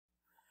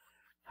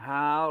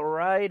All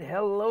right.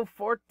 Hello,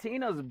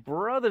 Fortinos,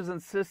 brothers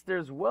and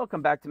sisters.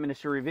 Welcome back to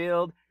Ministry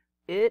Revealed.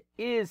 It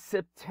is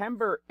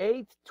September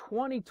 8th,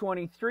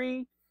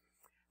 2023.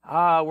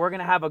 We're going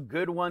to have a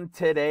good one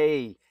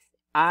today.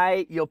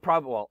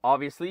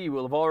 Obviously, you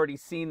will have already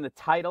seen the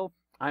title.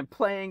 I'm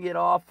playing it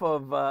off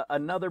of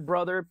another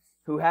brother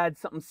who had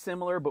something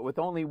similar, but with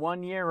only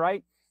 1 year,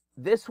 right?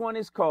 This one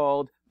is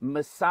called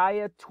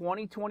Messiah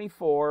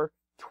 2024,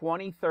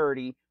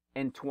 2030,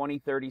 and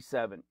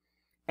 2037.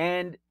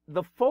 And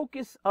the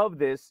focus of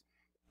this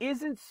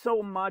isn't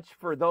so much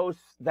for those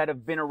that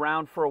have been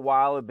around for a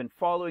while, have been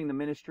following the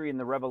ministry and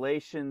the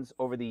revelations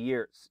over the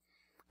years.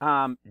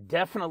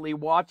 Definitely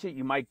watch it.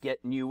 You might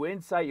get new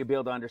insight. You'll be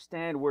able to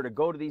understand where to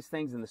go to these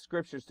things in the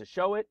scriptures to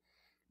show it.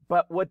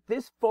 But what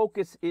this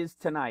focus is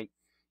tonight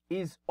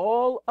is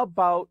all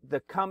about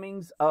the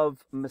comings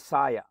of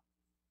Messiah.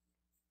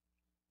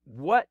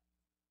 What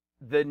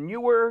the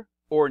newer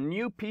or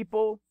new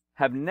people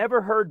have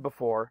never heard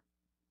before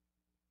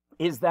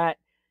is that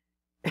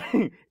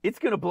it's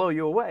going to blow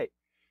you away.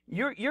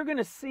 You're going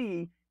to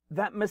see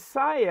that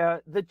Messiah,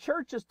 the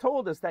church has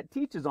told us, that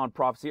teaches on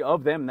prophecy,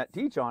 of them that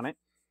teach on it,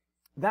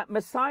 that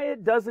Messiah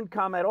doesn't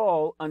come at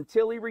all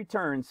until he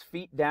returns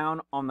feet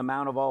down on the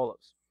Mount of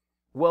Olives.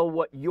 Well,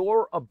 what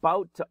you're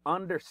about to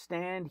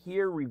understand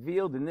here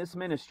revealed in this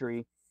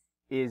ministry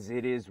is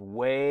it is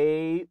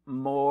way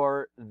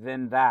more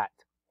than that.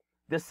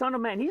 The Son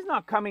of Man, he's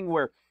not coming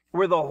where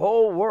the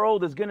whole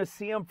world is going to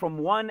see him from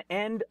one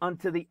end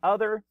unto the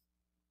other.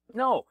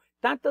 No,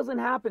 that doesn't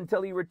happen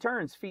till he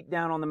returns feet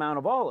down on the Mount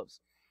of Olives.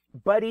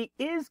 But he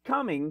is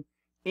coming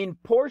in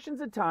portions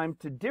of time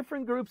to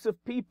different groups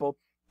of people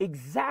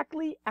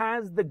exactly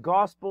as the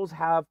Gospels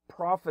have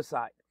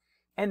prophesied.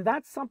 And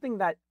that's something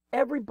that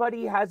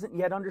everybody hasn't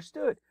yet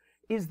understood,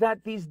 is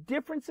that these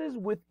differences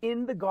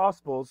within the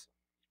Gospels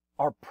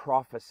are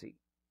prophecy.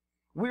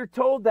 We're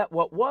told that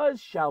what was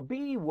shall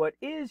be, what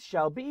is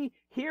shall be,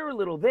 here a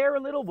little, there a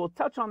little. We'll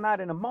touch on that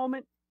in a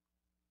moment.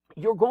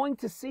 You're going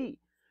to see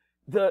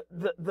the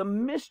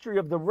mystery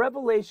of the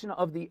revelation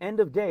of the end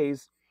of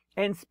days,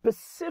 and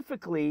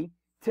specifically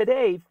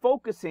today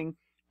focusing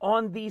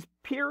on these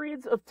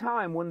periods of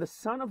time when the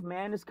Son of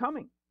Man is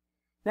coming.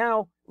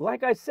 Now,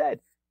 like I said,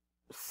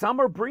 some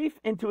are brief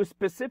into a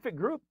specific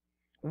group.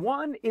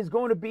 One is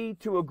going to be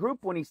to a group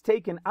when he's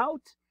taken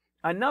out.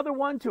 Another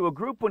one to a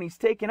group when he's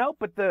taken out,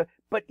 but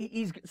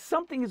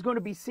something is going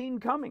to be seen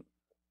coming.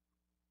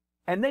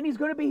 And then he's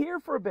going to be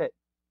here for a bit.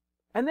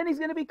 And then he's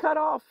going to be cut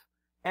off.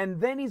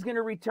 And then he's going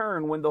to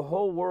return when the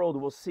whole world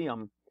will see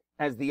him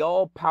as the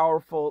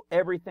all-powerful,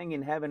 everything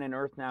in heaven and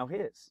earth now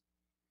his.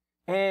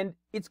 And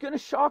it's going to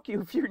shock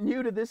you if you're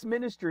new to this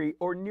ministry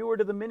or newer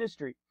to the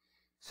ministry.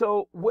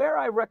 So where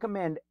I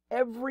recommend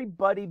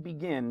everybody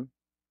begin,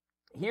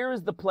 here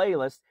is the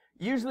playlist.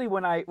 Usually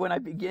when I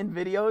begin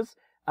videos,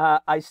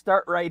 I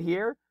start right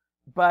here,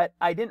 but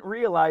I didn't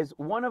realize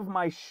one of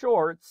my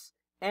shorts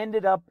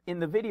ended up in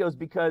the videos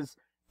because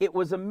it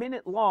was a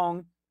minute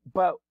long,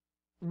 but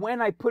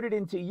when I put it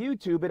into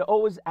YouTube, it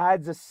always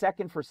adds a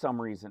second for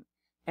some reason.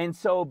 And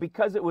so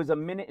because it was a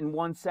minute and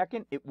 1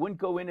 second, it wouldn't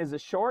go in as a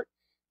short,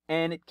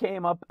 and it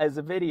came up as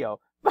a video.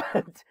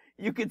 But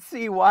you could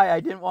see why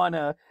I didn't want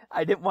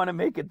to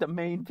make it the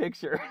main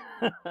picture.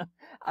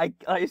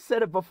 I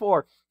said it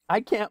before. I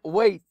can't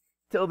wait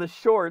till the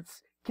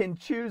shorts can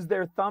choose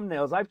their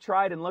thumbnails. I've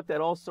tried and looked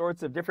at all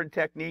sorts of different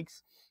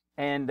techniques,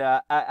 and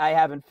I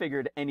haven't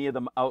figured any of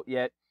them out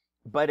yet,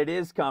 but it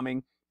is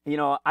coming. You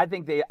know, I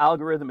think the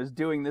algorithm is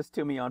doing this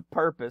to me on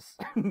purpose.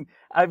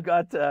 I've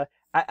got,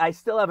 I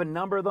still have a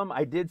number of them.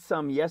 I did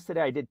some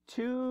yesterday. I did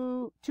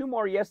two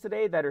more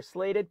yesterday that are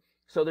slated.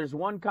 So there's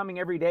one coming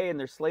every day, and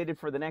they're slated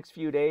for the next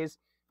few days.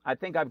 I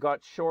think I've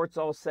got shorts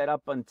all set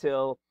up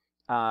until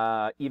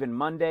even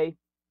Monday.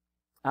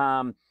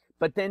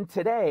 But then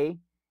today,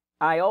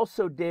 I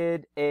also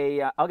did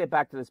I'll get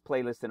back to this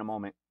playlist in a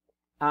moment.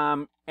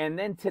 And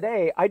then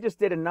today, I just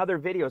did another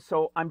video.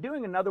 So I'm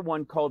doing another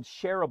one called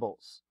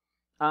Shareables.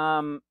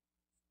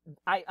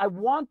 I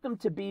want them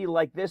to be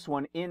like this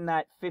one in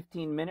that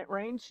 15-minute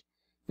range.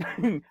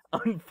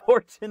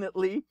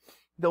 Unfortunately,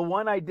 the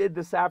one I did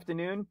this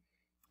afternoon,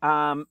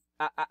 I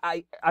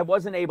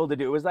wasn't able to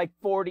do. It was like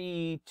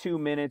 42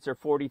 minutes or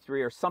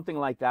 43 or something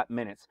like that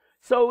minutes.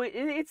 So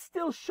it's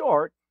still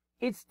short.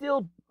 It's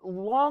still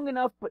long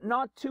enough, but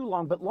not too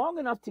long, but long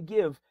enough to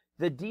give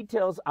the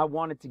details I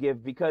wanted to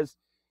give, because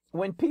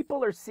when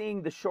people are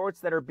seeing the shorts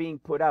that are being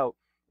put out,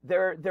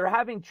 they're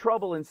having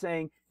trouble in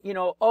saying, you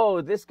know,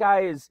 oh, this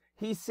guy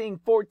he's seeing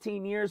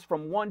 14 years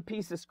from one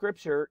piece of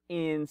scripture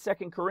in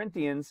 2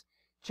 Corinthians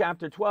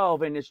chapter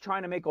 12 and is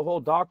trying to make a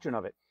whole doctrine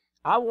of it.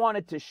 I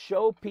wanted to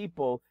show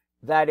people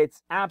that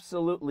it's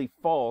absolutely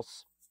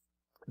false,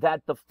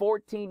 that the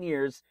 14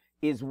 years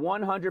is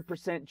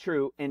 100%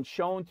 true and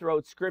shown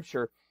throughout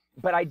scripture,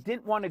 but I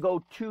didn't want to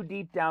go too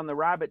deep down the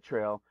rabbit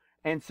trail.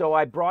 And so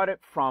I brought it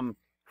from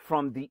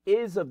the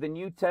is of the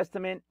New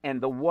Testament and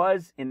the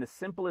was in the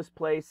simplest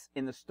place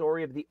in the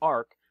story of the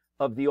ark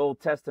of the Old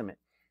Testament.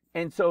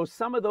 And so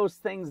some of those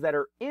things that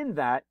are in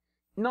that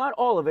not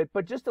all of it,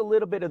 but just a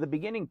little bit of the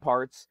beginning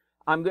parts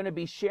I'm going to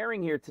be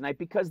sharing here tonight,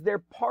 because they're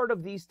part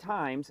of these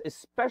times,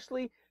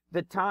 especially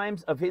the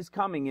times of his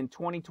coming in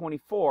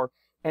 2024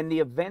 and the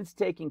events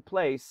taking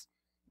place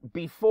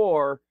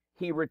before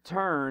he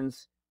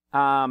returns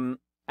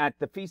at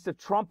the Feast of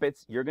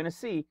Trumpets. You're going to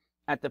see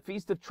at the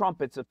Feast of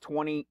Trumpets of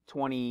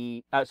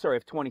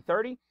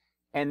 2030,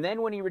 and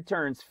then when he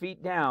returns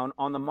feet down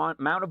on the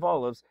Mount of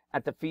Olives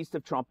at the Feast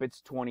of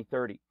Trumpets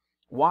 2030.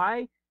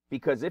 Why?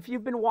 Because if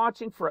you've been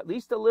watching for at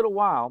least a little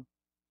while,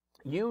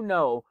 you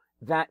know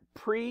that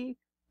pre,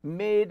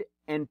 mid,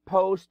 and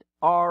post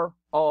are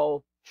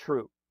all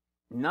true.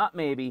 Not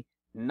maybe,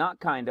 not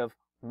kind of,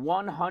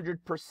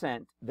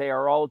 100% they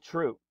are all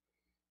true.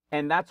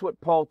 And that's what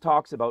Paul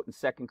talks about in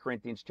 2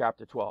 Corinthians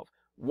chapter 12.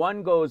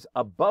 One goes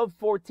above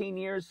 14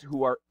 years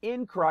who are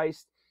in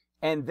Christ,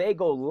 and they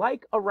go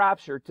like a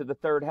rapture to the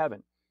third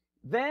heaven.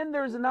 Then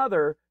there's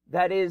another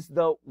that is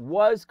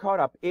was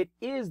caught up. It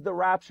is the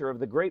rapture of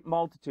the great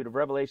multitude of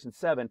Revelation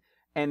 7,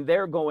 and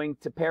they're going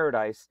to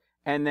paradise.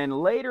 And then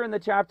later in the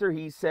chapter,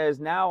 he says,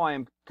 now I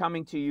am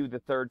coming to you the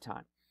third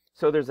time.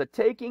 So there's a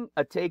taking,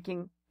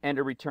 and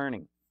a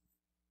returning.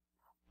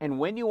 And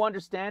when you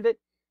understand it,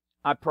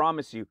 I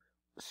promise you,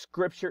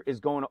 Scripture is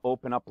going to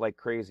open up like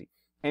crazy.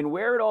 And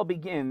where it all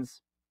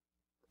begins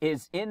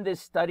is in this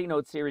study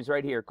note series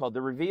right here called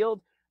the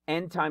Revealed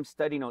End Time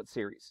Study Note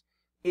Series.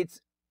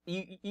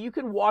 You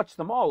can watch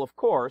them all, of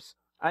course.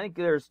 I think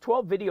there's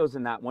 12 videos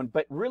in that one,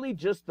 but really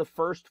just the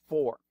first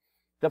 4.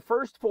 The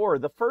first 4,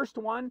 the first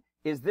one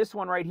is this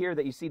one right here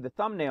that you see the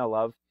thumbnail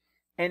of,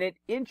 and it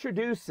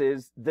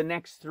introduces the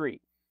next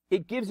 3.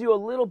 It gives you a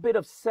little bit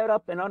of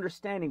setup and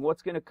understanding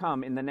what's going to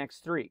come in the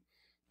next 3.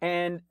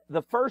 And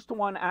the first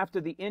one after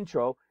the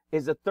intro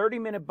is a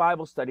 30-minute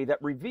Bible study that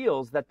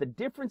reveals that the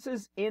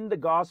differences in the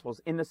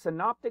Gospels, in the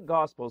Synoptic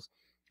Gospels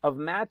of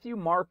Matthew,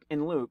 Mark,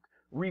 and Luke,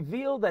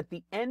 reveal that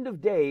the end of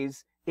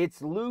days,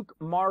 it's Luke,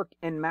 Mark,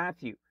 and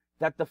Matthew.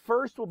 That the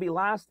first will be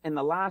last and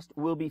the last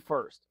will be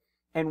first.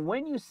 And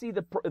when you see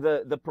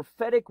the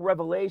prophetic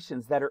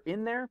revelations that are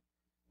in there,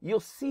 you'll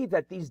see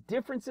that these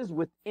differences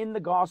within the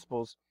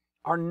Gospels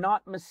are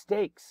not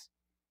mistakes.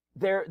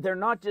 They're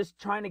not just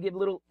trying to give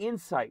little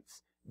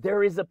insights.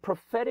 There is a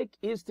prophetic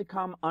is to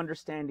come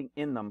understanding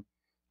in them,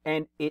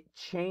 and it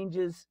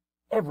changes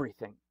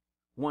everything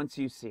once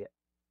you see it.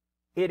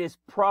 It is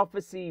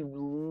prophecy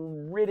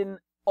written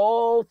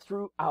all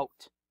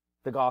throughout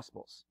the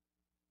Gospels.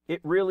 It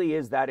really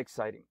is that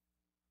exciting.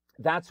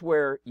 That's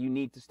where you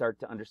need to start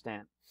to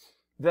understand.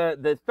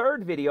 The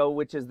third video,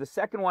 which is the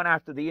second one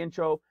after the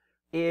intro,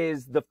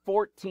 is the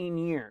 14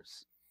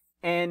 years.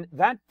 And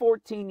that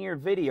 14-year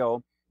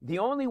video, the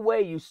only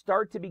way you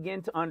start to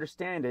begin to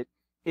understand it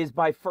is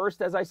by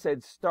first, as I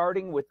said,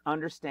 starting with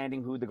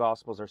understanding who the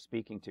Gospels are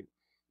speaking to.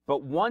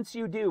 But once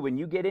you do, when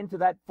you get into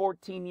that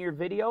 14-year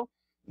video,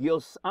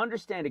 you'll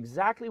understand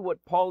exactly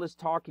what Paul is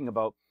talking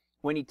about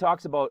when he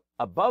talks about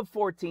above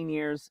 14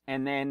 years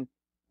and then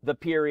the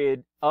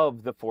period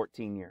of the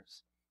 14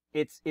 years.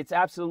 It's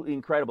absolutely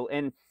incredible.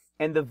 And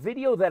the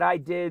video that I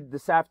did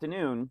this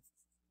afternoon,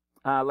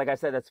 like I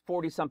said, that's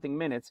 40-something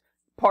minutes,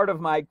 part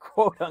of my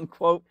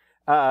quote-unquote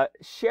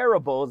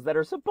shareables that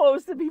are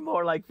supposed to be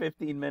more like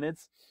 15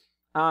 minutes.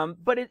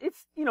 But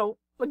it's,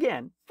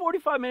 again,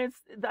 45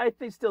 minutes, I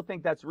still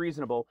think that's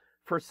reasonable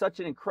for such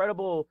an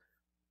incredible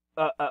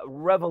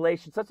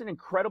revelation, such an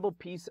incredible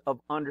piece of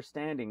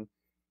understanding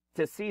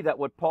to see that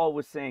what Paul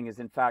was saying is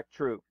in fact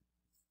true.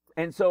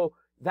 And so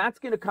that's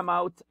going to come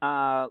out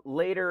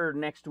later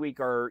next week,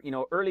 or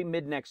early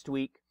mid next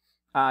week.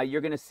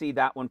 You're going to see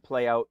that one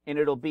play out, and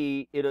it'll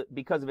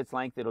because of its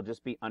length, it'll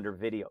just be under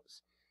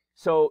videos.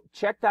 So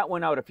check that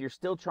one out if you're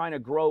still trying to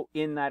grow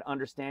in that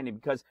understanding,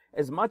 because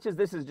as much as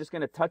this is just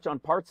going to touch on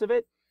parts of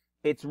it,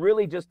 it's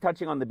really just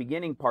touching on the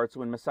beginning parts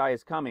when Messiah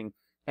is coming,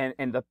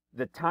 and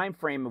the time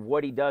frame of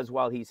what he does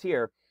while he's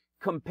here,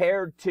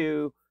 compared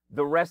to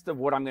the rest of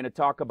what I'm going to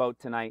talk about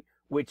tonight,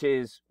 which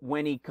is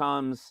when he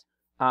comes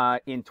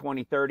in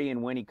 2030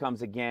 and when he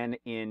comes again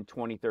in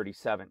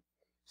 2037.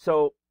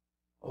 So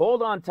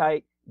hold on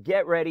tight,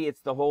 get ready,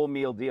 it's the whole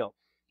meal deal.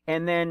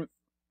 And then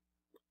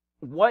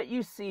what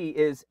you see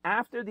is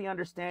after the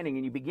understanding,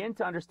 and you begin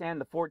to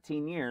understand the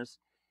 14 years,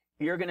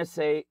 you're going to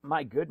say,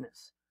 my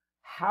goodness,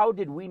 how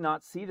did we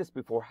not see this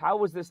before? How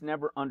was this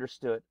never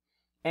understood?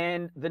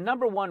 And the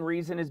number one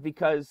reason is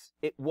because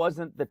it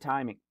wasn't the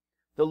timing.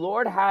 The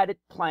Lord had it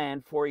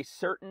planned for a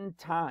certain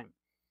time,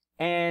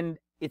 and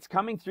it's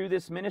coming through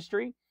this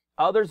ministry.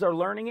 Others are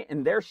learning it,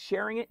 and they're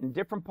sharing it in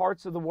different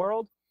parts of the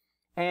world.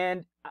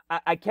 And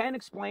I can't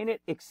explain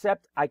it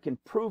except I can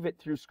prove it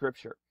through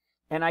Scripture.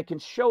 And I can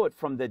show it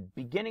from the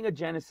beginning of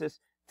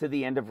Genesis to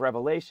the end of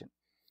Revelation.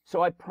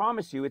 So I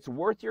promise you, it's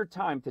worth your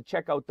time to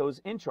check out those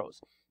intros.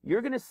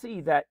 You're going to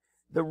see that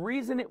the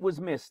reason it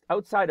was missed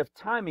outside of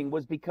timing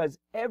was because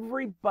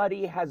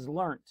everybody has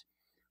learned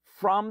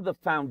from the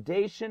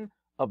foundation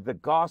of the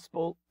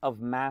Gospel of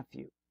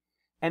Matthew.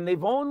 And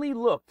they've only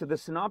looked to the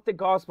Synoptic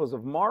Gospels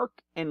of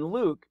Mark and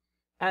Luke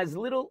as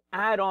little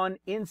add-on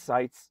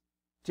insights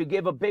to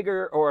give a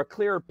bigger or a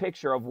clearer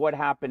picture of what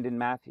happened in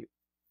Matthew.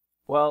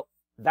 Well,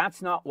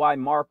 that's not why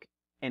Mark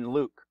and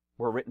Luke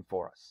were written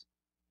for us.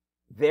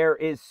 There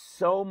is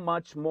so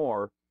much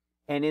more,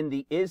 and in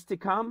the is to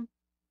come,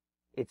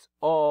 it's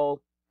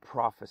all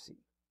prophecy.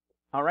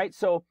 All right,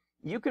 so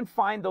you can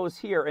find those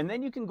here, and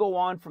then you can go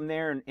on from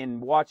there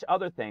and watch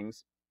other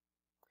things.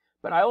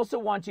 But I also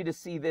want you to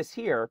see this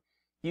here.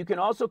 You can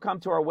also come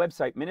to our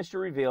website, Ministry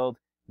Revealed,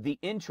 the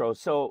intro.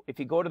 So if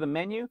you go to the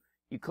menu,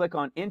 you click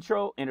on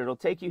intro, and it'll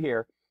take you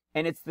here.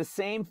 And it's the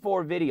same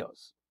 4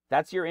 videos.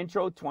 That's your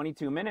intro,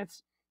 22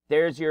 minutes.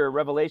 There's your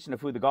revelation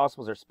of who the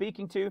Gospels are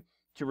speaking to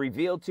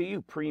reveal to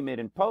you pre, mid,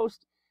 and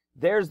post.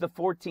 There's the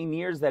 14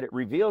 years that it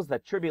reveals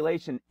that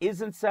tribulation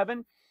isn't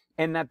 7,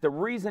 and that the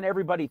reason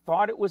everybody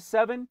thought it was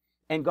 7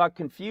 and got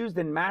confused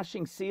in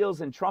mashing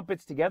seals and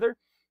trumpets together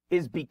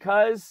is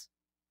because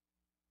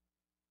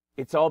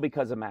it's all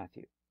because of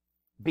Matthew.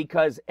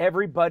 Because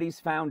everybody's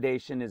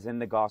foundation is in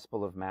the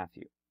Gospel of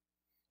Matthew.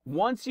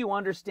 Once you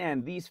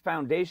understand these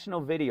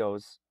foundational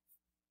videos,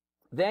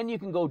 then you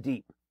can go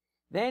deep.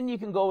 Then you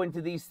can go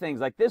into these things.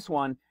 Like this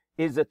one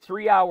is a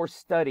 3-hour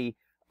study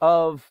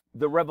of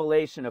the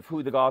revelation of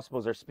who the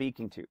Gospels are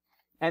speaking to.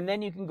 And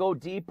then you can go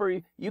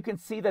deeper. You can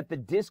see that the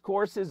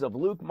discourses of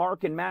Luke,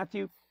 Mark, and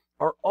Matthew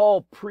are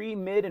all pre,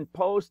 mid, and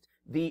post.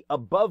 The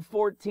above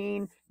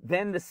 14,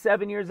 then the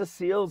 7 years of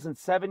seals and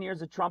 7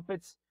 years of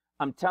trumpets.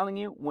 I'm telling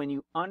you, when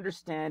you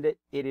understand it,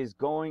 it is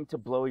going to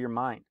blow your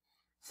mind.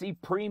 See,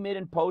 pre, mid,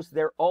 and post,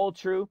 they're all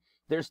true.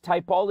 There's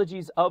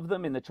typologies of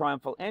them in the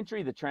triumphal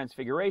entry, the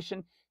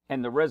transfiguration,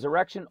 and the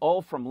resurrection,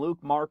 all from Luke,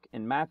 Mark,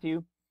 and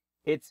Matthew.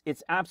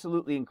 It's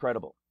absolutely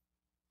incredible.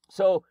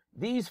 So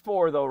these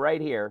 4, though,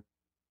 right here,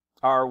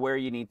 are where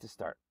you need to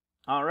start.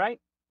 All right?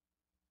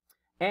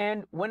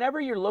 And whenever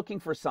you're looking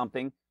for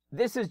something,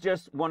 this is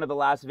just one of the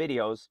last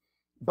videos,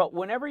 but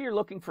whenever you're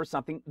looking for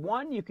something,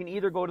 1, you can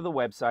either go to the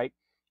website,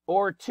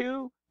 or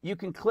 2, you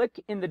can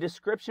click in the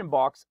description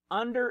box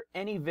under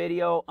any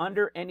video,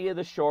 under any of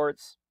the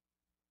shorts,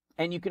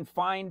 and you can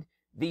find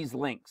these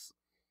links.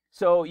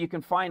 So you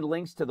can find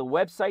links to the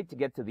website to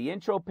get to the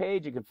intro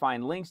page. You can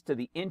find links to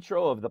the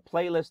intro of the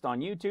playlist on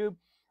YouTube.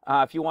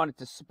 If you wanted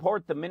to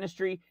support the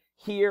ministry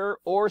here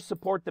or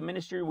support the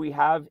ministry we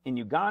have in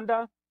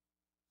Uganda,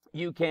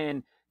 you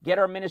can get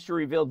our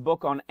Ministry Revealed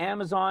book on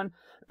Amazon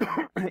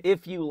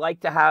if you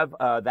like to have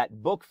that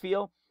book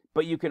feel.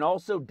 But you can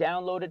also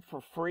download it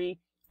for free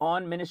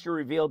on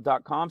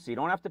ministryrevealed.com, so you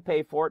don't have to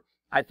pay for it.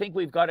 I think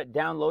we've got it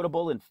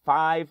downloadable in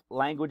 5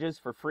 languages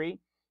for free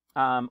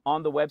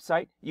on the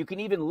website. You can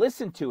even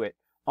listen to it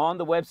on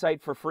the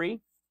website for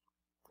free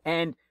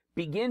and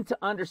begin to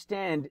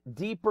understand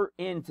deeper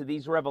into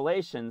these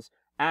revelations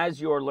as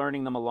you're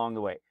learning them along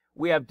the way.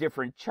 We have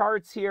different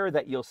charts here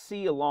that you'll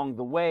see along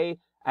the way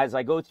as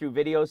I go through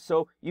videos,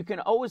 so you can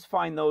always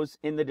find those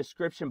in the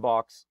description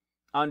box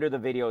under the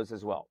videos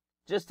as well,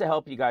 just to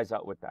help you guys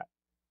out with that.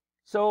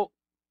 So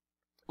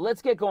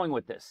let's get going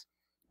with this.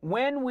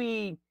 When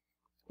we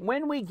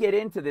get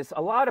into this,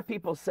 a lot of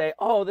people say,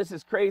 oh, this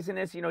is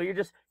craziness. You know, you're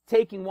just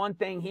taking one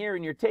thing here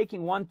and you're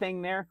taking one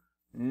thing there.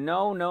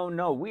 No, no,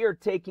 no. We are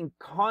taking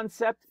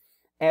concept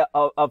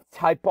of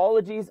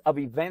typologies of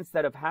events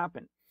that have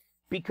happened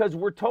because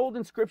we're told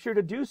in Scripture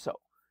to do so.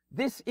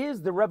 This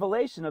is the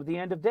revelation of the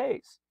end of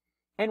days.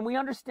 And we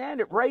understand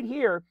it right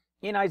here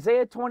in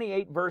Isaiah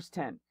 28, verse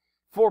 10.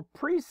 For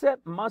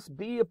precept must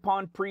be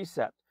upon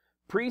precept,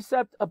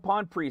 precept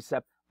upon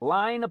precept,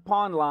 line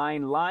upon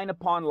line, line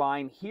upon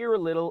line, here a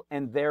little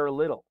and there a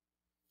little.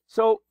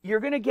 So you're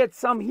going to get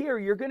some here,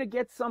 you're going to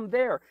get some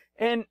there.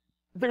 And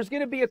there's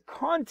going to be a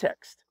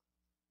context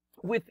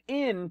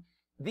within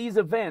these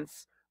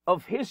events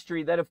of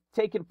history that have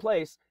taken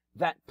place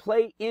that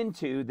play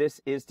into this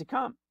is to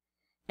come.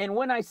 And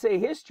when I say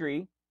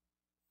history,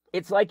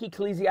 it's like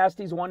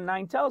Ecclesiastes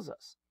 1:9 tells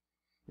us.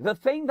 The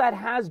thing that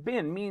has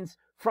been means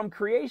from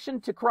creation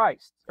to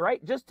Christ,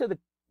 right? Just to the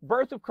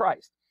birth of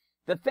Christ.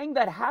 The thing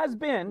that has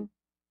been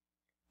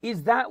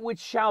is that which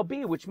shall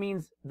be, which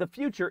means the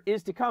future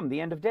is to come,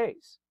 the end of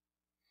days.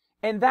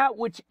 And that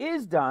which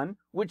is done,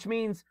 which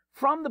means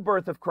from the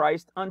birth of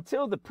Christ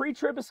until the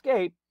pre-trib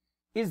escape,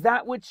 is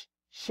that which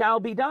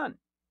shall be done.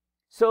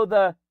 So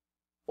the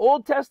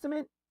Old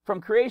Testament, from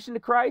creation to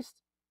Christ,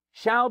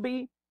 shall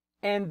be,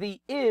 and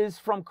the is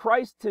from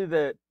Christ to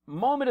the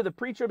moment of the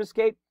pre-trib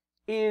escape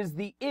is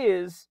the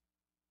is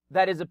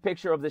that is a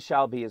picture of the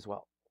shall be as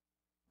well.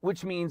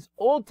 Which means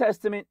Old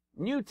Testament,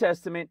 New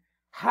Testament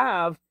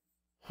have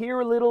here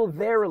a little,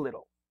 there a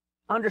little.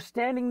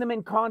 Understanding them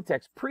in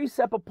context,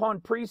 precept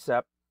upon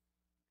precept,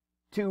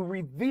 to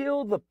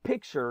reveal the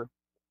picture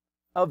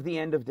of the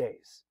end of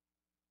days.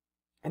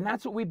 And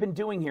that's what we've been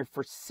doing here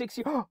for 6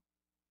 years.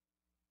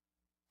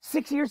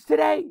 6 years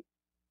today.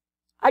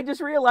 I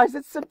just realized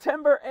it's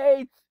September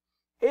 8th.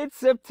 It's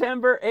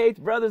September 8th,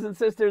 brothers and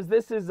sisters.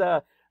 This is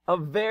a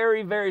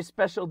very, very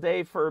special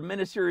day for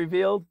Ministry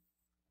Revealed.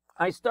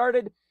 I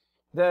started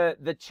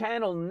the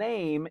channel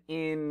name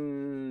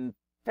in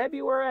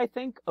February, I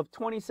think, of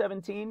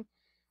 2017.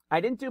 I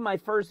didn't do my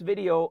first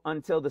video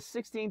until the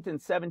 16th and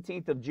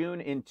 17th of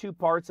June in 2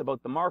 parts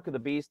about the mark of the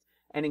beast,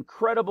 an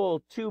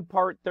incredible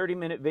 2-part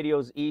 30-minute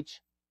videos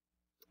each.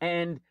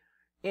 And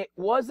it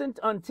wasn't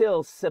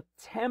until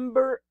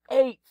September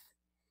 8th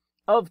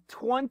of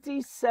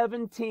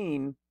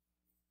 2017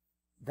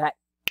 that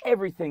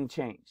everything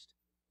changed.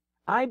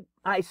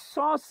 I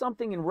saw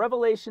something in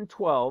Revelation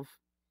 12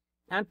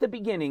 at the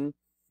beginning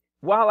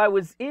while I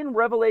was in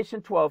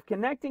Revelation 12,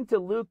 connecting to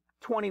Luke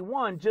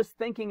 21, just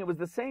thinking it was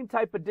the same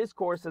type of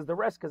discourse as the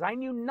rest, because I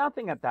knew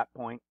nothing at that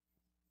point.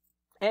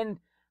 And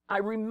I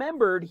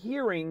remembered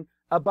hearing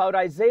about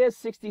Isaiah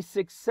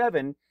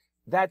 66:7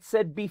 that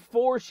said,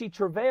 before she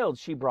travailed,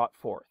 she brought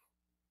forth.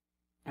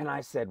 And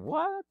I said,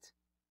 what?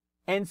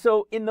 And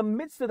so in the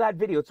midst of that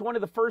video, it's one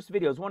of the first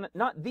videos,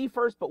 not the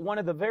first, but one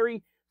of the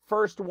very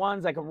first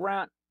ones, like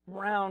around,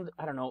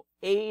 I don't know,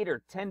 8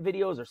 or 10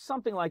 videos or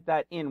something like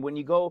that when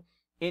you go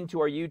into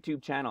our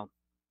YouTube channel.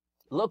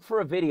 Look for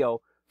a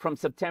video from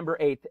September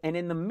 8th. And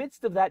in the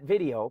midst of that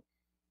video,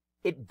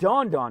 it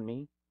dawned on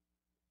me,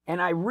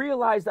 and I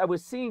realized I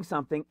was seeing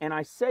something, and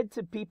I said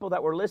to people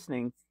that were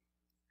listening,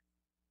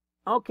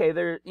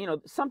 okay,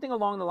 something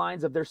along the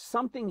lines of, there's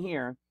something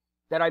here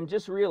that I'm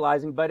just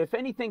realizing, but if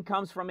anything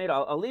comes from it,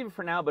 I'll leave it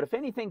for now, but if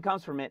anything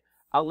comes from it,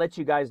 I'll let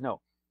you guys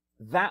know.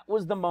 That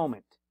was the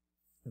moment.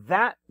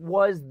 That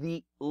was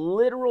the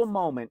literal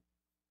moment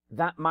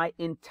that my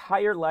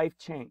entire life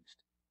changed.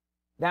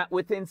 That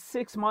within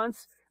 6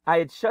 months, I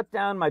had shut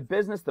down my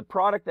business, the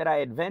product that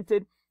I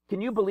invented.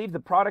 Can you believe the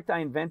product I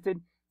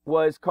invented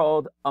was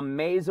called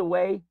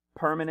Amaze-Away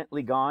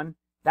Permanently Gone?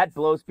 That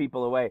blows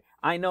people away.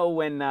 I know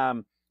when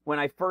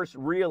I first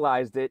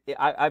realized it,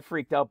 I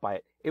freaked out by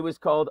it. It was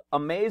called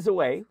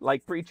Amaze-Away,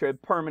 like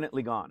pre-trib,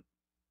 Permanently Gone.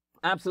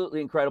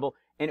 Absolutely incredible.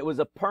 And it was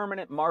a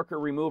permanent marker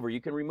remover.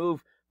 You can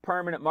remove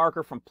permanent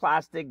marker from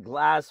plastic,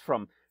 glass,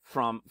 from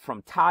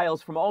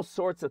tiles, from all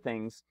sorts of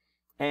things.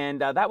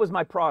 And that was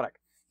my product.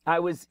 I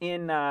was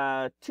in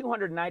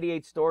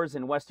 298 stores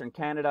in Western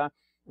Canada.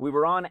 We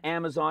were on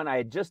Amazon. I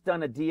had just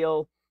done a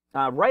deal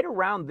right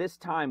around this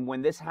time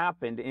when this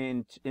happened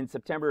in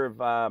September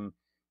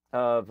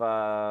of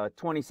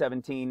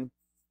 2017.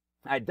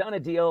 I'd done a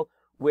deal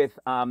with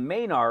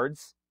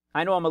Maynard's.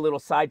 I know I'm a little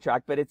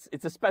sidetracked, but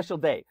it's a special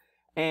day.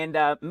 And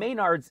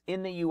Maynard's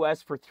in the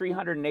U.S. for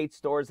 308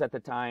 stores at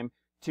the time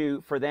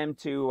for them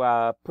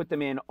to put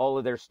them in all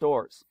of their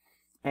stores.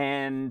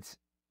 And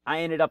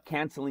I ended up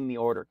canceling the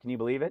order. Can you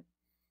believe it?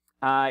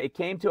 It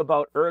came to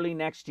about early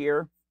next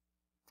year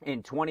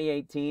in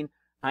 2018.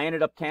 I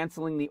ended up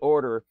canceling the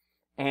order,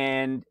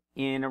 and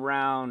in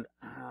around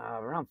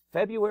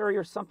February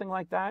or something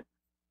like that,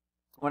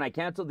 when I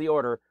canceled the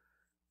order,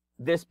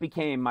 this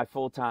became my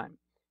full time.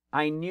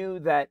 I knew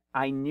that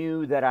I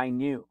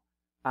knew.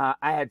 I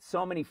had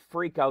so many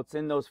freakouts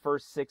in those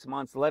first 6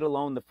 months, let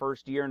alone the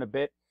first year and a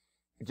bit,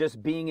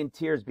 just being in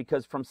tears,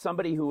 because from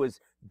somebody who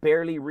was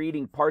barely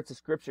reading parts of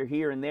scripture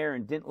here and there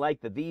and didn't like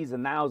the these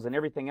and thous and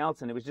everything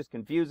else, and it was just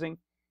confusing,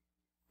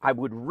 I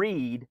would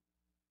read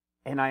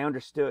and I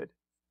understood.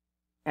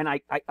 And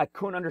I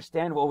couldn't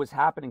understand what was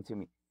happening to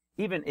me.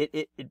 Even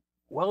it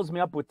wells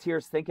me up with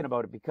tears thinking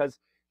about it, because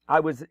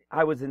I was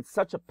in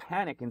such a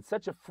panic and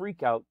such a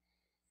freak out,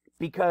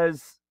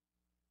 because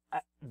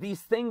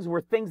these things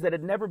were things that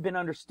had never been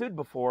understood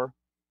before.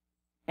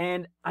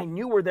 And I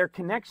knew where their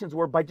connections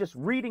were by just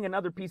reading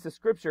another piece of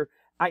scripture.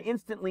 I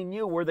instantly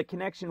knew where the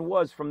connection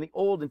was from the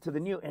old into the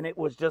new. And it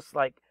was just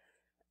like,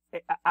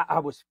 I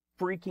was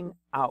freaking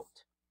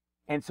out.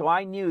 And so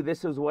I knew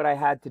this was what I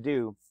had to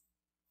do,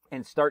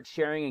 and start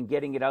sharing and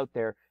getting it out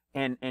there,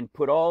 and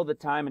put all the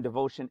time and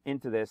devotion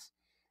into this.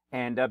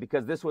 And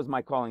because this was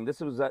my calling,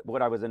 this was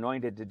what I was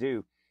anointed to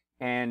do.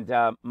 And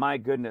my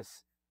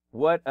goodness,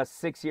 what a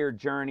 6-year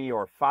journey,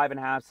 or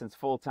 5.5 since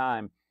full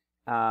time.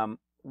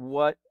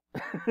 What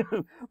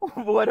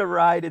what a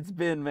ride it's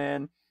been,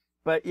 man.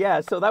 But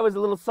yeah, so that was a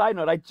little side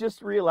note. I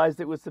just realized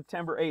it was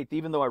September 8th,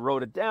 even though I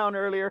wrote it down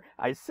earlier.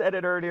 I said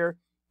it earlier.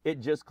 It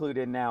just clued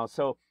in now.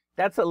 So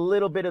that's a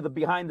little bit of the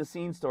behind the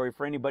scenes story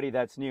for anybody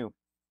that's new.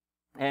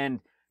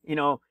 And,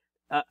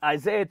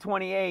 Isaiah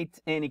 28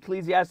 and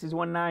Ecclesiastes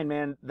 1:9,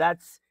 man,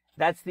 that's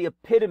the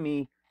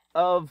epitome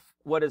of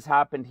what has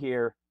happened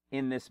here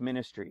in this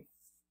ministry.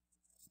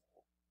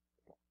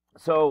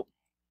 So,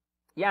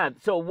 yeah,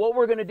 so what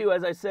we're going to do,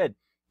 as I said,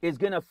 is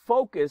going to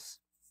focus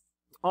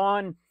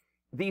on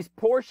these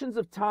portions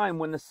of time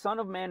when the Son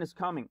of Man is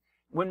coming,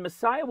 when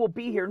Messiah will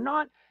be here,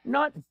 not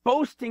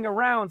boasting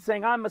around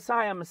saying, I'm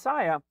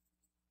Messiah,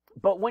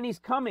 but when he's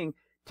coming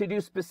to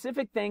do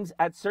specific things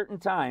at certain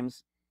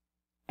times,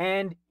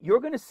 and you're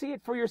going to see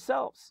it for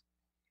yourselves.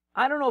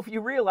 I don't know if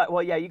you realize,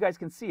 well, yeah, you guys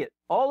can see it.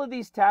 All of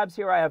these tabs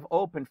here I have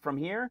opened from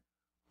here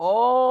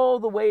all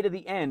the way to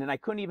the end, and I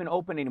couldn't even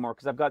open anymore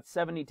because I've got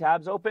 70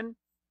 tabs open.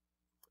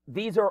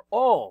 These are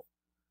all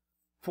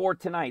for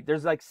tonight.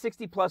 There's like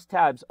 60 plus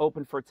tabs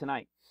open for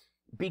tonight,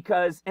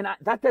 because,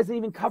 that doesn't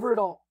even cover it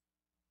all.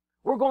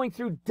 We're going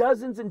through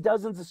dozens and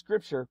dozens of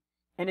scripture,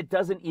 and it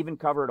doesn't even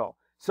cover it all.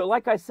 So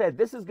like I said,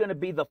 this is going to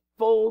be the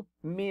full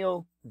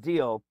meal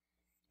deal.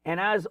 And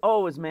as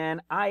always,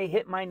 man, I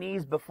hit my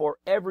knees before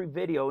every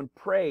video and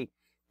pray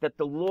that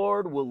the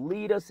Lord will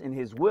lead us in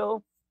his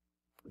will,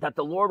 that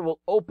the Lord will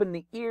open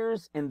the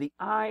ears and the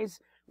eyes,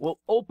 will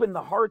open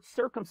the hearts,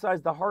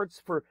 circumcise the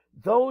hearts for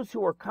those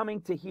who are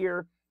coming to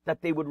hear,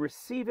 that they would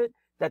receive it,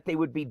 that they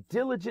would be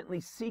diligently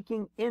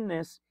seeking in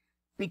this,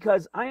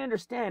 because I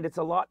understand it's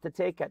a lot to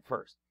take at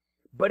first.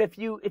 But if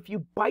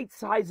you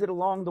bite-size it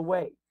along the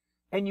way,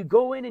 and you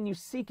go in and you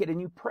seek it and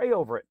you pray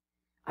over it,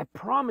 I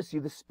promise you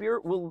the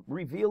Spirit will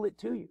reveal it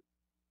to you.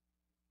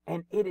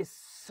 And it is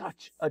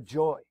such a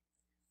joy.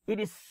 It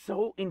is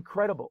so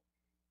incredible.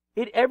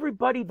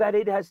 Everybody that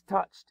it has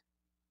touched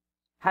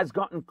has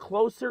gotten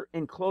closer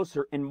and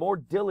closer and more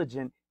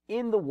diligent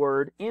in the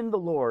Word, in the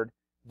Lord,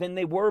 than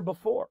they were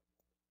before,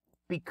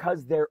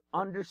 because their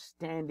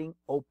understanding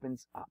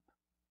opens up.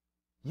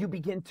 You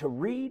begin to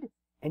read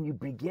and you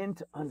begin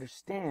to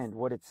understand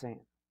what it's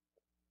saying.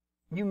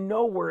 You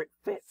know where it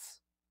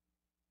fits.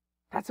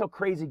 That's how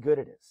crazy good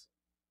it is.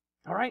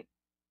 All right?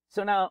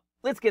 So now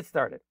let's get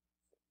started.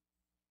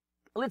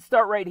 Let's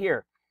start right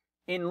here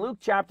in Luke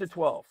chapter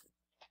 12.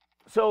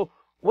 So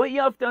what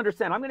you have to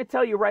understand, I'm going to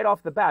tell you right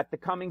off the bat the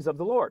comings of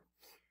the Lord.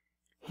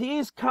 He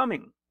is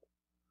coming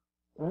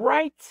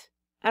right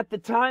at the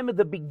time of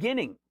the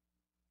beginning,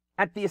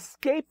 at the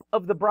escape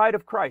of the bride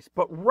of Christ.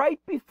 But right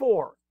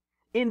before,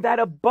 in that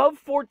above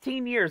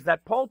 14 years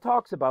that Paul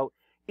talks about,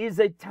 is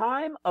a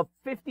time of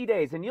 50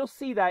 days. And you'll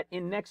see that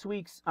in next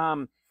week's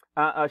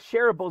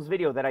Shareables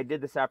video that I did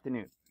this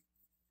afternoon.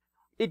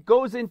 It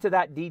goes into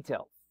that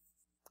detail.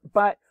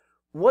 But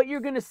what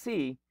you're going to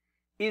see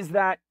is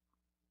that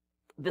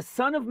the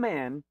Son of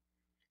Man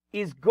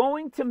is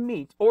going to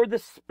meet, or the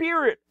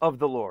Spirit of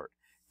the Lord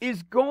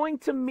is going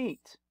to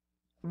meet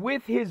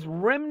with his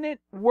remnant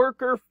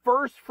worker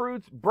first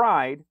fruits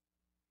bride,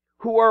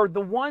 who are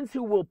the ones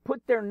who will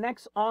put their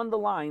necks on the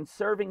line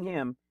serving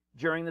him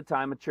during the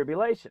time of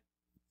tribulation.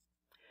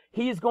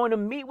 He is going to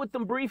meet with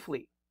them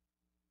briefly.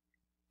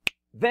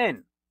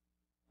 Then,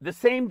 the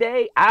same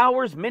day,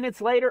 hours,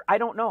 minutes later, I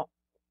don't know.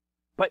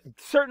 But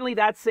certainly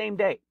that same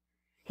day,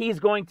 he's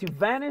going to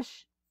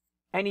vanish,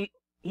 and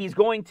he's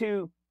going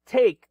to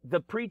take the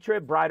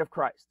pre-trib bride of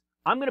Christ.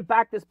 I'm going to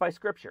back this by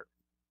Scripture.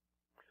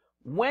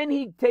 When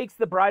he takes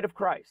the bride of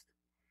Christ,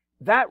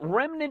 that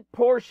remnant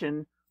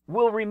portion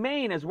will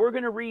remain, as we're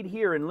going to read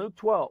here in Luke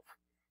 12.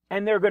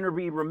 And they're going to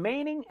be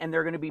remaining, and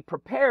they're going to be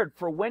prepared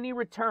for when he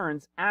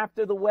returns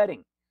after the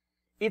wedding.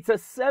 It's a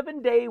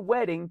 7-day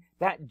wedding,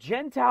 that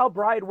Gentile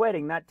bride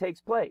wedding that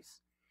takes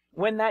place.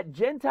 When that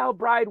Gentile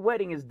bride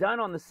wedding is done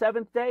on the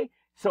 7th day,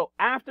 so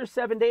after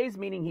 7 days,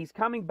 meaning he's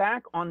coming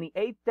back on the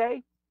 8th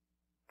day,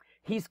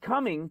 he's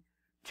coming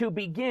to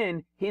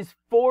begin his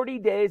 40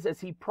 days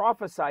as he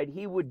prophesied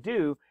he would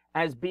do,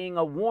 as being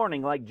a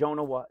warning like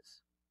Jonah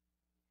was.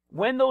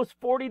 When those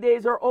 40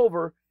 days are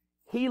over,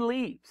 he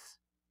leaves.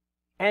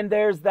 And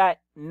there's that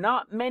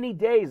not many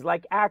days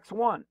like Acts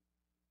 1,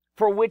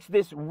 for which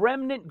this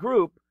remnant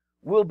group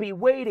will be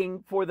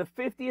waiting for the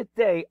 50th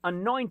day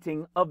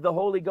anointing of the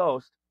Holy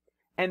Ghost.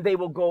 And they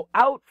will go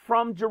out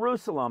from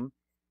Jerusalem,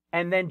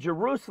 and then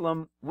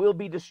Jerusalem will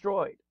be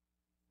destroyed.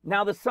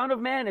 Now the Son of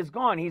Man is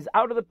gone. He's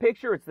out of the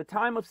picture. It's the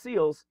time of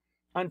seals.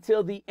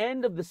 Until the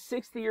end of the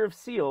 6th year of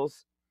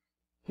seals,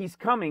 he's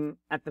coming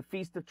at the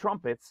Feast of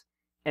Trumpets.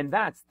 And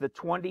that's the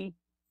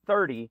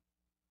 2030,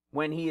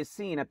 when he is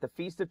seen at the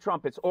Feast of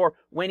Trumpets, or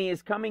when he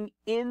is coming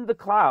in the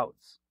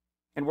clouds.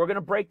 And we're going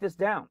to break this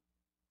down.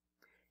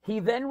 He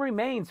then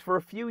remains for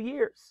a few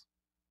years.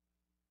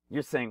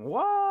 You're saying,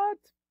 what?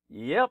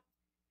 Yep.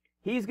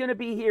 He's going to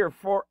be here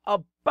for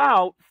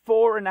about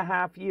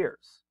 4.5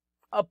 years.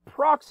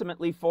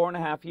 Approximately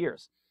 4.5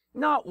 years.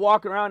 Not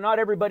walking around, not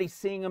everybody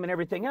seeing him and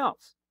everything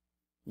else.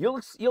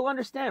 You'll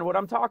understand what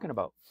I'm talking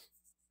about.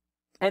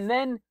 And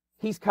then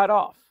he's cut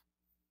off.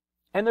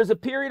 And there's a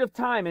period of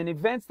time and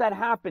events that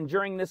happen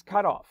during this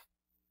cutoff.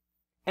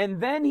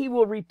 And then he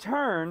will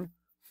return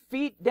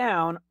feet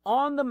down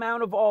on the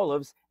Mount of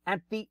Olives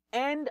at the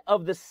end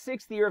of the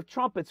 6th year of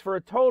trumpets, for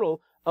a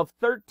total of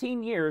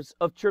 13 years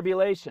of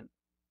tribulation.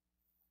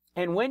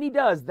 And when he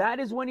does, that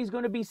is when he's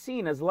going to be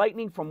seen as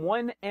lightning from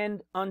one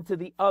end unto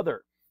the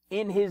other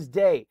in his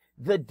day,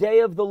 the day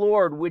of the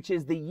Lord, which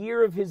is the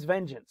year of his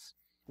vengeance,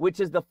 which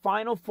is the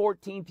final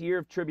 14th year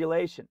of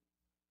tribulation.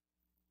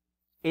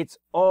 It's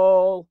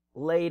all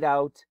laid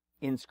out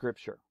in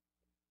Scripture.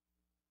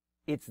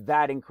 It's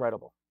that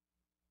incredible.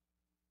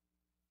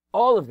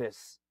 All of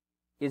this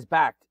is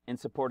backed and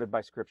supported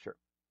by Scripture.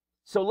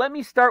 So let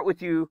me start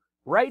with you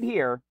right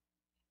here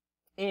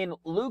in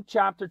Luke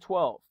chapter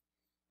 12.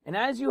 And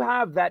as you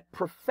have that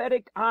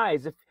prophetic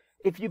eyes,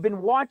 if you've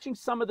been watching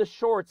some of the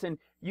shorts and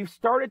you've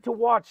started to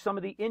watch some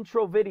of the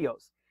intro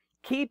videos,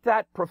 keep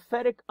that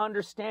prophetic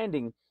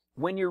understanding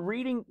when you're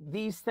reading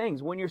these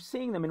things, when you're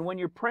seeing them, and when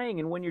you're praying,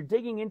 and when you're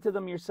digging into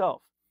them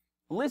yourself.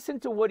 Listen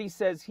to what he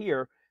says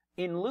here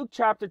in Luke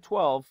chapter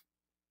 12,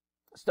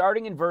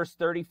 starting in verse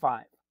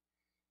 35.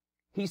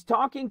 He's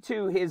talking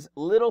to his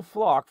little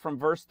flock from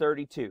verse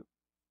 32.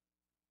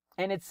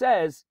 And it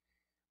says,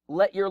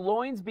 "Let your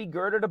loins be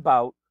girded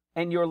about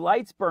and your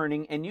lights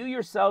burning, and you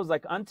yourselves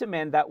like unto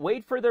men that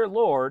wait for their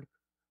Lord,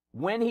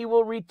 when he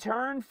will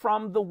return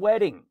from the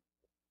wedding.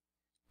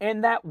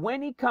 And that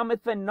when he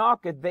cometh and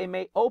knocketh, they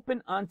may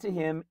open unto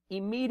him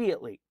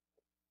immediately.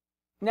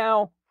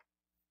 Now,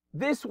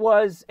 this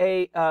was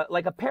a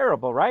like a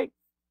parable, right?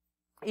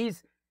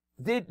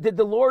 Did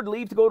the Lord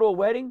leave to go to a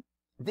wedding?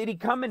 Did he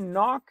come and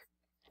knock?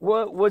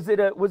 Was it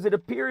a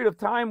period of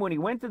time when he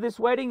went to this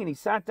wedding and he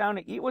sat down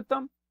to eat with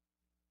them?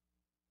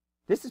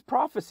 This is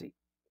prophecy.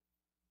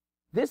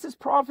 This is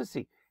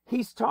prophecy.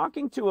 He's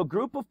talking to a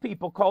group of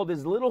people called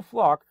his little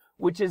flock,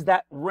 which is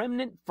that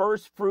remnant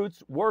first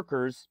fruits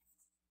workers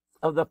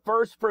of the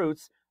first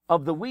fruits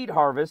of the wheat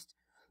harvest,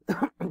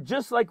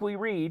 just like we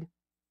read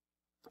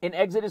in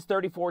Exodus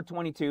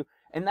 34:22,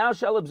 and thou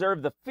shalt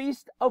observe the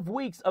feast of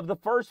weeks of the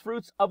first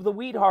fruits of the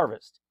wheat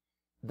harvest.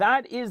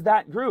 That is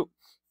that group.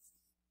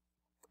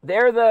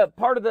 They're the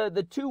part of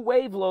the 2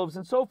 wave loaves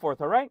and so forth,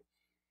 all right?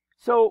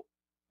 So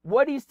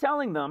what he's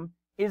telling them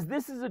is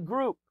this is a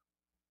group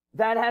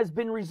that has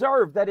been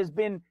reserved, that has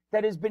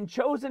been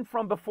chosen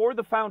from before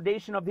the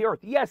foundation of the earth.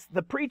 Yes,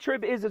 the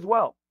pre-trib is as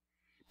well.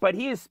 But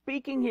he is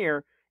speaking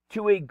here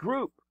to a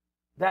group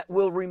that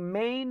will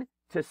remain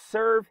to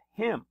serve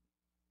him.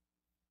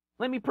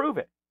 Let me prove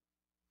it.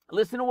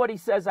 Listen to what he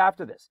says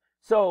after this.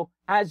 So,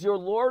 as your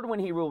Lord, when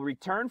he will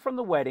return from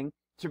the wedding,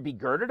 to be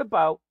girded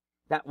about,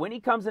 that when he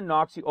comes and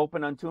knocks, you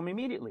open unto him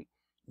immediately.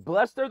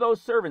 Blessed are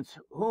those servants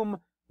whom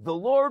the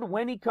Lord,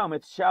 when he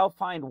cometh, shall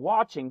find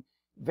watching.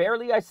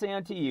 Verily I say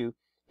unto you,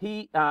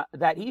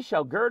 that he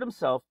shall gird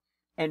himself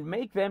and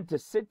make them to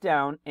sit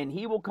down, and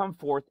he will come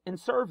forth and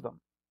serve them.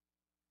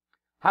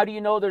 How do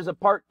you know there's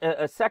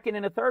a second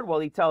and a third? Well,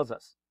 he tells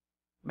us.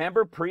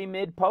 Remember, pre,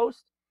 mid,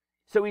 post?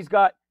 So he's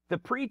got the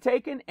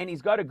pre-taken, and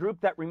he's got a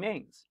group that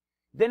remains.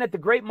 Then at the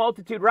great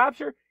multitude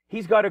rapture,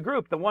 he's got a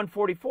group, the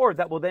 144,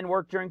 that will then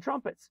work during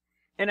trumpets.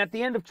 And at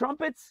the end of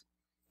trumpets,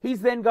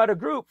 he's then got a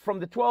group from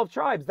the 12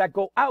 tribes that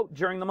go out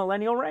during the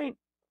millennial reign.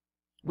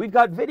 We've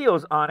got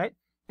videos on it,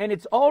 and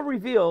it's all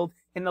revealed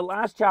in the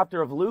last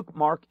chapter of Luke,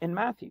 Mark, and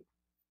Matthew.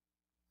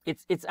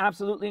 It's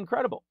absolutely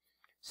incredible.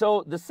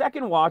 So the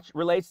second watch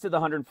relates to the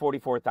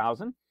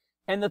 144,000,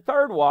 and the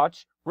third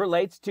watch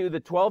relates to the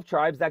 12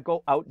 tribes that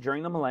go out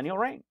during the millennial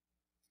reign.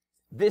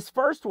 This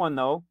first one,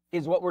 though,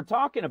 is what we're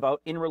talking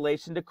about in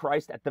relation to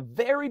Christ at the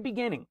very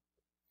beginning.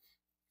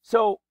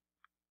 So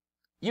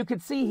you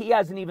could see he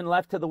hasn't even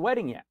left to the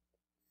wedding yet.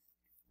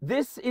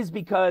 This is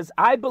because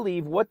I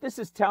believe what this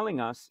is telling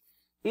us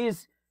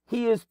is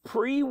he is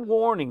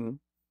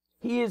pre-warning,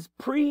 he is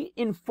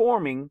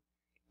pre-informing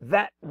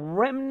that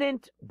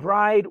remnant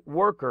bride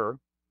worker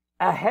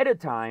ahead of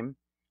time,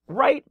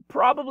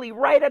 probably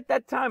right at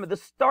that time, at the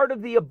start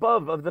of the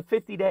above of the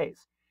 50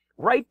 days,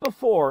 right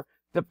before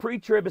the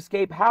pre-trib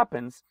escape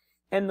happens.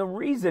 And the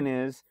reason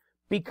is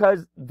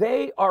because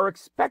they are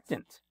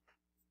expectant.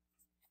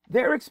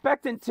 They're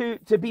expectant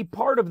to be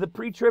part of the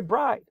pre-trib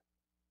bride.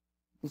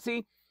 You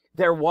see,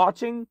 they're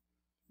watching,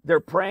 they're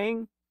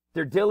praying,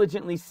 they're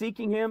diligently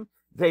seeking him,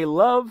 they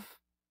love,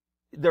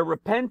 they're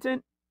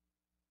repentant.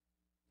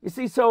 You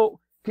see,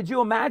 so could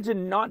you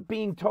imagine not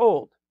being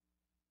told?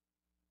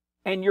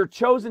 And you're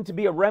chosen to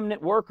be a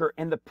remnant worker,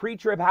 and the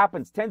pre-trib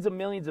happens, tens of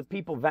millions of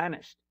people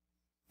vanished,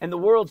 and the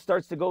world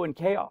starts to go in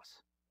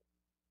chaos.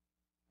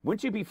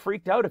 Wouldn't you be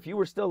freaked out if you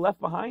were still left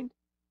behind?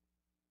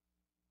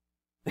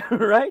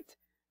 Right?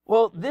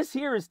 Well, this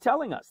here is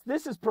telling us,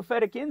 this is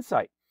prophetic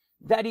insight,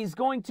 that he's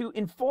going to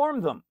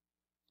inform them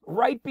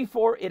right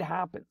before it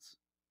happens.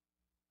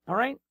 All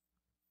right?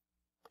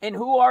 And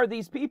who are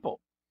these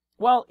people?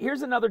 Well,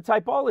 here's another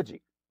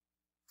typology.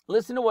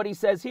 Listen to what he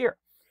says here.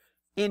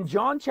 In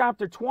John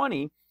chapter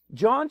 20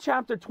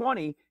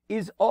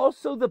 is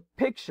also the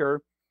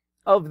picture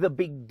of the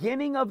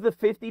beginning of the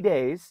 50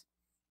 days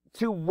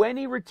to when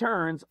he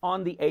returns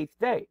on the 8th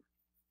day.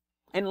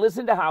 And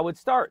listen to how it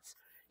starts.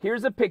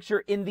 Here's a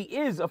picture. In the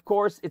of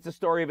course, it's a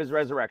story of his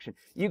resurrection.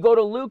 You go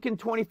to Luke in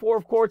 24,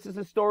 of course, it's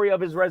a story of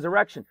his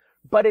resurrection.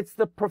 But it's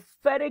the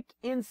prophetic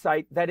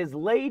insight that is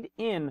laid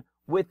in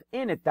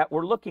within it that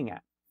we're looking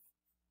at.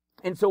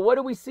 And so what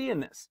do we see in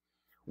this?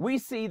 We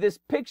see this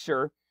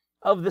picture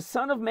of the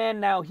Son of Man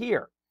now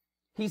here.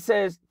 He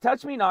says,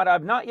 touch me not, I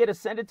have not yet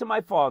ascended to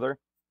my Father,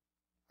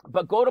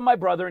 but go to my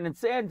brethren and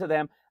say unto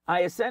them,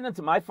 I ascend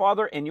unto my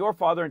Father and your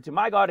Father, and to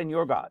my God and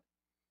your God.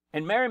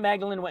 And Mary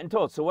Magdalene went and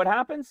told. So what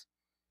happens?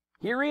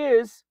 Here he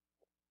is.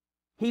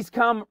 He's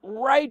come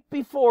right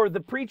before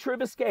the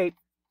pre-trib escape.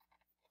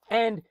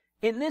 And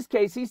in this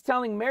case, he's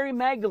telling Mary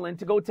Magdalene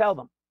to go tell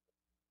them.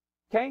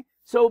 Okay?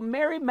 So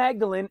Mary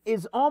Magdalene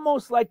is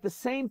almost like the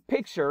same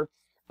picture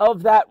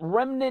of that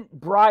remnant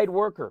bride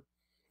worker.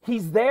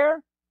 He's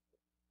there,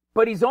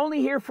 but he's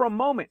only here for a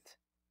moment.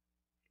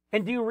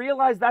 And do you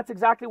realize that's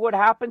exactly what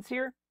happens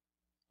here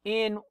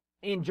in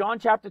John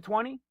chapter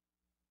 20?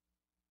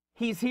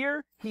 He's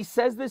here, he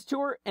says this to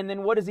her, and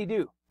then what does he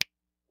do?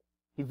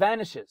 He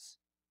vanishes.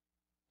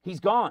 He's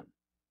gone.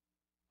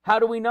 How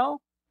do we know?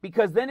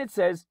 Because then it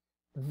says,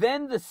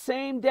 then the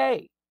same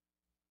day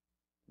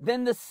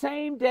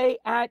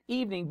at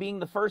evening, being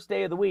the first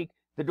day of the week,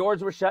 The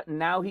doors were shut, and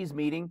now he's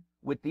meeting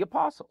with the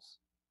apostles.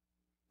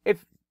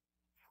 If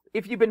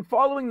you've been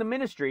following the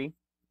ministry,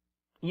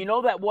 you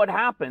know that what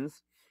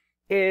happens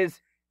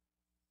is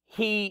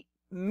he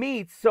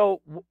meets.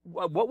 So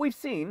what we've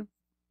seen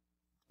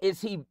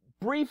is he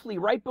briefly,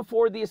 right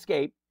before the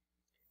escape,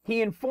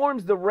 he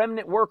informs the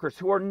remnant workers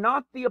who are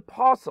not the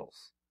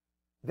apostles.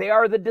 They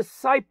are the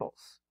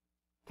disciples.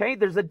 Okay,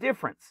 there's a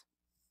difference.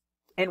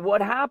 And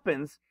what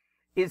happens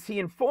is he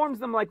informs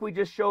them, like we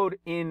just showed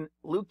in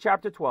Luke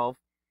chapter 12.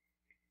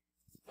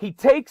 He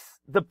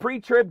takes the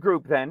pre-trib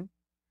group then.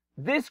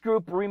 This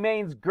group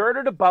remains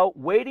girded about,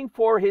 waiting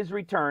for his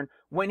return,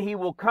 when he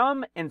will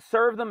come and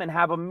serve them and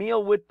have a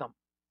meal with them.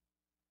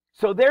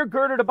 So they're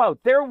girded about.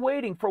 They're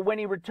waiting for when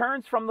he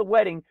returns from the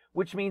wedding,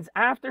 which means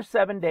after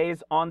 7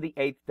 days on the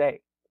 8th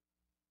day.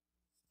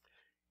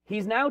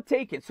 He's now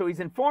taken, so he's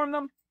informed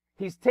them,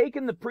 he's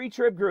taken the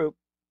pre-trib group,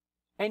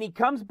 and he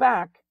comes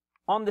back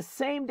on the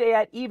same day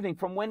at evening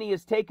from when he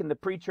has taken the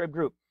pre-trib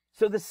group.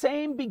 So the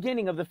same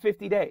beginning of the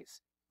 50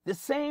 days, the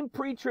same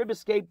pre-trib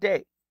escape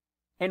day.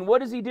 And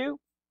what does he do?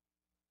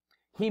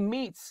 He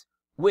meets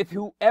with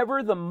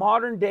whoever the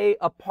modern day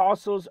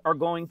apostles are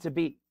going to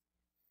be.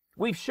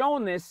 We've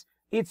shown this.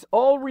 It's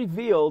all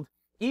revealed.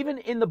 Even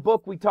in the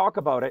book, we talk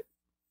about it.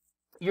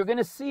 You're going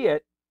to see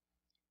it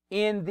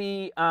in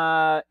the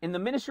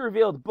Ministry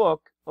Revealed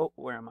book. Oh,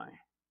 where am I?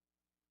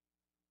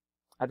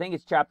 I think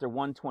it's chapter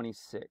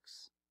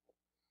 126.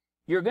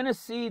 You're going to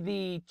see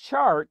the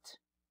chart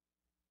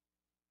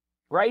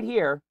right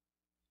here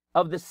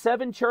of the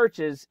 7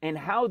 churches and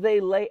how they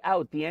lay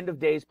out the end of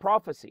days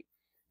prophecy.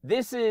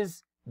 This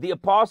is the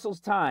apostles'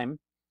 time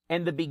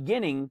and the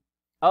beginning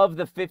of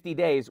the 50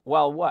 days.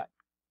 While what?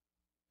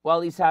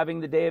 While he's having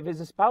the day of his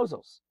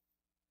espousals.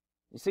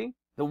 You see?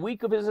 The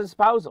week of his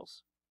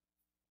espousals.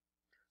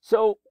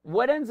 So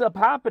what ends up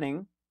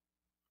happening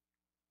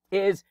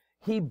is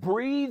he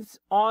breathes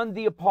on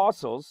the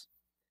apostles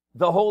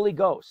the Holy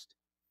Ghost.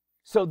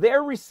 So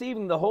they're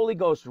receiving the Holy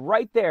Ghost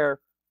right there,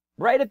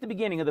 right at the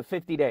beginning of the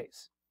 50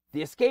 days.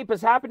 The escape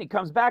has happened. He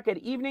comes back at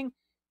evening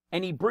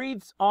and he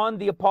breathes on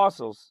the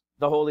apostles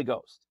the Holy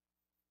Ghost.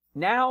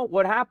 Now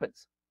what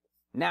happens?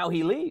 Now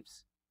he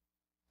leaves.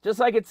 Just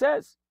like it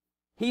says.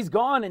 He's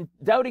gone and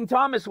doubting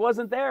Thomas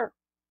wasn't there.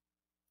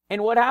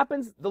 And what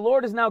happens? The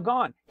Lord is now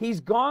gone. He's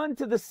gone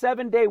to the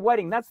 7-day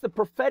wedding. That's the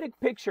prophetic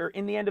picture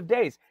in the end of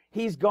days.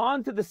 He's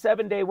gone to the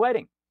 7-day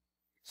wedding.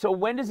 So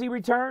when does he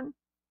return?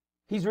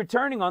 He's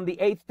returning on the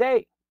 8th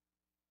day.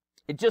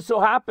 It just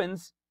so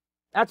happens,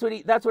 that's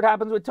what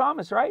happens with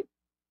Thomas, right?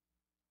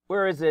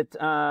 Where is it?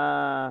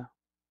 Oh,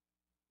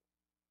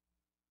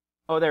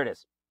 there it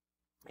is.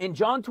 In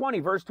John 20,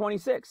 verse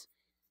 26.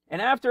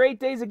 And after 8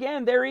 days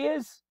again, there he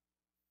is.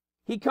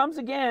 He comes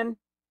again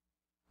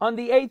on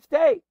the 8th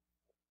day.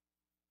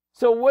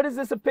 So what is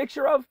this a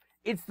picture of?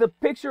 It's the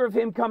picture of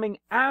him coming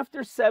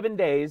after 7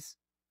 days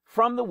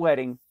from the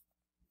wedding.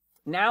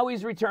 Now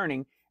he's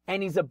returning,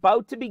 and he's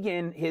about to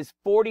begin his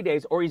 40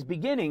 days, or he's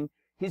beginning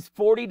his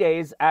 40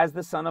 days as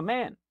the Son of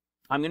Man.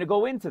 I'm going to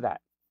go into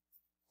that.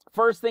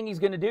 First thing he's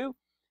going to do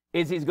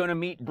is he's going to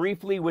meet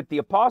briefly with the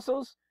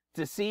apostles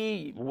to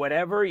see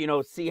whatever,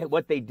 see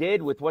what they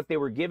did with what they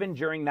were given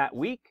during that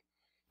week.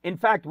 In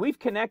fact, we've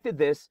connected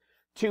this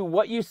to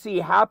what you see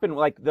happen,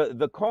 like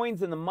the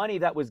coins and the money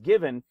that was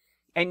given,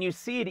 and you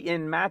see it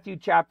in Matthew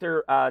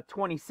chapter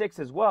 26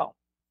 as well.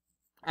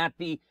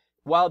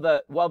 While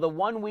the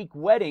 1 week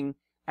wedding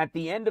at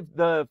the end of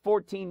the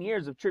 14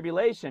 years of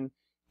tribulation,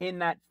 in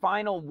that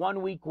final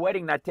 1 week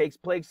wedding that takes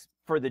place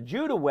for the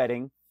Judah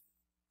wedding,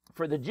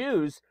 for the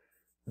Jews,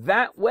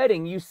 that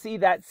wedding, you see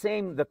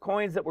the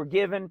coins that were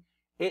given,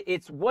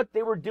 it's what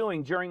they were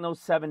doing during those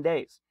 7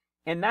 days.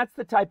 And that's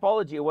the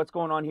typology of what's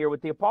going on here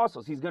with the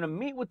apostles. He's going to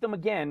meet with them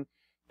again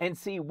and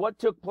see what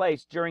took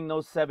place during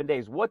those 7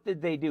 days. What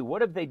did they do?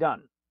 What have they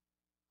done?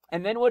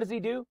 And then what does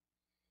he do?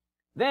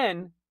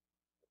 Then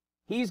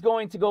he's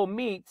going to go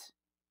meet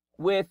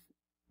with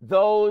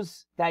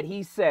those that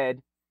he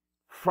said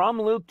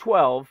from Luke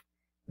 12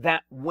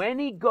 that when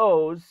he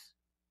goes,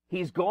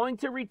 he's going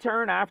to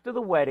return after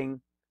the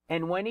wedding,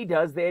 and when he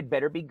does, they had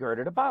better be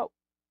girded about.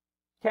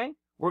 Okay?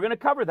 We're going to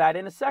cover that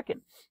in a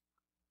second.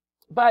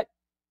 But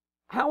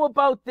how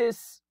about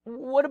this?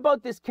 What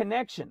about this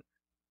connection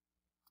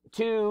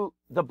to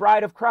the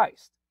bride of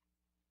Christ?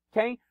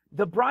 Okay?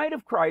 The bride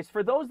of Christ,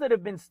 for those that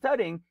have been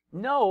studying,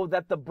 know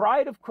that the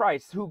bride of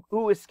Christ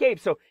who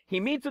escapes, so he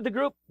meets with the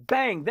group,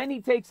 bang, then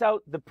he takes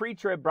out the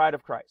pre-trib bride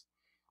of Christ.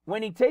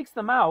 When he takes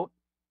them out,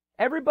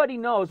 everybody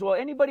knows, well,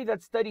 anybody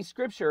that studies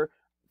Scripture,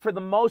 for the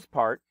most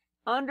part,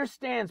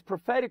 understands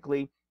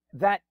prophetically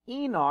that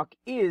Enoch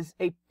is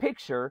a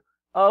picture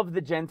of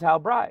the Gentile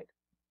bride.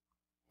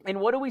 And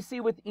what do we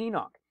see with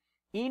Enoch?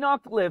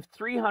 Enoch lived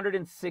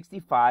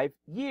 365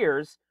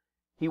 years.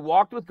 He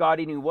walked with God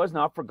and he was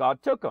not, for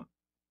God took him.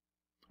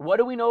 What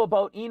do we know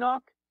about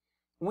Enoch?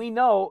 We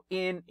know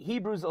in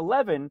Hebrews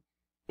 11,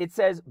 it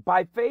says,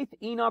 by faith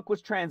Enoch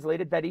was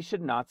translated that he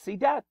should not see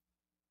death,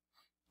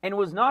 and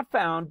was not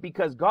found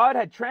because God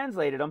had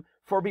translated him,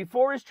 for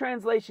before his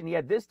translation he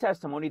had this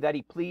testimony that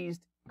he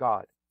pleased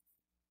God.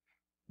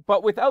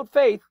 But without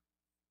faith,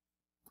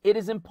 it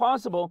is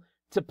impossible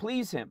to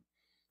please him.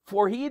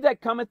 For he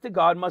that cometh to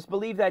God must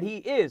believe that he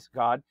is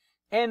God,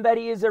 and that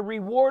he is a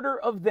rewarder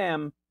of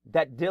them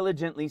that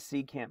diligently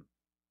seek him.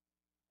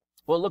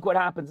 Well, look what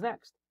happens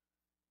next.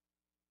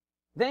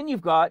 Then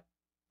you've got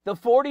the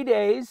 40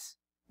 days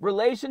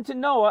relation to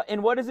Noah,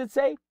 and what does it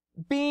say?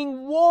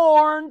 Being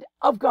warned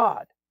of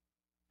God.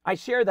 I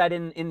share that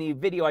in the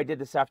video I did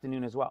this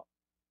afternoon as well.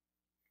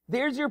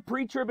 There's your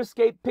pre-trib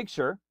escape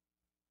picture,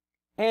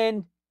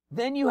 and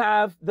then you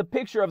have the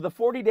picture of the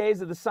 40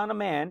 days of the Son of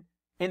Man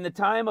in the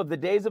time of the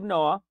days of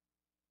Noah,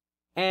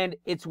 and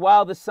it's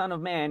while the Son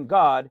of Man,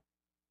 God,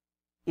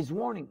 is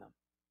warning them.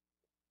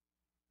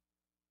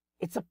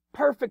 It's a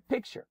perfect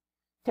picture,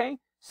 okay?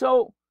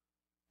 So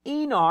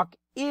Enoch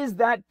is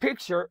that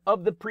picture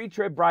of the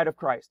pre-trib bride of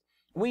Christ.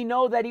 We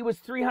know that he was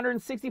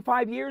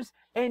 365 years,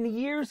 and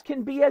years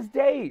can be as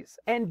days,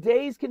 and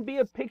days can be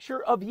a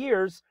picture of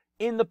years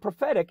in the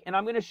prophetic, and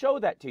I'm going to show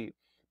that to you.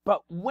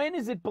 But when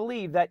is it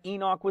believed that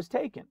Enoch was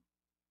taken?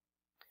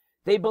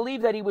 They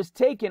believe that he was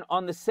taken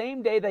on the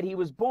same day that he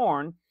was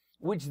born,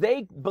 which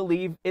they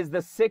believe is the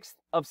 6th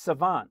of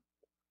Sivan.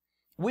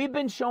 We've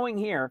been showing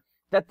here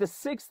that the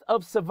 6th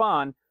of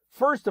Sivan,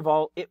 first of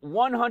all, it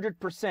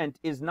 100%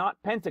 is not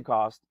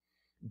Pentecost,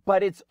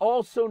 but it's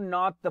also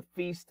not the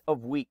Feast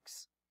of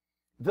Weeks.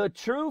 The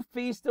true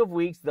Feast of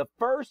Weeks, the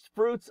first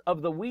fruits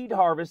of the wheat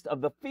harvest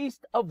of the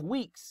Feast of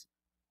Weeks,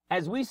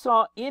 as we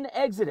saw in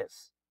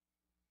Exodus.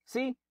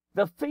 See,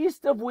 the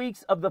Feast of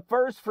Weeks of the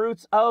first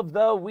fruits of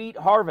the wheat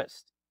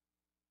harvest.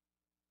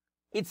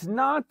 It's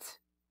not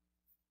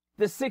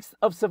the 6th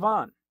of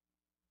Sivan.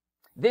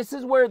 This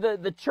is where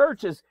the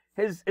church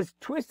has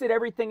twisted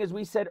everything, as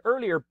we said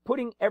earlier,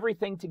 putting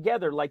everything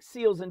together like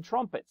seals and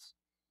trumpets.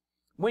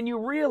 When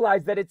you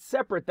realize that it's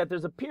separate, that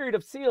there's a period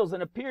of seals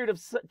and a period of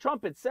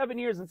trumpets, 7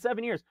 years and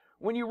 7 years,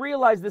 when you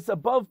realize this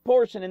above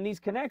portion and these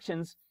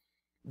connections,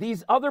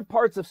 these other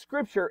parts of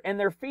Scripture and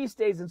their feast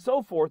days and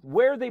so forth,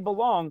 where they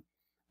belong,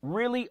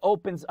 really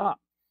opens up.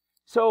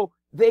 So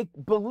they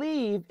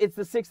believe it's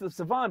the 6th of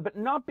Sivan, but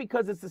not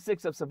because it's the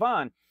 6th of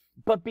Sivan,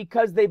 but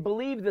because they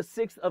believe the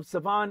 6th of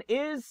Sivan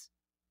is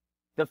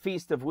the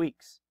Feast of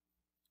Weeks.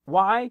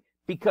 Why?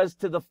 Because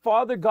to the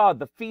Father God,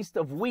 the Feast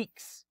of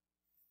Weeks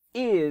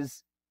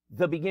is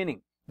the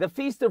beginning. The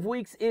Feast of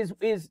Weeks is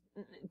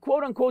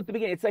quote unquote the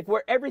beginning. It's like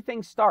where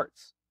everything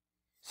starts.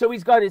 So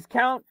he's got his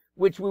count,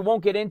 which we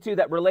won't get into,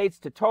 that relates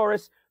to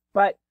Taurus,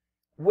 but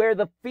where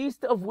the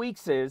Feast of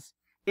Weeks is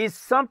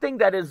something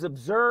that is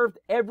observed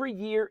every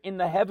year in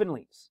the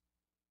heavenlies.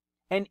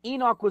 And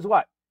Enoch was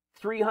what?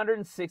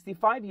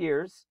 365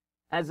 years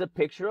as a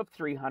picture of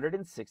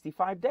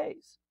 365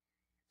 days.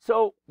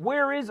 So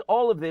where is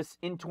all of this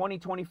in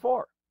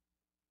 2024?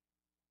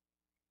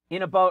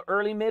 In about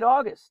early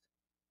mid-August.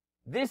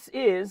 This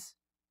is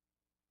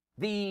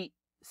the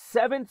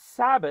 7th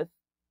Sabbath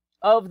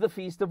of the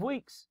Feast of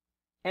Weeks.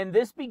 And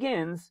this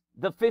begins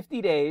the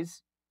 50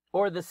 days,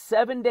 or the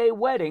 7-day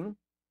wedding,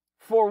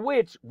 for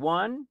which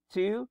 1,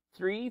 2,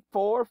 3,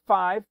 4,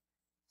 5,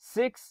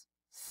 6,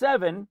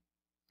 7,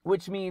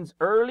 which means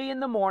early in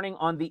the morning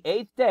on the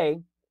 8th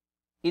day,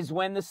 is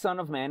when the Son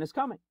of Man is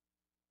coming.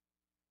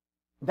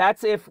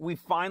 That's if we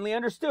finally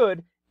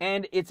understood,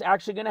 and it's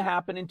actually going to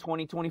happen in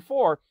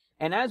 2024.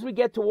 And as we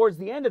get towards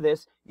the end of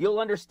this, you'll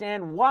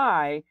understand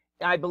why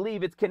I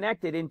believe it's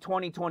connected in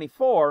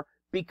 2024,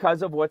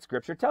 because of what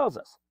Scripture tells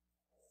us.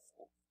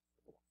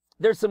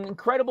 There's some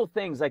incredible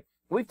things, like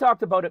we've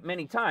talked about it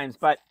many times,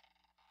 but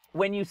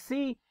when you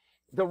see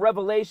the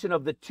revelation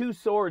of the 2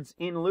 swords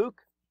in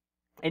Luke,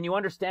 and you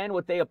understand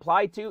what they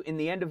apply to in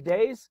the end of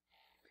days,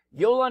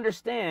 you'll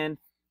understand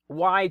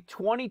why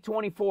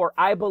 2024,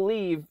 I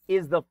believe,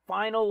 is the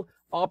final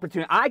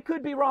opportunity. I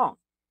could be wrong.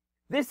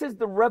 This is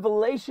the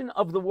revelation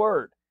of the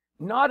Word,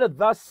 not a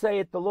thus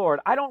saith the Lord.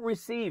 I don't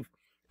receive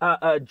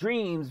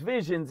dreams,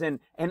 visions, and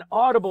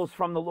audibles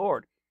from the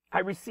Lord. I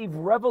receive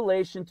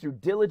revelation through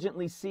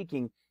diligently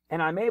seeking,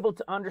 and I'm able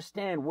to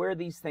understand where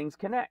these things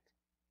connect.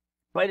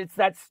 But it's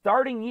that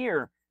starting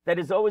year that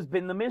has always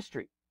been the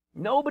mystery.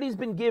 Nobody's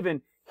been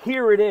given,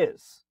 here it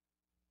is.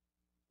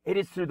 It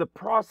is through the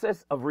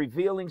process of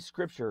revealing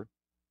Scripture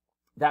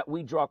that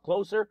we draw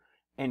closer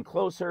and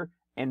closer,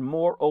 and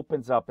more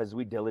opens up as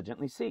we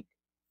diligently seek.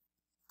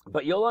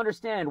 But you'll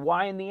understand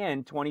why in the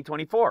end,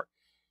 2024.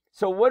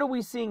 So what are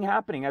we seeing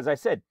happening? As I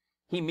said,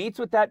 he meets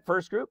with that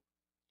first group.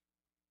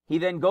 He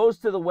then goes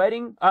to the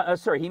wedding.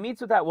 He meets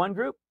with that one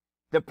group.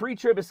 The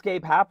pre-trib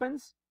escape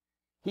happens.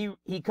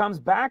 He comes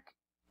back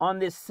on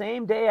this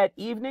same day at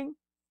evening.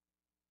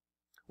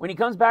 When he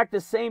comes back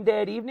this same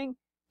day at evening,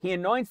 he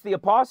anoints the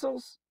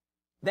apostles.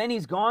 Then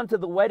he's gone to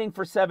the wedding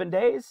for 7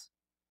 days.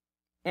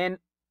 And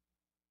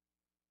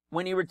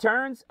when he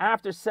returns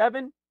after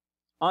 7,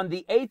 on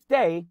the 8th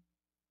day,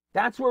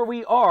 that's where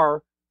we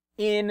are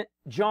in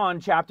John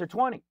chapter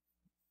 20.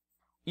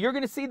 You're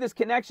going to see this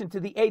connection to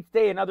the 8th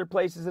day in other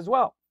places as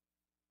well.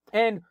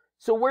 And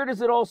so where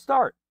does it all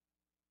start?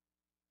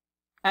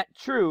 At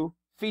true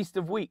Feast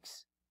of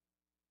Weeks,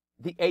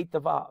 the 8th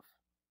of Av.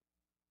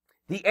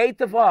 The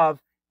 8th of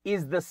Av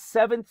is the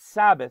 7th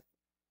Sabbath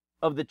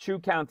of the true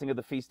counting of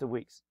the Feast of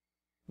Weeks.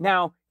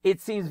 Now,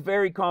 it seems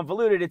very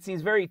convoluted. It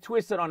seems very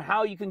twisted on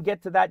how you can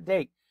get to that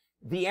date.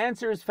 The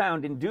answer is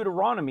found in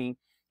Deuteronomy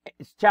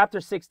chapter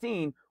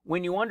 16,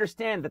 when you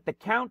understand that the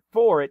count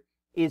for it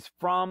is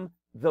from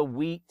the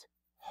wheat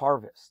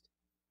harvest.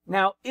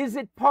 Now, is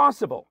it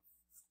possible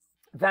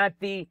that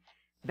the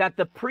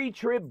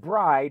pre-trib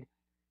bride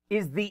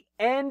is the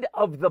end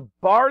of the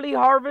barley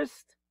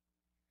harvest,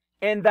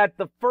 and that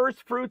the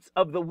first fruits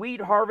of the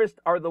wheat harvest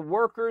are the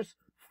workers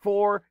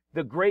for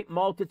the great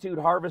multitude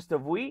harvest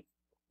of wheat?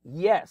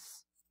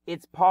 Yes,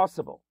 it's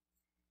possible.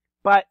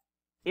 But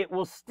it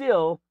will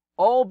still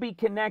all be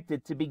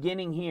connected to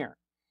beginning here.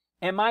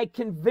 Am I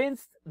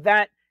convinced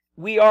that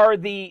we are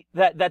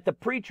that the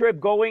pre-trib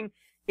going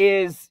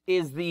is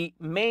the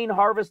main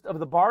harvest of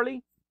the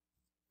barley?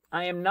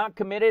 I am not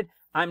committed.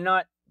 I'm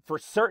not for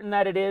certain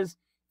that it is,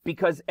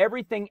 because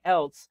everything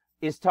else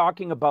is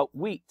talking about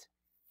wheat.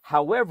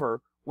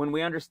 However, when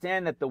we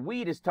understand that the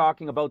wheat is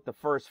talking about the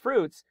first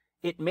fruits,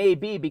 it may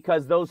be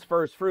because those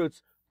first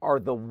fruits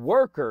are the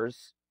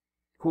workers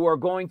who are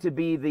going to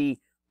be the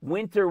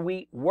winter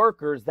wheat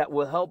workers that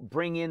will help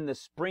bring in the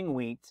spring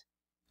wheat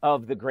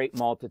of the great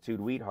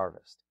multitude wheat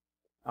harvest.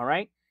 All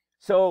right?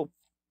 So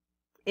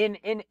in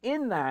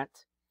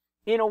that,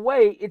 in a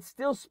way, it's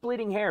still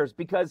splitting hairs,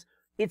 because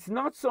it's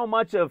not so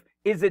much of,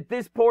 is it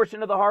this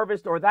portion of the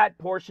harvest or that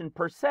portion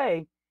per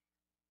se?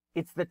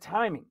 It's the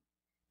timing.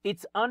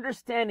 It's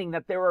understanding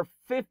that there are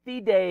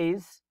 50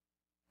 days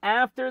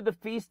after the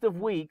Feast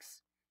of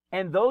Weeks,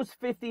 and those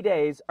 50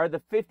 days are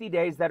the 50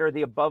 days that are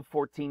the above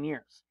 14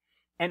 years.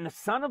 And the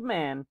Son of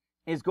Man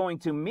is going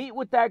to meet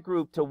with that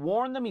group to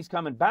warn them he's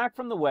coming back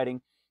from the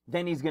wedding.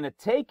 Then he's going to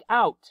take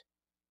out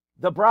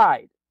the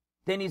bride.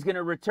 Then he's going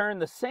to return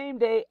the same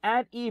day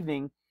at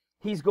evening.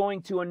 He's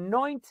going to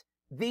anoint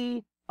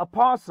the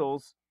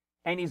apostles,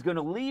 and he's going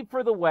to leave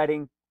for the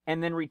wedding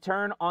and then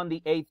return on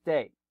the 8th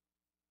day.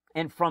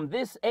 And from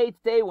this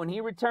 8th day when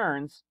he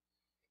returns,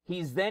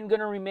 he's then going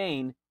to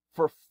remain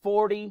for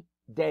 40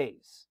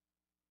 days.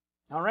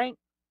 All right?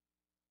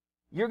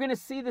 You're going to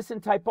see this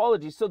in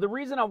typology. So the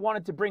reason I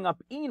wanted to bring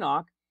up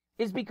Enoch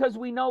is because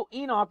we know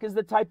Enoch is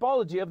the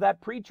typology of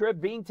that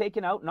pre-trib being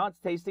taken out, not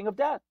tasting of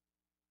death.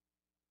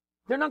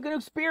 They're not going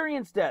to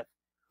experience death.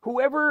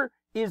 Whoever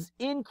is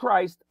in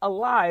Christ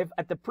alive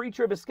at the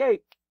pre-trib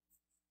escape,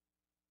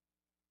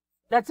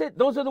 that's it.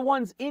 Those are the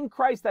ones in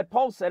Christ that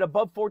Paul said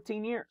above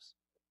 14 years.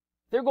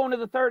 They're going to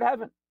the third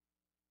heaven.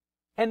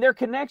 And their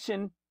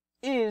connection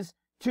is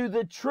to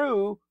the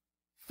true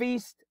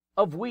Feast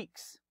of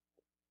Weeks.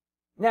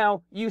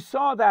 Now, you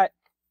saw that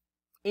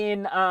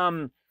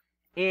for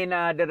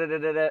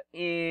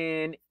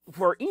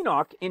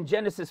Enoch in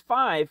Genesis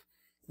 5,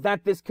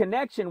 that this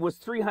connection was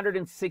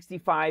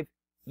 365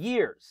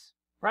 years,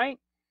 right?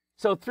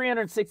 So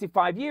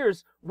 365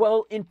 years,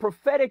 well, in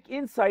prophetic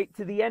insight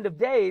to the end of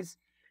days,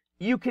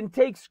 you can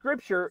take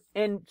Scripture,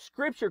 and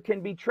Scripture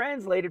can be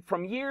translated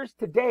from years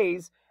to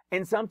days,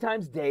 and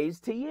sometimes days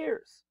to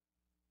years.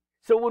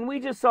 So when we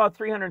just saw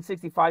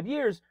 365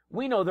 years,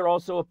 we know they're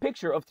also a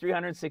picture of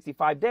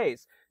 365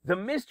 days. The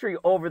mystery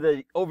over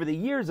the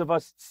years of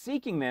us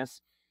seeking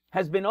this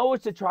has been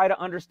always to try to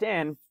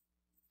understand,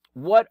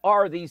 what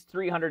are these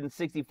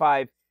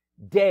 365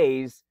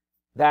 days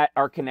that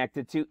are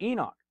connected to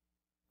Enoch?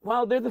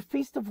 Well, they're the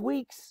Feast of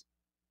Weeks.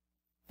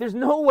 There's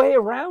no way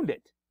around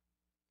it.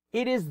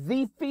 It is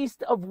the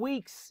Feast of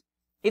Weeks.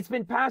 It's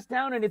been passed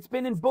down, and it's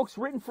been in books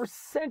written for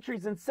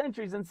centuries and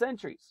centuries and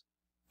centuries,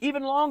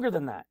 even longer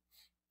than that.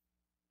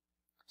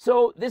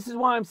 So this is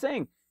why I'm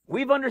saying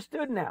we've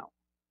understood now.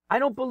 I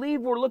don't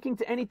believe we're looking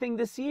to anything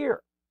this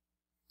year.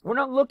 We're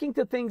not looking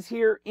to things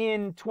here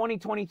in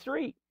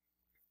 2023.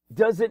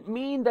 Does it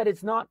mean that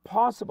it's not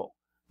possible?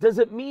 Does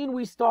it mean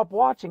we stop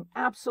watching?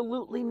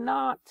 Absolutely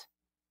not.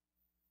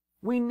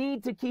 We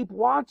need to keep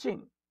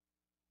watching.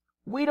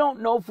 We don't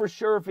know for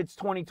sure if it's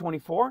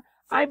 2024.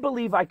 I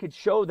believe I could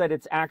show that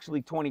it's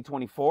actually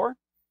 2024.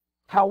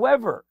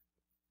 However,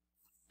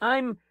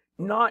 I'm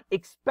not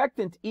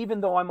expectant,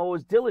 even though I'm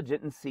always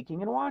diligent in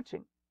seeking and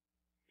watching.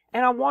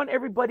 And I want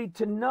everybody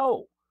to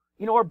know.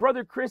 You know, our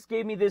brother Chris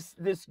gave me this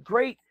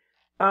great,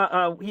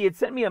 he had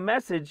sent me a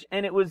message,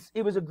 and it was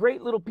a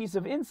great little piece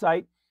of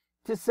insight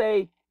to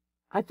say,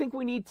 I think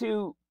we need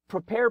to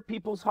prepare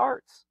people's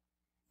hearts.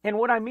 And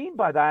what I mean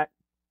by that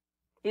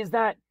is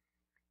that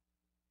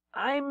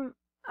I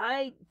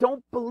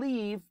don't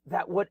believe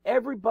that what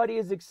everybody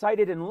is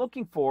excited and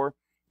looking for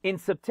in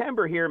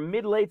September here,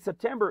 mid-late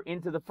September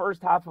into the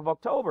first half of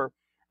October,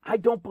 I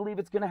don't believe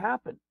it's going to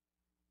happen.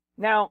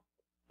 Now,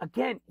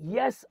 again,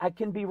 yes, I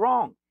can be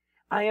wrong.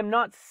 I am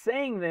not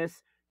saying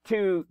this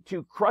to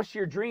crush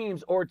your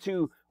dreams or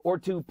to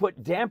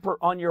put damper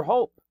on your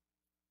hope.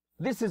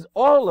 This is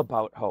all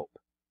about hope.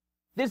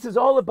 This is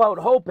all about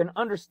hope and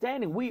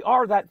understanding we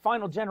are that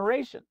final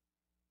generation.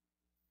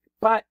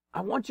 But I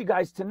want you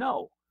guys to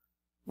know,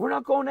 we're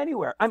not going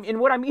anywhere. I mean,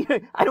 what I mean,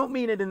 I don't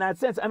mean it in that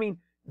sense. I mean,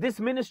 this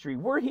ministry,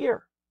 we're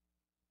here.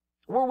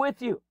 We're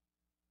with you.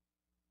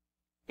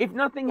 If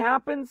nothing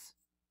happens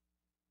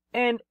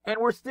and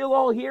we're still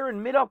all here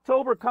and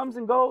mid-October comes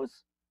and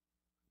goes,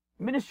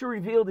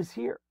 Ministry Revealed is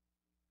here.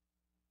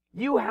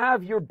 You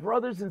have your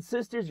brothers and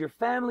sisters, your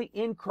family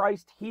in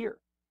Christ here.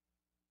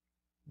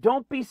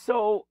 Don't be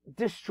so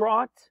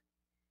distraught.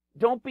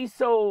 Don't be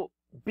so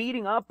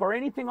beating up or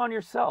anything on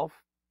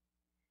yourself,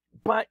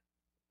 but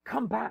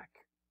come back.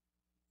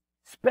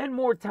 Spend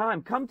more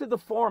time. Come to the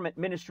forum at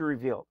Ministry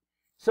Revealed.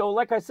 So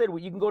like I said,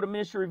 you can go to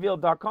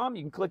ministryrevealed.com.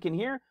 You can click in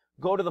here,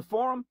 go to the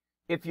forum.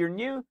 If you're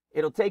new,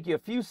 it'll take you a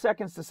few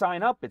seconds to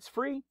sign up. It's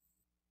free.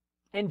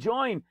 And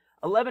join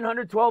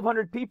 1,100,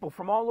 1,200 people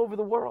from all over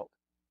the world.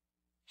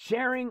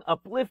 Sharing,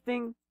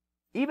 uplifting,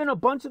 even a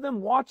bunch of them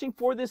watching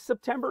for this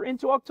September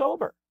into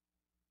October.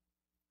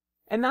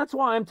 And that's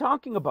why I'm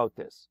talking about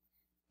this.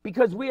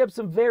 Because we have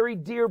some very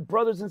dear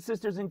brothers and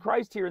sisters in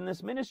Christ here in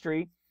this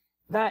ministry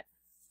that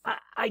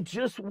I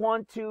just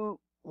want to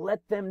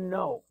let them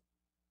know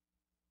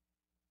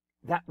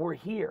that we're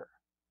here.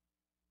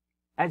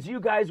 As you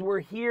guys were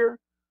here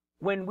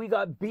when we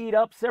got beat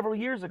up several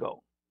years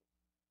ago.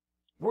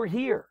 We're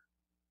here.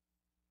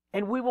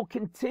 And we will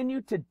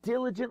continue to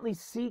diligently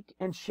seek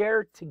and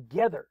share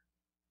together.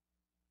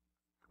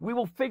 We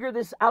will figure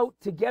this out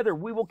together.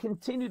 We will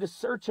continue to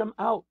search them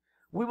out.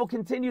 We will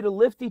continue to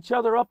lift each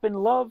other up in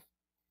love.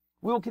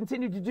 We will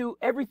continue to do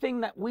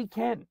everything that we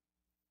can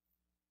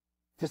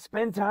to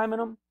spend time in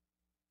them,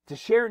 to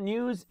share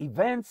news,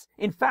 events.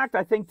 In fact,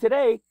 I think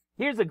today,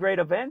 here's a great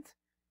event.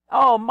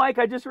 Oh, Mike,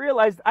 I just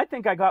realized, I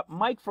think I got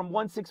Mike from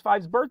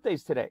 165's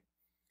birthdays today.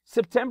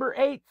 September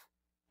 8th.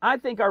 I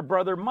think our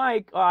brother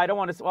Mike, I don't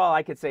want to, well,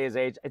 I could say his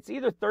age. It's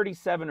either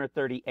 37 or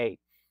 38.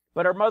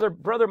 But our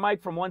brother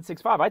Mike from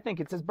 165, I think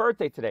it's his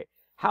birthday today.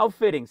 How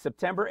fitting,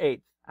 September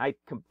 8th. I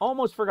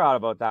almost forgot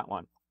about that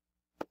one.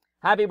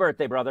 Happy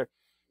birthday, brother.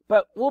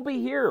 But we'll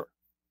be here.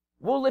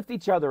 We'll lift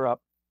each other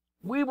up.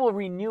 We will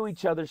renew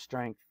each other's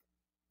strength.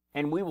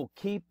 And we will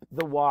keep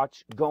the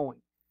watch going.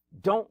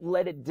 Don't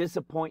let it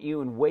disappoint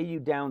you and weigh you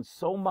down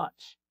so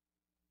much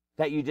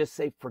that you just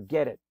say,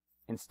 forget it,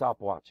 and stop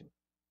watching.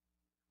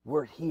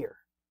 We're here.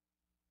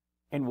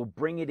 And we'll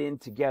bring it in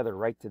together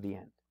right to the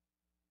end.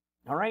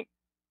 All right?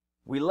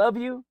 We love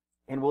you,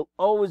 and we'll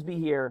always be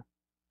here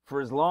for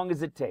as long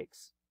as it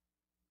takes.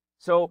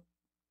 So,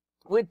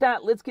 with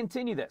that, let's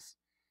continue this.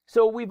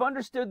 So, we've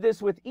understood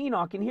this with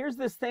Enoch, and here's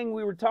this thing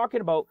we were talking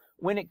about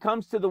when it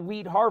comes to the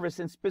wheat harvest,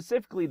 and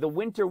specifically the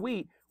winter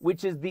wheat,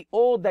 which is the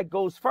old that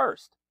goes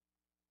first.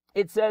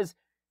 It says,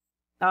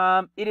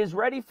 it is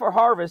ready for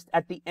harvest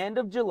at the end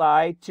of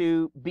July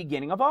to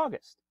beginning of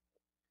August.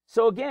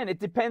 So again, it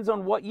depends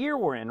on what year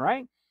we're in,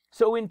 right?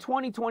 So in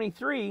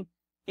 2023,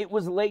 it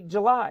was late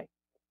July.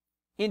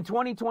 In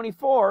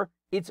 2024,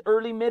 it's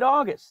early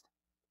mid-August.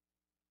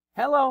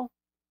 Hello.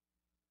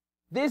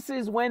 This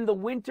is when the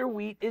winter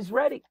wheat is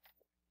ready.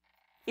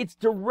 It's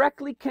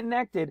directly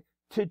connected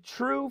to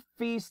true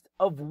Feast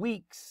of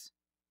Weeks.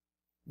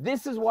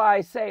 This is why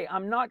I say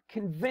I'm not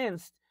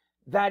convinced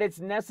that it's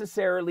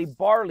necessarily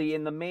barley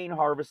in the main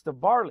harvest of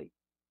barley.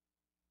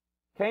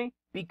 Okay?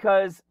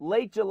 Because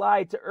late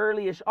July to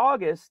early-ish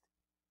August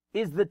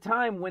is the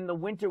time when the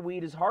winter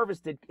wheat is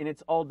harvested and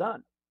it's all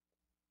done.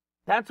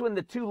 That's when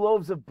the 2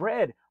 loaves of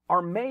bread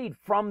are made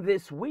from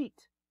this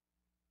wheat.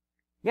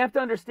 You have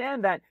to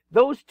understand that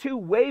those 2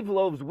 wave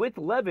loaves with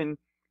leaven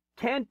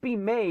can't be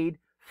made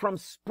from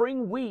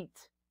spring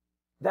wheat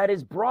that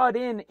is brought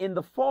in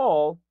the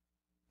fall.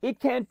 It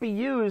can't be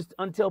used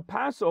until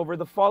Passover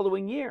the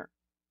following year.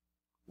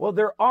 Well,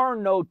 there are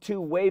no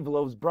 2 wave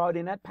loaves brought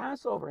in at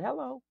Passover.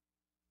 Hello.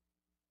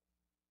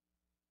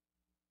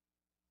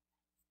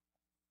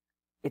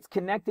 It's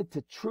connected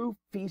to true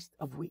Feast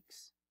of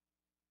Weeks.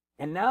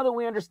 And now that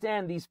we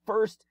understand these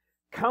first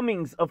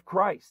comings of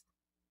Christ,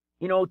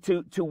 you know,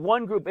 to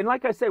one group, and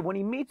like I said, when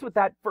he meets with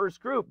that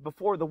first group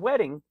before the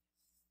wedding,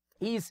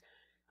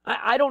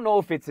 I don't know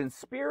if it's in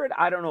spirit,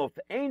 I don't know if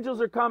the angels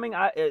are coming,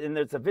 and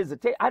there's a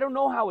visitation, I don't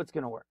know how it's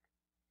going to work.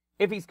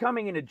 If he's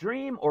coming in a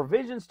dream or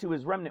visions to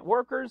his remnant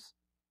workers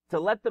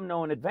to let them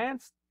know in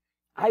advance,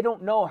 I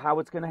don't know how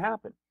it's going to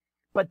happen.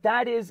 But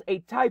that is a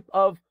type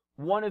of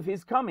one of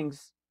his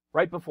comings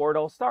right before it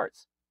all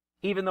starts,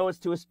 even though it's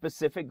to a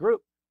specific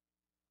group.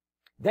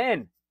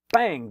 Then,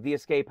 bang, the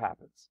escape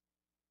happens.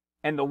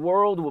 And the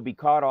world will be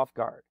caught off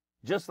guard,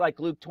 just like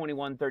Luke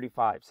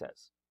 21:35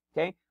 says.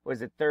 Okay?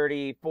 Was it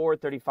 34,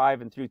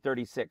 35, and through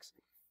 36?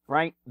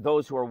 Right?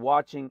 Those who are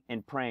watching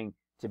and praying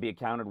to be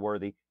accounted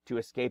worthy to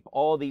escape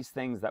all these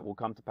things that will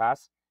come to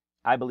pass,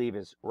 I believe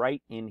is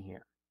right in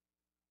here.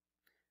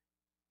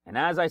 And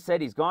as I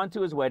said, he's gone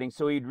to his wedding,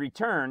 so he'd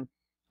return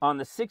on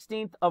the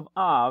 16th of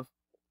Av,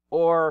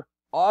 or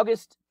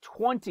August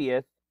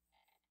 20th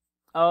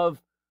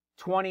of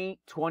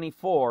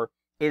 2024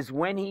 is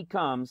when he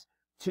comes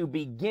to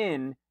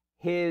begin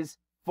his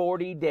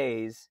 40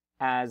 days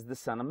as the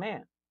Son of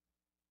Man.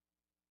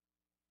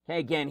 Okay,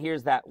 again,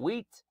 here's that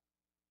wheat.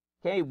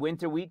 Okay,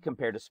 winter wheat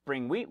compared to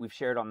spring wheat. We've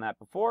shared on that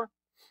before.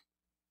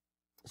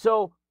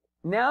 So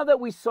now that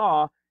we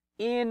saw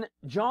in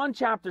John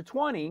chapter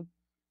 20,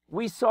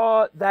 we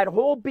saw that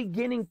whole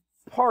beginning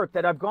part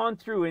that I've gone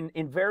through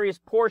in various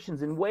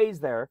portions and ways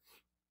there,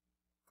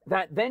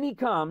 that then he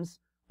comes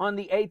on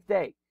the 8th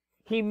day.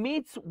 He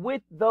meets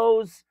with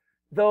those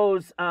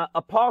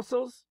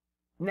apostles.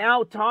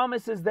 Now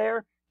Thomas is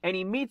there, and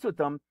he meets with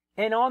them.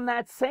 And on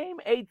that same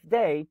 8th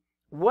day,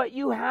 what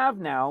you have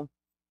now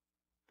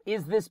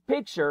is this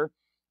picture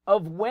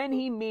of when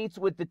he meets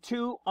with the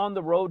two on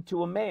the road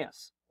to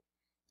Emmaus.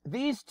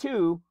 These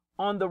two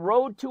on the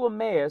road to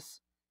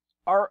Emmaus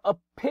are a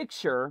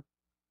picture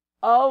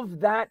of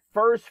that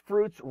first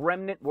fruits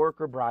remnant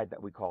worker bride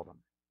that we call them.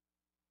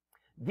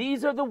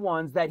 These are the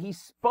ones that he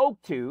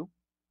spoke to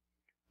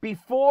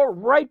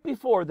right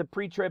before the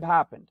pre-trib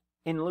happened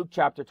in Luke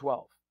chapter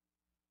 12.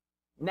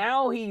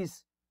 Now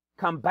he's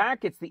come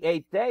back, it's the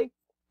 8th day,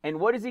 and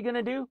what is he going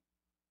to do?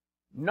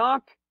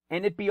 Knock,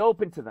 and it be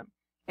open to them.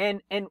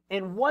 And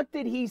what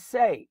did he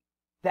say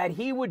that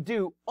he would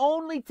do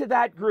only to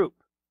that group?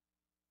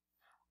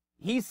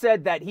 He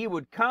said that he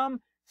would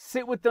come,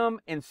 sit with them,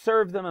 and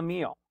serve them a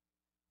meal.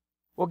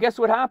 Well, guess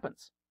what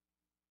happens?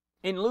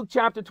 In Luke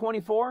chapter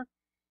 24,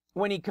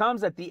 when he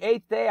comes at the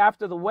 8th day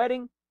after the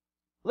wedding,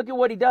 look at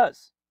what he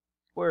does.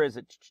 Where is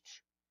it?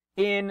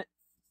 In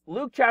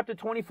Luke chapter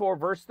 24,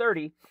 verse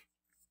 30,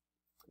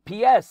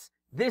 P.S.,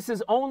 this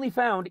is only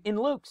found in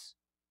Luke's.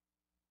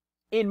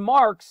 In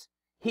Mark's,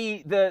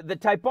 the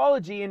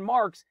typology in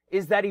Mark's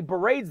is that he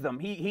berates them.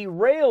 He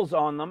rails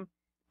on them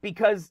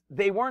because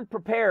they weren't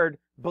prepared,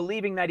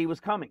 believing that he was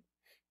coming.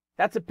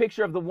 That's a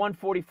picture of the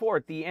 144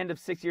 at the end of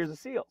 6 years of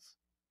seals.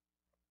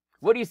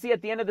 What do you see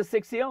at the end of the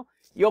 6th seal?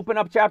 You open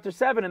up chapter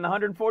 7 and the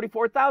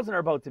 144,000 are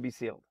about to be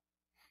sealed.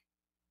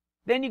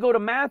 Then you go to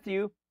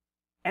Matthew,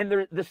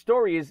 and the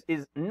story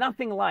is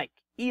nothing like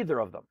either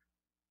of them,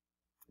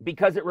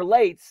 because it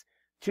relates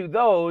to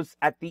those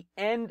at the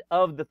end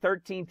of the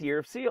 13th year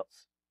of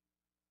seals.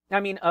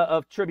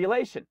 Of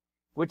tribulation,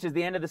 which is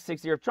the end of the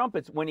 6th year of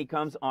trumpets, when he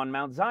comes on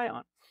Mount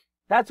Zion.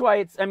 That's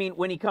why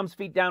when he comes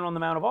feet down on the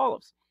Mount of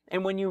Olives.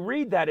 And when you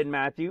read that in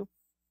Matthew,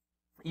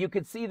 you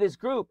could see this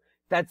group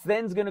that's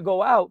then's going to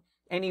go out,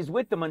 and he's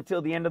with them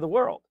until the end of the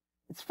world.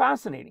 It's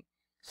fascinating.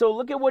 So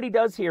look at what he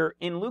does here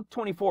in Luke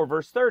 24,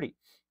 verse 30.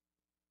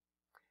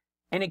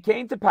 And it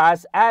came to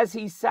pass, as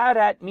he sat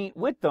at meat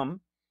with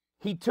them,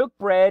 he took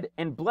bread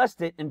and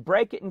blessed it and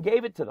brake it and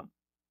gave it to them.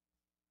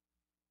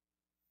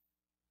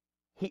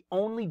 He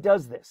only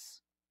does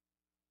this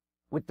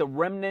with the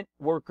remnant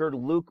worker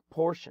Luke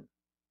portion.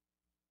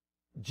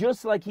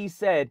 Just like he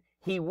said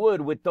he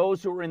would with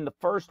those who were in the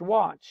first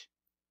watch,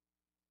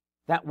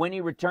 that when he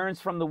returns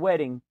from the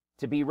wedding,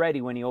 to be ready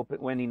when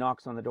he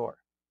knocks on the door.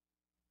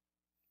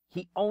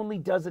 He only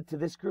does it to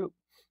this group.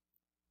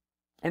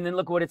 And then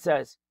look what it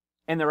says.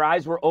 And their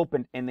eyes were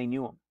opened and they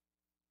knew him.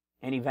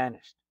 And he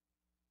vanished.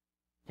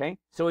 Okay?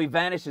 So he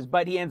vanishes,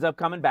 but he ends up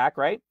coming back,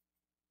 right?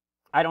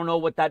 I don't know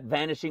what that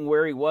vanishing,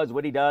 where he was,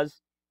 what he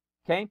does.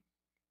 Okay?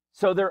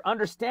 So their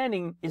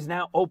understanding is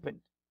now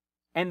opened.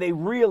 And they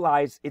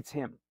realize it's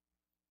him.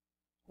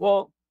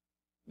 Well,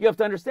 you have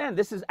to understand,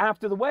 this is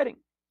after the wedding.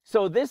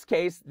 So this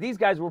case, these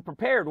guys were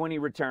prepared when he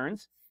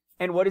returns.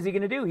 And what is he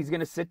going to do? He's going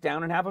to sit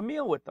down and have a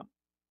meal with them.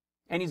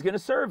 And he's going to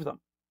serve them.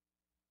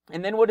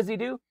 And then what does he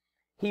do?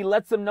 He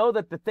lets them know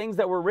that the things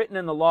that were written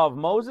in the law of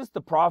Moses,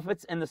 the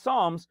prophets, and the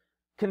Psalms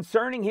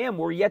concerning him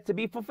were yet to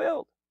be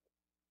fulfilled.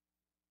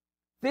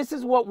 This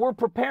is what we're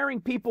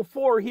preparing people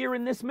for here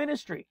in this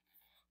ministry.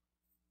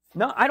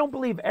 Now, I don't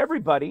believe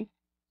everybody,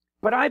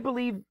 but I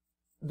believe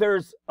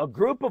there's a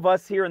group of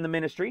us here in the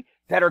ministry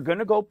that are going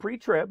to go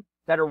pre-trib,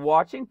 that are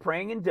watching,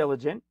 praying, and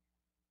diligent.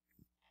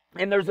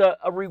 And there's a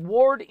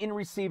reward in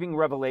receiving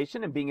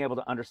revelation and being able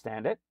to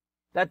understand it,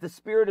 that the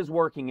Spirit is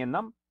working in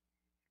them.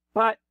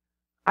 But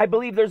I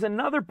believe there's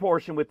another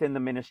portion within the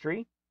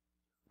ministry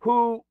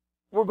who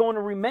were going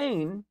to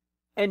remain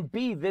and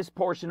be this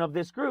portion of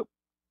this group.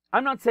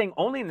 I'm not saying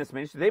only in this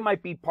ministry. They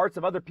might be parts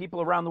of other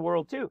people around the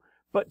world too.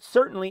 But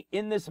certainly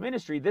in this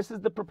ministry, this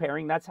is the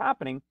preparing that's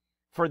happening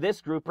for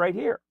this group right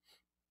here.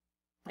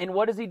 And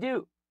what does he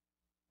do?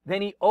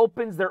 Then he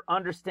opens their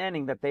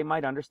understanding that they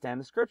might understand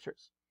the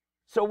scriptures.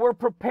 So we're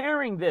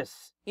preparing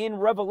this in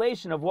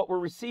revelation of what we're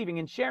receiving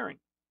and sharing.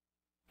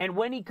 And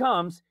when he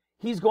comes,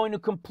 he's going to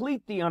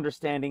complete the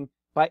understanding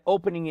by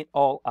opening it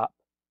all up.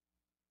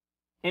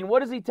 And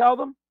what does he tell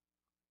them?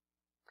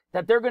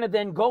 That they're going to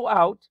then go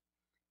out,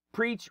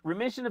 preach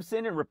remission of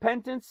sin and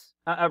repentance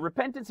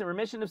and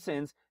remission of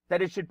sins,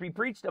 that it should be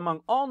preached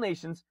among all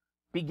nations,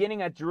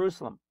 beginning at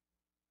Jerusalem.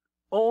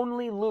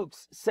 Only Luke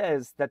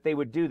says that they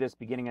would do this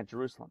beginning at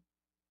Jerusalem.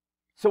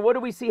 So what do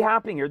we see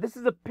happening here? This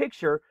is a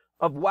picture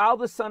of while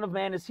the Son of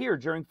Man is here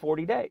during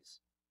 40 days.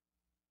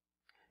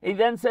 He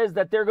then says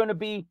that they're going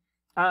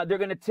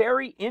to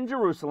tarry in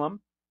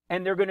Jerusalem,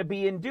 and they're going to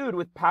be endued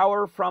with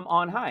power from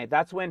on high.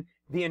 That's when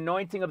the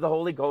anointing of the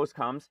Holy Ghost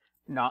comes,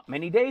 not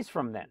many days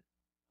from then.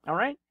 All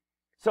right?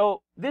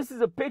 So this is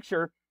a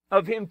picture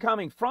of him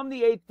coming from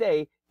the 8th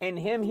day and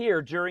him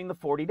here during the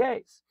 40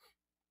 days.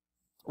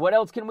 What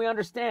else can we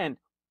understand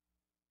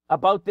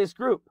about this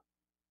group?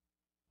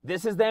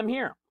 This is them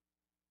here.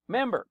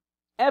 Remember,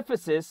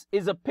 Ephesus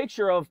is a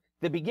picture of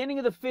the beginning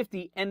of the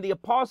 50, and the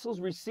apostles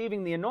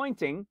receiving the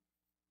anointing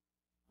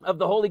of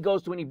the Holy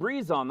Ghost when he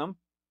breathes on them.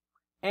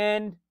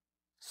 And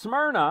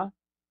Smyrna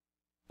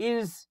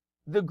is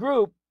the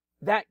group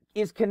that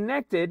is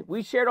connected.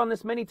 We shared on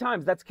this many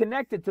times. That's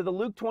connected to the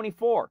Luke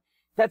 24.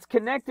 That's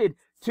connected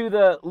to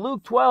the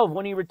Luke 12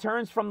 when he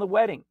returns from the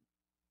wedding.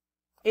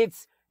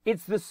 It's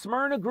the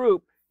Smyrna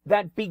group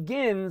that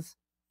begins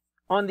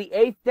on the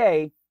 8th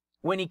day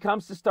when he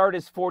comes to start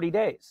his 40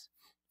 days.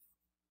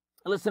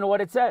 Listen to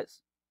what it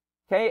says.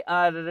 Okay,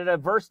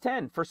 verse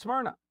 10 for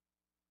Smyrna.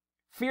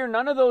 Fear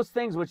none of those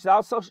things which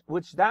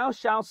thou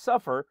shalt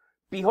suffer.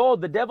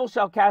 Behold, the devil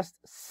shall cast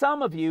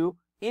some of you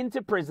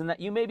into prison, that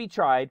you may be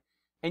tried,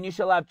 and you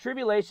shall have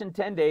tribulation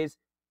 10 days.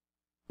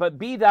 But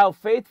be thou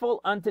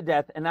faithful unto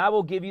death, and I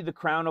will give you the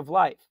crown of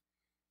life.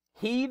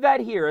 He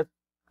that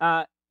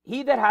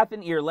hath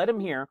an ear, let him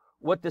hear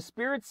what the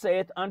Spirit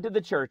saith unto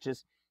the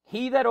churches.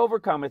 He that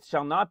overcometh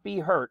shall not be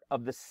hurt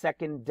of the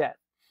second death.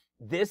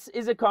 This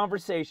is a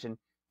conversation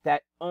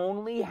that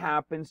only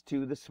happens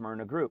to the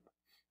Smyrna group.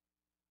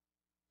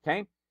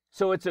 Okay?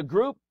 So it's a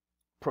group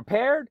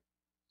prepared,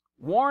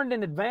 warned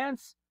in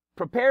advance,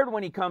 prepared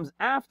when he comes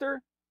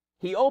after.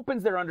 He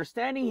opens their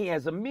understanding. He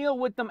has a meal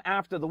with them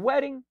after the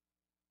wedding.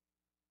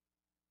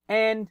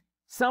 And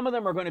some of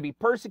them are going to be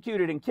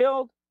persecuted and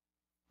killed,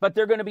 but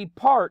they're going to be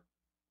part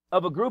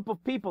of a group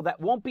of people that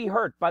won't be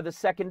hurt by the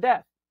second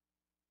death.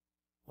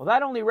 Well,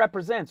 that only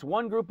represents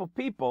one group of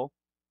people,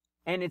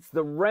 and it's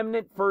the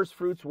remnant first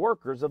fruits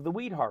workers of the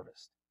wheat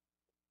harvest.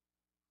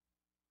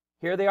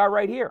 Here they are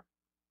right here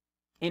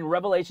in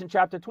Revelation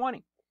chapter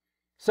 20.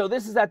 So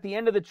this is at the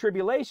end of the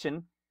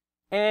tribulation,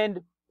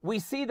 and we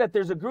see that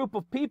there's a group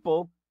of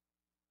people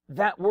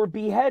that were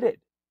beheaded.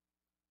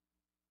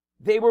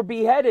 They were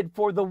beheaded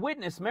for the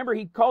witness. Remember,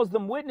 he calls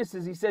them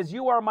witnesses. He says,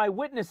 you are my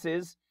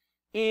witnesses.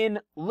 In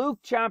Luke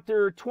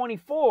chapter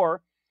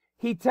 24,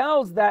 he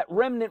tells that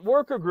remnant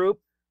worker group,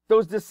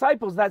 those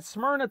disciples, that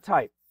Smyrna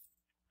type,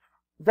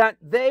 that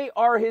they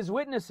are his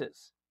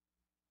witnesses.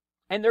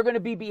 And they're going to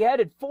be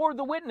beheaded for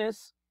the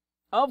witness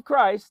of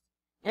Christ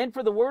and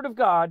for the word of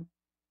God.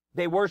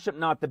 They worship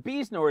not the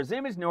beast, nor his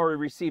image, nor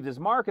received his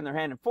mark in their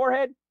hand and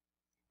forehead.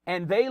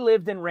 And they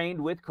lived and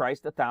reigned with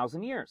Christ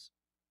 1,000 years.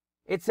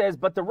 It says,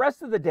 but the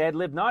rest of the dead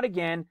live not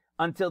again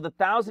until the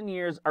 1,000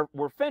 years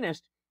were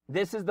finished.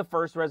 This is the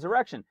first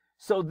resurrection.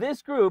 So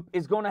this group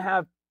is going to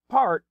have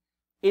part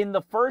in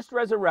the first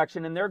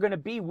resurrection, and they're going to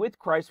be with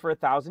Christ for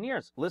 1,000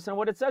 years. Listen to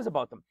what it says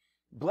about them.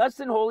 Blessed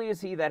and holy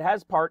is he that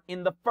has part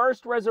in the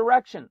first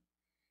resurrection.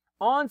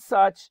 On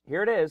such,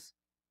 here it is,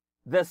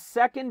 the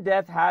second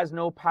death has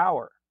no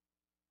power.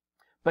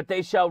 But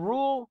they shall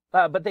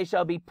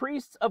be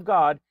priests of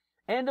God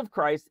and of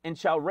Christ, and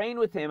shall reign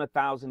with him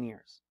 1,000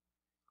 years.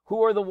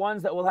 Who are the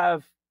ones that will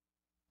have,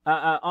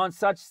 on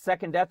such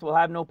second death will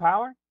have no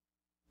power?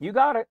 You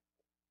got it.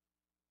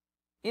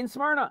 In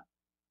Smyrna.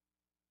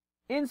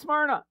 In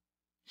Smyrna.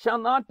 Shall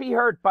not be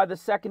hurt by the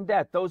second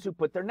death, those who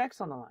put their necks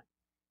on the line.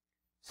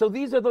 So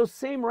these are those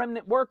same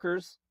remnant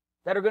workers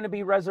that are going to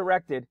be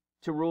resurrected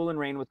to rule and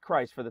reign with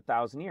Christ for the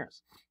 1,000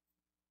 years.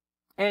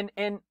 And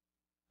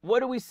what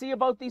do we see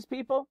about these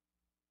people?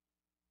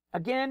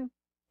 Again,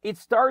 it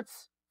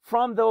starts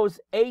from those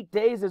 8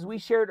 days as we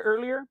shared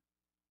earlier.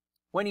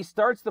 When he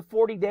starts the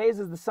 40 days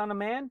as the Son of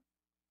Man.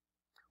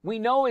 We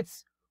know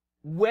it's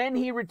when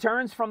he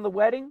returns from the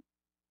wedding.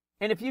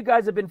 And if you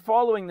guys have been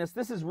following this,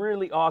 this is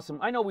really awesome.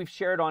 I know we've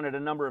shared on it a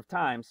number of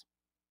times,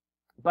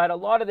 but a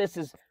lot of this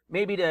is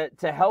maybe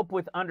to help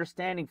with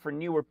understanding for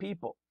newer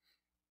people.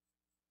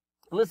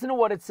 Listen to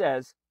what it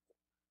says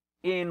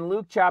in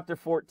Luke chapter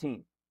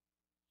 14.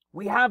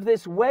 We have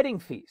this wedding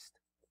feast.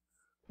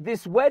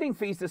 This wedding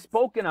feast is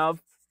spoken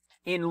of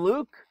in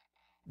Luke.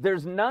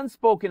 There's none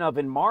spoken of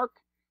in Mark.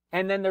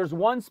 And then there's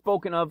one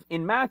spoken of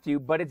in Matthew,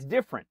 but it's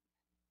different.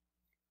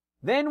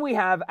 Then we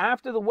have,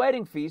 after the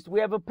wedding feast, we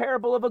have a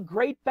parable of a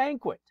great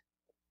banquet.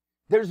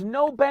 There's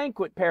no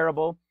banquet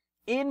parable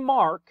in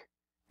Mark,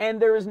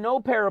 and there is no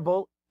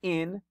parable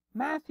in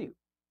Matthew.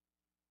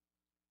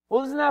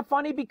 Well, isn't that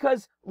funny?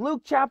 Because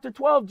Luke chapter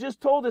 12 just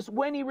told us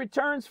when he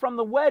returns from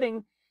the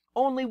wedding,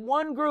 only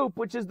one group,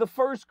 which is the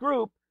first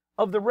group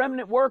of the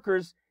remnant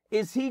workers,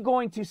 is he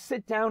going to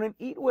sit down and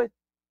eat with.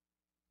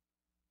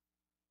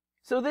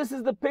 So this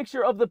is the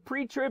picture of the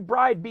pre-trib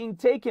bride being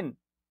taken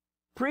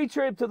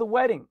pre-trib to the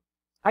wedding.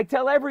 I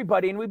tell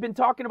everybody, and we've been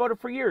talking about it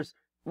for years,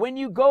 when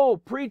you go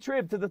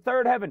pre-trib to the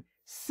third heaven,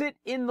 sit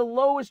in the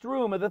lowest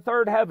room of the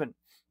third heaven.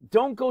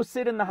 Don't go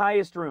sit in the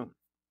highest room.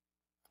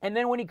 And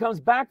then when he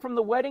comes back from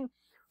the wedding,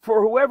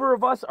 for whoever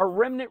of us are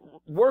remnant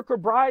worker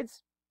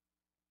brides,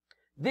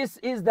 this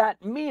is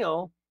that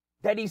meal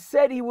that he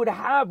said he would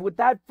have with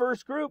that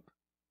first group.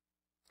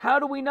 How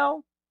do we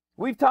know?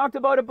 We've talked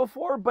about it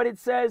before, but it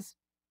says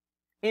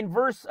in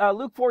verse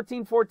Luke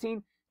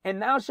 14:14,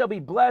 and thou shalt be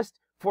blessed,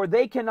 for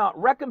they cannot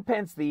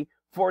recompense thee,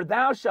 for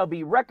thou shalt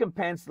be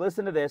recompensed,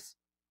 listen to this,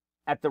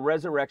 at the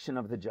resurrection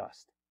of the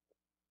just.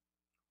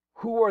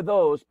 Who are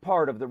those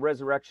part of the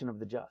resurrection of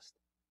the just?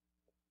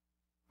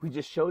 We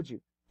just showed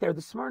you. They're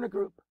the Smyrna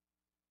group.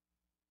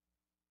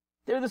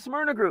 They're the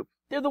Smyrna group.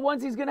 They're the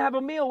ones he's going to have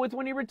a meal with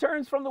when he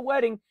returns from the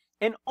wedding.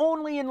 And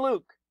only in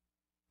Luke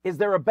is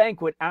there a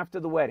banquet after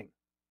the wedding.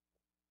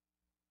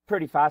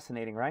 Pretty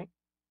fascinating, right?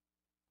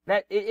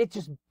 That it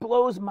just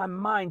blows my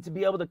mind to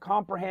be able to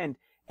comprehend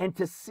and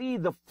to see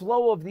the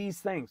flow of these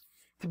things,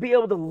 to be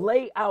able to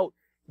lay out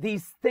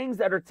these things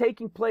that are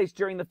taking place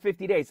during the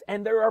 50 days.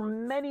 And there are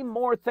many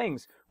more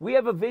things. We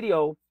have a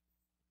video,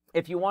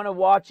 if you want to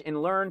watch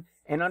and learn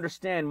and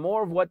understand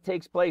more of what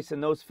takes place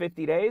in those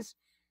 50 days,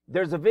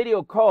 there's a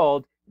video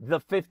called The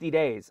 50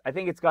 Days. I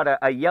think it's got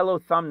a yellow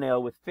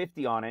thumbnail with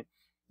 50 on it.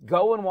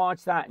 Go and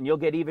watch that and you'll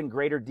get even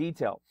greater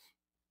detail.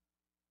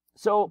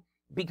 So,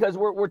 because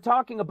we're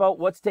talking about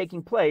what's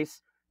taking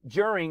place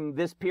during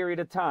this period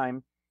of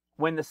time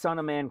when the Son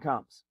of Man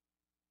comes.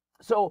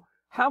 So,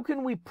 how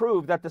can we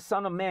prove that the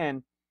Son of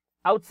Man,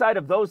 outside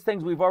of those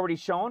things we've already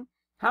shown,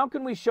 how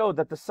can we show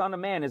that the Son of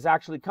Man is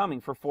actually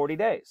coming for 40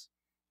 days?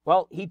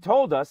 Well, he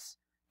told us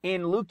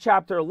in Luke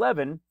chapter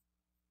 11,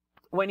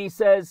 when he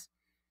says,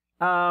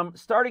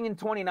 starting in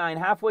 29,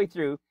 halfway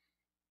through,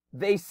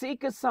 they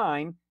seek a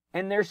sign,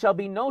 and there shall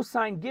be no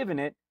sign given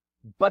it,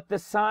 but the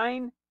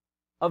sign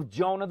of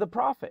Jonah the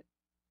prophet.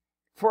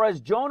 For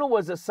as Jonah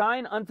was a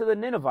sign unto the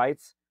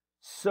Ninevites,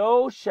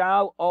 so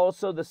shall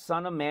also the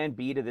Son of Man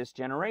be to this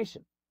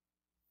generation.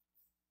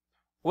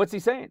 What's he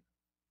saying?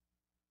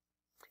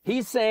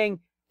 He's saying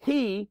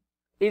he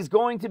is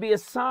going to be a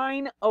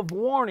sign of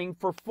warning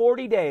for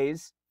 40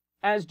 days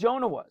as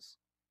Jonah was.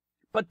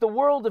 But the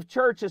world of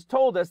church has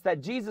told us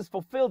that Jesus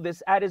fulfilled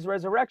this at his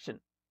resurrection.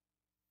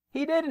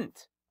 He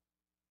didn't.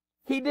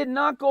 He did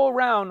not go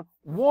around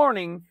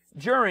warning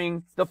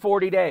during the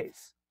 40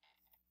 days.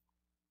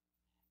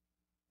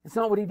 It's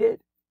not what he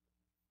did.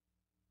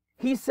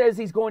 He says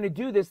he's going to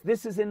do this.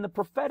 This is in the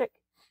prophetic.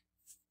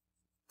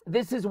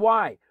 This is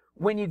why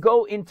when you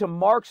go into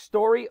Mark's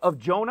story of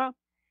Jonah,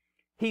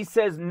 he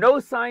says, no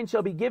sign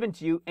shall be given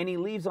to you, and he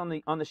leaves on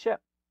the ship.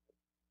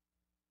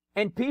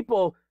 And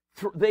people,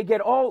 they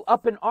get all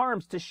up in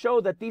arms to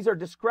show that these are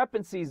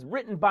discrepancies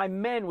written by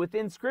men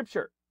within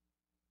Scripture.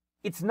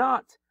 It's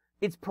not.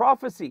 It's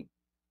prophecy.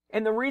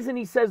 And the reason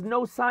he says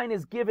no sign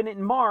is given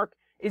in Mark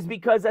is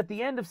because at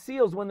the end of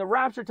seals, when the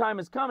rapture time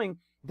is coming,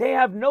 they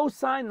have no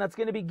sign that's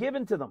going to be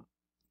given to them.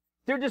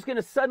 They're just going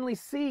to suddenly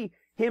see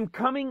him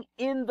coming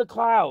in the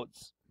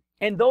clouds.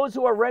 And those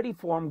who are ready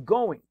for him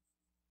going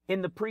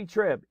in the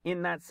pre-trib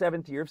in that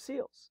 7th year of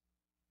seals.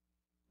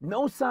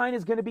 No sign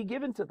is going to be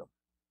given to them.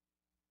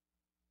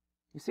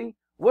 You see?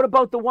 What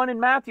about the one in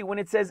Matthew when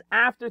it says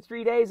after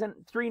 3 days and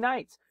 3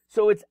 nights?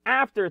 So it's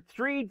after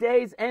 3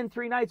 days and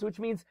 3 nights, which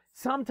means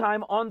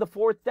sometime on the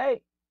 4th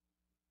day.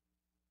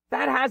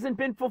 That hasn't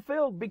been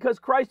fulfilled because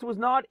Christ was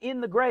not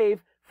in the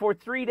grave for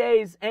 3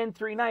 days and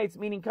 3 nights,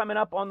 meaning coming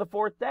up on the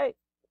 4th day.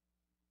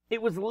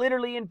 It was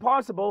literally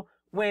impossible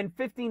when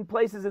 15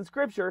 places in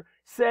Scripture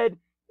said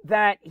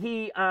that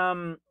he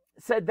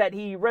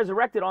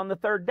resurrected on the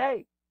 3rd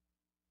day.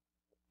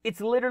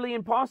 It's literally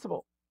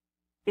impossible.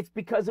 It's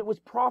because it was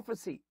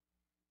prophecy.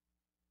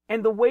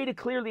 And the way to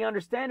clearly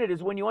understand it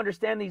is when you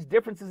understand these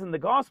differences in the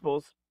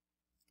Gospels,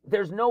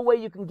 there's no way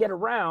you can get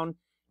around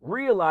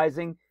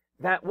realizing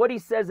that what he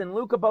says in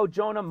Luke about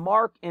Jonah,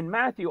 Mark, and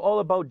Matthew all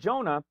about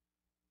Jonah,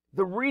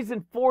 the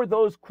reason for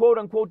those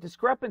quote-unquote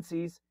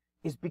discrepancies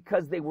is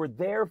because they were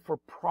there for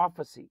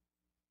prophecy.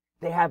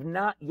 They have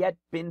not yet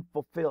been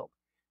fulfilled.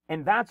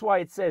 And that's why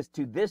it says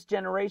to this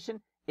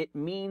generation, it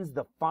means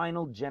the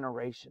final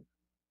generation.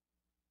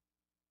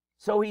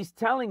 So he's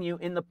telling you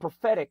in the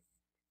prophetic,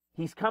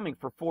 he's coming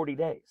for 40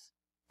 days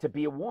to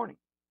be a warning.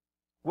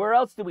 Where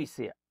else do we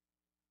see it?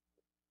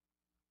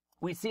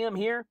 We see him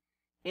here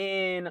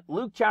in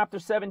Luke chapter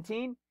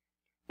 17.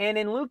 And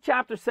in Luke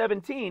chapter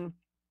 17,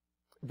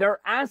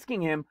 they're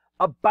asking him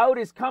about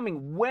his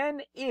coming.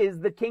 When is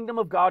the kingdom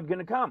of God going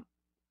to come?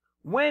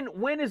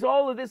 When is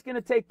all of this going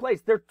to take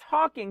place? They're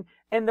talking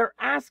and they're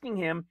asking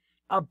him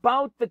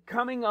about the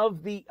coming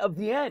of the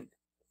end.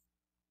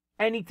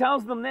 And he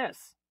tells them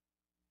this.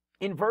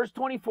 In verse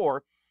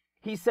 24,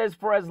 he says,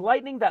 for as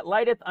lightning that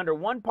lighteth under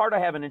one part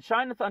of heaven and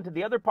shineth unto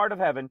the other part of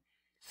heaven,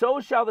 so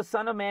shall the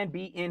Son of Man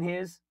be in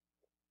his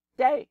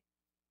day.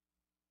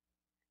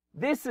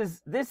 This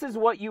is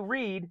what you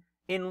read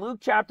in Luke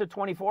chapter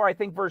 24, I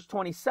think verse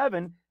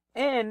 27,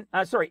 and,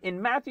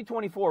 in Matthew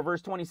 24,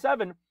 verse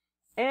 27,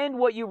 and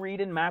what you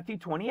read in Matthew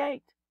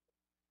 28.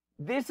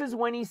 This is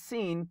when he's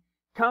seen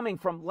coming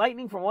from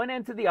lightning from one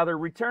end to the other,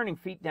 returning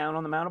feet down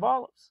on the Mount of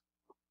Olives.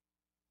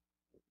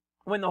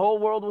 When the whole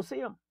world will see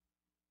him.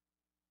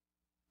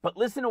 But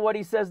listen to what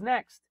he says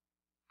next.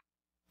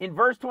 In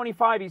verse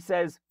 25, he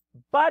says,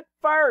 but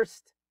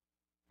first.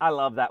 I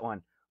love that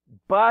one.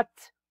 But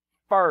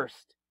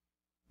first.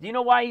 Do you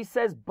know why he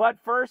says but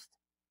first?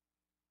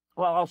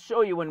 Well, I'll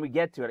show you when we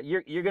get to it.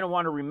 You're going to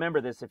want to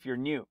remember this if you're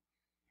new.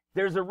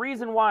 There's a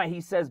reason why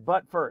he says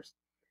but first.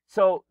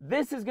 So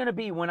this is going to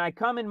be when I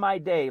come in my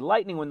day,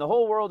 lightning, when the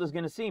whole world is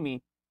going to see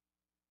me,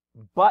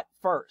 but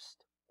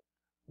first.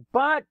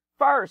 But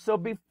first. So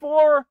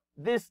before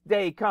this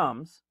day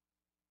comes,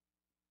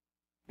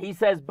 he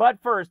says, but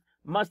first,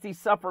 must he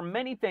suffer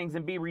many things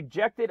and be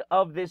rejected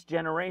of this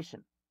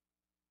generation.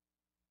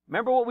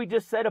 Remember what we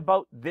just said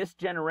about this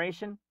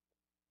generation?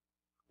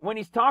 When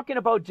he's talking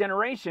about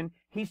generation,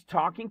 he's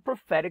talking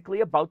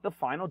prophetically about the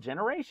final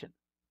generation.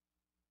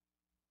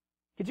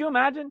 Could you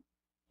imagine?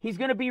 He's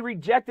going to be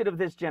rejected of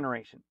this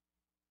generation.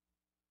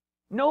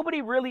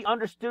 Nobody really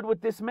understood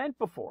what this meant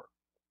before.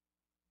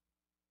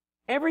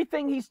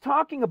 Everything he's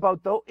talking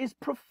about, though, is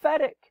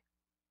prophetic.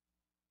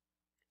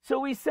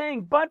 So he's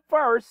saying, but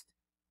first,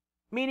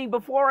 meaning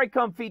before I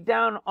come feet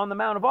down on the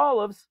Mount of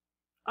Olives,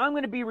 I'm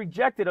going to be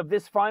rejected of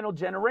this final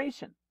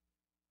generation.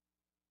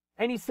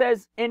 And he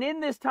says, and in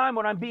this time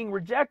when I'm being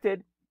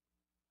rejected,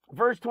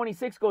 verse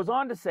 26 goes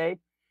on to say,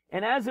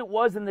 and as it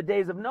was in the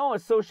days of Noah,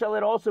 so shall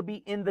it also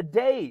be in the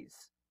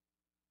days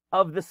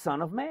of the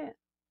Son of Man.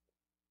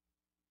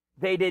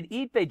 They did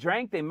eat, they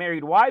drank, they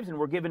married wives, and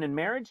were given in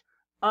marriage,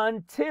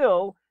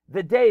 until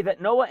the day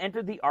that Noah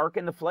entered the ark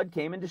and the flood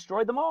came and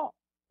destroyed them all.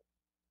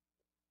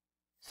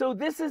 So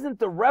this isn't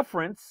the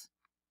reference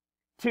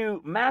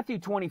to Matthew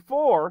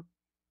 24.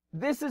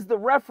 This is the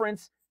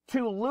reference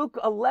to Luke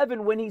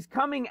 11 when he's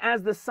coming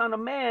as the Son of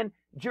Man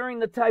during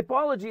the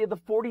typology of the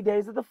 40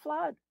 days of the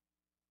flood.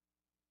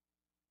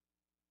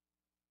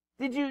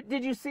 Did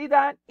you see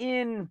that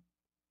in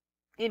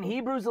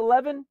Hebrews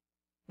 11?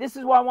 This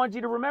is why I want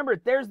you to remember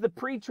it. There's the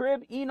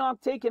pre-trib, Enoch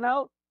taken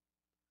out.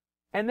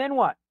 And then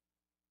what?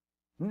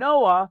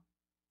 Noah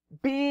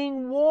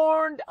being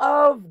warned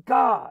of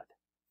God.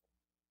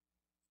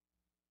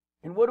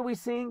 And what are we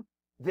seeing?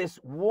 This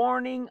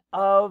warning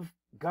of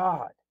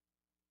God.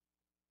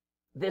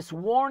 This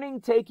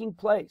warning taking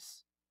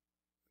place.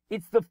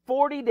 It's the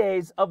 40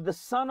 days of the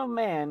Son of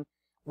Man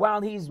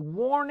while he's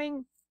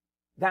warning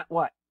that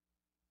what?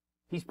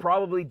 He's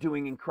probably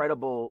doing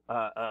incredible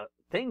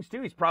things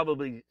too. He's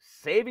probably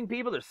saving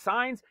people. There's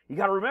signs. You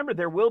got to remember,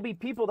 there will be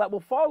people that will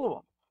follow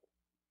him.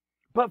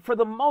 But for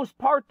the most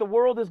part, the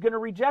world is going to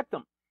reject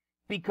him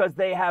because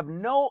they have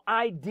no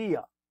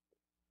idea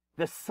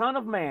the Son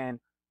of Man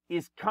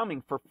is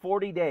coming for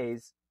 40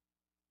 days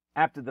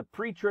after the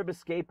pre-trib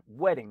escape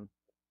wedding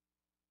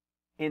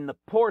in the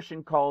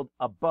portion called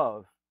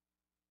above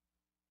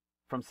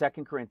from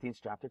 2 Corinthians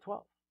chapter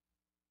 12.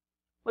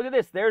 Look at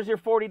this. There's your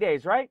 40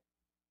 days, right?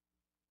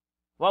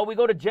 Well, we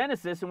go to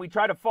Genesis and we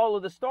try to follow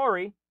the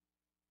story,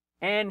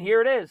 and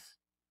here it is.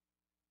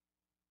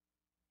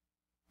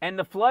 And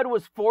the flood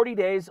was 40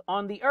 days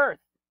on the earth.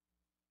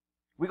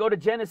 We go to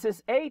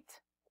Genesis 8.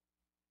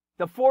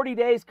 The 40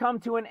 days come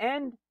to an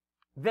end.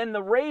 Then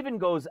the raven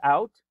goes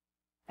out.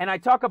 And I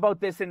talk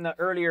about this in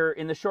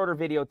the shorter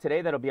video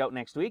today that'll be out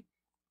next week.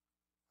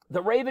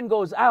 The raven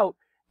goes out,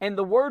 and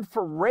the word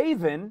for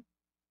raven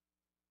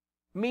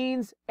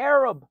means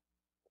Arab.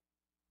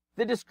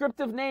 The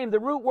descriptive name, the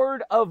root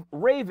word of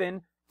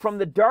raven from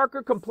the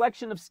darker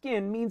complexion of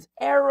skin means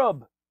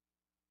Arab.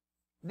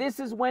 This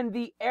is when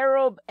the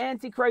Arab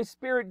Antichrist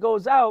spirit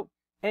goes out,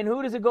 and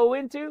who does it go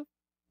into?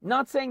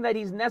 Not saying that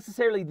he's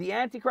necessarily the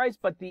Antichrist,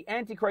 but the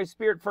Antichrist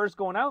spirit first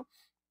going out.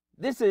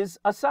 This is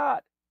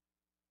Assad.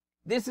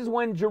 This is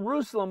when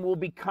Jerusalem will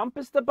be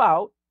compassed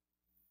about,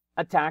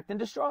 attacked, and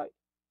destroyed.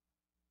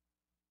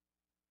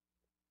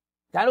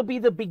 That'll be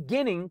the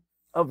beginning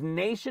of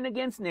nation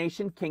against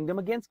nation, kingdom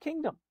against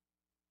kingdom.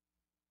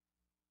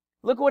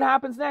 Look what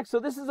happens next. So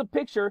this is a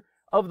picture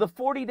of the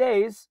 40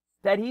 days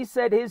that he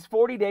said his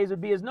 40 days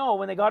would be as Noah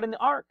when they got in the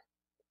ark.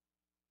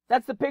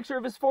 That's the picture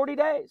of his 40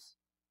 days.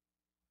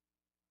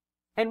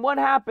 And what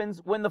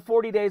happens when the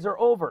 40 days are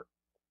over?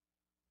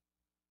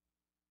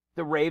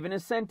 The raven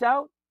is sent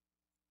out.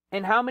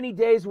 And how many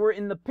days were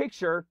in the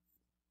picture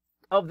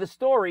of the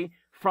story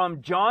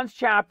from John's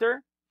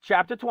chapter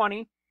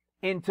 20,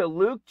 into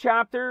Luke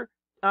chapter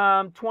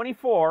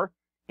 24,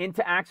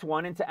 into Acts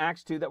 1, into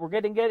Acts 2 that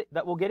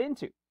we'll get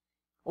into?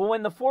 Well,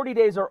 when the 40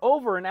 days are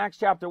over in Acts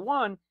chapter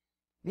 1,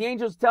 the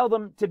angels tell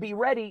them to be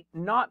ready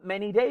not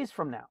many days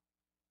from now.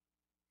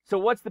 So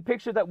what's the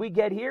picture that we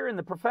get here in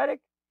the prophetic?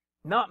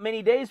 Not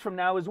many days from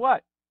now is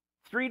what?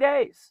 3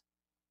 days.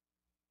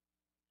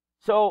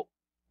 So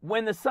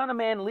when the Son of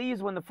Man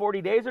leaves, when the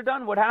 40 days are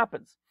done, what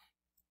happens?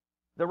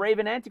 The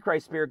raven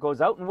Antichrist spirit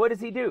goes out, and what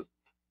does he do?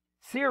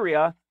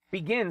 Syria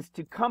begins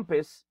to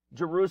compass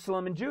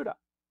Jerusalem and Judah.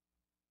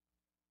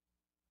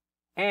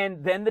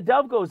 And then the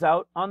dove goes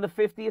out on the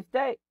 50th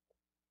day.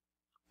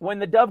 When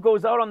the dove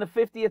goes out on the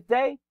 50th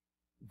day,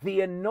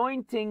 the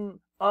anointing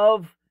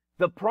of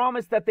the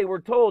promise that they were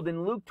told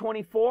in Luke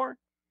 24,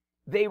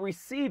 they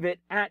receive it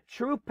at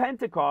true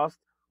Pentecost,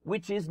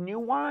 which is new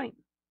wine.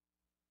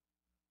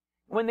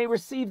 When they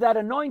receive that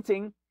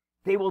anointing,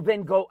 they will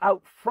then go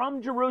out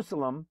from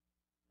Jerusalem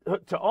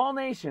to all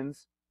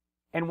nations.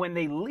 And when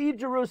they leave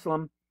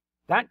Jerusalem,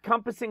 that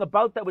compassing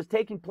about that was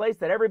taking place,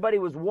 that everybody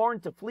was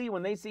warned to flee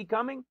when they see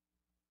coming,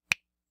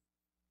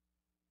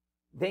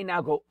 they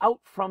now go out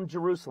from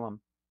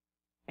Jerusalem,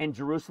 and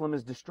Jerusalem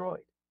is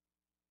destroyed.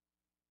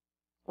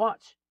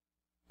 Watch.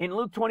 In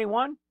Luke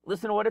 21,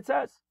 listen to what it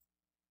says.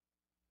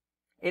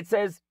 It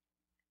says,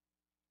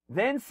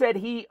 then said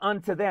he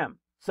unto them.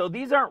 So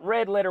these aren't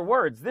red letter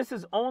words. This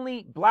is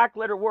only black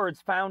letter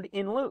words found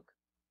in Luke.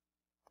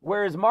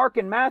 Whereas Mark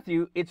and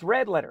Matthew, it's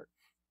red letter.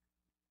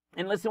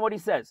 And listen what he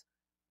says.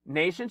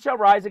 Nation shall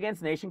rise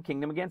against nation,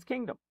 kingdom against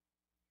kingdom.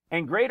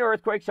 And great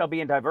earthquakes shall be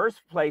in diverse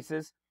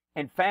places,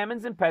 and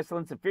famines and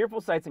pestilence and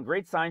fearful sights and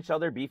great signs shall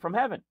there be from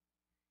heaven.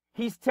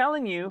 He's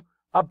telling you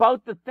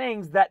about the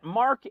things that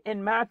Mark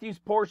and Matthew's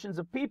portions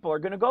of people are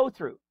going to go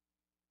through.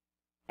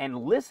 And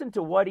listen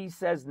to what he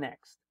says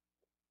next.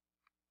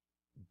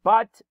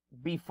 But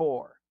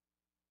before.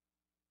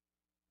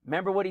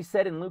 Remember what he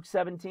said in Luke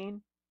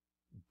 17?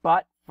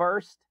 But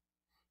first.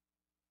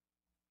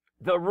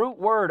 The root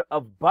word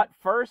of but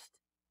first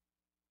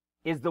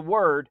is the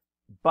word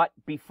but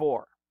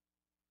before.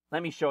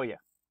 Let me show you.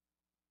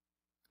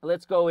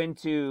 Let's go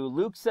into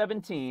Luke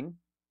 17.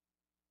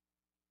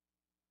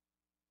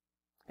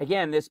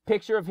 Again, this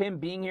picture of him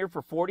being here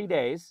for 40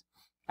 days,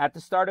 at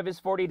the start of his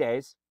 40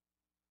 days.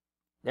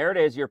 There it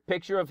is, your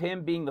picture of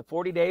him being the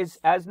 40 days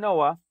as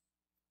Noah,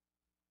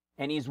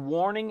 and he's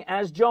warning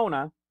as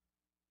Jonah,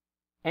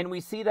 and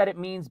we see that it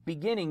means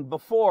beginning,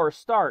 before,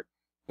 start.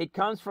 It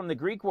comes from the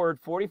Greek word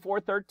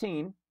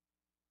 44:13.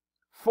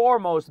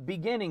 Foremost,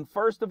 beginning,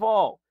 first of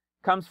all,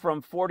 comes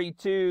from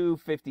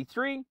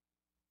 42:53,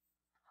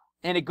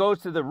 and it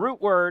goes to the root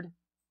word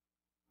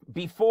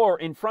before,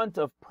 in front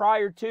of,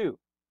 prior to.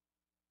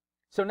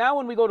 So now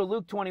when we go to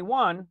Luke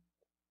 21,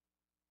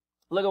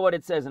 look at what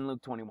it says in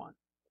Luke 21.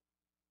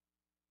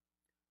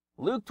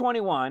 Luke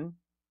 21,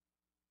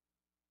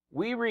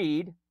 we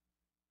read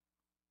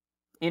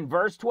in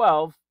verse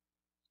 12,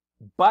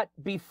 but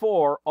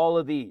before all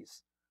of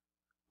these.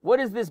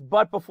 What is this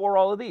but before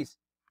all of these?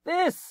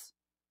 This,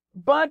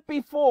 but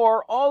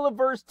before all of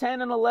verse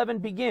 10 and 11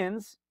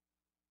 begins,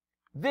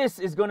 this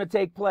is going to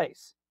take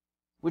place.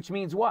 Which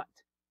means what?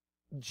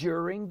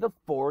 During the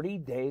 40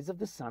 days of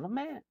the Son of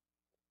Man.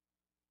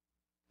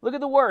 Look at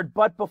the word,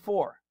 but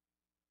before.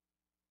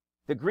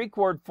 The Greek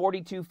word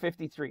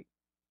 42:53.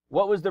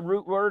 What was the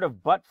root word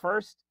of but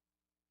first?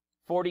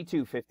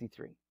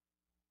 42:53.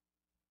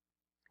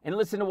 And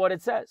listen to what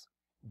it says.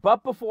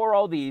 But before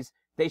all these,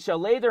 they shall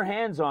lay their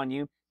hands on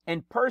you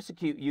and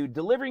persecute you,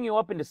 delivering you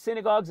up into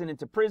synagogues and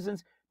into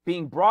prisons,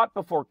 being brought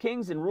before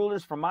kings and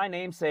rulers for my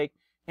name's sake,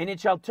 and it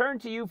shall turn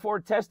to you for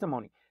a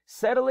testimony.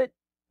 Settle it,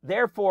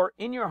 therefore,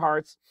 in your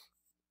hearts,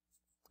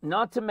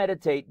 not to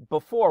meditate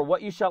before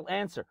what you shall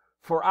answer.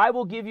 For I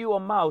will give you a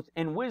mouth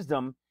and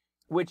wisdom,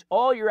 which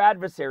all your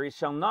adversaries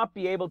shall not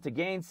be able to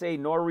gainsay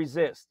nor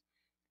resist.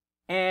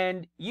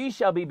 And ye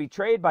shall be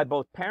betrayed by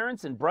both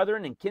parents and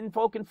brethren and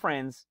kinfolk and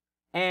friends,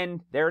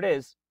 and, there it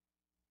is,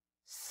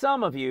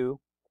 some of you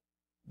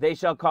they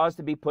shall cause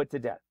to be put to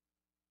death.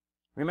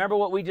 Remember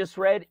what we just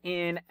read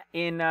in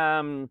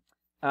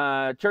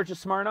Church of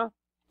Smyrna,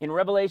 in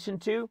Revelation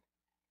 2?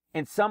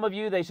 And some of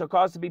you they shall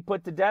cause to be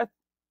put to death.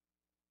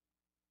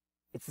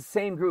 It's the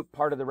same group,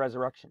 part of the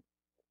resurrection.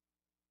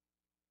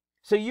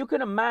 So you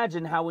can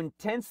imagine how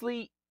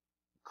intensely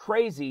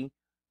crazy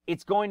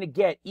it's going to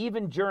get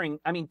even during,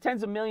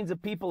 tens of millions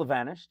of people have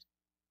vanished.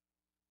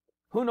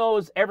 Who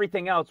knows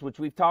everything else, which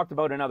we've talked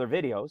about in other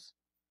videos.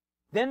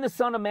 Then the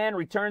Son of Man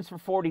returns for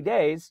 40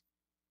 days.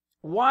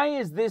 Why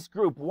is this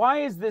group, why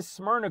is this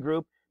Smyrna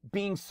group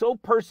being so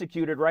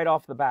persecuted right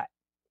off the bat?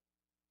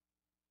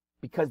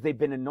 Because they've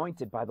been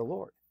anointed by the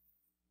Lord.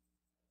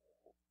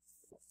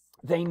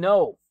 They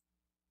know.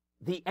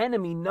 The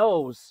enemy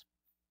knows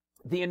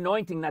the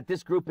anointing that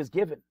this group is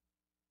given.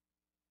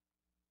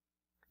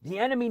 The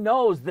enemy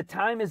knows the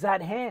time is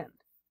at hand.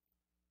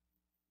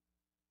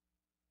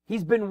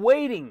 He's been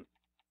waiting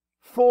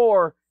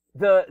for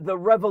the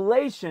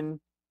revelation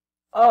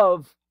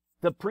of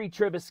the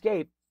pre-trib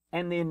escape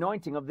and the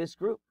anointing of this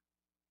group.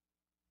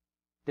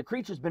 The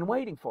creature's been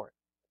waiting for it.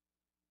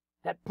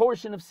 That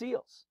portion of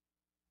seals.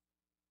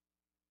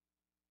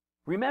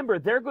 Remember,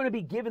 they're going to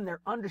be given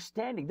their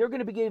understanding. They're going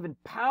to be given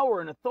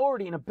power and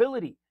authority and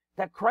ability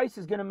that Christ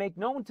is going to make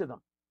known to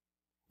them.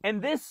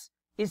 And this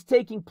is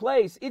taking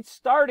place. It's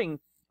starting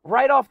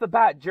right off the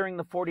bat during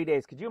the 40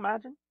 days. Could you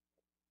imagine?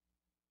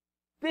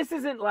 This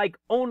isn't like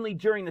only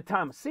during the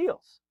time of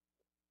seals.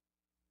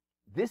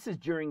 This is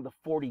during the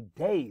 40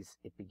 days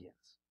it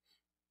begins.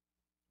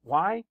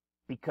 Why?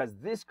 Because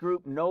this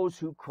group knows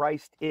who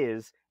Christ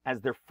is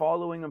as they're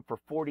following him for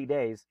 40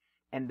 days,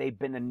 and they've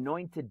been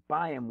anointed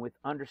by him with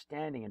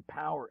understanding and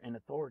power and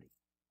authority.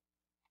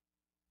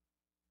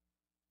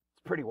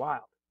 It's pretty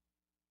wild.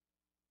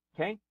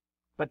 Okay?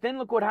 But then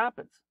look what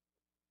happens.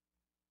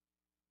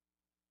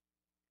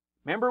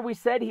 Remember we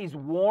said he's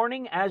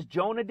warning as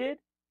Jonah did?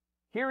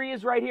 Here he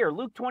is right here,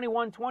 Luke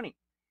 21:20.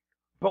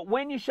 But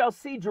when you shall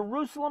see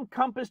Jerusalem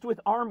compassed with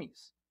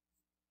armies.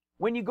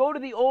 When you go to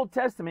the Old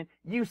Testament,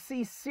 you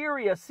see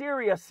Syria,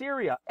 Syria,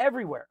 Syria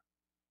everywhere.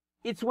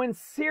 It's when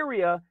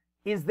Syria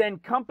is then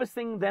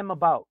compassing them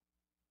about.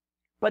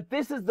 But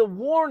this is the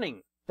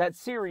warning that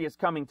Syria is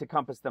coming to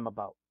compass them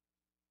about.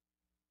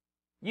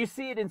 You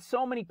see it in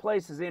so many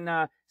places. In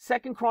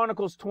 2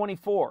 Chronicles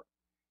 24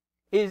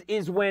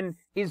 is when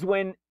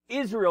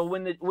Israel,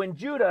 when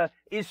Judah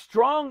is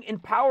strong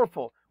and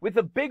powerful, with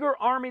a bigger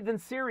army than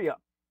Syria.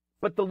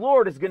 But the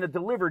Lord is going to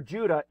deliver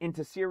Judah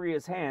into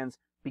Syria's hands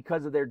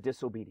because of their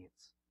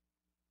disobedience.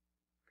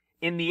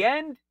 In the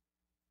end,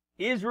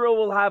 Israel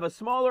will have a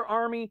smaller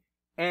army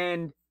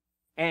and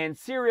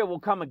Syria will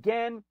come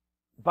again,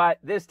 but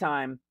this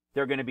time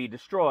they're going to be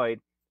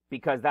destroyed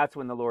because that's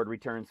when the Lord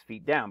returns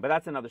feet down. But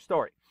that's another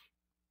story.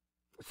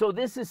 So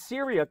this is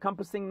Syria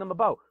compassing them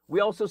about.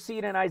 We also see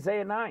it in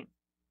Isaiah 9.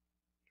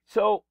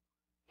 So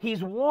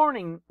he's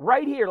warning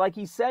right here, like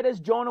he said as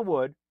Jonah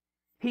would.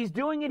 He's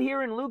doing it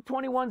here in Luke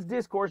 21's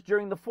discourse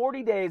during the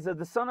 40 days of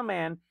the Son of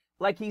Man,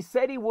 like he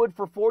said he would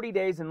for 40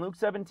 days in Luke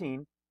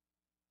 17.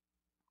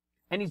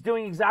 And he's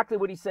doing exactly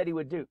what he said he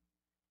would do.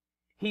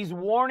 He's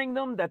warning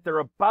them that they're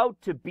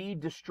about to be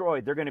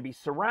destroyed. They're going to be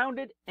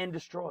surrounded and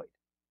destroyed.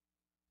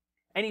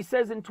 And he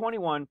says in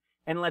 21,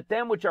 and let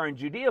them which are in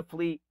Judea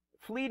flee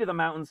to the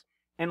mountains,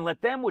 and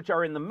let them which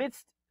are in the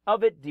midst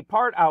of it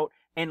depart out,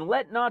 and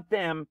let not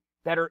them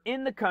that are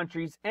in the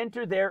countries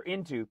enter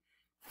thereinto.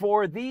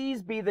 For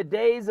these be the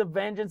days of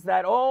vengeance,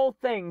 that all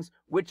things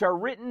which are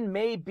written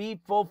may be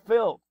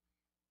fulfilled.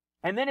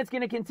 And then it's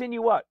going to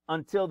continue what?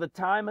 Until the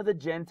time of the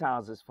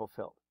Gentiles is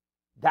fulfilled.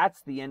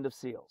 That's the end of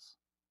seals.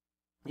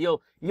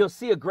 You'll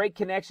see a great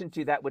connection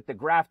to that with the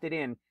grafted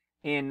in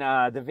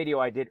the video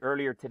I did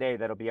earlier today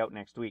that'll be out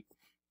next week.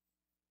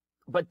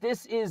 But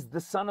this is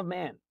the Son of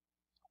Man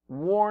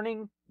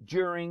warning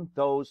during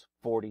those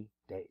 40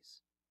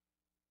 days.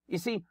 You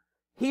see,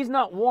 he's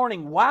not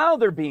warning while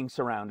they're being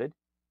surrounded.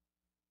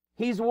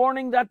 He's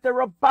warning that they're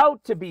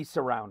about to be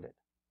surrounded.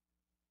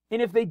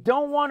 And if they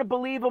don't want to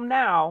believe him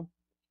now,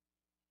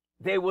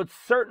 they would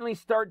certainly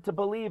start to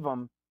believe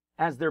him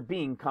as they're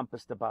being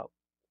compassed about.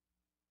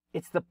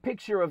 It's the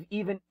picture of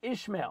even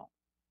Ishmael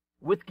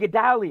with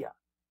Gedaliah.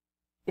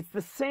 It's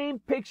the same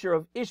picture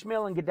of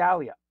Ishmael and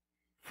Gedaliah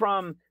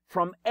from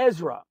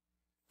Ezra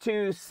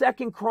to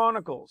 2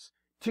 Chronicles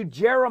to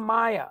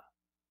Jeremiah.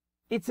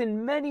 It's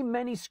in many,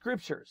 many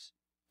scriptures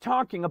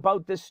talking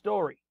about this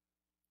story.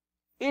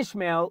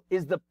 Ishmael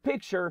is the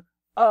picture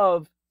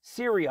of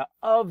Syria,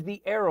 of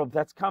the Arab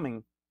that's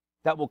coming,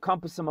 that will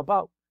compass him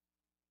about.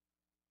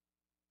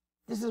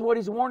 This is what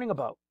he's warning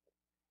about.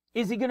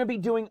 Is he going to be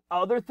doing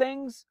other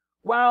things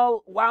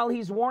while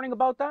he's warning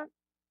about that?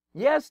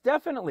 Yes,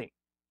 definitely.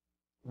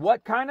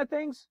 What kind of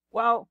things?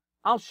 Well,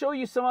 I'll show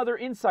you some other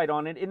insight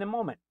on it in a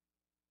moment.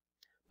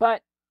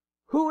 But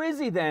who is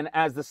he then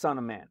as the Son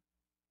of Man?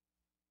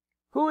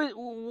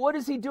 What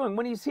is he doing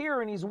when he's here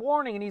and he's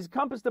warning and he's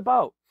compassed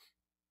about?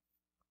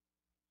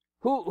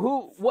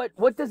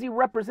 What does he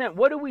represent?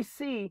 What do we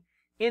see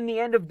in the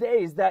end of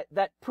days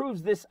that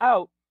proves this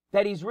out,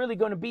 that he's really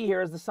going to be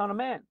here as the Son of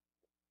Man?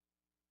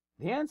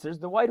 The answer is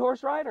the white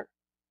horse rider.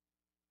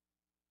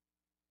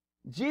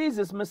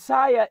 Jesus,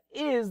 Messiah,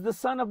 is the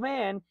Son of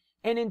Man,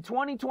 and in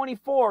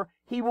 2024,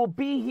 he will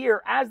be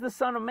here as the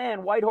Son of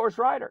Man, white horse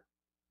rider.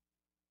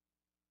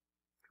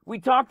 We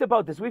talked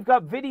about this. We've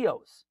got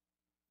videos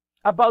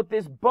about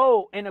this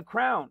bow and a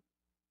crown.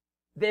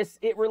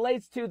 It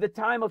relates to the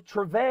time of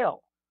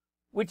travail,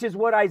 which is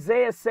what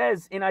Isaiah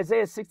says in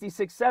Isaiah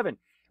 66:7.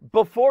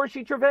 Before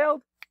she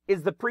travailed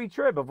is the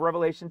pre-trib of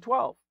Revelation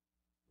 12.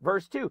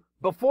 Verse 2.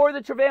 Before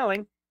the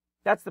travailing,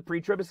 that's the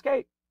pre-trib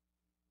escape.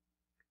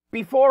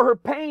 Before her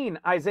pain,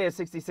 Isaiah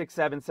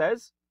 66:7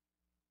 says,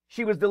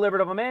 she was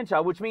delivered of a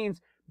man-child, which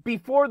means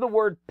before the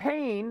word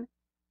pain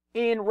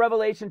in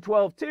Revelation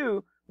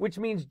 12:2, which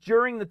means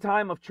during the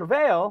time of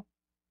travail,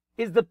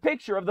 is the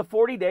picture of the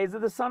 40 days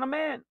of the Son of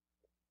Man.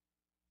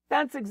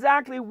 That's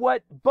exactly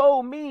what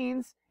bow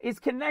means, is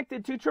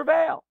connected to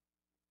travail.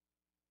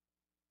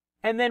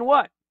 And then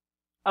what?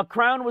 A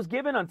crown was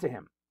given unto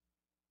him.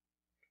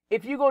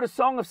 If you go to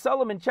Song of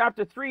Solomon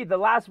chapter 3, the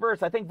last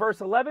verse, I think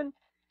verse 11,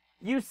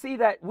 you see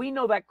that we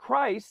know that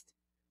Christ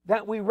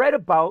that we read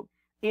about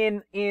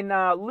in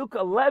Luke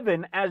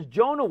 11 as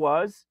Jonah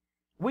was,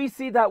 we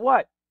see that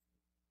what?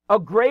 A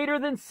greater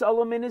than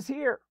Solomon is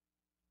here.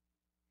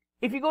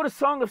 If you go to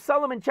Song of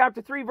Solomon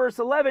chapter 3 verse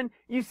 11,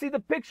 you see the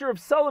picture of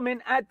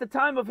Solomon at the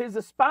time of his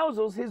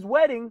espousals, his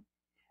wedding,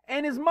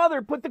 and his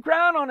mother put the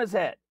crown on his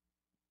head.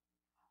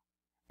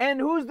 And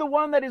who's the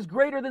one that is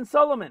greater than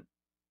Solomon?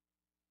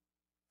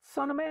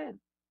 Son of Man.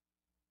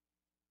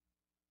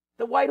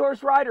 The white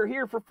horse rider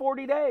here for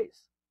 40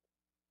 days.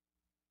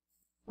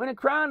 When a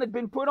crown had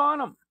been put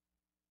on him.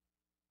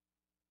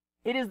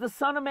 It is the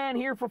Son of Man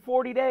here for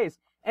 40 days.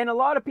 And a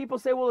lot of people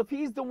say, well, if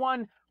he's the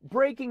one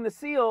breaking the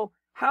seal,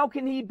 how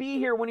can he be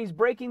here when he's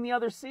breaking the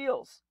other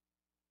seals?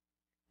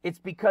 It's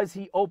because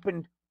he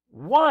opened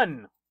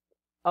one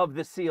of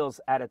the seals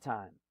at a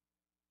time.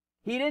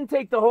 He didn't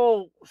take the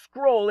whole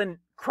scroll and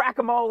crack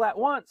them all at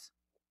once.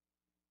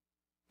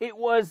 It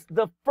was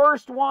the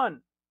first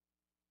one.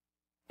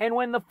 And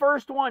when the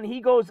first one, he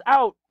goes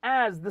out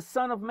as the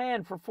Son of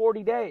Man for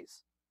 40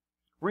 days.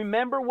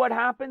 Remember what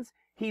happens?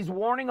 He's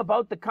warning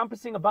about the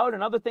compassing about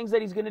and other things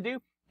that he's going to do.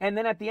 And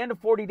then at the end of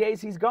 40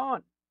 days, he's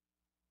gone.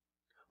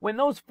 When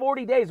those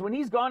 40 days, when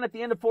he's gone at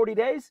the end of 40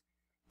 days,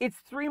 it's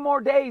 3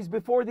 more days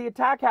before the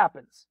attack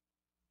happens.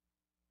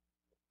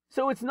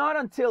 So it's not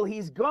until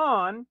he's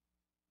gone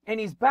and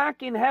he's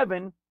back in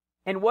heaven.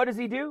 And what does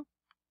he do?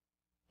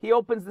 He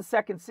opens the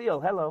second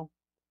seal. Hello.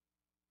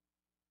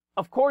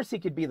 Of course he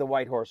could be the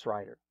white horse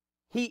rider.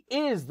 He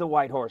is the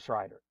white horse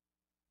rider.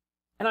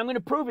 And I'm going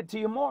to prove it to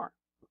you more.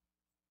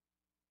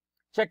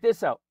 Check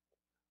this out.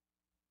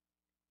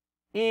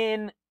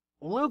 In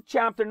Luke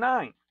chapter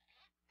 9,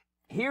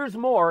 here's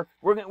more.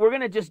 We're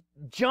going to just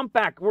jump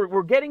back.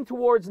 We're getting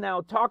towards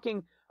now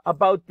talking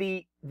about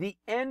the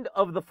end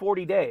of the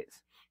 40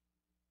 days.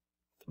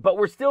 But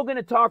we're still going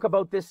to talk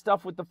about this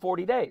stuff with the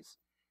 40 days.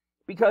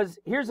 Because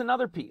here's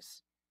another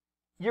piece.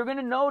 You're going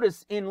to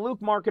notice in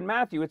Luke, Mark, and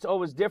Matthew, it's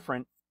always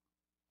different.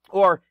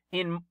 Or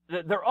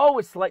they're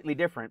always slightly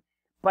different.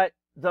 But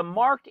the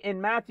Mark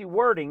and Matthew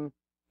wording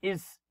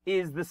is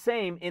the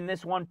same in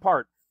this one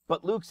part.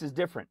 But Luke's is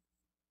different.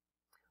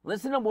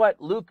 Listen to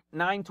what Luke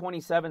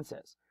 9:27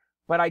 says.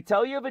 But I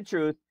tell you of a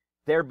truth,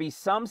 there be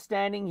some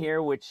standing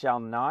here which shall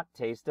not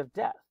taste of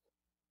death.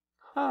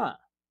 Huh.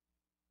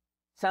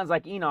 Sounds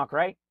like Enoch,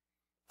 right?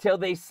 Till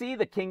they see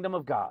the kingdom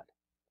of God.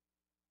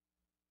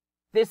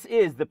 This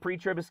is the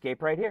pre-trib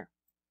escape right here.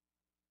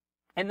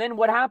 And then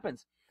what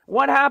happens?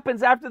 What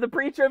happens after the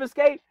pre-trib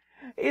escape?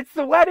 It's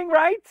the wedding,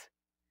 right?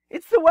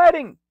 It's the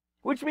wedding,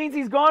 which means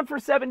he's gone for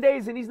 7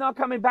 days and he's not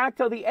coming back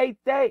till the 8th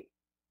day.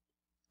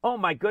 Oh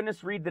my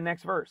goodness, read the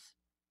next verse.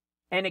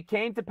 And it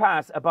came to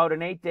pass about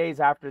 8 days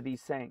after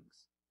these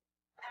sayings.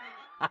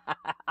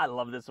 I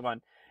love this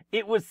one.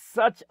 It was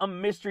such a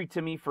mystery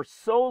to me for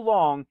so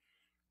long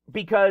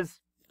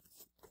because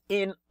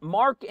in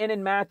Mark and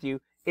in Matthew,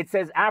 it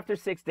says after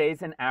 6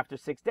 days and after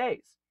 6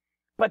 days.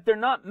 But they're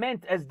not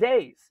meant as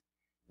days.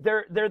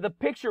 They're the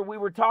picture we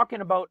were talking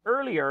about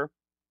earlier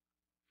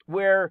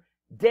where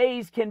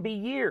days can be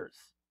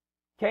years.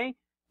 Okay?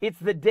 It's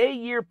the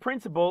day-year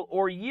principle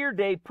or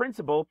year-day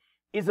principle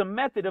is a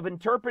method of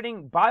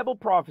interpreting Bible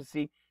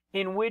prophecy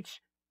in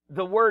which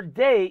the word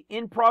day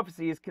in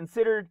prophecy is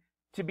considered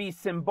to be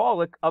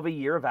symbolic of a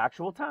year of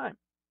actual time.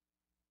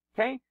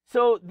 Okay?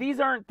 So these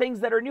aren't things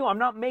that are new. I'm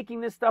not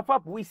making this stuff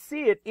up. We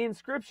see it in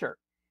Scripture.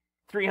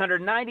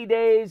 390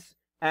 days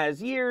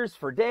as years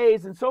for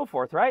days and so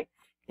forth, right?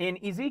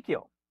 In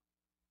Ezekiel.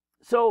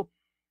 So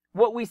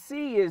what we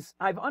see is,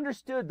 I've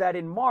understood that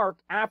in Mark,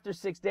 after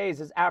 6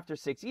 days is after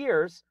 6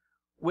 years,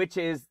 which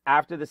is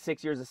after the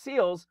 6 years of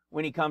seals,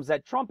 when he comes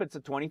at trumpets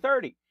of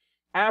 2030.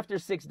 After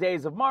 6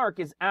 days of Mark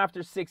is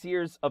after 6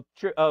 years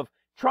of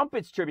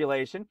trumpets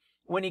tribulation,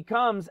 when he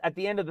comes at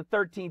the end of the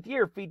 13th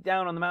year, feet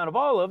down on the Mount of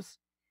Olives,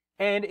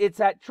 and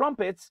it's at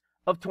trumpets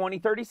of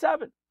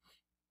 2037.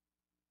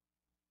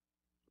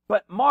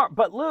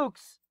 But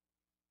Luke's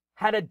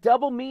had a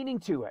double meaning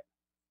to it,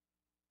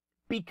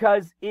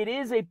 because it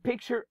is a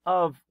picture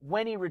of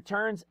when he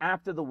returns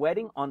after the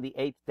wedding on the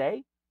 8th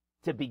day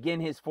to begin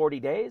his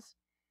 40 days.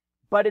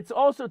 But it's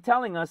also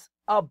telling us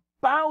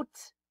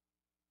about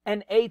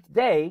an 8th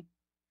day,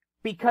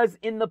 because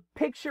in the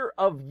picture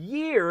of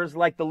years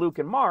like the Luke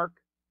and Mark,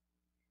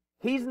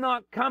 he's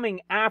not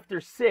coming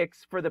after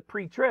 6 for the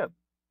pre-trib.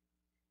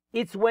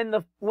 It's when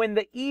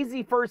the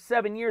easy first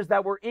 7 years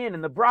that we're in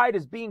and the bride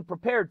is being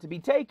prepared to be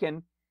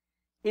taken,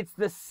 it's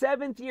the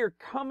 7th year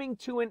coming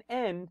to an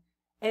end,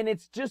 and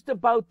it's just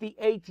about the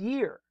 8th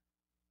year.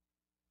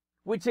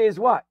 Which is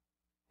what?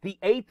 The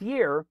 8th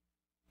year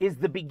is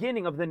the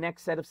beginning of the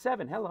next set of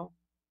 7. Hello.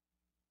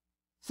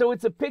 So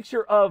it's a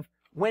picture of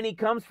when he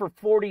comes for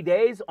 40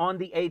 days on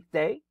the 8th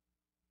day,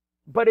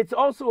 but it's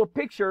also a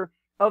picture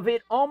of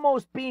it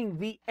almost being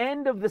the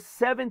end of the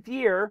 7th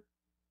year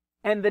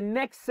and the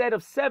next set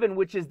of 7,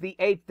 which is the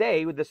 8th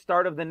day, with the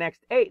start of the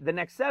next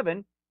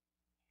 7,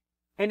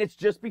 and it's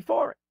just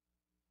before it.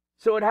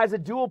 So it has a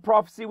dual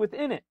prophecy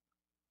within it.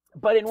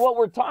 But in what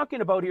we're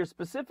talking about here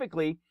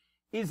specifically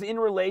is in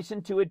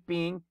relation to it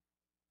being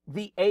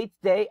the 8th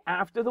day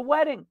after the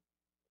wedding.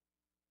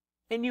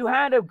 And you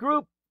had a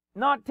group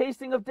not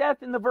tasting of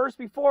death in the verse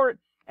before it,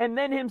 and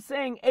then him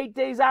saying 8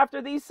 days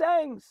after these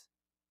sayings.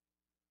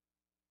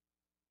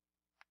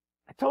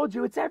 I told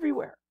you it's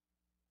everywhere.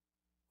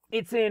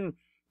 It's in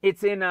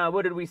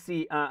what did we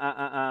see?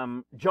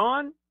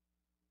 John,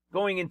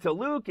 going into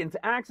Luke,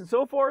 into Acts and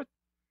so forth.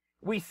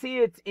 We see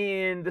it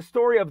in the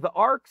story of the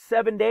ark,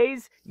 7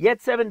 days, yet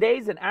 7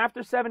 days, and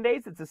after 7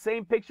 days. It's the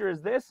same picture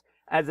as this,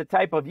 as a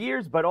type of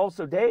years, but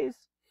also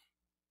days.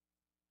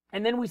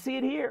 And then we see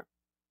it here.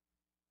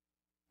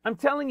 I'm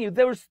telling you,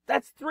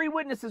 that's 3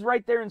 witnesses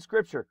right there in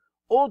Scripture,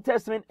 Old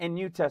Testament and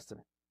New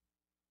Testament.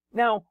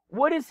 Now,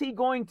 what is he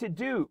going to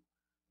do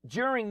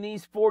during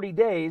these 40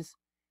 days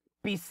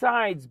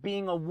besides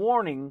being a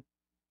warning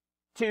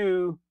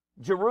to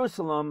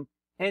Jerusalem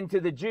and to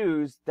the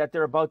Jews that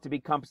they're about to be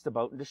compassed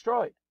about and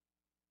destroyed?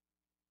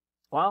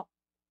 Well,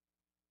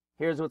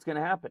 here's what's going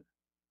to happen.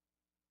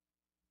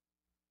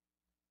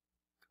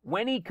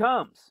 When he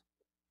comes,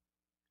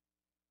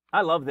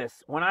 I love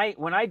this. When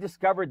I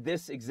discovered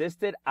this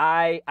existed,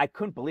 I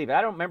couldn't believe it.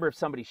 I don't remember if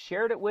somebody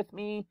shared it with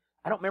me.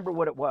 I don't remember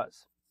what it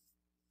was.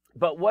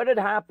 But what had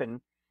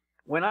happened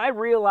when I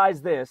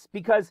realized this,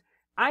 because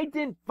I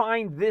didn't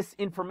find this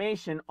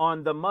information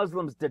on the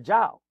Muslims'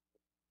 Dajjal.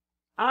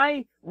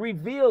 I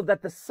revealed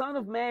that the Son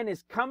of Man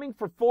is coming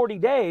for 40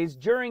 days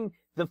during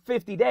the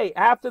 50 day.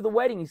 After the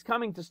wedding, he's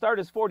coming to start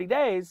his 40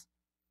 days.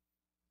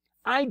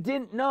 I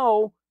didn't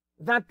know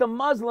that the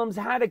Muslims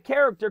had a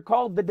character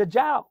called the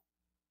Dajjal.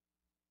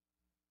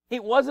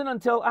 It wasn't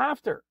until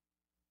after.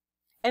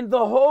 And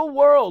the whole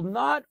world,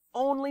 not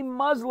only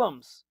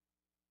Muslims,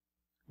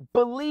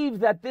 believe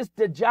that this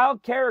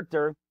Dajjal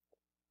character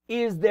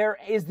is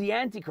the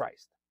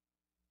Antichrist.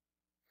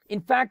 In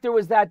fact, there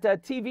was that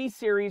TV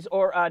series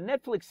or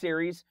Netflix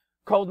series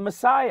called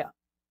Messiah,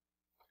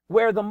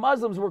 where the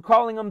Muslims were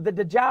calling him the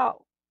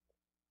Dajjal.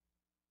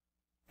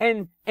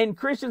 And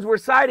Christians were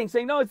siding,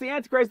 saying, no, it's the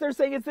Antichrist. They're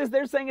saying it's this,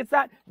 they're saying it's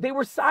that. They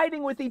were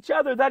siding with each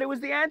other that it was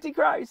the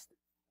Antichrist.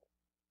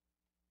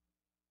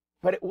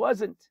 But it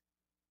wasn't.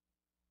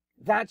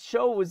 That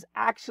show was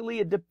actually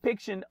a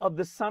depiction of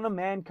the Son of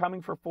Man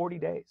coming for 40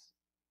 days.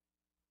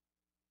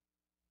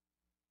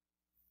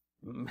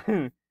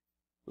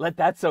 Let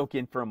that soak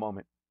in for a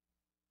moment.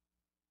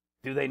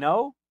 Do they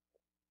know?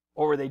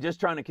 Or were they just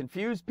trying to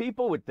confuse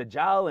people with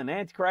Dajjal and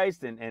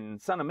Antichrist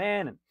and Son of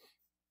Man?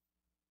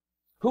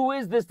 Who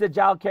is this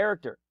Dajjal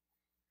character?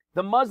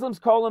 The Muslims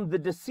call him the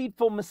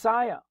deceitful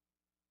Messiah.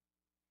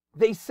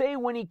 They say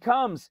when he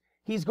comes,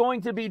 he's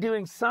going to be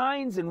doing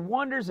signs and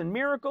wonders and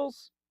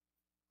miracles.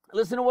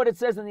 Listen to what it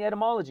says in the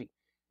etymology.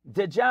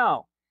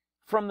 Dajjal,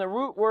 from the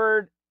root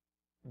word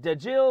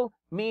dajjal,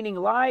 meaning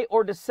lie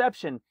or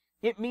deception.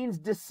 It means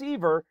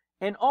deceiver,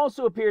 and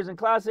also appears in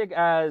classic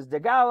as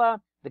Dagala,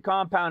 the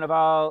compound of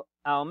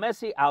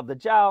al-Messi,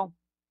 al-Dajjal,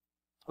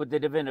 with the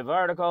diminutive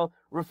article,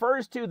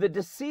 refers to the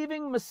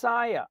deceiving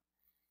Messiah,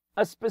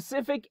 a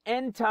specific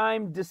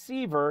end-time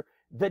deceiver.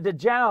 The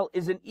Dajjal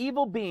is an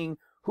evil being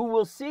who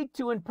will seek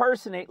to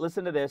impersonate,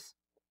 listen to this,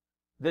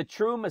 the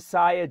true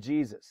Messiah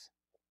Jesus.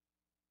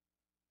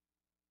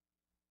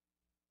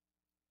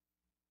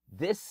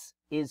 This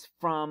is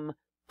from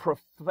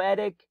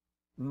prophetic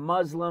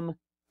Muslim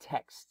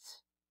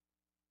texts.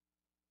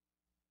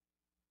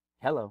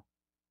 Hello.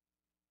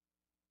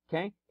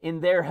 Okay? In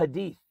their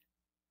hadith,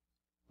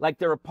 like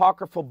their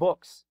apocryphal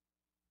books.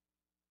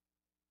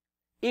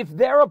 If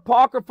their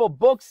apocryphal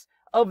books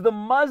of the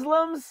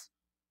Muslims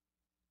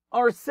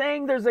are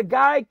saying there's a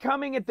guy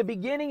coming at the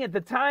beginning, at the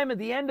time, at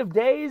the end of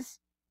days,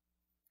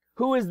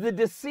 who is the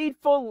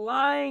deceitful,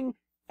 lying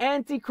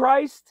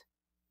Antichrist,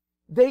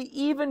 they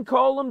even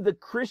call him the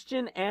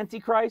Christian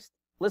Antichrist.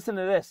 Listen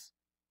to this.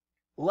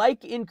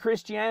 Like in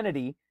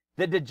Christianity,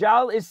 the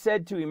Dajjal is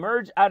said to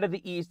emerge out of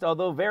the east,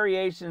 although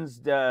variations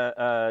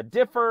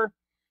differ.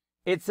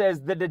 It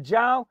says the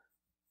Dajjal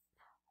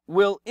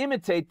will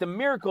imitate the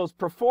miracles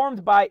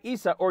performed by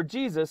Isa or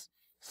Jesus,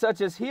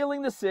 such as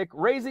healing the sick,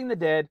 raising the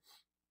dead.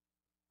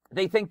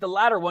 They think the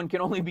latter one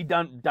can only be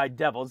done by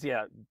devils.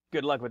 Yeah,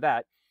 good luck with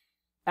that.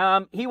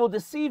 He will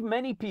deceive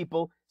many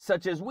people,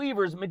 such as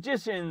weavers,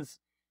 magicians,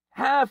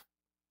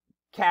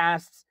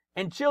 half-castes,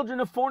 and children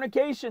of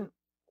fornication.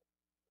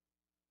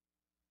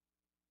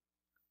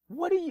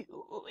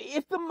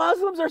 If the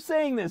Muslims are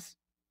saying this,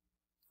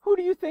 who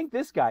do you think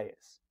this guy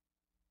is?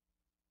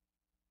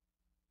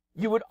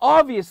 You would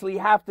obviously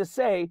have to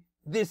say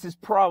this is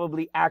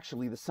probably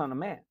actually the Son of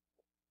Man.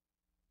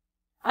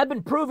 I've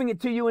been proving it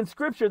to you in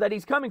Scripture that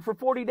he's coming for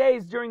 40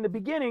 days during the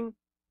beginning,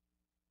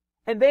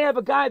 and they have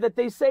a guy that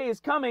they say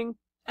is coming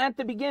at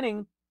the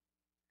beginning,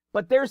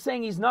 but they're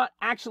saying he's not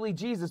actually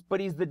Jesus, but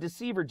he's the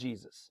deceiver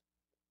Jesus.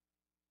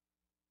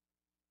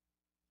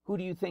 Who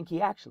do you think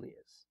he actually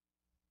is?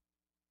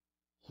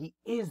 He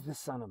is the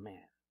Son of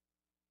Man.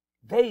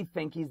 They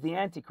think he's the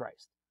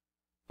Antichrist.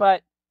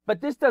 But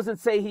this doesn't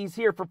say he's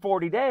here for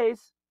 40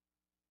 days.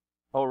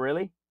 Oh,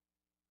 really?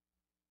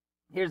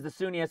 Here's the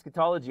Sunni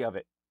eschatology of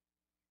it.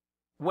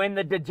 When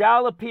the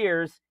Dajjal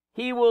appears,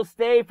 he will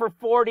stay for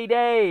 40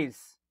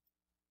 days.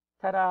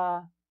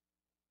 Ta-da!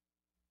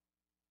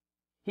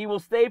 He will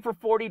stay for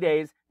 40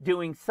 days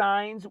doing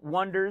signs,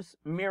 wonders,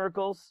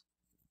 miracles.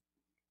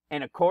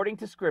 And according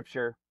to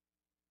Scripture,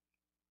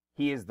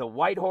 he is the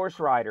white horse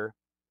rider,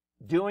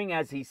 doing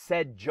as he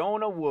said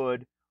Jonah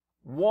would,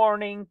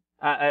 warning,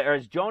 or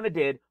as Jonah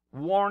did,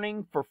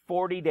 warning for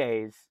 40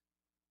 days,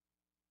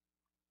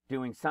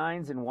 doing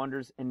signs and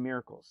wonders and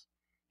miracles.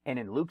 And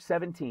in Luke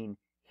 17,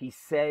 he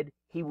said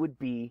he would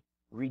be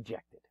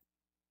rejected.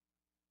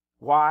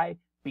 Why?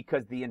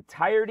 Because the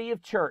entirety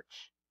of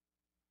church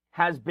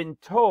has been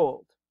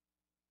told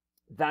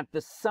that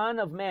the Son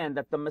of Man,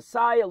 that the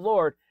Messiah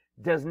Lord,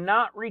 does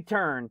not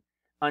return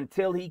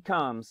until he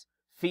comes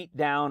feet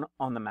down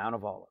on the Mount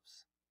of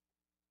Olives.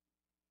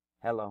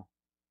 Hello.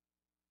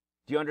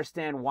 Do you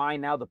understand why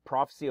now the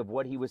prophecy of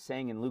what he was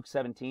saying in Luke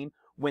 17,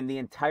 when the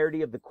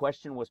entirety of the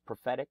question was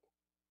prophetic?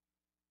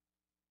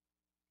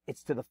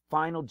 It's to the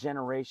final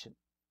generation.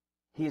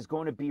 He is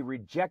going to be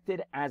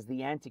rejected as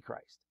the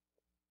Antichrist.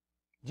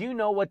 Do you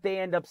know what they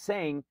end up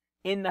saying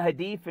in the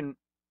Hadith and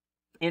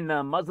in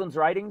the Muslims'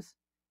 writings?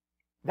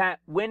 That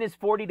when his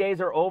 40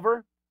 days are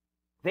over,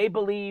 they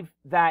believe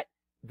that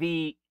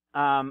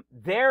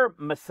their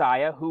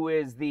Messiah, who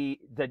is the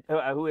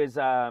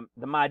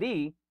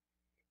Mahdi,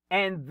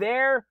 and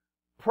their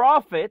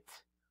prophet,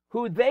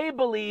 who they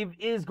believe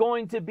is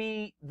going to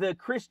be the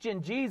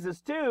Christian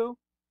Jesus too,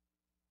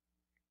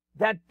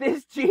 that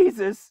this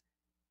Jesus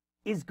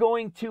is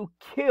going to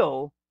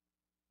kill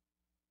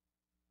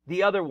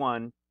the other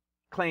one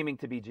claiming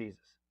to be Jesus.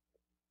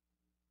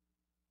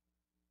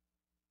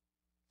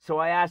 So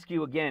I ask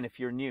you again, if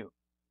you're new,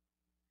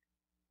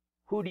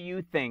 who do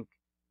you think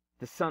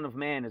the Son of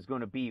Man is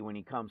going to be when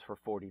he comes for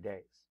 40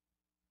 days?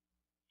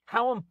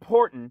 How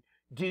important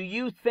do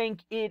you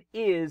think it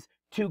is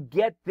to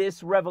get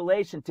this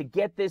revelation, to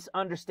get this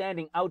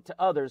understanding out to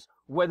others,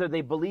 whether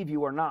they believe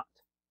you or not?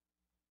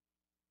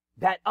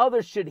 That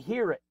others should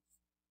hear it.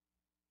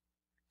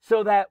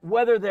 So that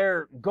whether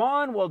they're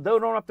gone, well, they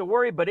don't have to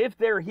worry. But if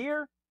they're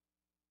here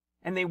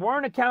and they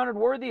weren't accounted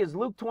worthy, as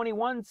Luke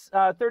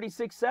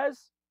 21:36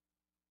 says,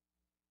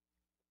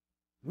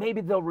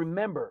 maybe they'll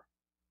remember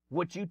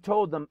what you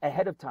told them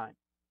ahead of time,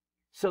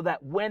 so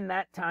that when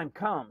that time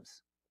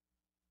comes,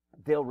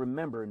 they'll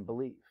remember and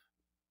believe.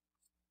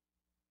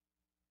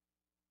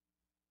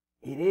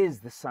 It is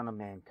the Son of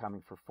Man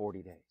coming for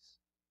 40 days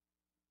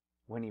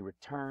when he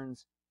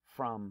returns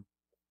from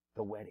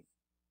the wedding.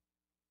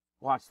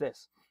 Watch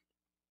this.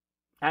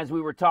 As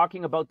we were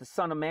talking about the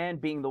Son of Man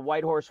being the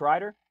white horse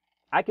rider,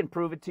 I can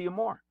prove it to you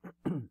more.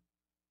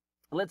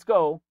 Let's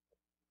go.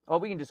 Oh,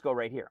 we can just go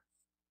right here.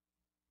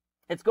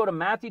 Let's go to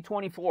Matthew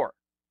 24.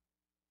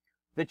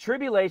 The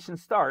tribulation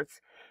starts.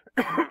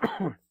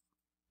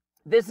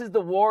 This is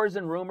the wars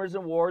and rumors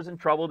and wars and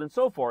troubled and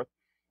so forth.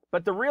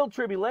 But the real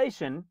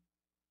tribulation,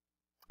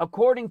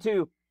 according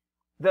to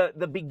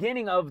the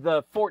beginning of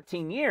the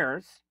 14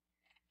 years,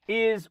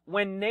 is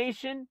when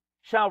nation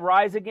shall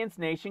rise against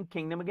nation,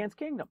 kingdom against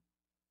kingdom.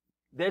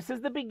 This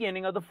is the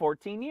beginning of the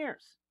 14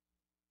 years.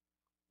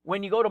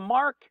 When you go to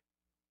Mark,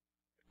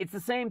 it's the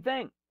same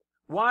thing.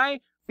 Why?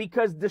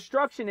 Because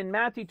destruction in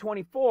Matthew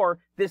 24,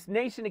 this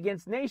nation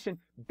against nation,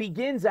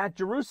 begins at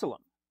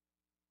Jerusalem.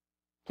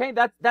 Okay,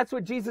 that's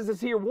what Jesus is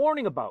here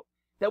warning about.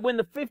 That when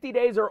the 50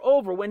 days are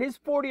over, when his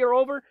 40 are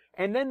over,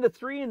 and then the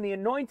 3 and the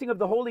anointing of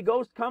the Holy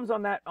Ghost comes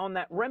on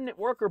that remnant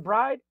worker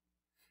bride,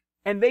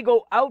 and they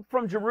go out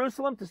from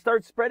Jerusalem to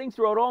start spreading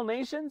throughout all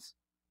nations,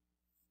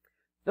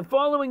 the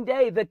following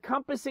day, the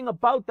compassing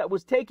about that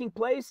was taking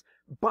place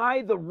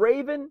by the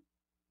raven,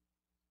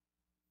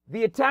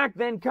 the attack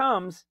then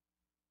comes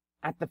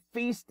at the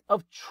Feast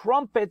of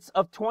Trumpets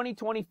of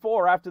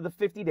 2024 after the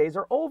 50 days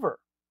are over.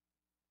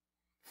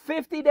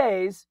 50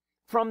 days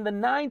from the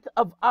 9th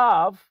of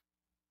Av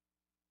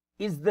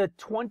is the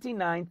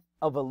 29th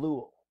of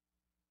Elul.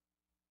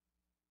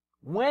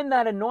 When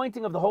that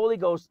anointing of the Holy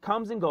Ghost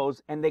comes and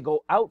goes, and they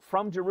go out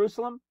from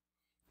Jerusalem,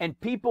 and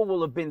people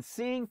will have been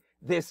seeing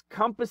this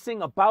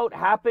compassing about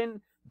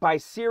happen by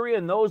Syria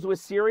and those with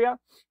Syria,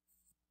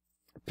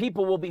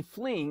 people will be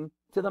fleeing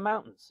to the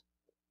mountains.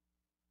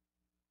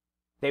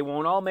 They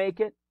won't all make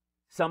it.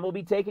 Some will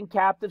be taken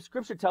captive.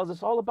 Scripture tells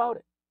us all about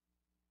it.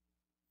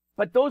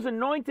 But those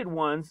anointed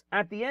ones,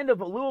 at the end of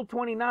Elul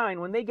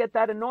 29, when they get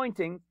that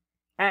anointing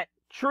at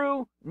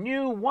true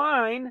new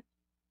wine,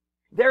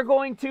 they're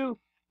going to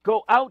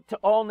go out to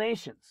all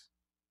nations.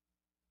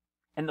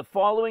 And the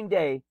following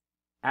day,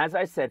 as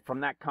I said, from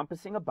that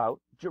compassing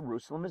about,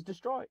 Jerusalem is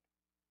destroyed.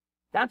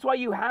 That's why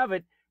you have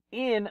it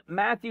in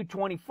Matthew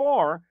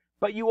 24,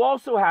 but you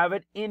also have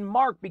it in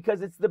Mark,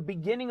 because it's the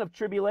beginning of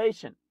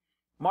tribulation.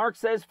 Mark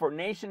says, for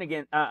nation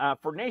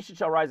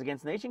shall rise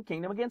against nation,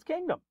 kingdom against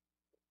kingdom.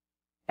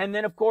 And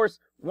then, of course,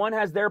 one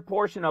has their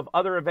portion of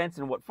other events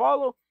and what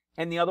follow,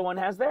 and the other one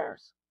has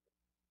theirs.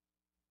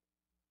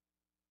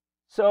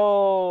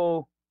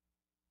 So,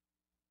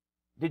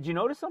 did you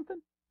notice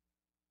something?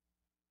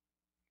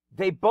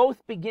 They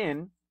both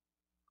begin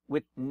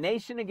with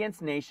nation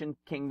against nation,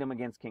 kingdom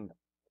against kingdom.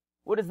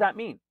 What does that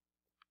mean?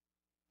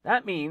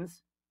 That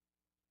means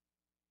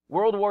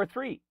World War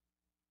III.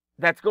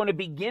 That's going to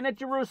begin at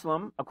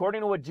Jerusalem,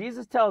 according to what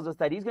Jesus tells us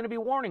that he's going to be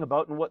warning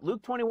about, and what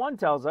Luke 21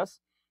 tells us.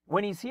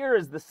 When he's here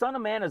as the Son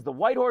of Man, as the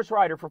white horse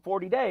rider for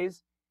 40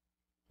 days,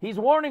 he's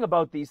warning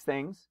about these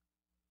things.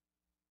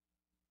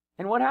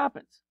 And what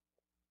happens?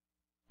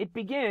 It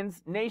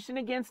begins nation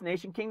against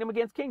nation, kingdom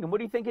against kingdom. What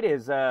do you think it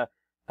is? A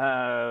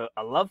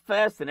love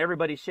fest and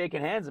everybody's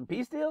shaking hands and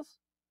peace deals?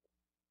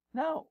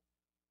 No.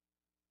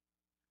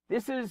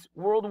 This is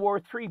World War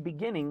III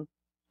beginning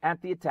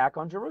at the attack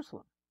on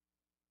Jerusalem.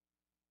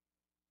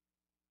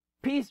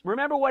 Peace.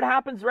 Remember what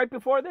happens right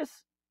before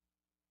this?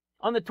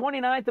 On the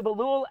 29th of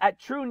Elul, at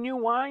true new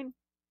wine,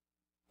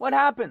 what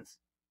happens?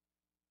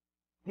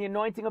 The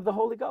anointing of the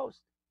Holy Ghost.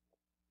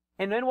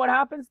 And then what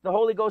happens? The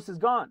Holy Ghost is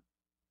gone.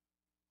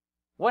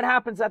 What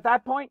happens at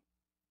that point?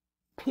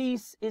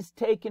 Peace is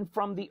taken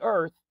from the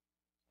earth,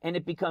 and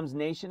it becomes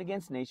nation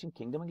against nation,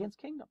 kingdom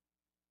against kingdom.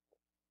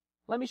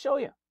 Let me show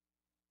you.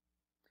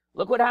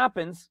 Look what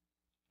happens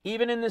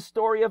even in this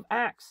story of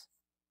Acts.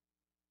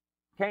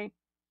 Okay?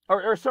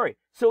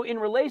 So in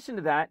relation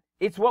to that,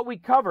 it's what we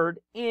covered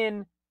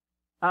in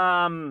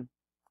Revelation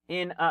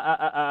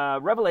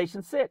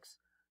 6.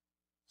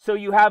 So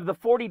you have the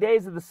 40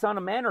 days of the Son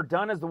of Man are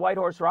done as the white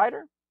horse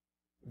rider.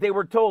 They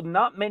were told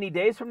not many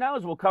days from now,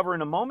 as we'll cover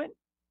in a moment.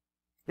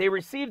 They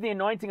received the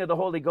anointing of the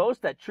Holy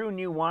Ghost, that true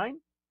new wine.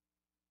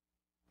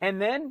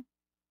 And then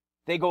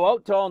they go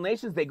out to all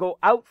nations. They go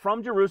out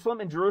from Jerusalem,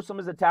 and Jerusalem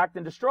is attacked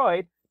and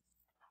destroyed,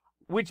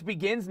 which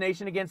begins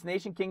nation against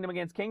nation, kingdom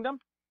against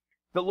kingdom.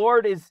 The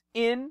Lord is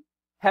in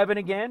heaven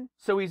again,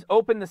 so he's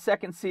opened the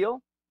second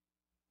seal.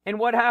 And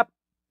what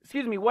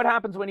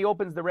happens when he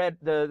opens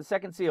the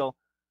second seal?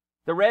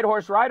 The red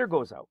horse rider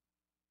goes out.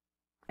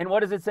 And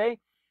what does it say?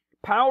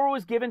 Power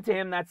was given to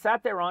him that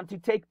sat thereon to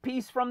take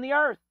peace from the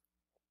earth.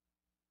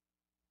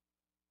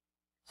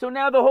 So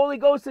now the Holy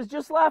Ghost has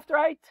just left,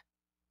 right?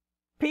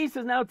 Peace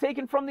is now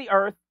taken from the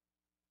earth.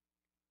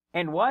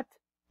 And what?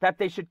 That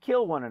they should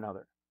kill one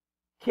another.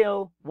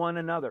 Kill one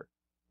another.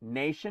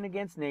 Nation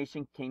against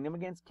nation, kingdom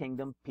against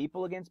kingdom,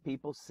 people against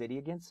people, city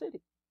against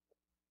city.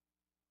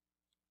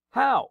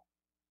 How?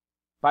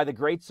 By the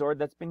great sword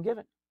that's been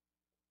given.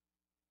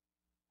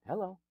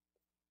 Hello.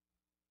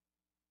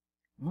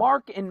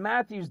 Mark and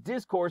Matthew's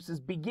discourses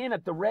begin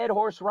at the red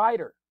horse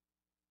rider.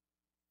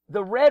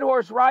 The red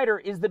horse rider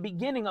is the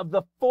beginning of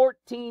the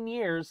 14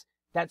 years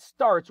that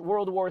starts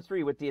World War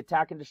III with the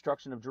attack and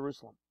destruction of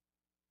Jerusalem.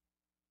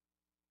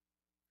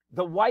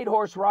 The white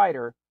horse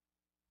rider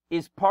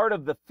is part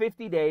of the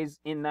 50 days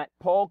in that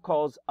Paul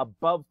calls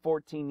above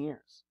 14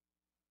 years.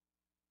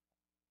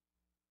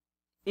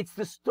 It's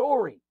the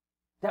story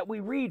that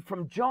we read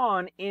from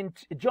John in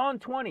John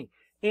 20,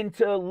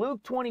 into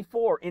Luke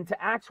 24,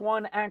 into Acts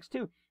 1, Acts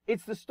 2.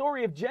 It's the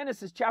story of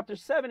Genesis chapter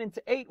 7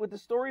 into 8 with the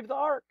story of the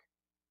ark.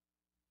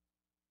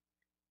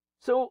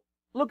 So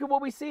look at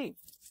what we see.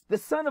 The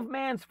Son of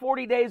Man's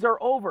 40 days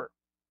are over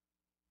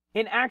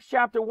in Acts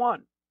chapter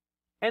 1.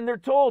 And they're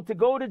told to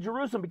go to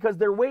Jerusalem because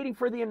they're waiting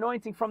for the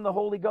anointing from the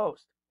Holy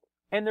Ghost.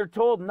 And they're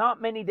told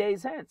not many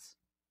days hence.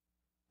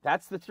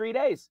 That's the 3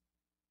 days.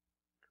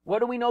 What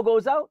do we know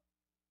goes out?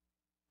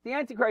 The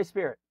Antichrist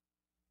spirit.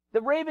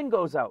 The raven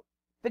goes out.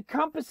 The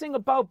compassing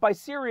about by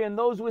Syria and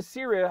those with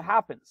Syria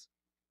happens.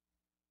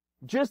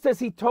 Just as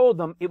he told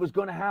them it was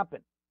going to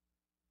happen.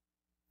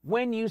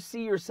 When you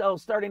see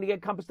yourself starting to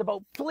get compassed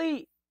about,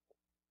 flee.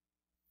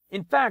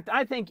 In fact,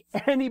 I think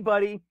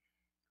anybody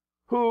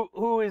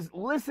who is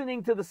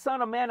listening to the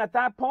Son of Man at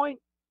that point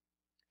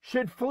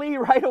should flee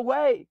right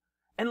away.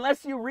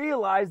 Unless you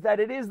realize that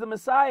it is the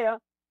Messiah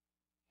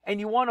and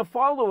you want to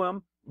follow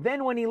him,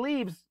 then when he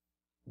leaves,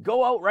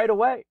 go out right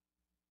away.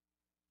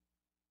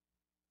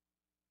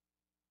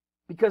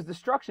 Because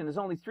destruction is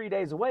only 3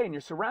 days away and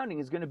your surrounding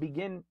is going to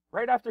begin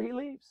right after he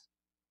leaves.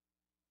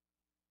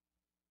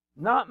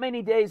 Not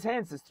many days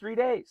hence is 3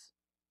 days.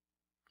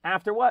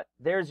 After what?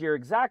 There's your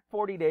exact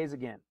 40 days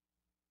again.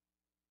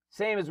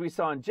 Same as we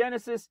saw in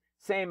Genesis,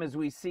 same as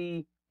we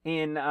see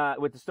in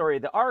with the story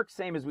of the ark,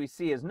 same as we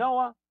see as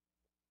Noah.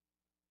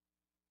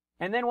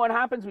 And then what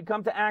happens? We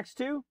come to Acts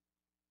 2,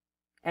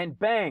 and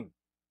bang,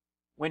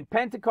 when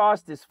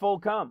Pentecost is full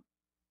come.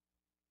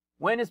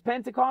 When is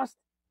Pentecost?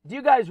 Do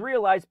you guys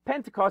realize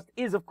Pentecost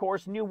is, of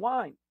course, new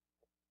wine?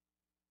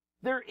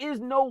 There is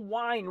no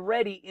wine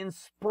ready in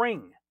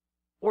spring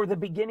or the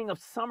beginning of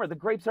summer. The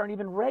grapes aren't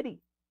even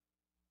ready.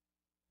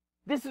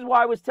 This is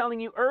why I was telling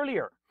you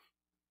earlier,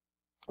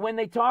 when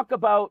they talk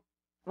about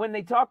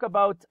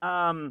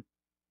Sivan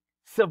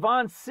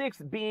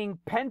 6 being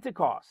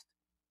Pentecost,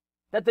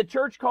 that the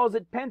church calls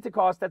it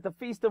Pentecost at the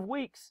Feast of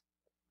Weeks,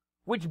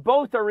 which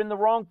both are in the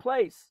wrong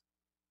place.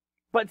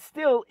 But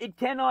still, it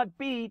cannot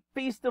be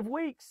Feast of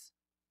Weeks.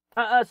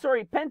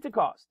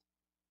 Pentecost.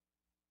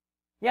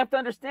 You have to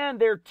understand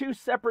there are two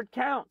separate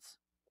counts,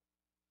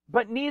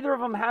 but neither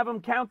of them have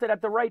them counted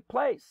at the right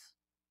place.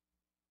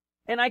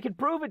 And I could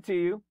prove it to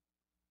you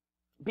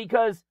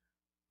because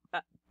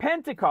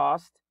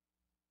Pentecost,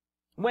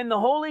 when the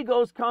Holy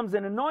Ghost comes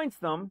and anoints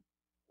them,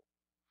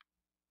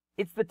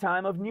 it's the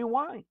time of new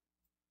wine.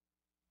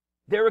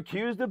 They're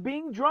accused of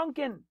being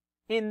drunken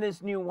in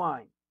this new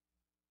wine.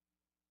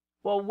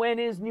 Well, when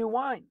is new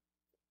wine?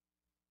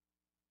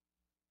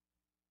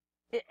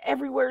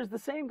 Everywhere is the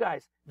same,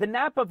 guys. The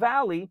Napa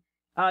Valley,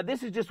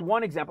 this is just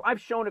one example.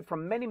 I've shown it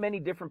from many, many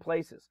different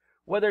places.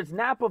 Whether it's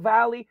Napa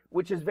Valley,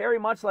 which is very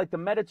much like the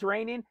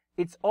Mediterranean,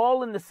 it's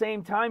all in the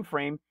same time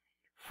frame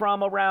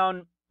from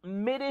around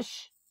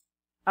mid-ish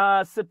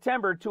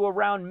September to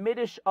around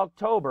mid-ish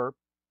October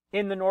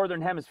in the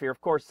Northern Hemisphere. Of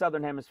course,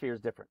 Southern Hemisphere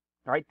is different,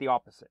 right? The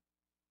opposite.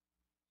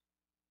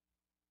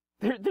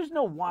 There's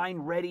no wine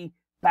ready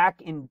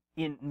back in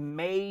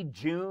May,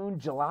 June,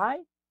 July.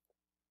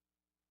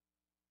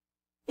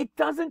 It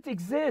doesn't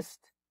exist.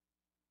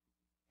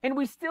 And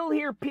we still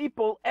hear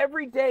people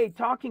every day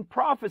talking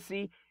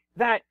prophecy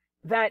that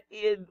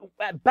is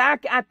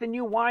back at the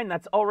new wine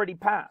that's already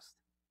passed.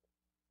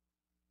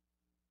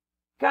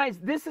 Guys,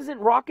 this isn't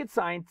rocket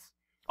science.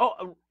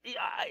 All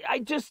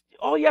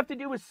you have to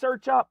do is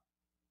search up.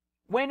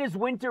 When is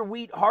winter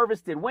wheat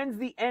harvested? When's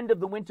the end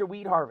of the winter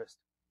wheat harvest?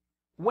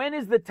 When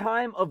is the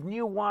time of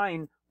new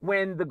wine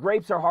when the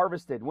grapes are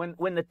harvested?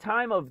 When the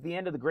time of the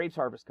end of the grapes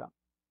harvest comes?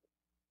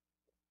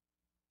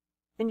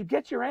 And you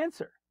get your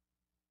answer.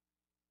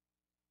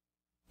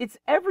 It's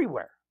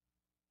everywhere.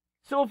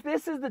 So if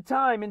this is the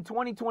time in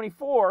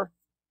 2024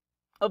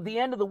 of the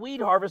end of the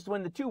wheat harvest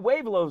when the 2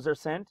 wave loaves are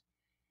sent,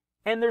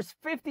 and there's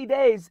 50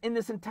 days in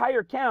this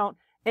entire count,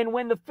 and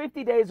when the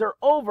 50 days are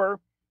over,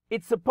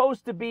 it's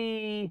supposed to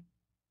be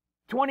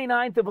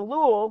 29th of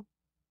Elul,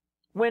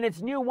 when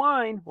it's new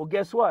wine, well,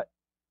 guess what?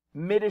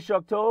 Mid-ish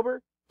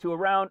October to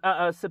around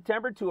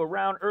September to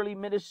around early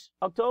mid-ish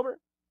October.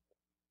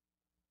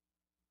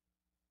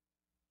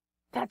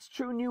 That's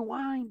true new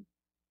wine.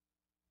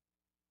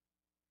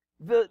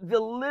 The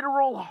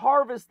literal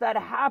harvest that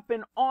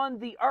happened on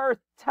the earth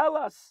tell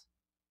us.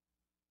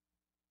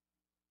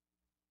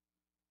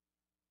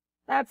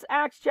 That's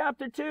Acts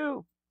chapter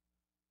 2.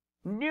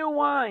 New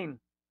wine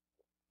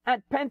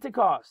at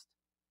Pentecost.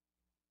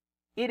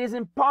 It is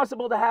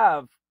impossible to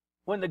have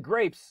when the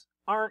grapes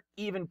aren't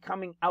even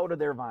coming out of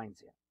their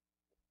vines yet.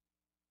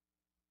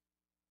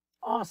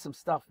 Awesome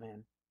stuff,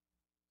 man.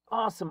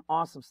 Awesome,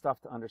 awesome stuff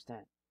to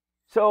understand.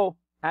 So,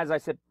 as I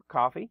said,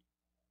 coffee.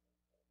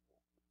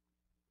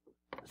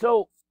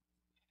 So,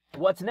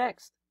 what's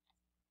next?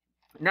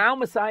 Now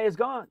Messiah is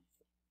gone.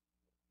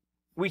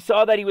 We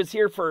saw that he was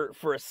here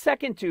for a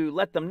second to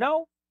let them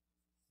know.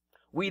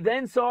 We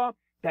then saw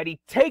that he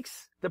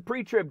takes the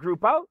pre-trib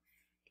group out.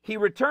 He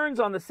returns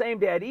on the same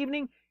day at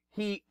evening.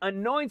 He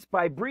anoints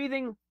by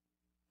breathing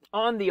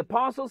on the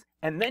apostles,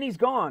 and then he's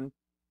gone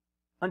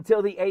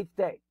until the 8th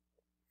day.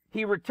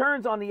 He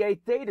returns on the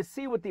 8th day to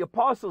see what the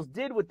apostles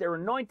did with their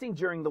anointing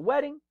during the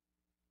wedding,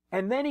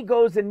 and then he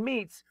goes and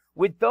meets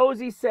with those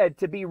he said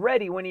to be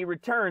ready when he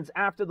returns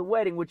after the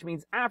wedding, which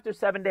means after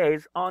 7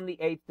 days on the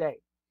 8th day.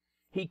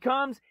 He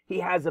comes, he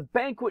has a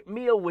banquet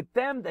meal with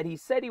them that he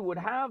said he would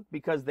have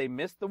because they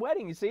missed the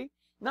wedding, you see.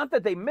 Not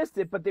that they missed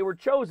it, but they were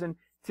chosen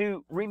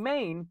to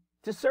remain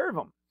to serve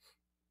him.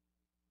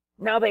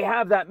 Now they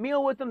have that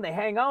meal with them, they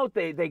hang out,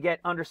 they get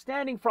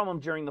understanding from him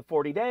during the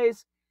 40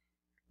 days.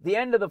 The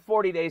end of the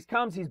 40 days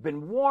comes, he's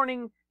been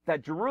warning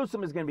that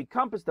Jerusalem is going to be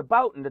compassed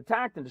about and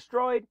attacked and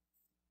destroyed.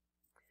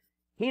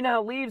 He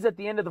now leaves at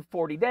the end of the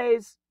 40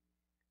 days.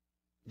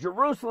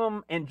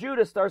 Jerusalem and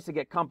Judah starts to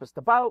get compassed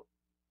about.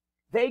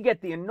 They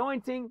get the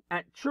anointing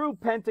at true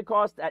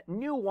Pentecost, at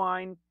new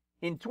wine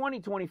in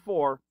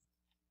 2024.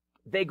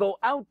 They go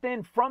out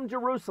then from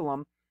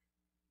Jerusalem.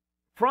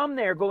 From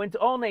there, go into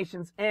all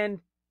nations, and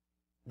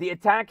the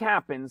attack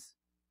happens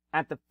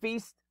at the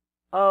Feast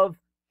of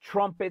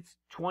Trumpets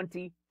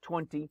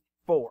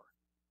 2024.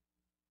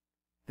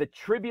 The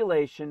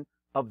tribulation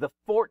of the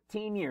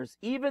 14 years,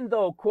 even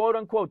though, quote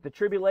unquote, the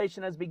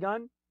tribulation has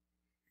begun,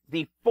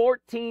 the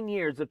 14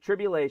 years of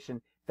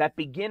tribulation that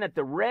begin at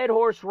the red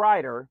horse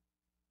rider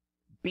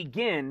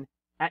begin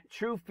at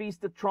True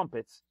Feast of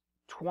Trumpets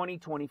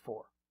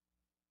 2024.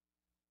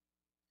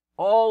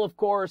 All, of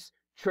course,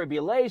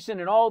 tribulation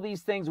and all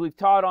these things we've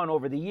taught on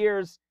over the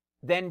years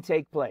then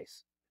take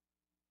place.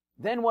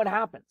 Then what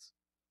happens?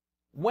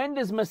 When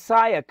does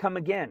Messiah come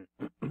again?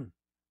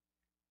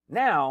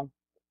 Now,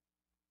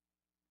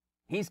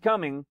 he's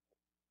coming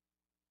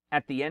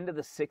at the end of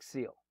the 6th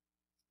seal.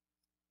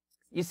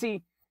 You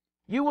see,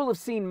 you will have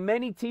seen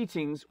many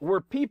teachings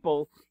where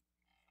people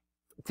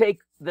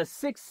take the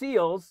 6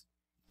 seals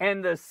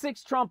and the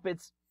 6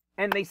 trumpets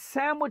and they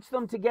sandwich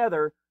them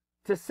together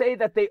to say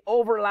that they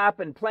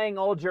overlap and playing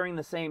all during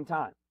the same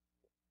time.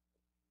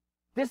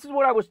 This is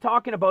what I was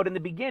talking about in the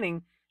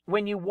beginning.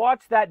 When you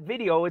watch that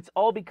video, it's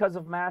all because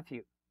of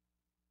Matthew.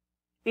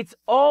 It's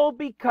all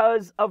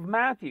because of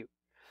Matthew.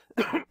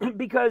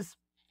 Because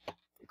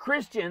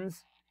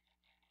Christians,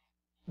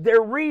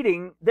 their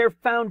reading, their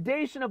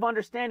foundation of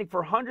understanding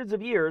for hundreds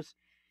of years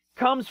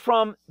comes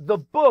from the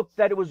book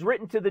that it was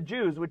written to the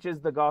Jews, which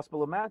is the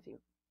Gospel of Matthew.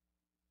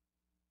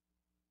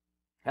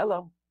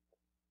 Hello.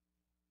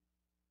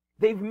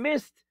 They've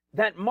missed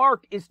that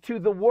Mark is to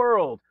the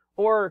world,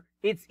 or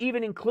it's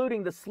even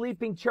including the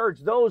sleeping church,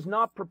 those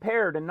not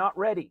prepared and not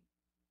ready.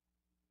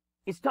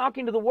 It's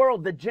talking to the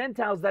world, the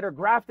Gentiles that are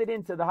grafted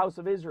into the house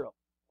of Israel.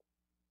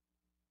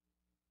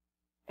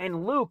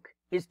 And Luke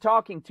is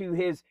talking to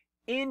his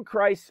in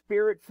Christ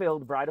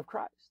Spirit-filled bride of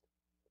Christ.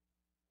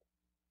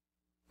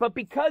 But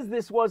because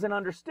this wasn't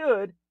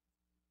understood,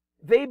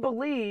 they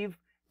believe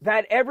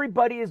that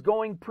everybody is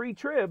going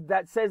pre-trib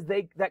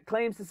that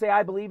claims to say,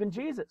 I believe in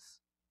Jesus.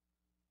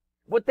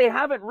 What they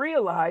haven't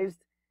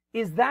realized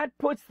is that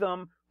puts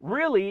them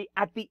really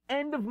at the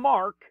end of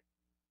Mark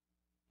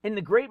in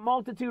the great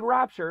multitude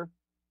rapture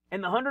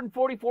and the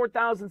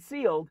 144,000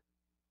 sealed,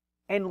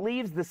 and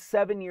leaves the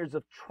 7 years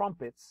of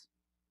trumpets,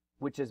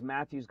 which is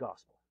Matthew's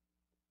gospel.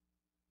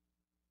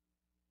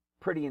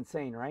 Pretty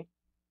insane, right?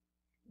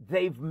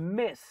 They've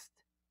missed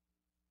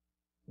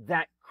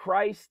that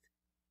Christ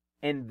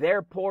and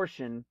their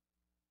portion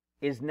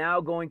is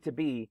now going to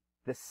be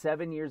the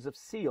 7 years of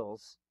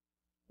seals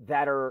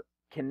that are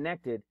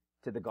connected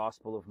to the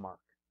Gospel of Mark.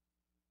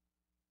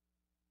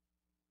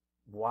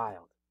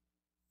 Wild.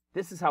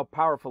 This is how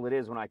powerful it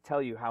is when I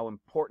tell you how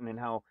important and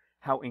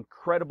how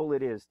incredible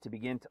it is to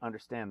begin to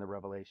understand the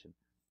revelation.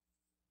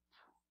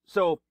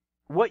 So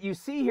what you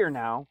see here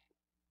now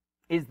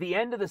is the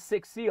end of the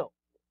 6th seal.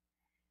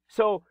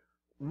 So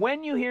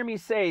when you hear me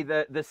say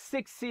the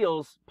 6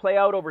 seals play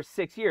out over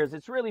 6 years,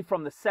 it's really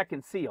from the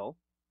second seal,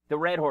 the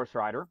red horse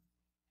rider,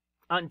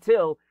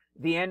 until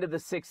the end of the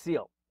 6th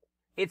seal.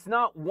 It's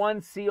not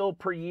 1 seal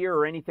per year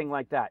or anything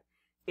like that.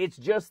 It's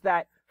just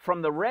that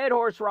from the red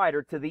horse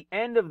rider to the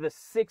end of the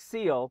 6th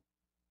seal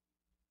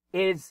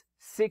is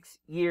 6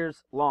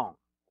 years long.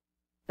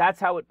 That's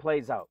how it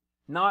plays out.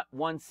 Not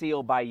 1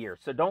 seal by year.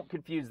 So don't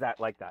confuse that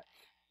like that,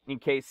 in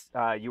case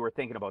you were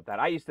thinking about that.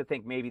 I used to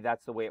think maybe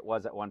that's the way it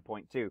was at one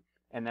point too,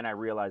 and then I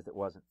realized it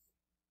wasn't.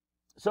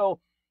 So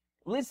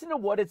listen to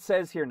what it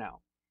says here now.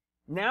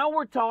 Now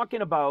we're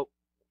talking about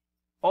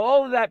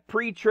all of that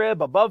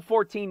pre-trib, above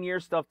 14 year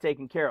stuff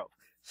taken care of.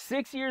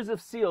 6 years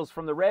of seals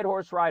from the red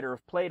horse rider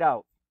have played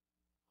out.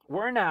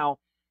 We're now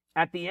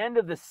at the end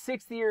of the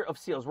 6th year of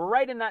seals. We're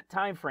right in that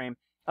time frame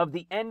of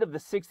the end of the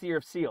 6th year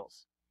of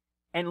seals.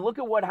 And look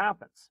at what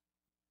happens.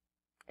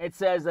 It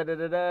says,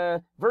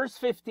 verse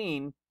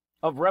 15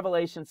 of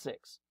Revelation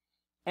 6.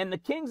 And the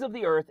kings of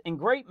the earth, and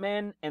great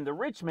men, and the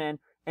rich men,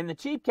 and the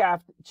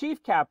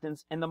chief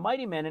captains, and the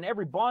mighty men, and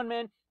every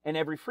bondman, and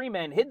every free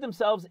man, hid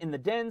themselves in the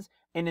dens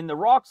and in the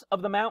rocks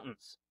of the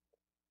mountains.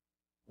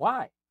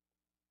 Why?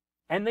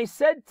 And they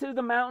said to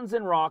the mountains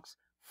and rocks,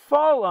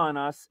 fall on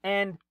us,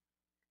 and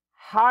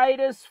hide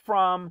us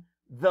from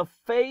the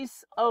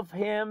face of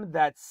him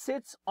that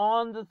sits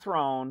on the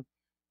throne,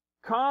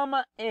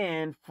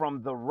 and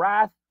from the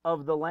wrath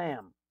of the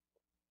Lamb.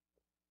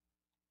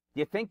 Do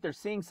you think they're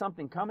seeing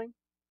something coming?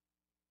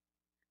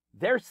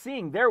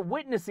 They're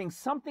witnessing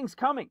something's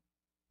coming.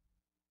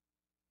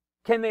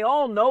 Can they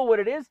all know what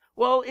it is?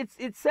 Well,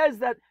 it says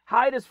that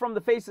hide us from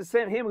the face of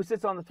him who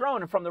sits on the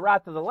throne and from the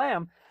wrath of the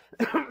Lamb.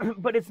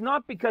 But it's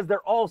not because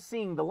they're all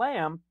seeing the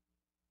Lamb.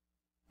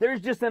 There's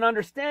just an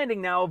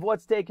understanding now of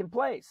what's taking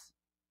place.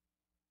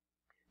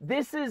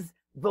 This is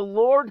the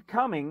Lord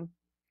coming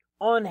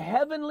on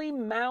heavenly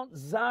Mount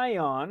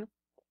Zion,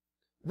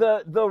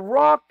 the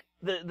rock,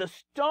 the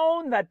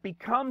stone that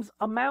becomes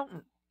a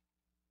mountain.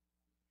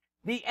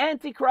 The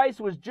Antichrist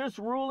was just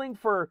ruling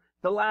for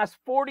the last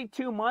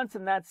 42 months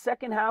in that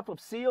second half of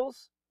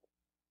seals.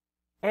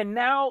 And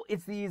now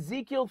it's the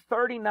Ezekiel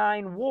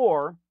 39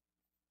 war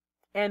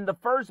and the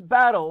first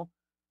battle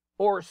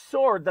or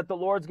sword that the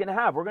Lord's going to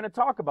have. We're going to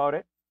talk about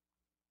it.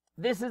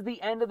 This is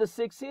the end of the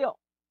 6th seal.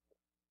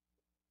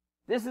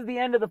 This is the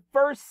end of the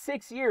first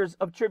 6 years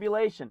of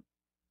tribulation,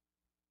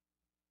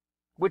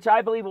 which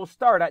I believe will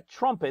start at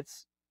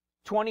trumpets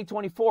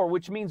 2024,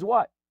 which means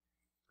what?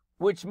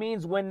 Which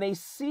means when they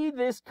see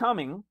this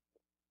coming,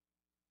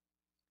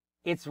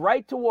 it's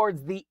right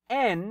towards the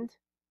end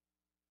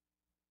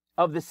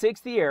of the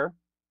 6th year,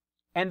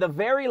 and the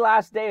very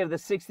last day of the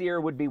 6th year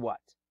would be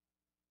what?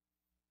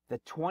 The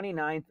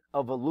 29th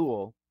of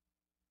Elul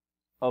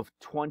of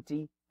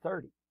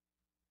 2030.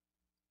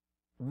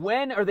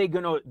 When are they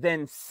going to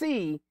then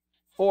see,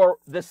 or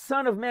the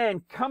Son of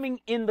Man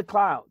coming in the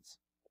clouds?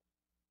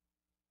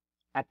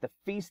 At the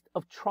Feast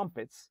of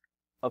Trumpets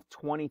of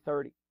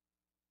 2030.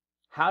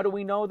 How do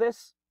we know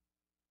this?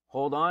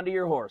 Hold on to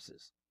your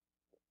horses.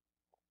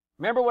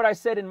 Remember what I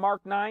said in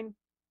Mark 9?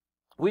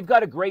 We've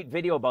got a great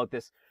video about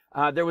this.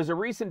 There was a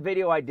recent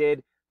video I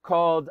did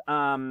called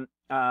But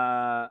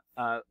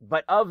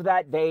of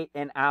That Day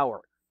and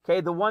Hour. Okay,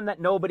 the one that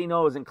nobody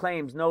knows and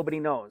claims nobody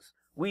knows.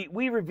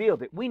 We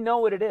revealed it. We know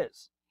what it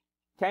is.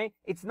 Okay?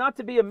 It's not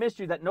to be a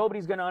mystery that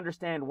nobody's going to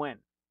understand when.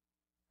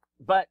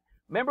 But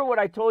remember what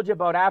I told you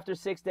about after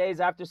 6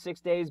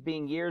 days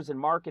being years in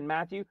Mark and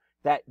Matthew?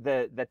 That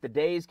the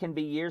days can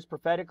be years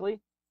prophetically?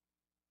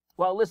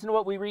 Well, listen to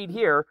what we read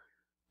here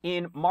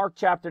in Mark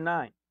chapter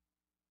 9.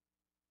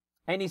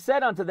 And he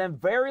said unto them,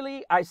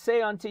 verily I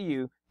say unto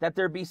you, that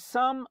there be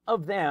some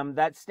of them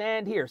that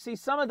stand here. See,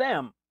 some of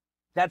them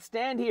that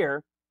stand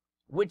here,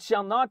 which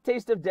shall not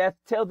taste of death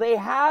till they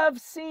have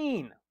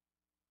seen.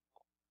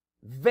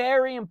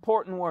 Very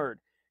important word.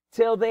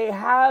 Till they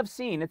have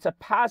seen. It's a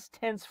past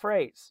tense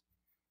phrase.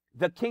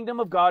 The kingdom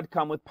of God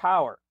come with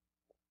power.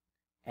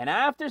 And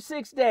after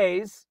 6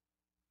 days,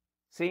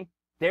 see,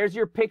 there's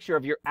your picture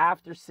of your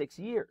after 6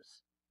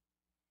 years.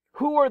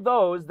 Who are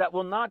those that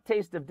will not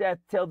taste of death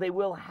till they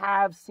will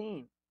have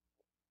seen?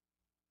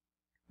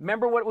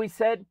 Remember what we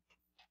said?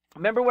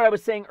 Remember what I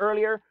was saying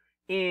earlier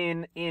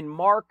in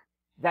Mark,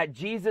 that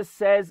Jesus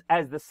says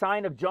as the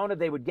sign of Jonah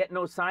they would get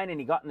no sign, and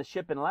he got in the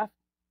ship and left?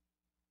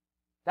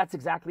 That's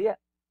exactly it.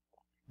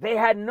 They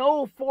had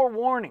no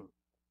forewarning.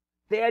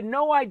 They had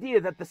no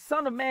idea that the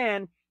Son of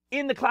Man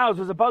in the clouds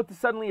was about to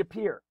suddenly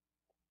appear.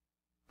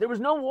 There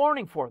was no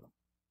warning for them.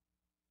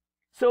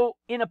 So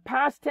in a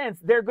past tense,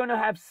 they're going to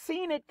have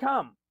seen it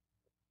come.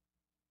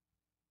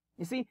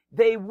 You see,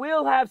 they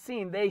will have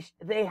seen,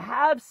 they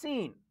have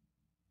seen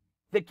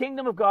the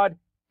kingdom of God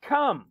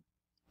come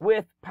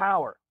with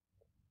power.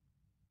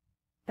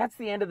 That's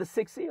the end of the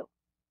 6th seal.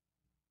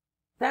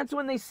 That's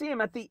when they see him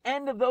at the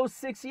end of those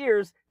 6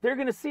 years. They're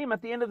going to see him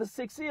at the end of the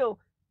 6th seal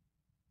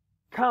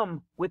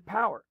come with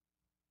power.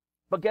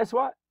 But guess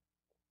what?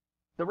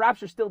 The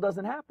rapture still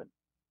doesn't happen.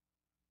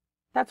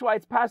 That's why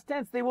it's past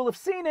tense. They will have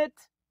seen it,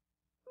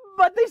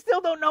 but they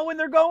still don't know when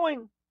they're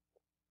going.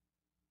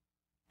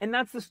 And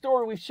that's the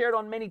story we've shared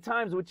on many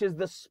times, which is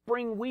the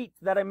spring wheat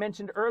that I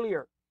mentioned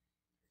earlier.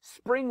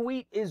 Spring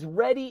wheat is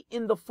ready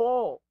in the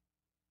fall.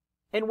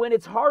 And when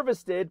it's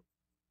harvested,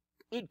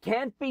 it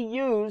can't be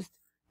used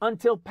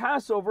until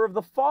Passover of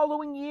the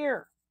following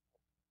year.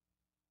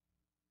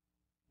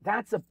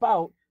 That's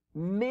about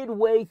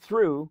midway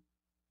through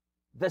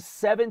the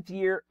 7th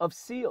year of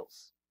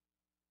seals,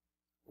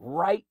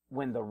 right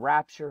when the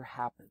rapture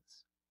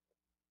happens.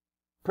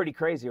 Pretty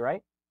crazy,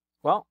 right?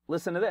 Well,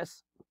 listen to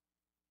this.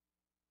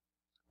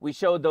 We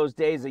showed those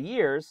days of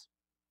years.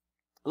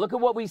 Look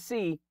at what we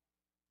see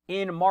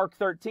in Mark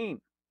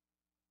 13.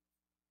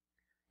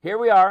 Here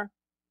we are.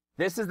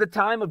 This is the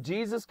time of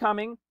Jesus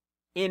coming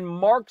in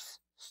Mark's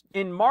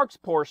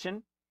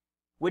portion,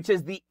 which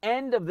is the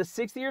end of the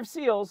 6th year of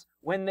seals,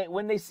 when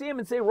they see him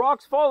and say,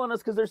 rocks fall on us,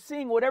 because they're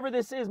seeing whatever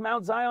this is,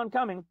 Mount Zion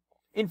coming.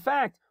 In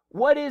fact,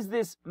 what is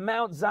this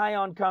Mount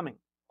Zion coming?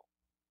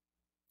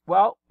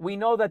 Well, we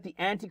know that the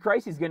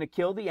Antichrist, he's going to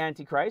kill the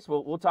Antichrist.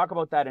 We'll talk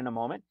about that in a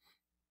moment.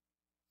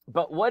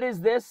 But what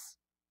is this?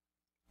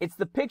 It's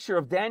the picture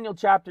of Daniel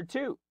chapter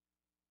 2.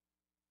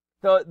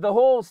 The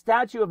whole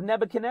statue of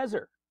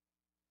Nebuchadnezzar.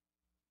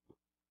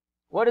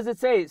 What does it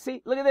say?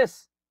 See, look at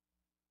this.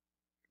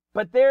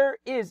 But there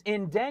is,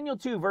 in Daniel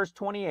 2, verse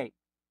 28,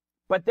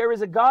 but there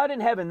is a God in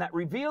heaven that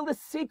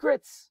revealeth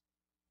secrets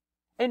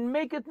and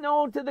maketh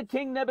known to the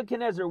king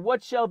Nebuchadnezzar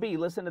what shall be,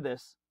 listen to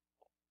this,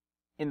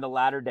 in the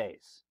latter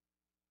days.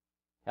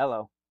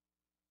 Hello.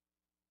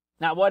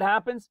 Now what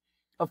happens?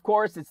 Of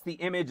course, it's the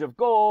image of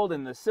gold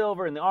and the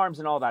silver and the arms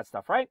and all that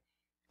stuff, right?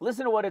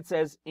 Listen to what it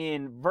says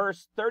in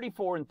verse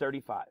 34 and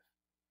 35.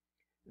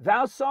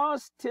 Thou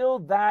sawest till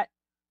that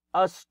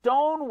a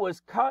stone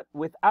was cut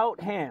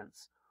without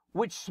hands,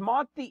 which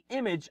smote the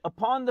image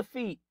upon the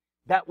feet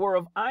that were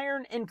of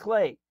iron and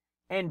clay,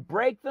 and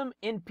brake them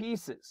in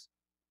pieces.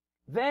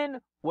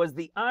 Then was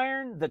the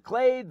iron, the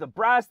clay, the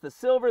brass, the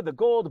silver, the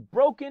gold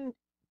broken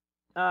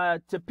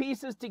to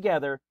pieces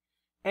together,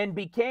 and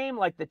became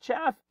like the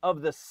chaff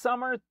of the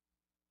summer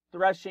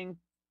threshing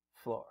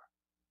floor.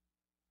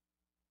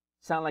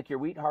 Sound like your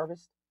wheat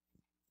harvest?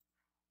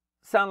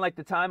 Sound like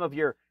the time of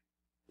your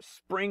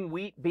spring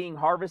wheat being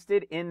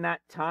harvested in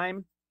that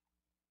time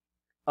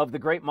of the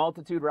great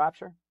multitude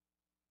rapture?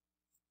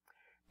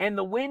 And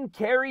the wind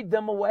carried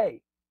them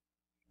away,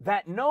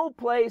 that no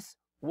place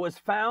was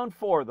found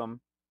for them.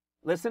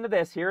 Listen to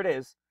this, here it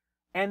is.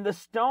 And the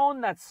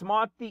stone that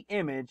smote the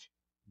image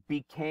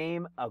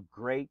became a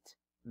great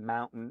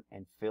mountain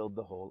and filled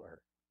the whole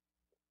earth.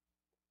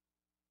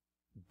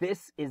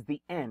 This is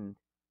the end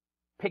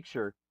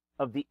picture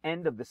of the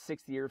end of the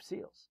 6th year of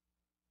seals,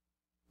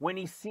 when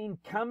he's seen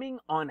coming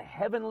on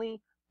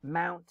heavenly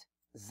Mount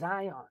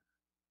Zion.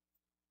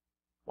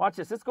 Watch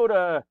this. Let's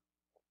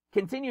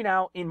continue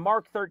now in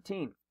Mark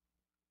 13.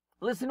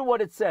 Listen to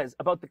what it says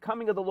about the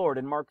coming of the Lord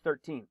in Mark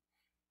 13.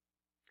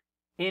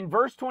 In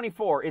verse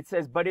 24, it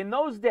says, but in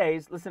those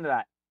days, listen to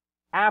that,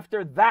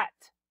 after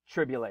that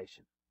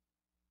tribulation.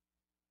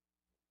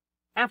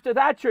 After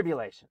that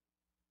tribulation.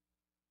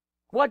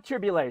 What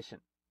tribulation?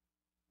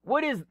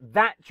 What is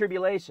that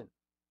tribulation?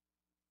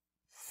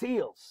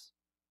 Seals.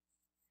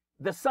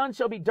 The sun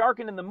shall be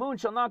darkened and the moon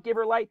shall not give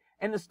her light,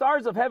 and the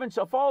stars of heaven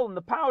shall fall and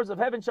the powers of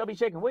heaven shall be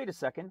shaken. Wait a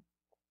second.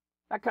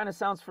 That kind of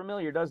sounds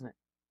familiar, doesn't it?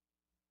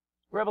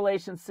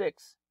 Revelation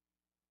 6.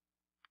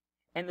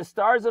 And the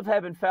stars of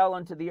heaven fell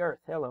unto the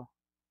earth. Hello.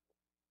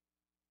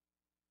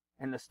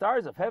 And the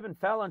stars of heaven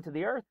fell unto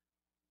the earth.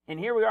 And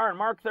here we are in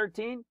Mark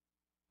 13.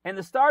 And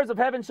the stars of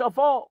heaven shall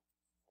fall.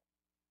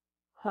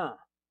 Huh.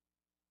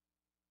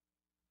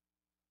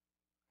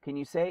 Can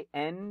you say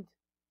end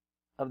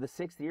of the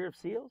 6th year of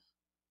seals?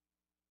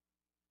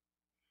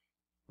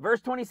 Verse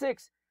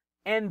 26.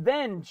 And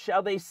then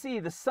shall they see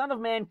the Son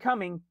of Man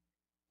coming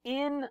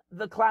in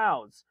the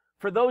clouds.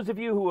 For those of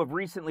you who have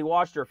recently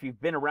watched, or if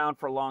you've been around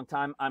for a long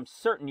time, I'm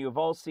certain you have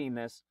all seen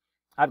this.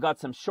 I've got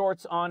some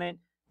shorts on it.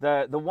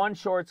 The one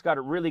short's got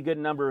a really good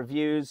number of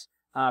views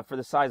for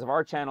the size of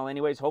our channel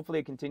anyways. Hopefully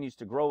it continues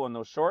to grow on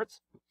those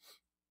shorts.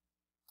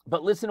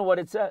 But listen to what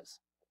it says.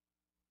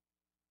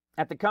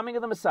 At the coming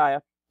of the Messiah,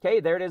 okay,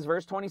 there it is,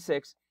 verse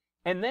 26.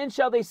 And then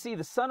shall they see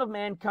the Son of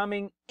Man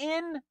coming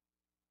in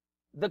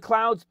the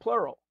clouds,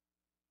 plural.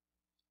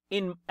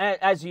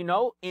 As you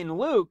know, in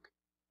Luke,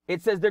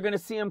 it says they're going to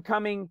see him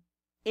coming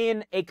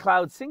in a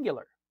cloud,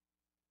 singular.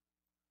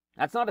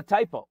 That's not a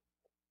typo.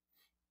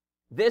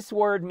 This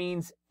word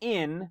means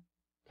in,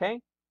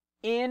 okay?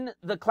 In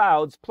the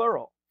clouds,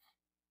 plural.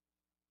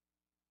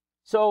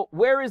 So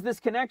where is this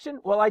connection?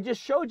 Well, I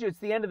just showed you it's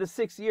the end of the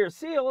 6th year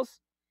seals,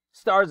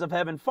 stars of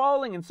heaven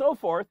falling and so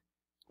forth.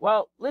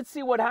 Well, let's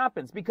see what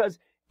happens, because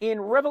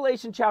in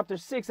Revelation chapter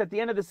 6, at the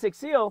end of the 6th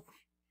seal,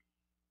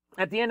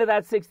 at the end of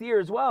that 6th year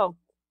as well,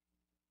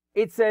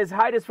 it says,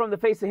 hide us from the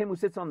face of him who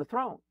sits on the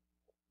throne,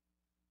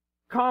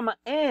 comma,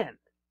 and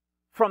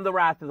from the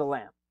wrath of the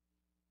Lamb.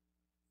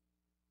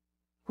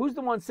 Who's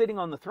the one sitting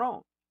on the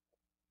throne?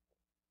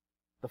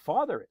 The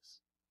Father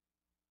is.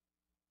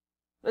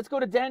 Let's go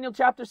to Daniel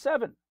chapter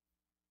 7.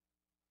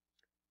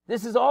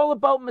 This is all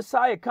about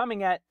Messiah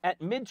coming at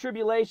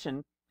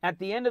mid-tribulation, at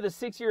the end of the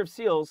 6th year of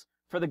seals,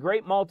 for the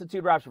great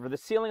multitude rapture, for the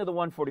sealing of the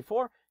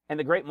 144 and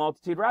the great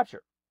multitude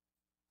rapture.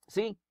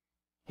 See,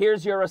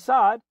 here's your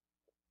Assad.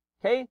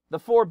 Okay, the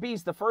 4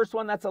 beasts. The first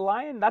one, that's a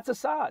lion. That's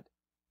Assad.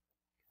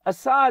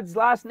 Assad's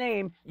last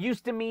name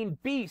used to mean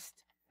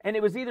beast, and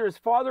it was either his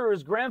father or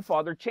his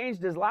grandfather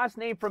changed his last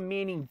name from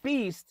meaning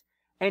beast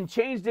and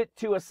changed it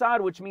to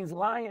Assad, which means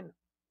lion.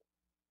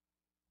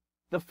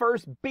 The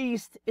first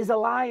beast is a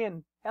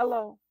lion.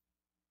 Hello.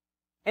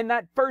 And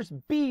that first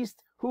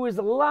beast, who is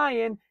a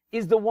lion,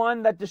 is the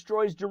one that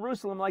destroys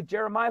Jerusalem, like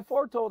Jeremiah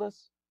 4 told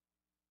us.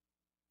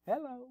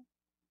 Hello.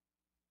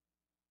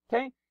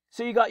 Okay,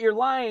 so you got your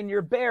lion,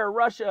 your bear,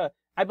 Russia,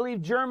 I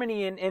believe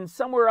Germany, and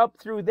somewhere up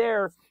through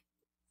there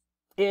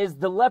is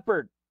the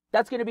leopard.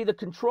 That's going to be the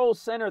control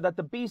center that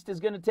the beast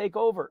is going to take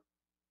over.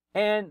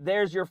 And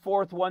there's your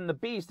 4th one, the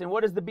beast. And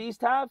what does the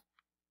beast have?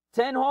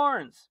 10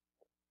 horns.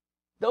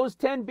 Those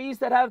 10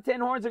 beasts that have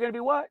 10 horns are going to be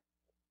what?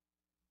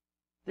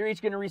 They're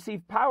each going to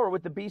receive power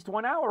with the beast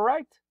 1 hour,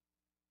 right?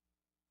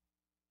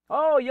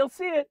 Oh, you'll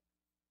see it.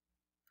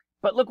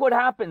 But look what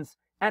happens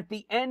at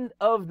the end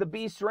of the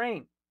beast's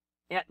reign,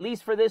 at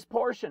least for this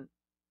portion.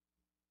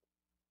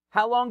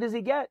 How long does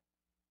he get?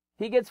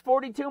 He gets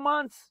 42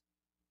 months.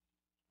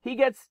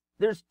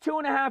 There's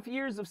 2.5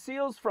 years of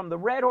seals from the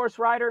red horse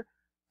rider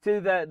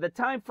to the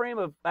time frame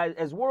of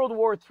as World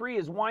War III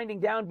is winding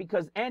down,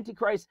 because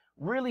Antichrist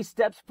really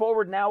steps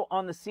forward now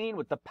on the scene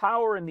with the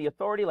power and the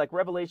authority like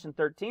Revelation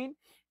 13.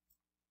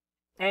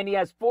 And he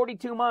has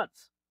 42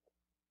 months.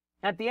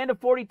 At the end of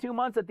 42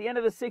 months, at the end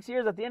of the 6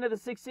 years, at the end of the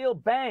 6th seal,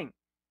 bang.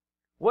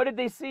 What did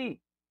they see?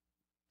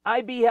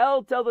 I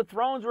beheld till the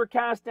thrones were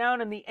cast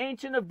down, and the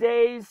Ancient of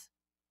Days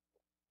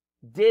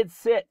did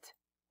sit.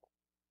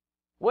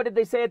 What did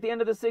they say at the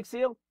end of the 6th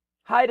seal?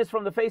 Hide us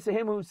from the face of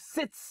him who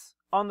sits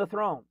on the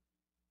throne,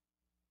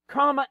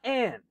 comma,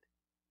 and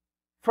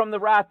from the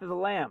wrath of the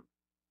Lamb.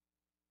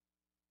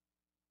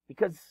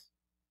 Because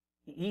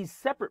he's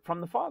separate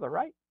from the Father,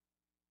 right?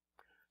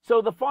 So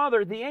the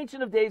Father, the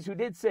Ancient of Days who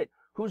did sit,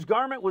 whose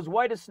garment was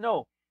white as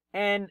snow,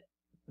 and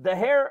the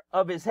hair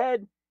of his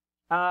head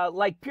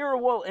like pure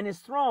wool, and his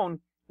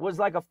throne was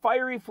like a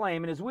fiery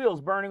flame, and his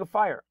wheels burning a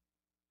fire.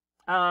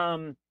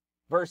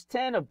 Verse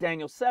 10 of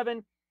Daniel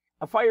 7,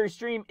 a fiery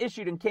stream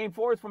issued and came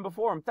forth from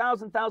before him.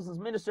 Thousands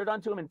ministered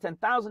unto him, and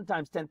 10,000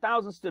 times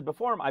 10,000 stood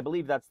before him. I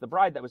believe that's the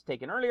bride that was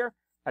taken earlier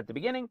at the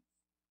beginning.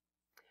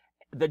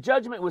 The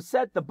judgment was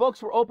set. The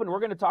books were opened.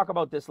 We're going to talk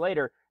about this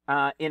later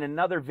in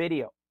another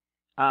video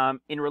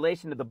in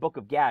relation to the book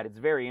of Gad. It's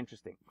very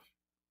interesting.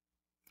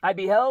 I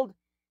beheld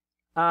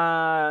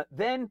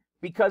then,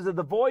 because of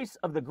the voice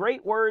of the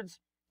great words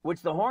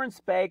which the horn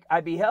spake, I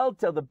beheld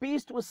till the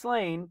beast was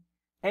slain,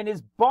 and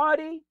his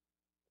body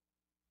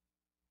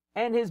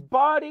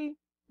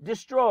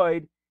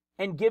destroyed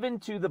and given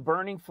to the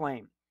burning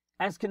flame.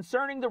 As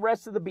concerning the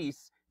rest of the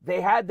beasts, they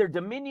had their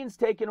dominion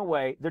taken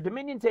away,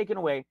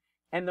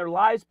 and their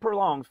lives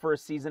prolonged for a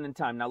season and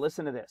time. Now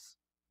listen to this.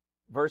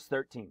 Verse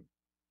 13.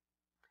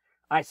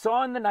 I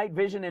saw in the night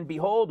vision, and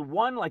behold,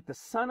 one like the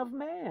Son of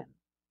Man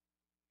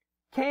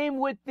came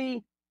with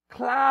the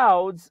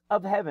clouds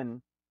of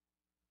heaven,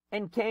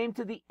 and came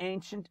to the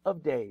Ancient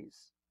of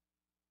Days.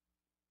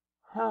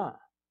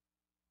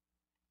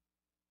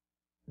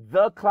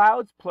 The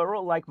clouds,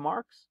 plural, like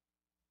Mark's.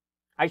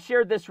 I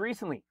shared this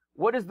recently.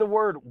 What does the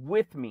word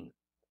with mean?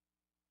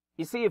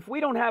 You see, if we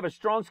don't have a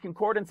Strong's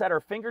Concordance at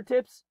our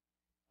fingertips,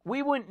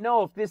 we wouldn't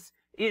know if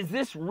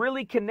this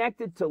really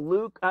connected to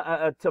Luke,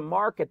 to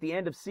Mark at the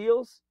end of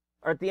seals,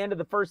 or at the end of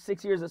the first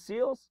 6 years of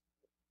seals?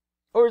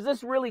 Or is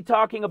this really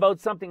talking about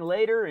something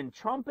later in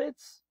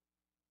trumpets,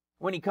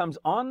 when he comes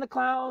on the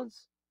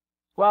clouds?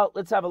 Well,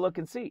 let's have a look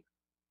and see.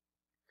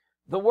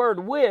 The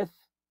word with,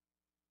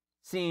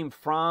 seem,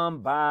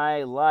 from,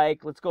 by,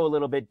 like. Let's go a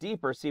little bit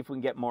deeper, see if we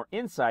can get more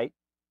insight.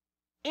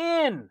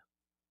 In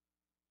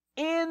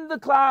the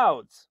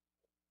clouds.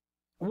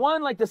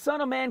 One like the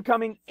Son of Man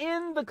coming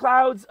in the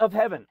clouds of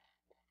heaven.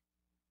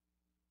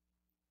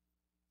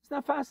 Isn't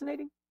that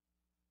fascinating?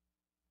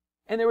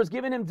 And there was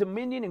given him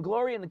dominion and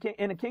glory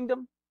in a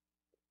kingdom.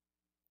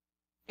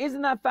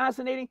 Isn't that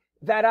fascinating?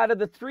 That out of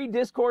the 3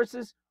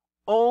 discourses,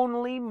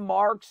 only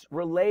Mark's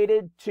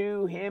related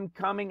to him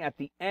coming at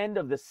the end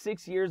of the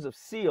 6 years of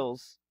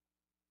seals.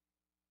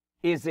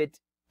 Is it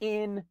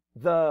in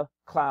the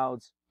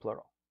clouds,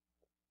 plural?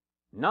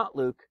 Not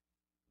Luke,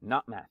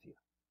 not Matthew.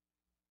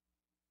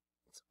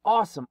 It's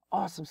awesome,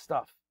 awesome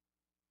stuff.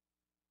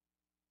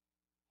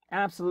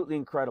 Absolutely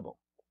incredible.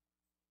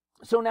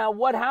 So now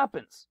what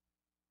happens?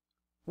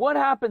 What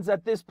happens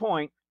at this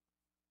point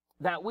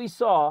that we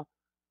saw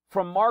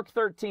from Mark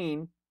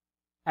 13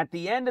 at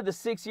the end of the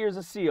 6 years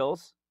of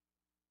seals,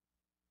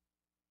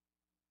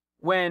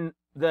 when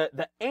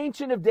the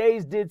Ancient of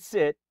Days did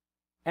sit,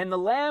 and the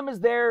Lamb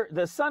is there,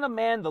 the Son of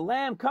Man, the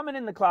Lamb coming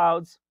in the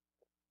clouds,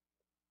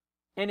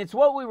 and it's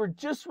what we were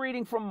just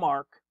reading from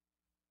Mark.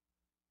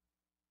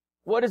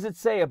 What does it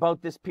say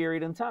about this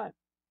period in time?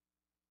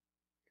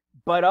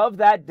 But of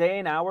that day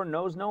and hour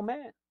knows no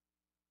man.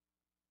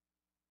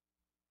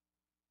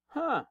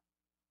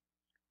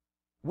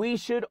 We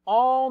should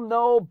all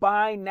know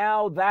by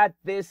now that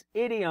this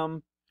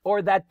idiom,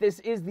 or that this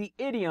is the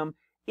idiom,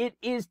 it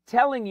is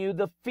telling you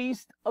the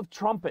Feast of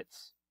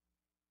Trumpets.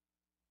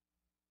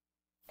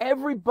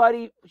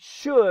 Everybody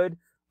should,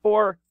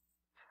 or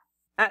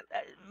at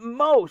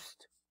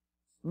most,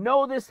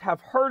 know this,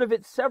 have heard of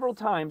it several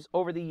times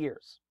over the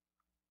years.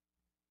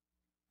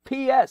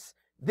 P.S.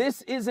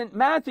 This isn't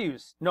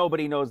Matthew's,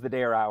 nobody knows the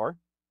day or hour.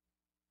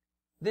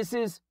 This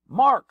is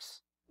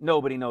Mark's,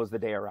 nobody knows the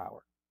day or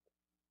hour.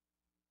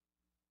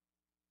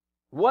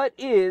 What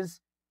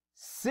is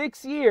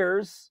 6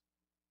 years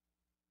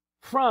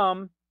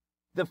from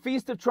the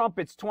Feast of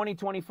Trumpets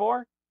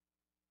 2024?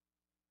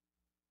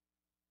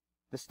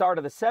 The start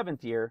of the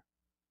 7th year,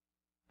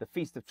 the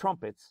Feast of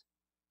Trumpets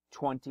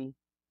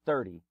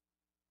 2030.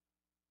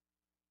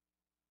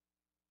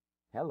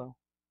 Hello.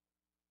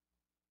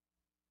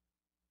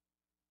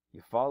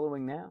 You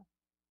following now?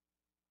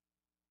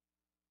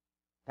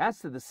 That's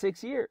to the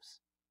 6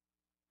 years.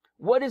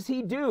 What does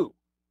he do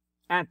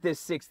at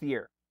this 6th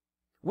year?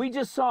 We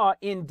just saw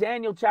in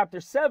Daniel chapter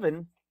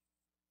 7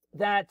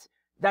 that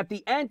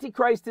the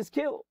Antichrist is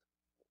killed.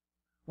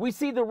 We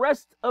see the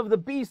rest of the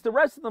beast, the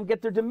rest of them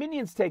get their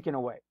dominions taken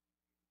away.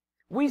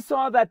 We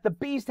saw that the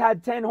beast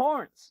had 10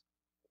 horns.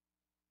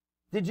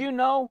 Did you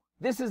know?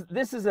 This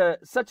is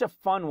such a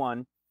fun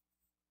one.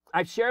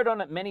 I've shared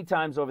on it many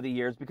times over the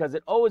years because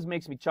it always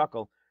makes me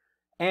chuckle.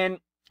 And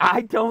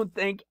I don't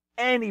think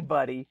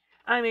anybody,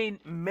 I mean,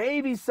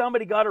 maybe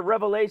somebody got a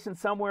revelation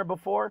somewhere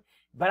before,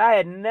 but I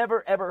had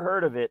never ever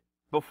heard of it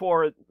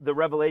before the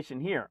revelation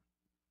here.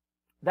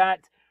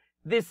 That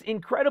this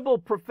incredible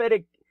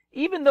prophetic,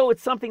 even though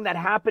it's something that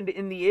happened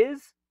in the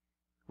is,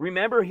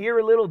 remember, here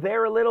a little,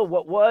 there a little,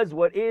 what was,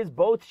 what is,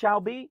 both shall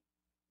be.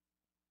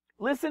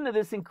 Listen to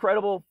this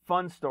incredible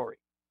fun story.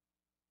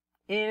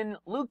 In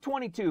Luke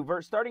 22,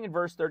 starting in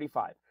verse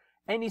 35,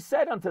 and he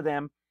said unto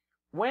them,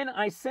 when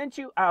I sent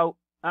you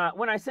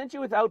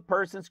without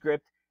purse and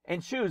script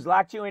and shoes,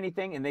 lacked you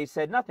anything? And they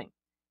said nothing.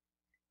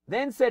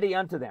 Then said he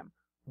unto them,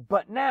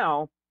 but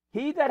now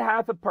he that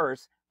hath a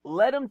purse,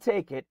 let him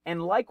take it,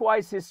 and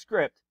likewise his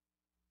script,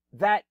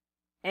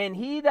 and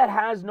he that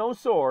has no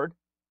sword,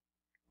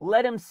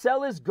 let him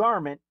sell his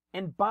garment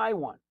and buy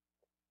one.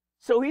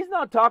 So he's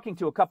not talking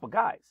to a couple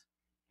guys.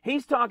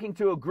 He's talking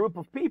to a group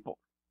of people,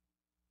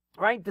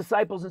 right?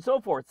 Disciples and so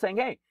forth, saying,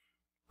 hey,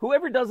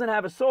 whoever doesn't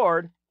have a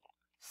sword,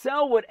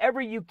 sell whatever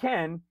you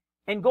can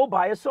and go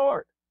buy a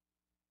sword.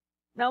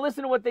 Now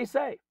listen to what they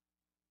say.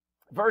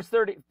 Verse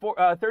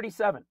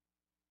 37.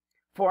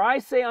 For I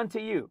say unto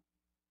you,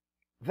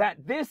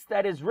 that this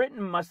that is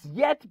written must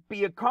yet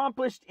be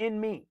accomplished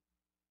in me.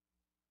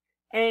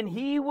 And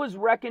he was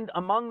reckoned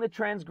among the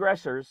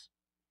transgressors,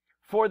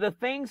 for the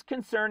things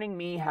concerning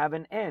me have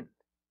an end.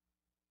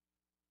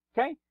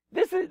 Okay?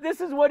 This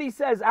is what he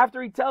says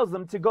after he tells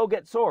them to go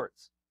get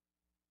swords.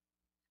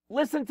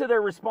 Listen to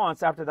their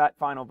response after that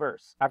final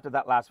verse, after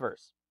that last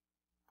verse.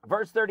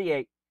 Verse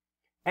 38.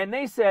 And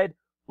they said,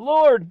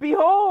 Lord,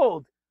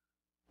 behold,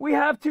 we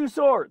have 2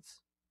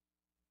 swords.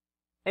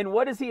 And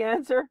what does he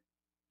answer?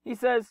 He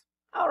says,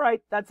 all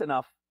right, that's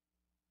enough.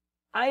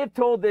 I have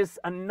told this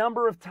a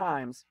number of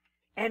times,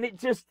 and it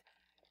just,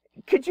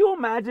 could you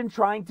imagine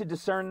trying to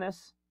discern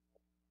this?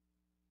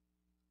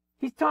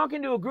 He's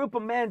talking to a group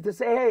of men to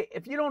say, hey,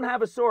 if you don't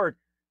have a sword,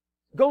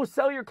 go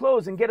sell your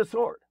clothes and get a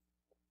sword.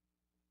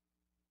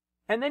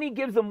 And then he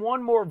gives them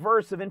one more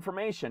verse of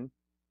information.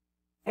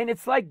 And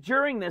it's like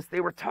during this,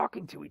 they were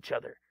talking to each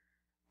other.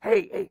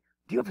 Hey,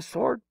 do you have a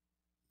sword?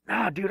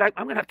 Nah, dude, I'm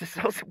going to have to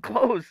sell some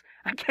clothes.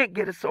 I can't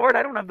get a sword.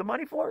 I don't have the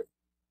money for it.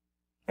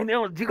 And they're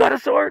like, do you got a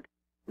sword?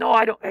 No,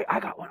 I don't. Hey, I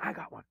got one.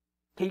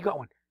 Okay, you got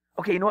one.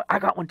 Okay, you know what? I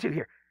got one too.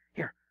 Here.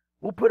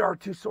 We'll put our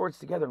 2 swords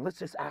together and let's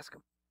just ask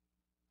him.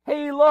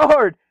 Hey,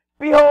 Lord,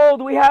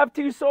 behold, we have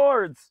 2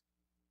 swords.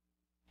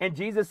 And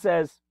Jesus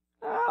says,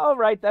 all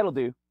right, that'll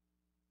do.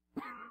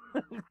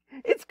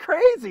 It's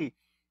crazy.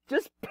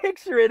 Just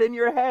picture it in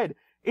your head.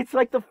 It's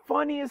like the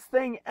funniest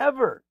thing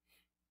ever.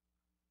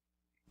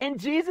 And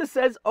Jesus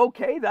says,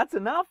 okay, that's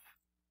enough.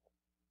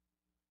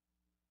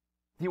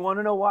 Do you want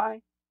to know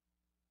why?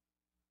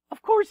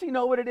 Of course you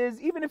know what it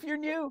is, even if you're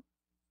new.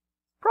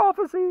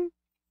 Prophecy.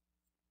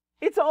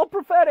 It's all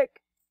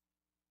prophetic.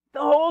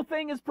 The whole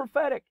thing is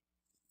prophetic.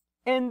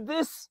 And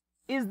this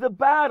is the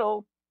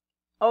battle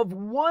of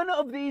one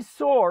of these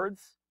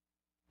swords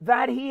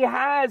that he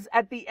has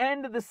at the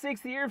end of the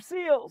 6th year of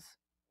seals.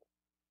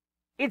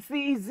 It's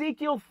the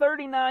Ezekiel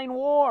 39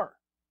 war.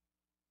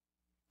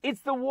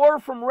 It's the war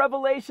from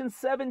Revelation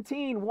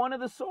 17, one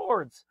of the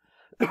swords.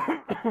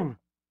 How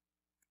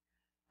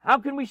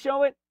can we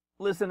show it?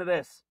 Listen to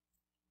this.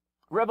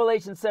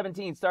 Revelation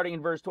 17, starting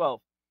in verse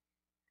 12.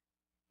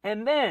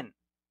 And then,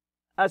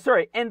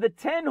 and the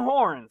 10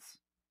 horns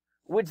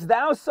which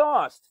thou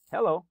sawest.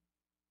 Hello.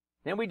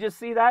 Didn't we just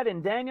see that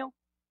in Daniel?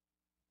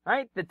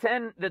 Right? The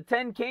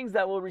 10 kings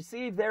that will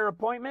receive their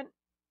appointment.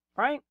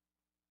 Right?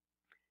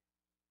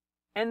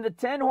 And the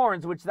 10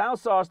 horns which thou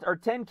sawest are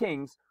 10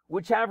 kings,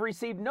 which have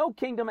received no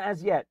kingdom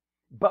as yet,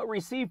 but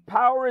receive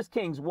power as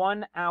kings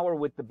 1 hour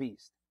with the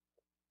beast.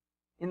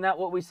 Isn't that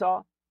what we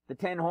saw? The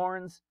 10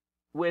 horns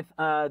with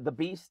the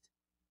beast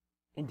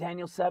in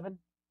Daniel 7.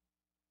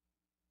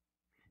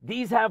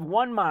 These have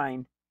one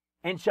mind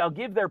and shall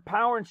give their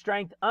power and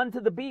strength unto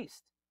the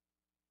beast.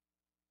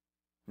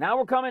 Now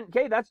we're coming,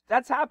 okay,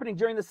 that's happening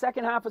during the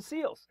second half of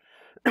seals.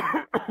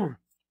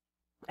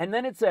 And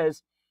then it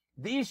says,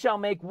 these shall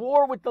make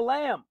war with the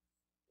Lamb.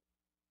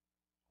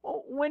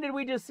 Well, when did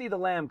we just see the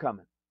Lamb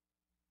coming?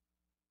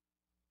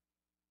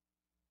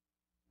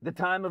 The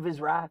time of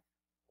his wrath.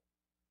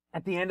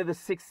 At the end of the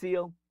 6th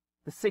seal,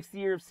 the 6th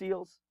year of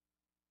seals.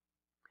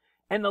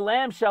 And the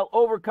Lamb shall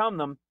overcome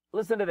them.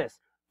 Listen to this.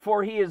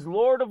 For he is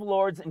Lord of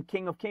lords and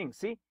King of kings.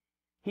 See?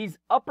 He's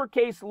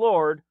uppercase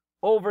Lord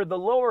over the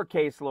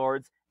lowercase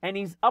lords, and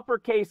he's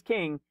uppercase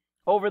king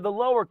over the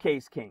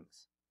lowercase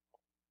kings.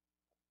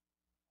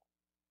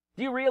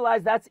 Do you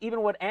realize that's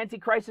even what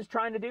Antichrist is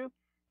trying to do?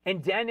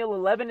 In Daniel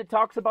 11, it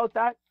talks about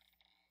that.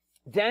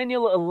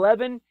 Daniel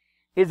 11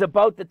 is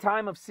about the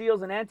time of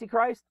seals and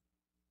Antichrist.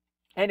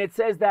 And it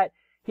says that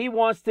he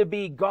wants to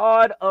be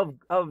God of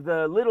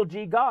the little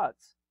g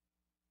gods.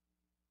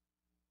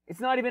 It's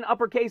not even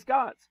uppercase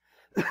gods.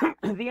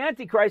 The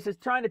Antichrist is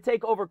trying to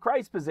take over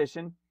Christ's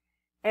position,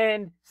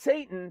 and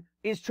Satan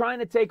is trying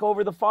to take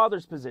over the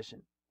Father's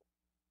position.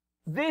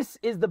 This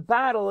is the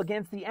battle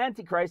against the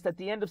Antichrist at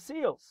the end of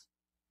seals.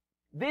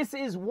 This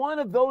is one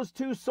of those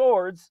two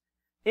swords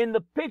in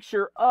the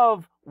picture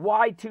of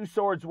why two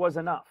swords was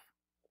enough.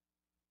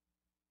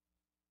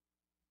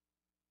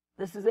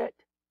 This is it.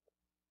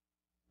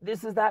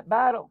 This is that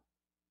battle.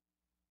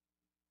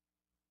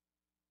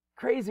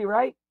 Crazy,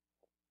 right?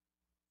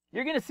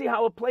 You're going to see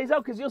how it plays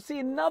out because you'll see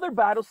another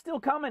battle still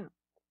coming.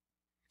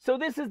 So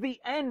this is the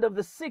end of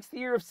the 6th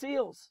year of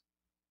seals.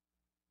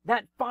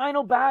 That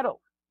final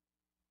battle.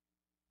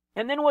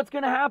 And then what's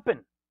going to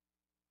happen?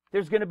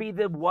 There's going to be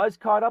the was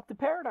caught up to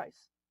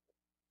paradise.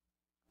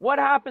 What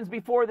happens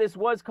before this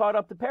was caught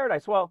up to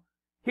paradise? Well,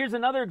 here's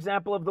another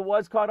example of the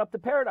was caught up to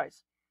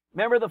paradise.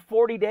 Remember the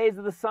 40 days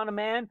of the Son of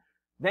Man?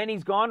 Then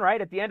he's gone, right?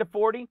 At the end of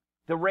 40,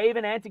 the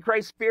raven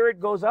Antichrist spirit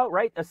goes out,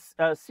 right?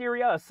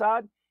 Assyria,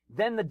 Assad.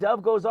 Then the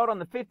dove goes out on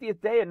the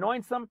 50th day,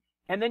 anoints them.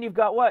 And then you've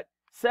got what?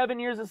 7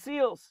 years of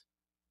seals.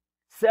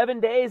 7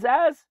 days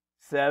as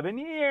 7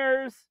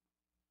 years.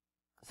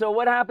 So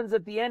what happens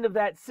at the end of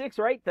that 6,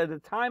 right?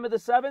 The time of the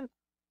 7th?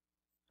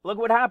 Look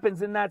what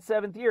happens in that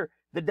 7th year.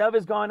 The dove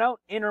has gone out.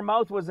 In her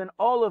mouth was an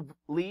olive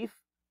leaf,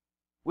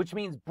 which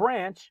means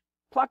branch,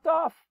 plucked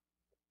off.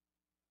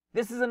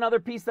 This is another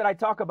piece that I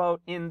talk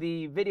about in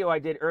the video I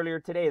did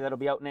earlier today that'll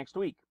be out next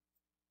week.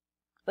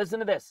 Listen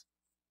to this,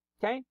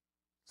 okay?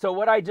 So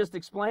what I just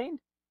explained,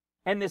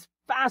 and this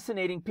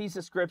fascinating piece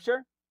of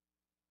scripture,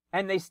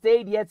 and they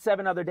stayed yet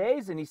 7 other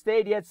days, and he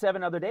stayed yet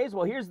 7 other days.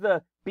 Well, here's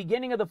the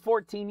beginning of the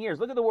 14 years.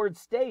 Look at the word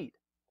stayed.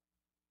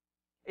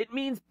 It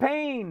means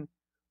pain,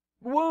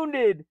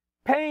 wounded,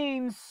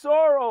 pain,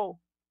 sorrow,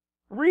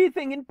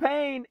 wreathing in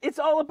pain. It's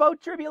all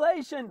about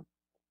tribulation.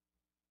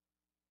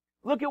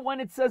 Look at when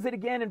it says it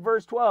again in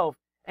verse 12.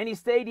 And he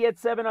stayed yet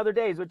 7 other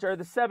days, which are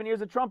the 7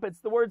 years of trumpets.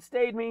 The word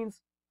stayed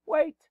means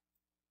wait.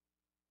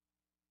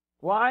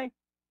 Why?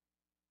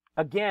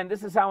 Again,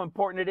 this is how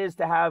important it is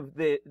to have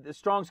the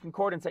Strong's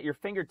Concordance at your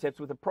fingertips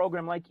with a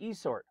program like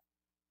eSword.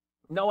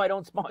 No, I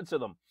don't sponsor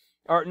them.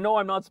 Or no,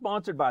 I'm not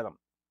sponsored by them.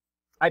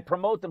 I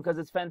promote them because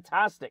it's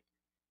fantastic.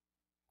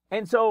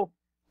 And so,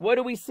 what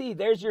do we see?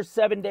 There's your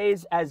 7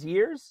 days as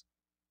years.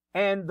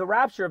 And the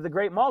rapture of the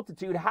great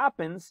multitude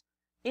happens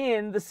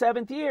in the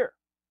 7th year.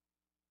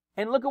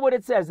 And look at what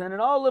it says. And an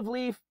olive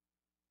leaf,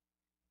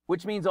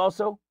 which means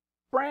also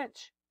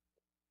branch.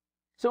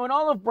 So an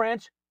olive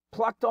branch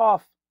plucked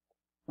off.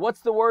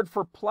 What's the word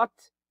for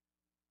plucked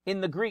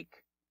in the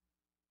Greek?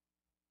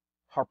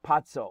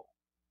 Harpazo,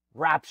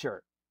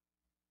 rapture.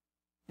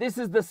 This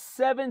is the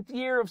 7th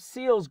year of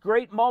seals,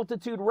 great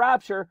multitude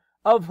rapture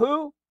of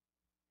who?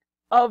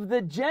 Of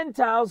the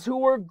Gentiles who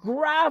were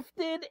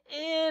grafted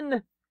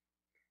in.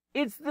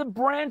 It's the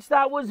branch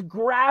that was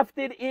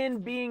grafted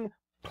in being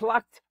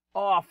plucked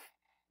off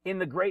in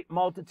the great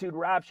multitude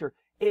rapture.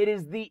 It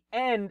is the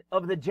end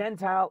of the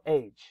Gentile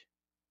age.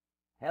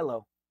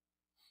 Hello.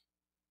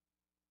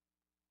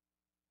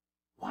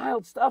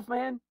 Wild stuff,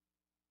 man.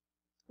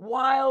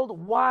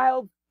 Wild,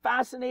 wild,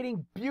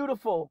 fascinating,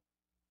 beautiful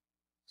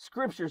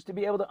scriptures to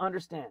be able to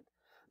understand.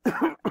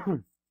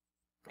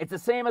 It's the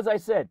same as I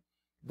said.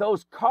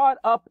 Those caught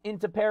up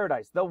into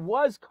paradise. The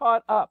was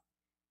caught up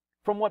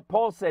from what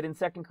Paul said in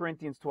 2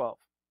 Corinthians 12.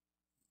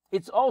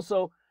 It's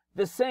also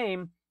the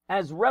same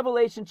as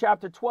Revelation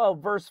chapter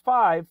 12, verse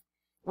 5,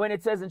 when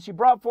it says, and she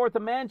brought forth a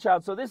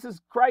man-child. So this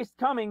is Christ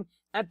coming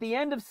at the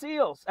end of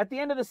seals, at the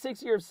end of the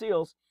 6th year of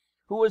seals,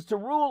 who was to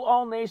rule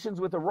all nations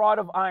with a rod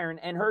of iron,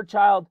 and her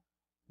child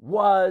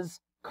was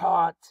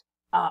caught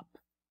up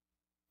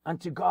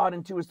unto God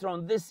and to his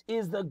throne. This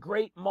is the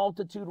great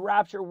multitude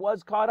rapture,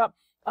 was caught up,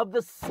 of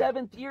the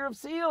 7th year of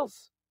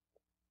seals.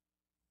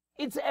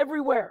 It's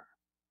everywhere.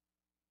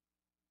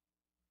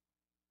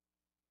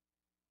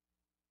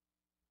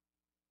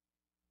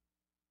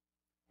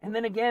 And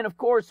then again, of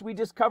course, we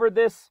just covered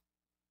this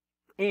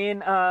in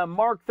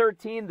Mark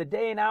 13, the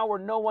day and hour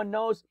no one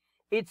knows.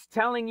 It's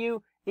telling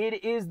you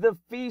it is the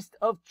Feast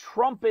of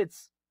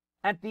Trumpets.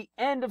 At the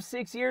end of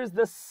 6 years,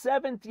 the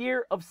 7th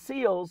year of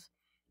seals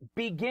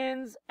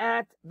begins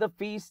at the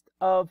Feast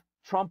of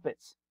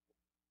Trumpets.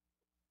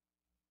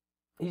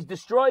 He's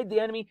destroyed the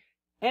enemy.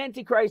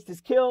 Antichrist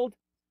is killed.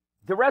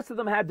 The rest of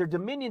them had their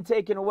dominion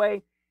taken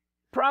away.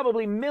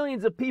 Probably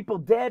millions of people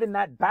dead in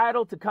that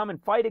battle to come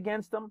and fight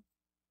against them.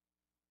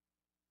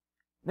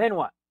 Then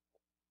what?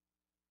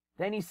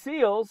 Then he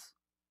seals.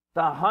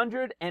 The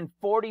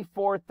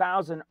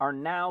 144,000 are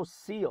now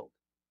sealed.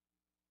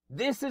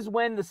 This is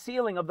when the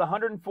sealing of the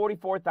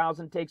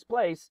 144,000 takes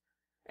place.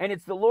 And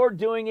it's the Lord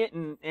doing it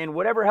and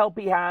whatever help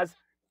he has.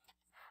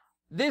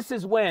 This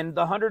is when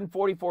the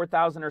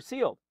 144,000 are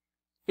sealed.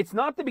 It's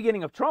not the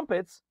beginning of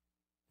trumpets.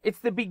 It's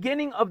the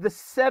beginning of the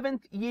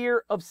 7th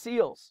year of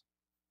seals.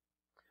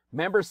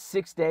 Remember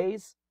 6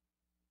 days,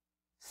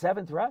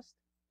 7th rest?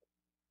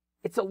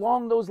 It's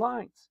along those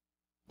lines,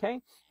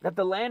 okay? That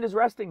the land is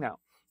resting now.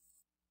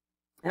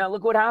 Now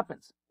look what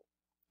happens.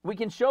 We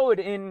can show it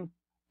in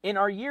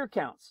our year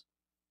counts.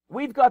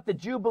 We've got the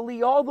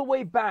Jubilee all the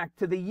way back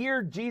to the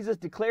year Jesus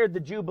declared the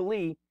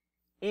Jubilee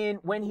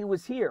when he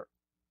was here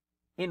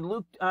in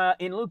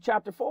Luke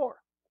chapter 4.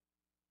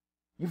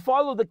 You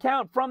follow the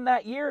count from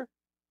that year,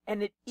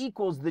 and it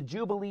equals the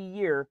Jubilee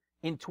year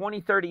in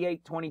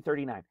 2038,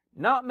 2039.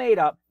 Not made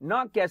up,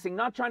 not guessing,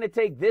 not trying to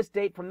take this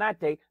date from that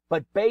date,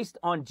 but based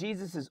on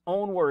Jesus'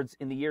 own words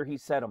in the year he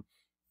said them.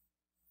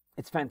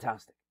 It's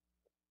fantastic.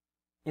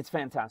 It's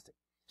fantastic.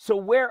 So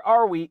where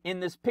are we in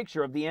this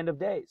picture of the end of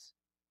days?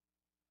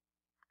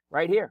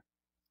 Right here.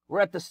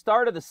 We're at the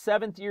start of the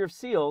 7th year of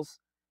seals,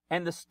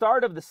 and the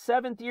start of the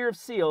 7th year of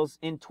seals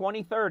in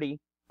 2030,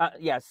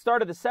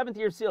 start of the 7th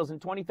year of seals in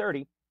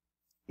 2030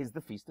 is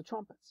the Feast of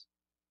Trumpets.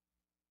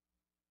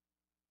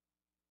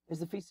 Is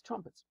the Feast of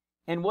Trumpets.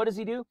 And what does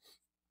he do?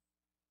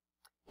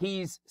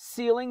 He's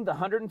sealing the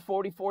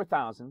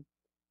 144,000,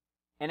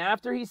 and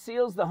after he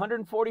seals the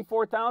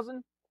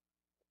 144,000,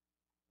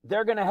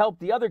 they're going to help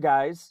the other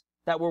guys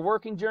that were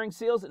working during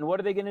seals, and what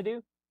are they going to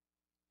do?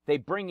 They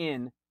bring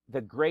in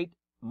the great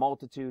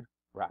multitude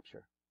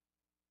rapture.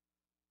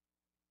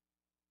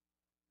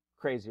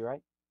 Crazy,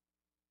 right?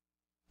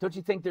 Don't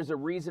you think there's a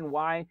reason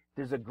why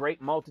there's a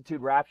great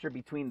multitude rapture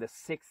between the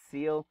 6th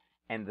seal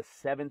and the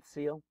 7th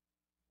seal?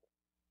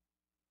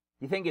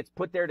 You think it's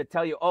put there to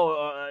tell you,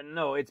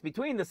 no, it's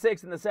between the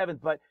 6th and the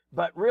 7th,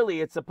 but really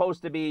it's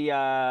supposed to be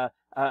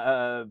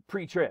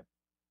pre-trib.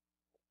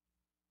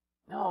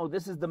 No,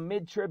 this is the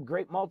mid-trib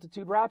great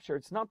multitude rapture.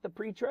 It's not the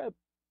pre-trib.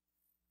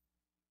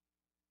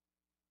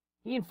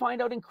 You can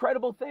find out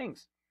incredible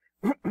things.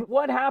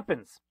 What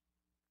happens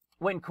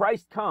when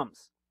Christ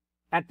comes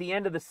at the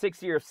end of the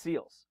 6th year of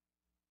seals?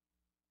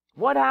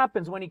 What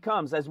happens when he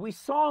comes? As we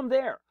saw him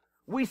there,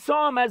 we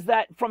saw him as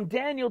that, from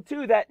Daniel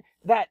 2,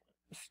 that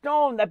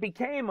stone that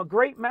became a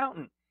great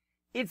mountain.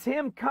 It's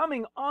him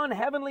coming on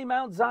heavenly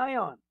Mount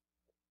Zion.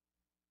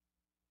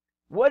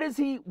 What is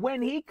he,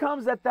 when he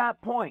comes at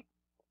that point,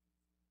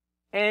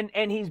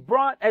 and he's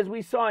brought, as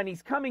we saw, and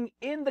he's coming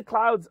in the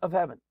clouds of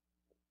heaven.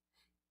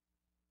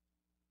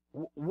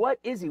 What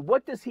is he?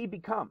 What does he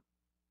become?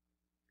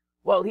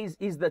 Well, he's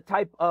the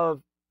type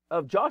of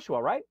Joshua,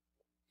 right?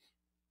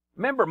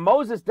 Remember,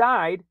 Moses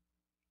died,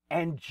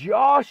 and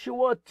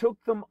Joshua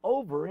took them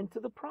over into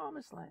the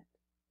promised land.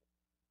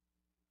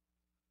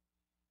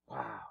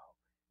 Wow.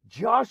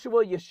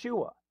 Joshua,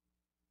 Yeshua.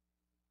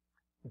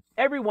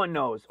 Everyone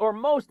knows, or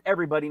most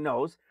everybody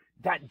knows,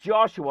 that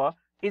Joshua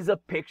is a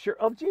picture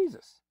of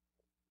Jesus.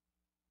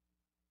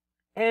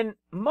 And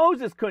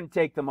Moses couldn't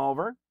take them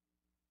over.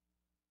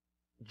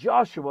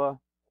 Joshua,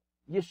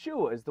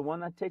 Yeshua, is the one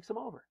that takes them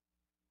over.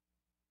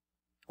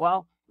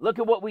 Well, look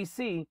at what we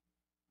see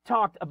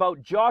talked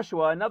about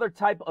Joshua, another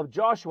type of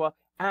Joshua,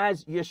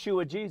 as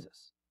Yeshua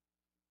Jesus.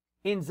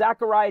 In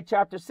Zechariah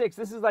chapter 6,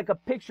 this is like a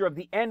picture of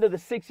the end of the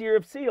 6th year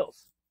of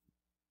seals.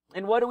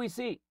 And what do we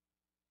see?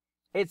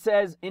 It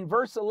says in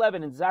verse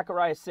 11 in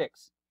Zechariah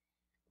 6,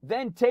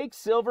 "Then take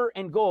silver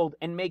and gold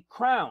and make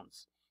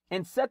crowns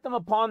and set them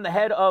upon the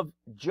head of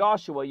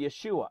Joshua,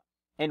 Yeshua.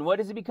 And what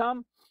does he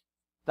become?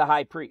 The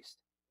high priest.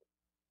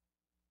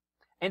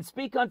 And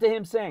speak unto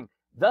him, saying,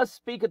 Thus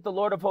speaketh the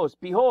Lord of hosts,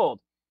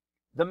 Behold,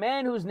 the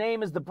man whose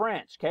name is the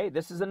branch." Okay,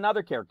 this is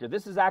another character.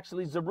 This is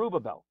actually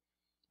Zerubbabel.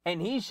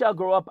 "And he shall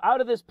grow up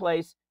out of this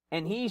place,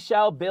 and he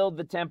shall build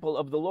the temple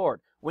of the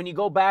Lord." When you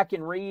go back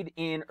and read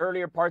in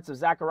earlier parts of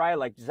Zechariah,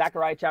 like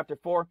Zechariah chapter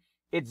 4,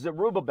 it's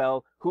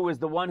Zerubbabel who is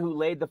the one who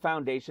laid the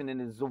foundation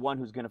and is the one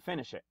who's going to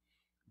finish it.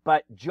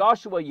 But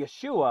Joshua,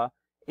 Yeshua,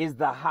 is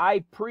the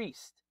high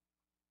priest.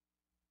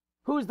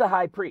 Who's the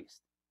high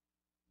priest?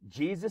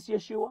 Jesus,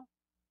 Yeshua.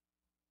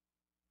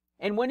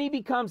 And when he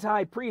becomes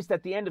high priest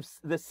at the end of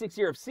the 6th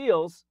year of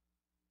seals,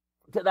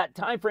 to that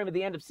time frame of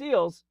the end of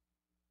seals,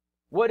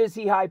 what is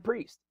he high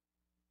priest?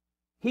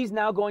 He's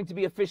now going to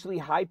be officially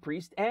high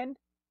priest and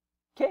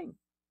king.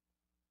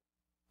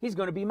 He's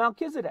going to be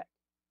Melchizedek.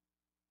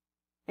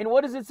 And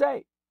what does it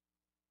say?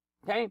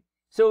 Okay,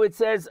 so it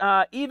says,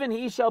 even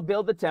he shall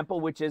build the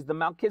temple, which is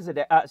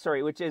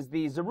the which is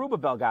the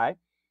Zerubbabel guy,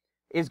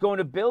 is going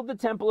to build the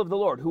temple of the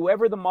Lord,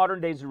 whoever the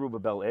modern day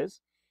Zerubbabel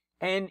is.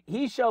 And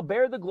he shall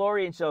bear the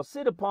glory and shall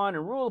sit upon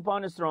and rule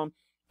upon his throne,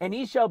 and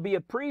he shall be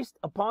a priest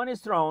upon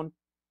his throne,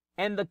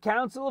 and the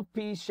counsel of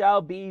peace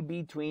shall be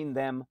between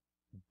them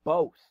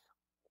both.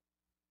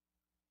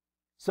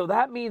 So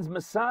that means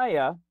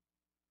Messiah,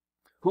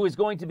 who is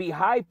going to be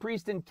high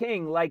priest and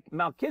king like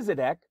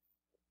Melchizedek,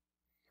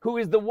 who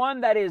is the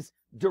one that is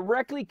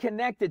directly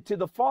connected to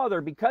the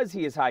Father because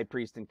he is high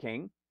priest and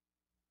king,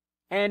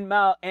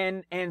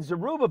 and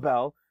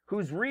Zerubbabel,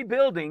 who's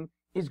rebuilding,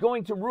 is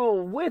going to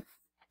rule with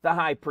the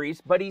high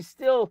priest, but he's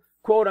still,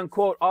 quote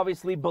unquote,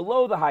 obviously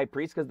below the high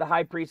priest, because the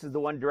high priest is the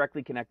one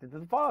directly connected to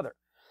the Father,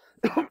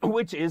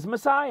 which is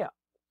Messiah.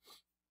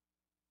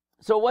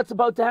 So what's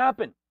about to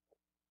happen?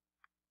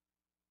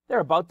 They're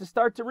about to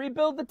start to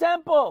rebuild the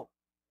temple.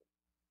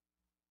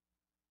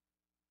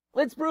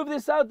 Let's prove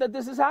this out, that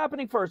this is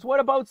happening first. What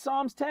about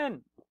Psalms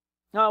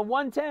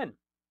 110?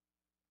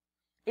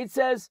 It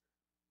says,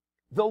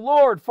 the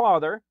Lord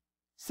Father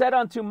said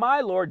unto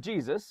my Lord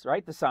Jesus,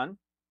 right, the Son,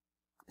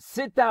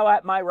 sit thou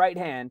at my right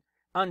hand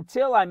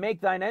until I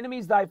make thine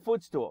enemies thy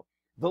footstool.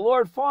 The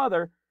Lord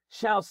Father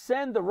shall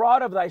send the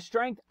rod of thy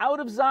strength out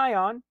of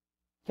Zion,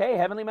 okay,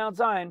 heavenly Mount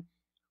Zion,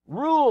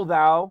 rule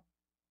thou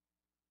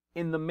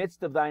in the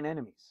midst of thine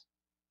enemies.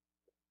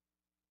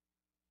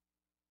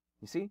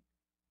 You see?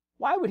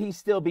 Why would he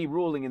still be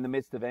ruling in the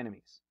midst of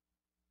enemies?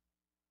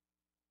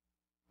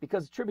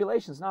 Because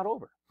tribulation is not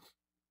over.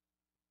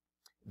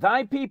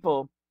 Thy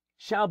people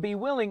shall be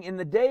willing in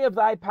the day of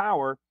thy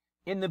power,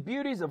 in the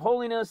beauties of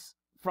holiness,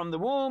 from the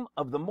womb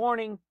of the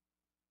morning.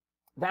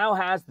 Thou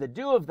hast the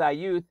dew of thy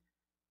youth.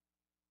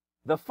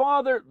 The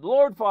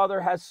Lord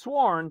Father has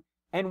sworn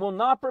and will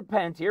not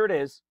repent. Here it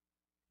is.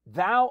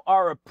 Thou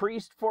art a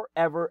priest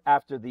forever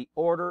after the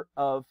order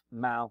of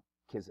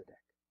Melchizedek.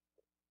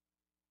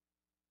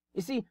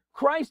 You see,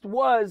 Christ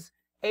was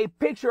a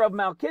picture of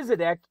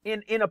Melchizedek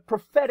in a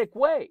prophetic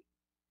way.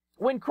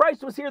 When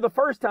Christ was here the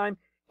first time,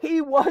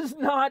 he was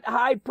not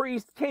high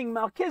priest King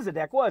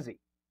Melchizedek, was he?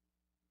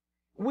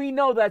 We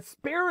know that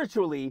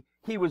spiritually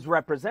he was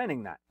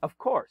representing that, of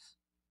course.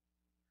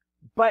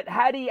 But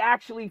had he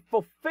actually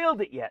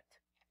fulfilled it yet?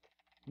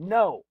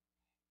 No.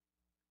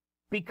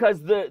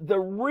 Because the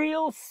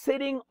real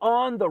sitting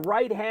on the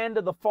right hand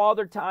of the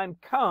Father time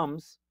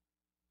comes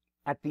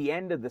at the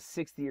end of the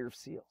 6th year of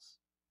seals.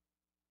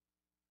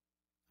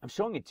 I'm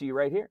showing it to you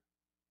right here.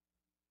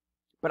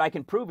 But I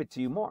can prove it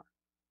to you more.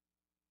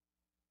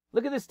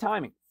 Look at this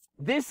timing.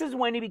 This is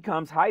when he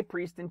becomes high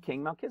priest and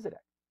king Melchizedek.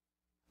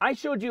 I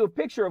showed you a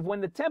picture of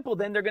when the temple,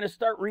 then they're going to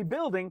start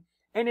rebuilding,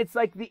 and it's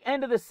like the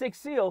end of the 6th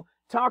seal,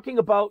 talking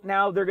about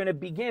now they're going to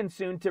begin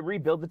soon to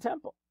rebuild the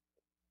temple.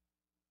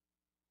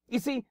 You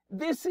see,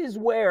 this is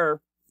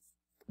where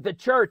the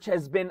church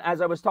has been,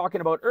 as I was talking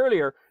about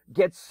earlier,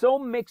 gets so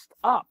mixed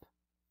up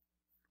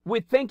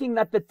with thinking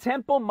that the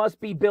temple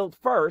must be built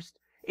first.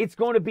 It's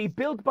going to be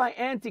built by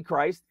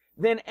Antichrist.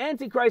 Then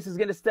Antichrist is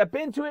going to step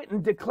into it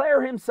and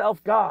declare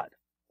himself God.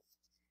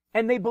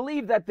 And they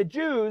believe that the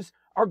Jews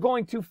are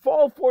going to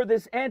fall for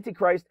this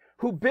Antichrist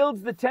who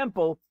builds the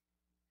temple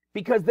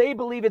because they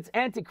believe it's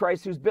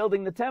Antichrist who's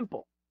building the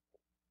temple.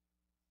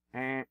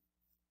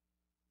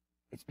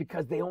 It's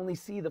because they only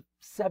see the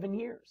 7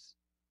 years.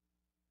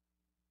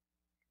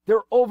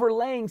 They're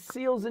overlaying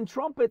seals and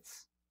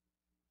trumpets.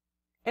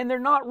 And they're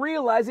not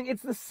realizing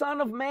it's the Son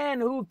of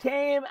Man who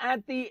came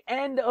at the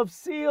end of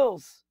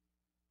seals,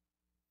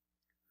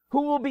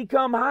 who will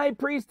become high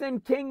priest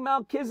and king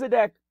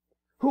Melchizedek,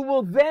 who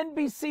will then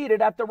be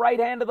seated at the right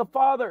hand of the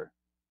Father,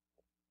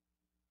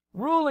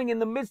 ruling in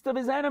the midst of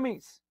his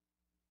enemies.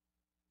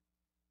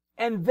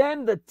 And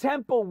then the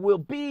temple will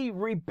be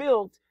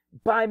rebuilt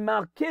by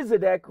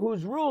Melchizedek,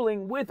 who's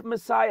ruling with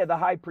Messiah, the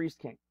high priest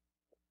king.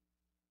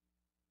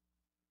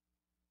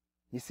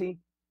 You see,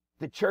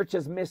 the church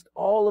has missed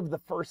all of the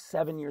first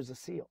 7 years of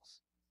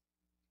seals.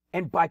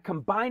 And by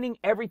combining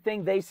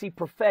everything they see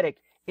prophetic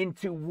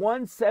into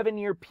one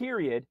 7-year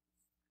period,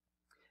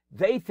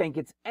 they think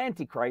it's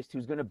Antichrist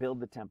who's going to build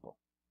the temple.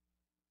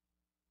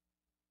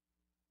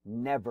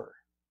 Never.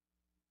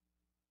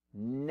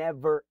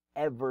 Never,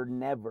 ever,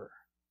 never.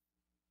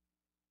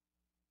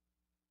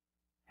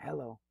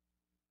 Hello.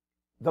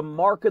 The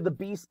mark of the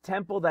beast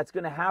temple that's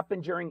going to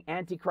happen during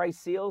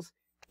Antichrist seals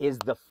is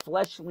the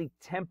fleshly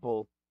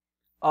temple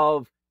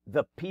of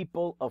the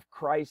people of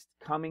Christ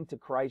coming to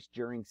Christ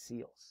during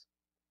seals.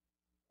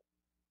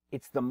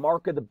 It's the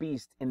mark of the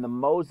beast in the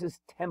Moses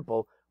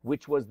temple,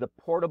 which was the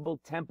portable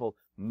temple,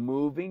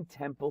 moving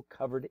temple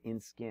covered in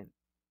skin.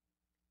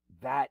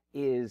 That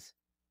is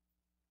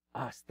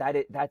us.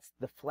 That's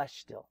the flesh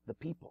still, the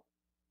people.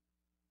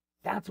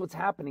 That's what's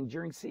happening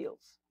during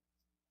seals.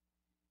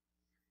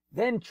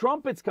 Then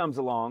trumpets comes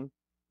along,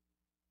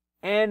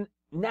 and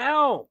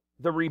now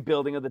the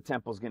rebuilding of the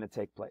temple is going to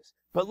take place.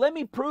 But let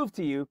me prove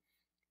to you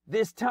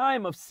this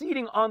time of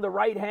seating on the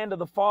right hand of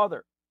the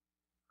Father.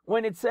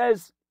 When it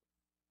says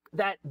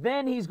that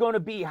then he's going to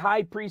be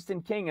high priest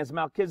and king as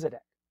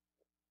Melchizedek.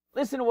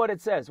 Listen to what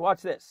it says.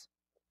 Watch this.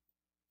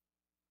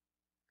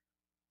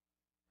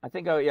 I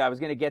think, I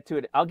was going to get to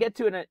it. I'll get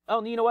to it.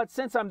 Oh, you know what?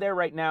 Since I'm there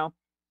right now,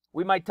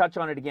 we might touch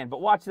on it again.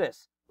 But watch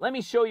this. Let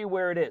me show you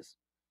where it is.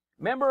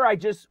 Remember,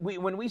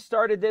 when we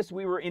started this,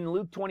 we were in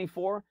Luke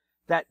 24.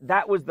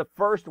 That was the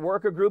first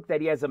worker group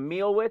that he has a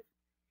meal with.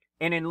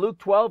 And in Luke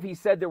 12, he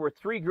said there were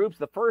 3 groups.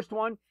 The first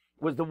one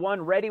was the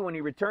one ready when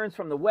he returns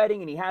from the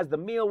wedding and he has the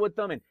meal with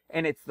them.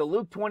 And it's the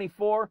Luke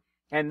 24.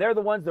 And they're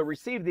the ones that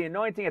receive the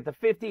anointing at the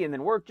 50 and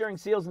then work during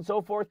seals and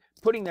so forth,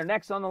 putting their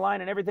necks on the line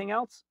and everything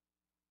else.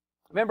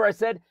 Remember I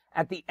said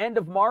at the end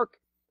of Mark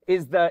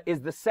is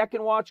the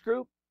second watch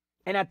group,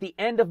 and at the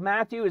end of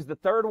Matthew is the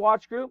third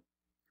watch group.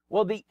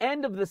 Well, the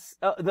end of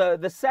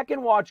the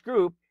second watch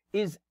group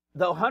is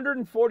the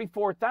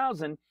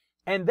 144,000,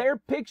 and they're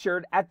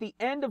pictured at the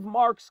end of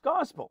Mark's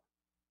gospel,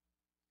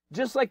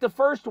 just like the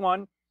first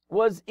one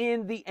was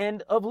in the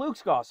end of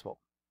Luke's gospel.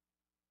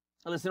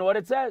 Listen to what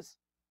it says.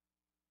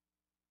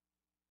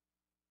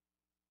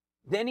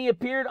 Then he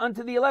appeared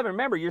unto the 11.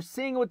 Remember, you're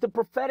seeing with the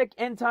prophetic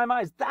end time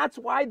eyes. That's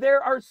why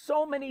there are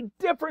so many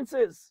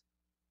differences,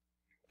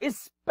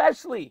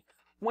 especially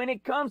when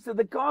it comes to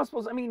the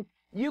Gospels. I mean,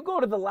 you go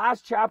to the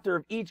last chapter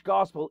of each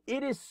Gospel,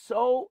 it is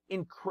so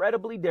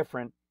incredibly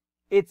different.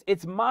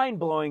 It's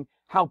mind-blowing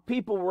how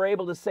people were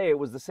able to say it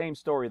was the same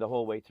story the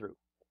whole way through.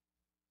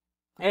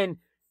 And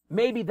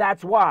maybe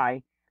that's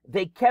why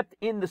they kept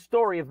in the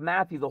story of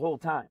Matthew the whole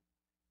time.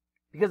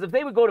 Because if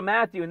they would go to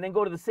Matthew and then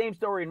go to the same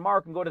story in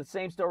Mark and go to the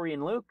same story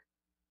in Luke,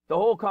 the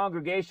whole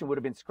congregation would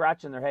have been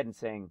scratching their head and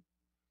saying,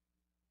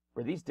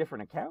 were these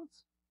different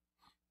accounts?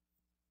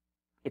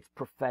 It's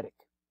prophetic.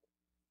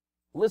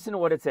 Listen to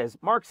what it says.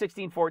 Mark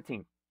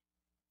 16:14.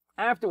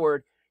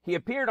 Afterward, he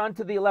appeared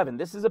unto the 11.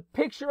 This is a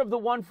picture of the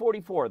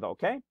 144, though,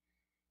 okay?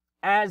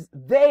 As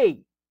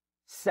they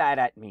sat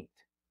at meat.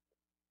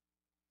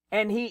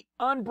 And he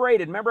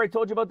unbraided. Remember I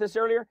told you about this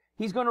earlier?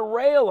 He's going to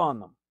rail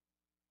on them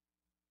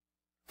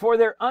for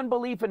their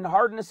unbelief and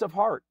hardness of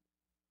heart,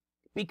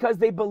 because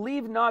they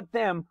believed not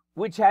them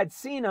which had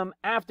seen him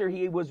after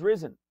he was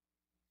risen.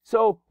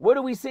 So what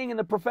are we seeing in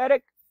the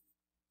prophetic?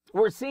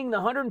 We're seeing the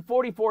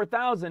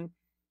 144,000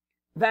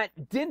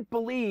 that didn't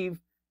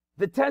believe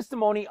the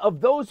testimony of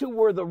those who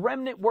were the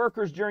remnant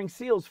workers during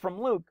seals from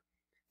Luke,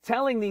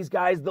 telling these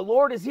guys, the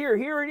Lord is here.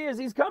 Here it is.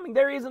 He's coming.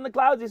 There he is in the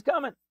clouds. He's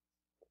coming.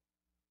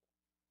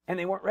 And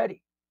they weren't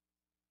ready.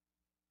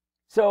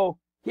 So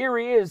here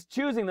he is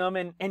choosing them,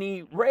 and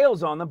he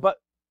rails on them. But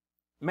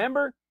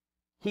remember,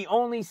 he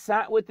only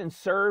sat with and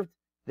served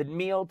the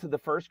meal to the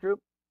first group.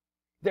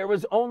 There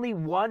was only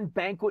one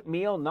banquet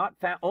meal,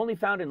 only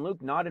found in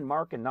Luke, not in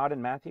Mark, and not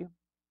in Matthew.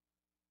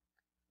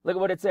 Look at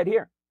what it said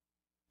here.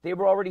 They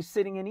were already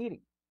sitting and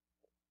eating.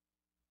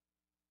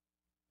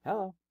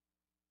 Hello.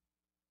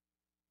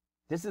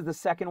 This is the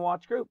second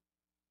watch group.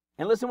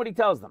 And listen what he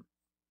tells them.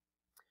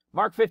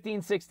 Mark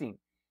 15:16.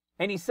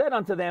 And he said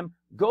unto them,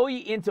 go ye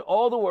into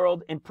all the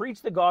world and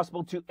preach the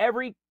gospel to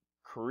every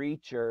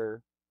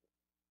creature.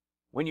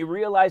 When you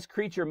realize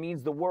creature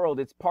means the world,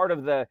 it's part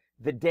of the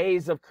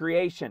days of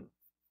creation.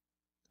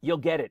 You'll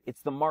get it.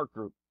 It's the Mark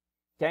group.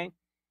 Okay?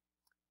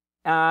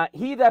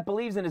 He that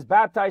believes and is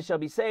baptized shall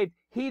be saved.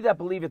 He that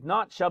believeth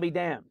not shall be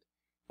damned.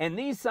 And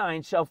these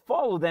signs shall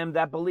follow them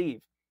that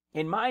believe.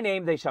 In my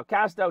name they shall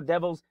cast out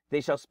devils. They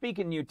shall speak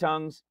in new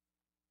tongues.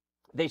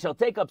 They shall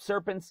take up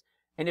serpents.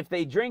 And if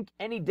they drink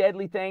any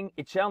deadly thing,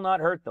 it shall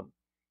not hurt them.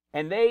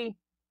 And they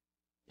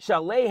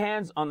shall lay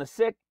hands on the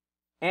sick,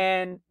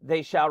 and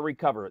they shall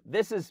recover.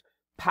 This is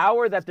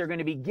power that they're going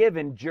to be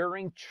given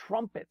during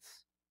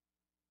trumpets.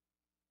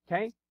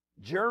 Okay?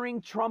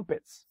 During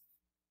trumpets.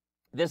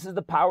 This is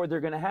the power they're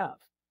going to have.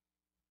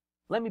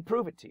 Let me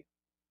prove it to you.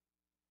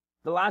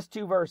 The last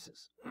 2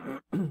 verses.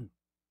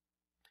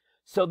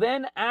 So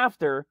then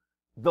after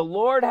the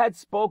Lord had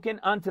spoken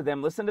unto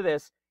them, listen to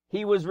this,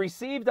 he was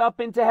received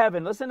up into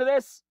heaven, listen to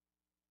this,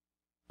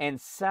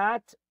 and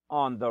sat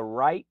on the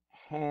right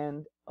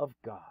hand of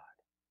God.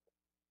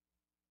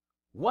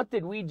 What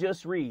did we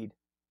just read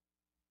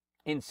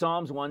in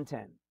Psalms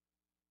 110?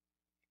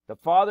 The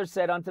Father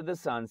said unto the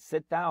Son,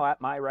 sit thou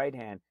at my right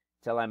hand,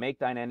 till I make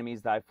thine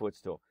enemies thy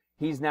footstool.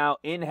 He's now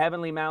in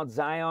heavenly Mount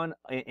Zion,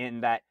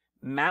 in that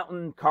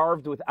mountain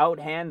carved without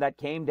hand that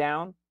came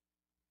down.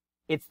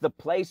 It's the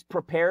place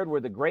prepared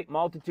where the great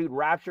multitude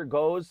rapture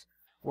goes,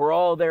 where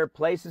all their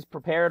places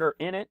prepared are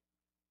in it.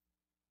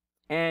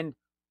 And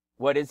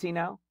what is he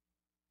now?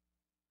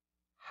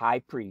 High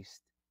priest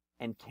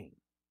and king.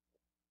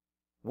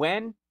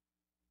 When?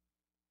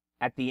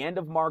 At the end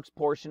of Mark's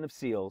portion of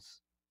seals,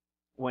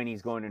 when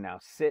he's going to now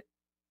sit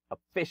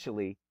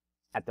officially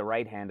at the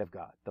right hand of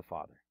God, the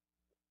Father.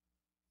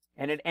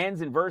 And it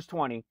ends in verse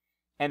 20.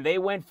 And they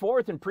went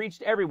forth and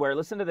preached everywhere.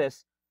 Listen to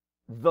this.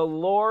 The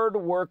Lord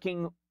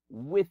working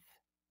with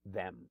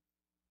them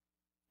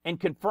and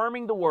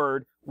confirming the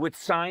word with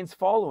signs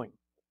following.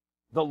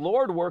 The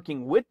Lord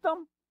working with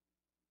them?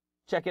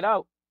 Check it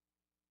out.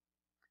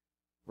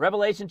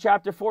 Revelation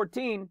chapter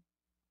 14,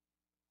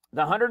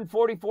 the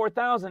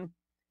 144,000,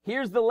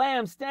 Here's the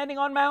Lamb standing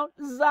on Mount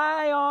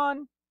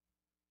Zion.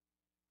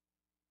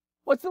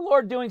 What's the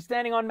Lord doing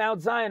standing on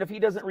Mount Zion if he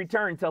doesn't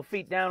return till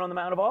feet down on the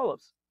Mount of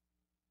Olives?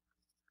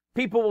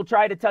 People will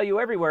try to tell you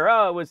everywhere,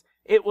 oh,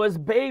 it was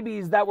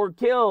babies that were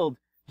killed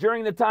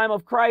during the time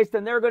of Christ,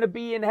 and they're going to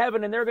be in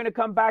heaven, and they're going to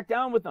come back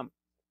down with them.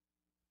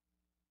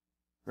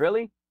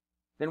 Really?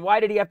 Then why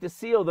did he have to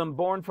seal them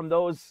born from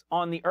those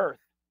on the earth?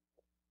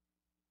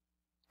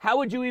 How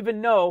would you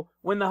even know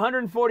when the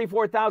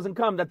 144,000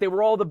 come that they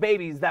were all the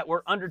babies that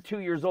were under 2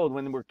 years old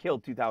when they were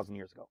killed 2,000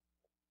 years ago?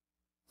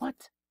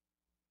 What?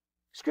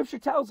 Scripture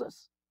tells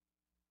us.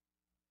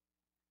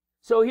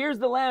 So here's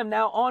the Lamb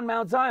now on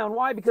Mount Zion.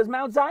 Why? Because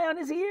Mount Zion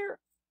is here.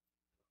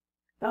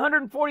 The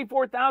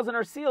 144,000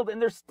 are sealed, and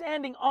they're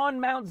standing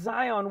on Mount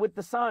Zion with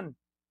the Son,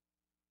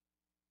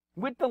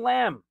 with the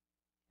Lamb,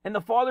 and the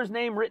Father's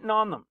name written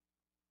on them.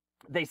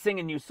 They sing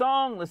a new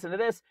song. Listen to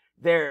this.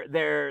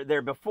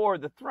 They're before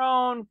the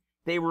throne.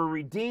 They were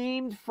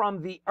redeemed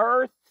from the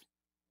earth.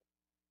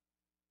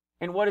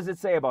 And what does it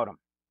say about them?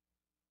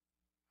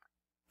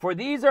 For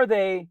these are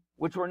they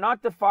which were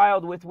not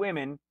defiled with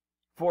women,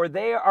 for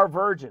they are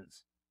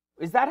virgins.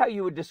 Is that how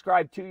you would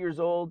describe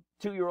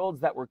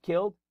 2-year-olds that were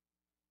killed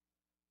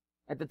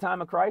at the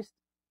time of Christ?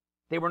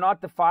 They were not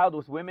defiled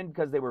with women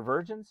because they were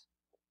virgins?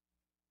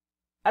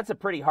 That's a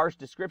pretty harsh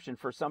description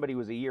for somebody who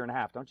was 1.5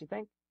 years, don't you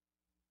think?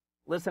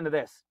 Listen to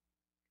this.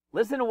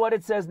 Listen to what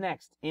it says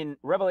next in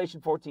Revelation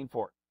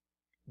 14:4.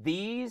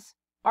 These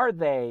are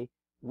they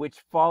which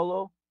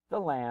follow the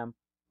Lamb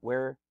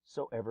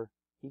wheresoever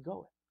he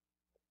goeth.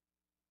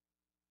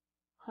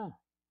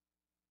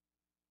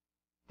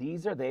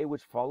 These are they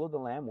which follow the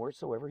Lamb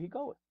wheresoever he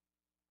goeth.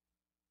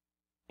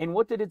 And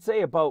what did it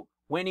say about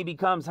when he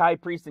becomes high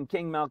priest and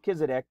King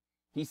Melchizedek?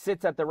 He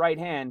sits at the right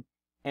hand,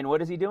 and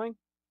what is he doing?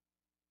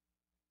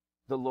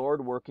 The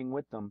Lord working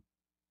with them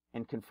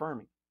and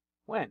confirming.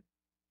 When?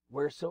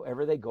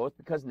 Wheresoever they goeth,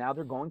 because now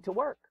they're going to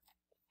work.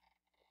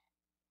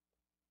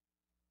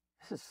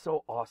 This is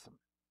so awesome.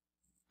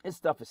 This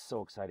stuff is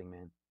so exciting,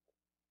 man.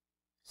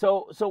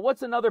 So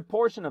what's another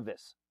portion of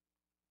this?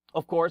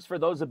 Of course, for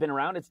those who have been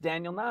around, it's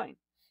Daniel 9.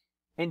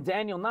 In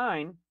Daniel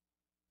 9,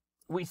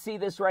 we see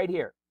this right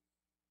here.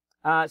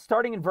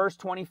 Starting in verse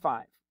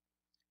 25.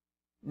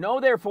 Know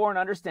therefore and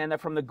understand that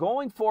from the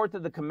going forth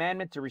of the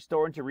commandment to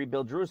restore and to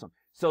rebuild Jerusalem.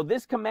 So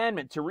this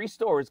commandment to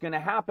restore is going to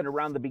happen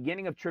around the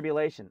beginning of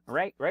tribulation,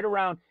 right? Right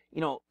around, I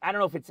don't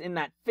know if it's in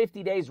that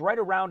 50 days, right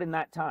around in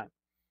that time.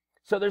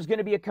 So there's going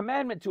to be a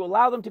commandment to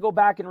allow them to go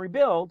back and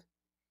rebuild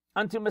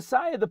unto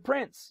Messiah the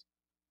Prince.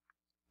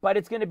 But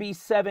it's going to be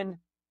 7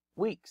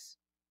 weeks.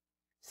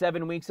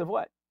 7 weeks of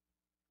what?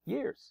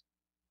 Years.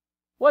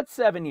 What's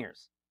 7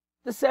 years?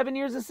 The 7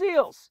 years of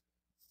seals.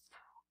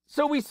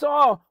 So we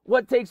saw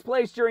what takes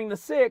place during the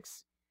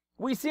 6th.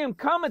 We see him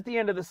come at the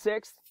end of the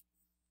 6th.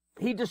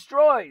 He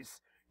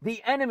destroys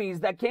the enemies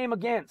that came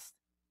against.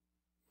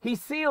 He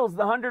seals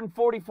the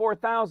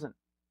 144,000.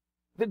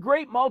 The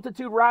great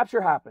multitude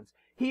rapture happens.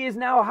 He is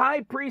now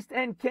high priest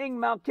and king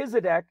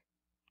Melchizedek,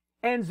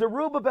 and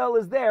Zerubbabel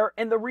is there,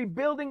 and the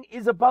rebuilding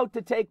is about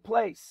to take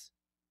place,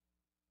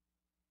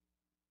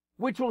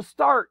 which will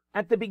start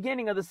at the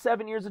beginning of the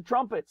 7 years of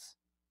trumpets.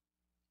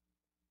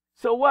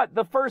 So what?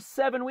 The first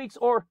 7 weeks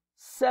or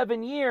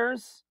 7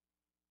 years,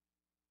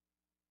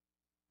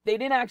 they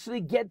didn't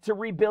actually get to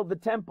rebuild the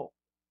temple.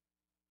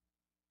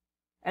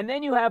 And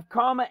then you have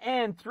comma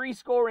and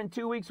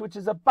 62 weeks, which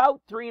is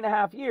about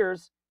 3.5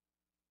 years.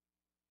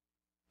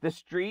 The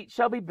street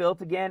shall be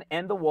built again,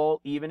 and the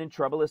wall, even in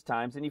troublous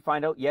times. And you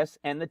find out, yes,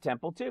 and the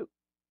temple too.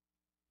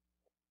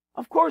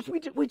 Of course, we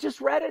just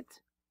read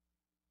it.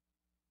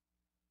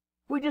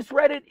 We just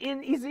read it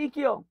in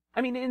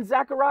in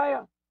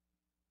Zechariah.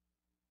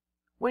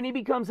 When he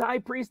becomes high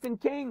priest and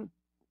king.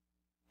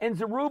 And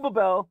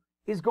Zerubbabel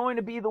is going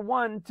to be the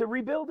one to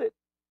rebuild it.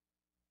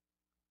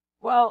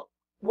 Well,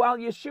 while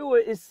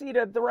Yeshua is seated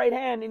at the right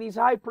hand, and he's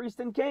high priest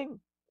and king.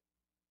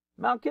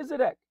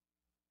 Melchizedek.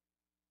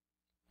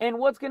 And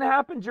what's going to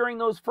happen during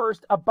those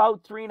first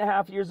about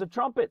 3.5 years of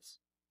trumpets?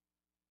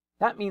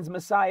 That means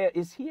Messiah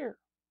is here.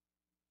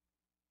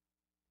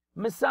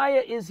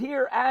 Messiah is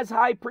here as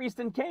high priest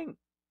and king.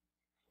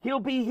 He'll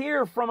be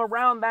here from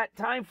around that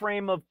time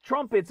frame of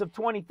trumpets of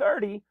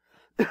 2030.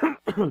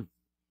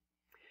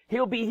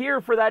 He'll be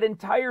here for that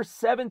entire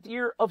 7th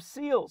year of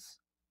seals.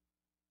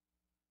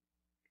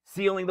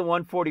 Sealing the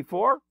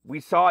 144, we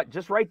saw it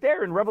just right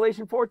there in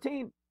Revelation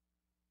 14.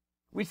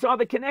 We saw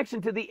the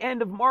connection to the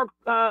end of Mark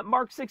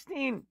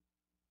 16.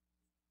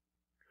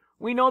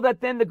 We know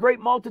that then the great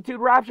multitude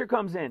rapture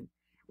comes in.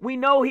 We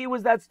know he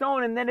was that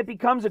stone, and then it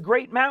becomes a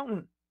great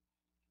mountain.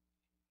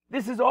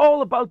 This is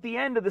all about the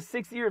end of the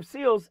 6th year of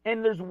seals,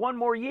 and there's one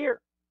more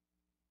year.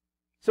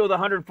 So the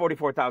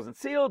 144,000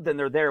 sealed, then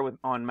they're there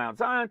on Mount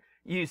Zion.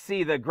 You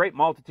see the great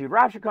multitude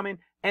rapture come in,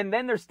 and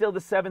then there's still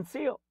the 7th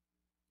seal,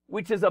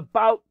 which is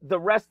about the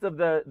rest of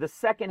the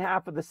second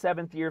half of the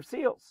 7th year of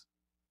seals.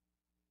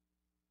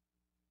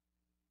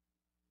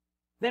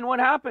 Then what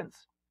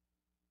happens?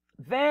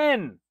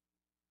 Then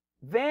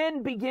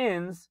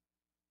begins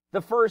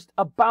the first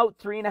about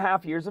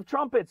 3.5 years of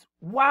trumpets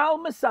while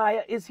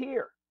Messiah is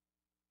here.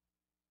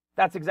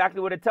 That's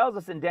exactly what it tells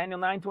us in Daniel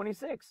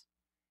 9:26.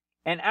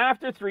 And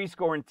after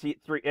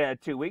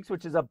 2 weeks,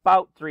 which is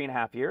about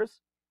 3.5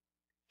 years,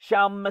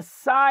 shall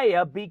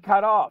Messiah be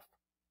cut off.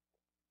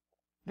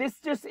 This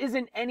just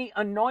isn't any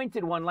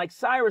anointed one like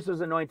Cyrus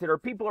was anointed or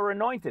people are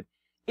anointed.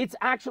 It's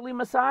actually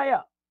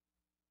Messiah.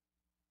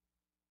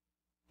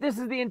 This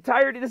is the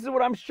entirety. This is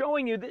what I'm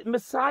showing you. That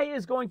Messiah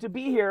is going to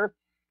be here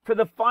for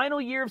the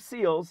final year of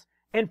seals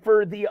and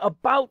for the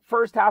about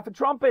first half of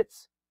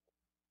trumpets.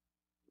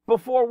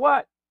 Before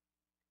what?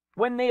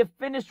 When they have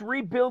finished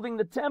rebuilding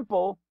the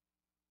temple,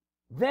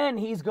 then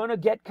he's going to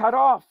get cut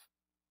off.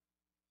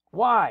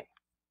 Why?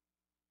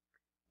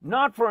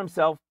 Not for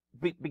himself,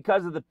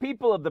 because of the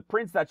people of the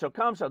prince that shall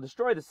come shall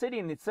destroy the city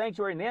and the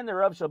sanctuary, and the end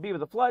thereof shall be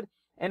with a flood,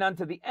 and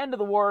unto the end of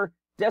the war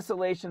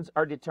desolations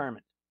are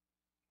determined.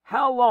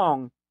 How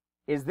long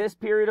is this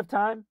period of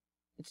time?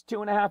 It's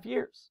 2.5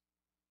 years.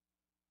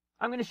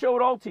 I'm going to show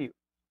it all to you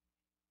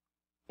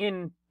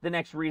in the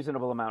next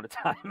reasonable amount of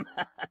time.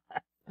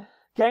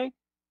 Okay?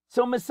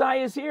 So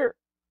Messiah is here.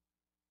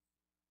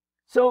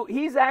 So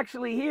he's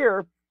actually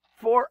here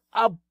for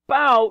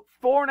about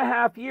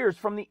 4.5 years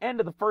from the end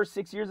of the first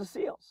 6 years of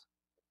seals.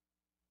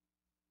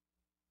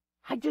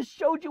 I just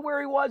showed you where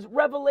he was.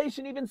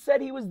 Revelation even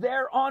said he was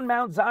there on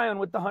Mount Zion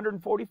with the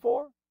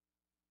 144.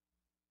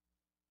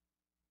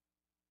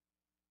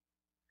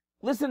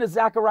 Listen to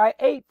Zechariah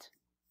 8.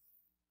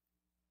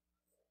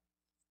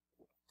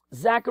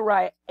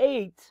 Zechariah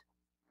 8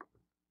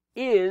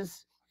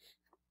 is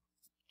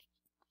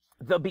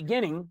the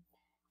beginning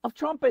of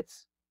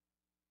trumpets.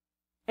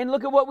 And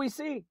look at what we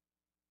see.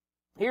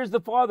 Here's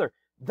the Father.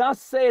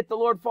 Thus saith the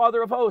Lord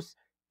Father of hosts,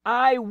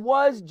 I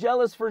was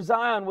jealous for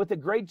Zion with a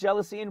great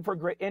jealousy and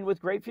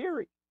with great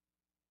fury.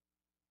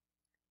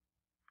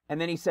 And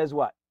then he says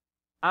what?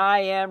 I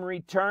am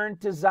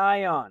returned to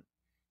Zion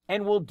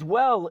and will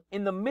dwell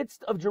in the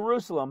midst of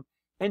Jerusalem,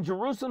 and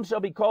Jerusalem shall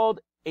be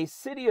called a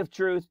city of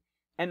truth,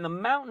 and the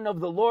mountain of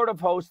the Lord of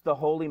hosts, the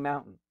holy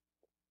mountain.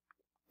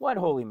 What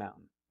holy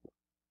mountain?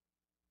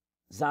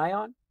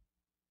 Zion?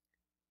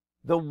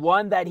 The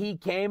one that he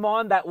came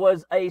on, that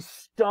was a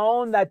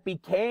stone that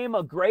became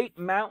a great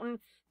mountain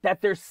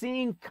that they're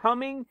seeing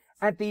coming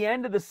at the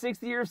end of the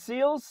 6th year of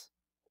seals?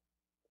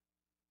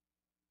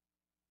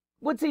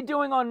 What's he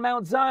doing on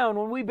Mount Zion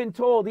when we've been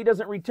told he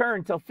doesn't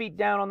return till feet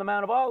down on the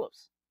Mount of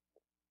Olives?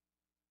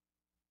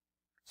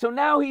 So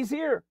now he's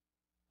here.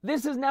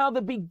 This is now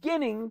the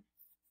beginning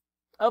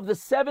of the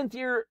 7th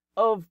year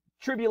of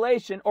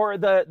tribulation, or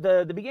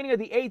the beginning of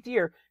the 8th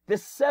year. The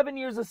 7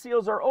 years of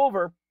seals are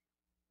over.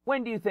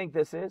 When do you think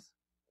this is?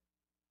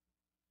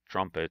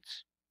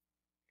 Trumpets.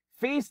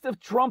 Feast of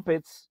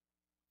Trumpets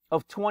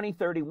of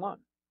 2031.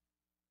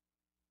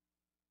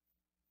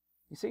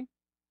 You see?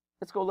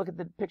 Let's go look at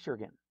the picture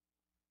again.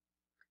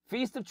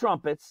 Feast of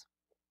Trumpets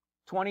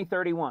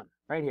 2031,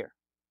 right here.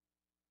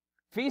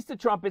 Feast of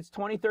Trumpets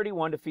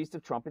 2031 to Feast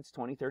of Trumpets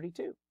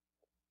 2032.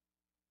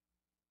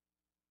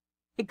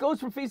 It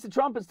goes from Feast of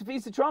Trumpets to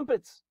Feast of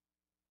Trumpets.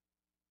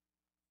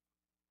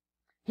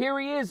 Here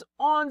he is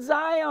on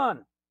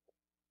Zion.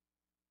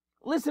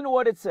 Listen to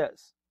what it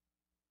says.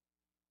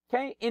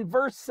 Okay, in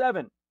verse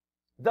 7.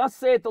 Thus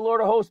saith the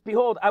Lord of hosts,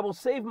 behold, I will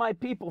save my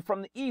people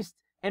from the east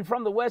and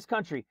from the west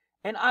country,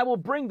 and I will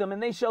bring them,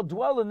 and they shall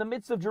dwell in the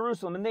midst of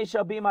Jerusalem, and they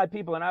shall be my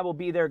people, and I will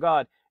be their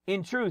God,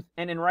 in truth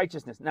and in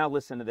righteousness. Now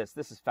listen to this.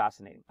 This is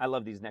fascinating. I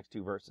love these next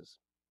two verses.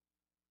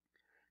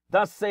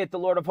 Thus saith the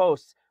Lord of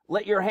hosts,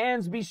 let your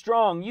hands be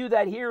strong, you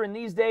that hear in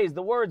these days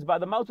the words by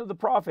the mouth of the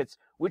prophets,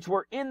 which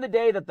were in the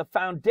day that the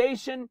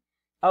foundation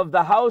of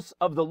the house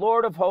of the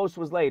Lord of hosts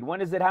was laid. When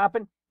does it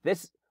happen?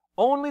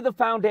 Only the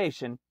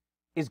foundation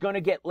is going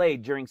to get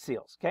laid during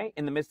seals, okay?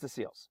 In the midst of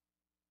seals.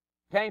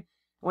 Okay?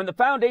 When the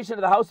foundation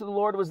of the house of the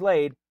Lord was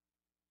laid,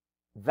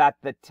 that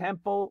the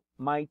temple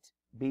might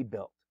be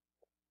built.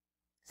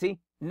 See?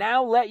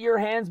 Now let your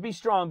hands be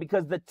strong,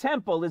 because the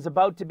temple is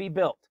about to be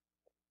built.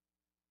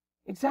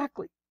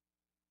 Exactly.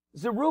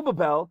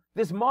 Zerubbabel,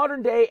 this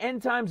modern day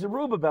end time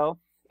Zerubbabel,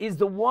 is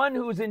the one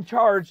who's in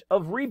charge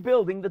of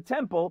rebuilding the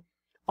temple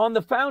on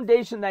the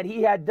foundation that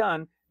he had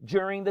done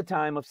during the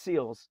time of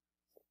seals,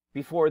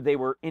 before they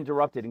were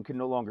interrupted and could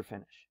no longer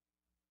finish.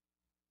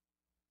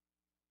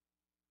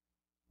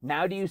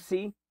 Now do you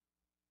see?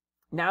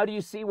 Now do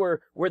you see where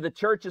the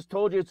church has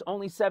told you it's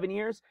only 7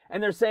 years?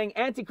 And they're saying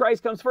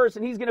Antichrist comes first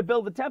and he's going to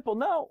build the temple.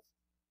 No.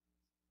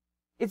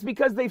 It's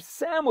because they've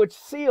sandwiched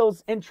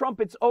seals and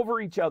trumpets over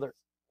each other,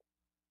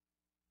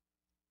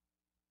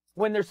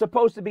 when they're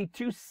supposed to be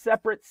two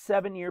separate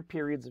 7-year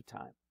periods of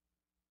time,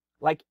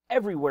 like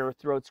everywhere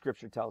throughout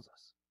Scripture tells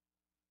us.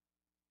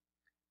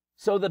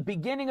 So the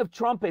beginning of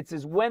trumpets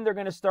is when they're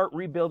going to start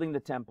rebuilding the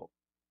temple.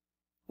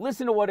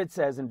 Listen to what it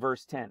says in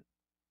verse 10.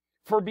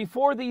 For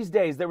before these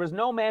days there was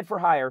no man for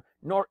hire,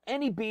 nor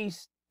any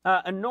beast,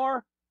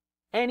 nor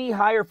any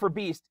hire for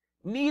beast,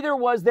 neither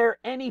was there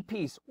any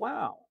peace.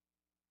 Wow.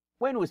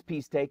 When was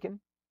peace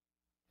taken?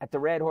 At the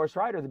red horse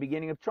rider, the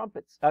beginning of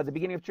trumpets, the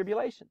beginning of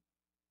tribulation.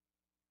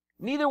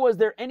 Neither was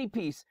there any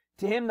peace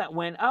to him that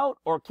went out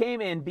or came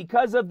in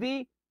because of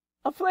the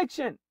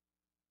affliction.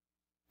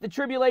 The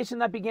tribulation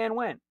that began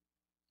when?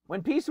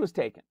 When peace was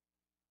taken.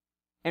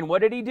 And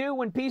what did he do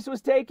when peace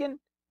was taken?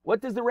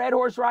 What does the red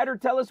horse rider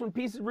tell us when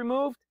peace is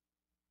removed?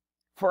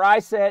 For I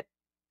set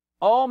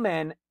all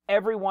men,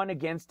 every one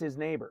against his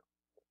neighbor.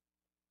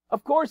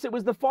 Of course, it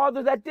was the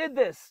Father that did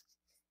this.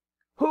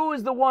 Who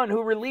is the one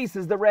who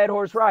releases the red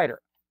horse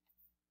rider?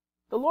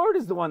 The Lord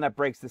is the one that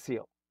breaks the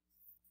seal.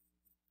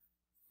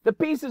 The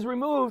peace is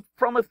removed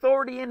from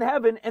authority in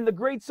heaven, and the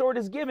great sword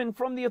is given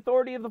from the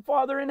authority of the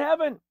Father in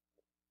heaven.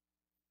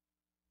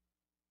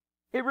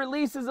 It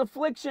releases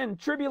affliction,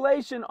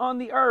 tribulation on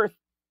the earth,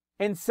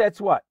 and sets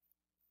what?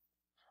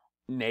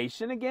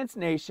 Nation against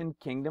nation,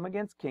 kingdom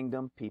against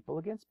kingdom, people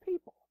against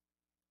people.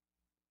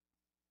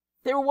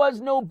 There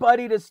was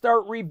nobody to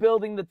start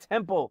rebuilding the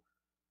temple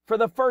for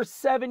the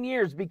first 7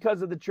 years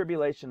because of the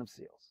tribulation of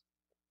seals.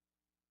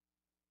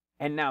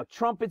 And now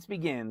trumpets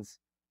begins.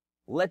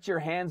 Let your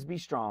hands be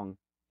strong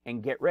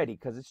and get ready,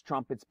 because it's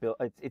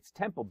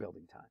temple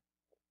building time.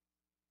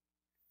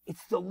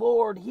 It's the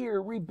Lord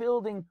here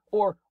rebuilding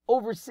or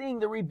overseeing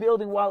the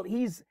rebuilding while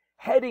he's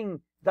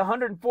heading the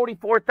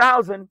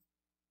 144,000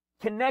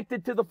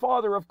 connected to the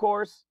Father, of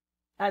course,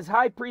 as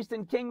high priest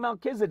and King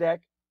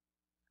Melchizedek.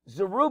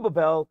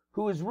 Zerubbabel,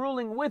 who is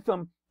ruling with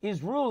him,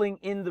 is ruling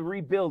in the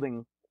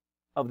rebuilding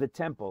of the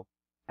temple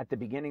at the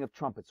beginning of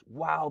trumpets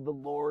while the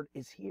Lord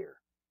is here.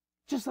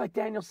 Just like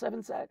Daniel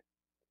 7 said.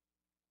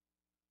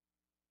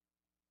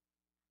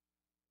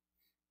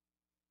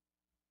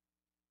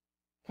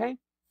 Okay?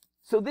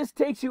 So this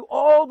takes you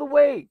all the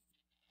way.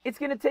 It's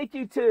going to take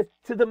you to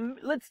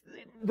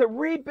the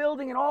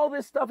rebuilding, and all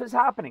this stuff is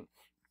happening.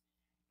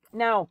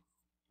 Now,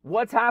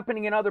 what's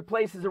happening in other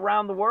places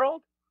around the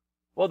world?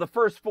 Well, the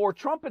first 4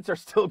 trumpets are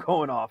still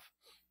going off.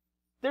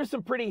 There's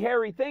some pretty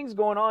hairy things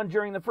going on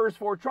during the first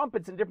 4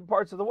 trumpets in different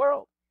parts of the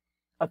world.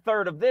 A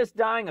third of this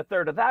dying, a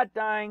third of that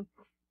dying.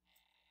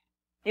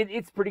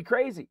 It's pretty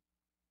crazy.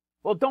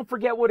 Well, don't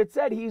forget what it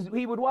said.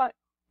 He would what?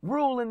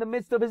 Rule in the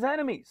midst of his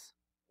enemies.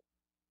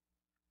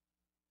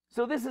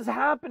 So this is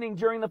happening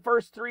during the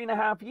first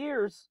 3.5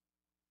 years,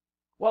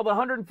 while the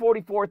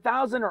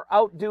 144,000 are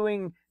out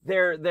doing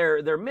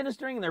their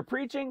ministering and their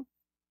preaching.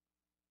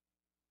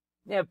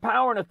 They have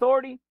power and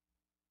authority.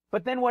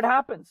 But then what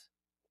happens?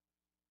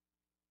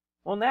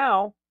 Well,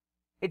 now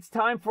it's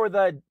time for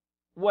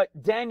what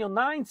Daniel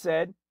 9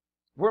 said,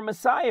 where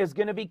Messiah is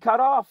going to be cut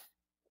off.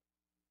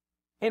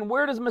 And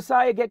where does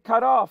Messiah get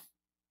cut off?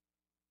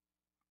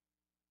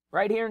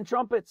 Right here in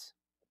trumpets.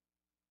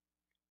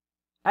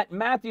 At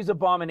Matthew's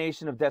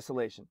abomination of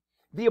desolation.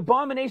 The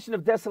abomination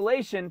of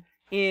desolation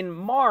in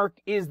Mark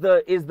is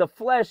the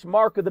flesh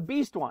mark of the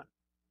beast one.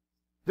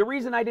 The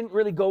reason I didn't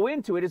really go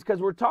into it is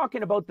because we're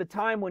talking about the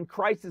time when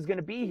Christ is going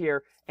to be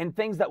here and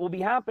things that will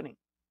be happening.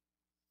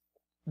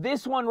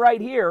 This one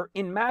right here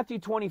in Matthew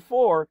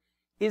 24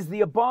 is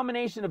the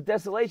abomination of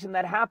desolation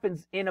that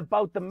happens in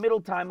about the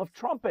middle time of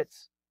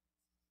trumpets.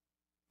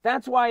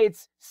 That's why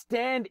it's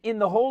stand in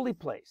the holy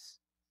place,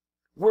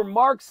 where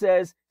Mark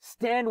says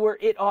stand where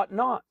it ought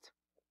not.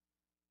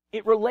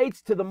 It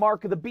relates to the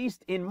mark of the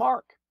beast in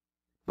Mark.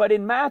 But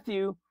in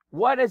Matthew,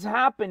 what has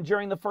happened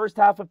during the first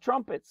half of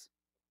trumpets?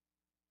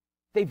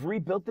 They've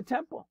rebuilt the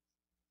temple.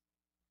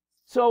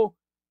 So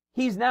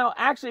he's now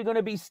actually going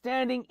to be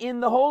standing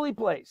in the holy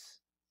place.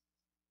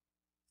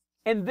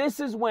 And this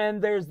is when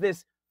there's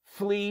this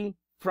flee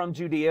from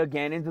Judea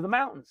again into the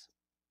mountains.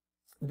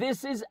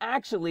 This is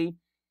actually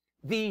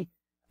the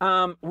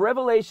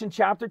Revelation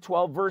chapter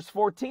 12, verse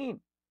 14.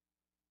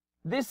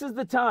 This is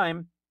the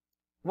time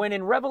when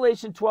in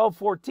Revelation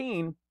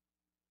 12:14,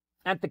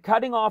 at the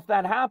cutting off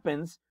that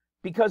happens,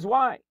 because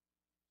why?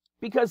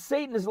 Because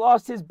Satan has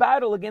lost his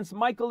battle against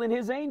Michael and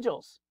his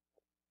angels.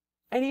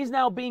 And he's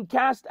now being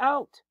cast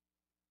out.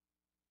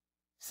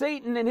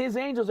 Satan and his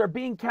angels are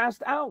being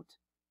cast out.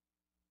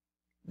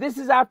 This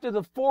is after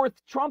the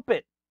 4th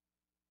trumpet.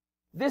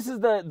 This is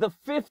the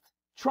 5th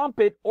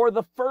trumpet, or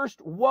the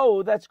first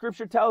woe that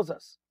Scripture tells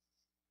us.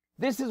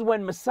 This is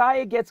when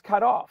Messiah gets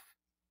cut off.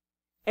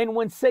 And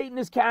when Satan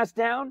is cast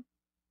down,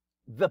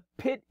 the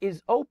pit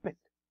is opened.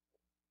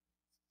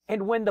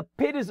 And when the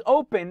pit is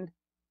opened,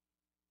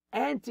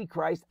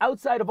 Antichrist,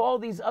 outside of all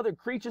these other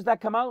creatures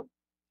that come out,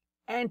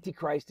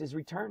 Antichrist is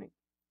returning.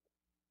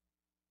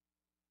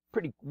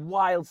 Pretty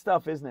wild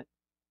stuff, isn't it?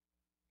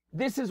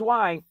 This is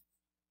why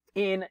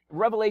in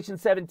Revelation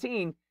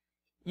 17,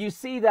 you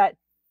see that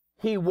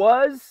he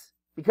was,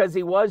 because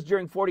he was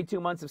during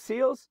 42 months of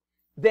seals.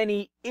 Then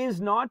he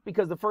is not,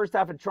 because the first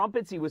half of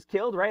trumpets he was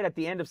killed right at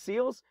the end of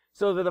seals.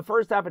 So the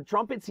first half of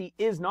trumpets he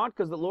is not,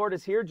 because the Lord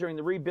is here during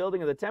the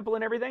rebuilding of the temple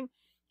and everything.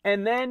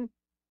 And then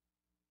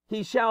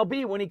he shall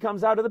be when he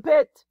comes out of the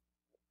pit.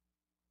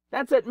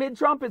 That's at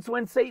mid-trumpets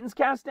when Satan's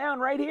cast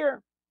down right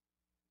here.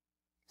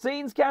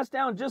 Satan's cast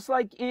down just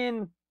like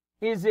in,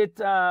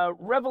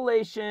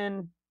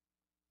 Revelation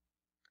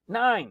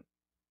 9?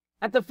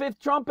 At the 5th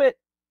trumpet.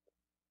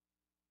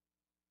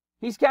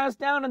 He's cast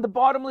down and the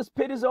bottomless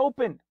pit is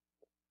opened.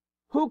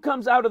 Who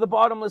comes out of the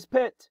bottomless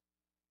pit?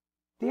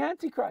 The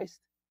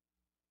Antichrist.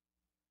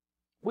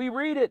 We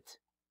read it,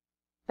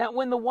 that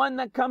when the one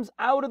that comes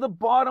out of the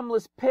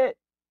bottomless pit,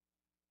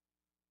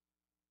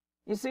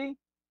 you see,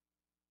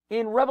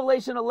 in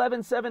Revelation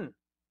 11:7,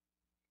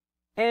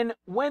 and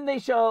when they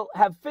shall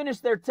have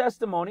finished their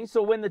testimony,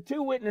 so when the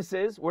two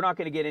witnesses, we're not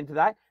going to get into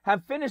that,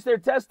 have finished their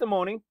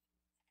testimony,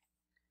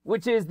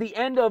 which is the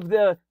end of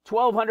the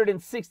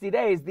 1260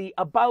 days, the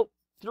about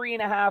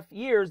 3.5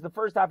 years, the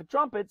first half of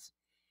trumpets,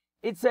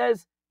 it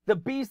says, the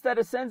beast that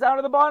ascends out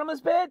of the bottomless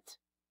pit.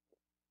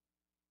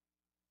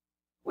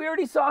 We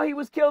already saw he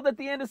was killed at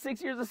the end of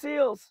 6 years of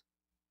seals.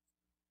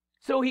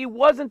 So he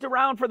wasn't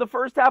around for the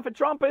first half of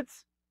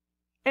trumpets.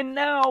 And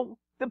now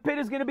the pit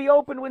is going to be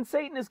opened when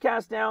Satan is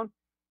cast down.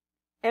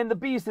 And the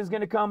beast is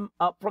going to come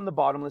up from the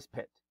bottomless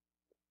pit.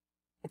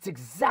 It's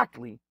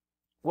exactly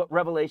what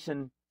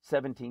Revelation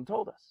 17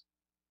 told us.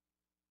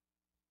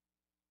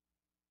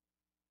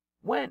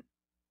 When?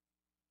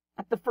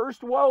 At the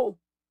first woe.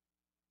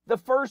 The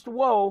first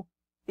woe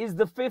is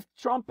the fifth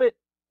trumpet.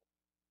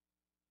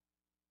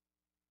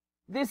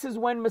 This is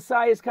when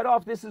Messiah is cut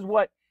off. This is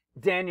what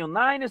Daniel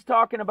 9 is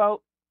talking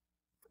about.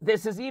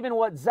 This is even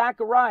what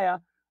Zechariah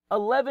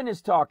 11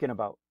 is talking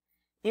about.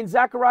 In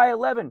Zechariah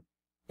 11,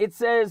 it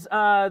says,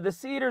 the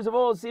cedars of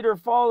old, cedar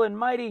fallen,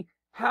 mighty,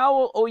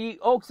 howl, O ye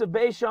oaks of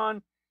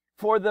Bashan,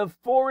 for the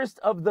forest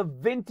of the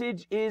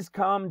vintage is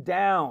come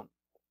down.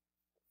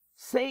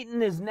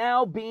 Satan is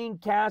now being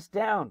cast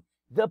down.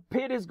 The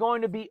pit is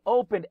going to be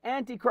opened.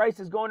 Antichrist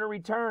is going to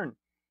return.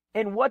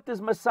 And what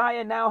does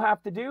Messiah now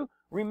have to do?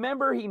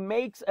 Remember, he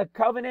makes a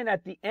covenant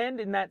at the end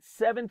in that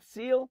seventh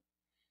seal.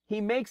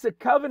 He makes a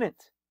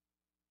covenant.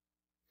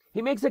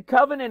 He makes a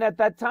covenant at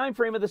that time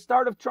frame of the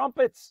start of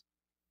trumpets,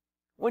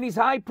 when he's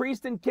high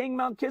priest and King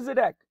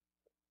Melchizedek.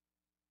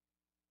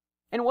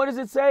 And what does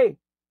it say?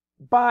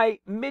 By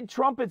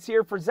mid-trumpets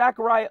here for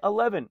Zechariah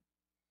 11.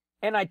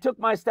 And I took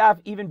my staff,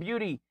 even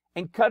beauty,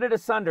 and cut it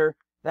asunder,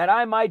 that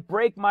I might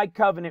break my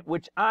covenant,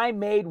 which I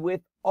made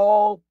with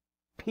all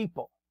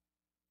people.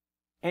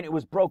 And it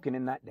was broken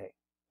in that day.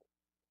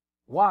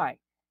 Why?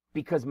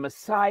 Because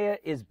Messiah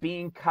is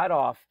being cut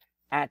off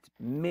at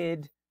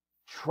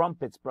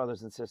mid-trumpets,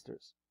 brothers and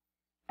sisters.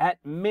 At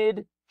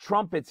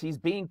mid-trumpets, he's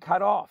being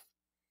cut off,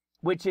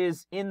 which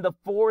is in the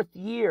fourth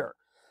year.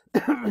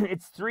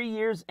 It's 3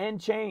 years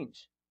and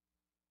change.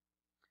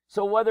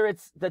 So whether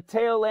it's the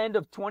tail end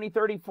of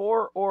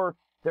 2034 or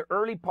the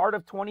early part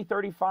of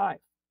 2035,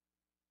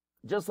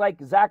 just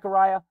like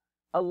Zechariah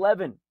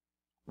 11,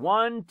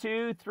 1,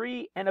 2,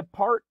 3, and a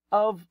part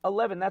of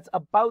 11. That's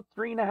about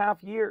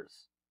 3.5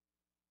 years.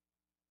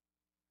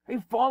 Are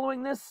you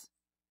following this?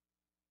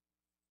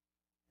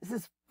 This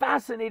is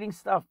fascinating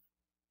stuff.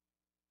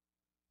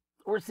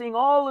 We're seeing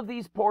all of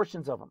these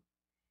portions of him.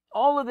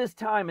 All of this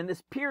time in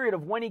this period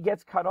of when he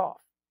gets cut off.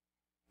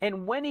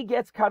 And when he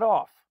gets cut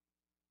off,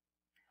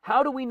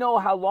 how do we know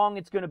how long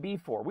it's going to be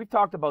for? We've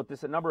talked about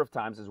this a number of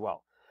times as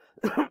well.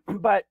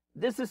 But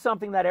this is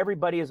something that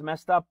everybody has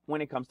messed up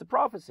when it comes to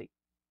prophecy.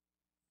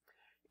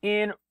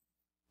 In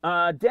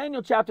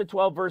Daniel chapter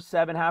 12, verse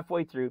 7,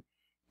 halfway through,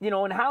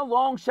 and how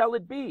long shall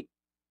it be?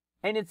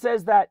 And it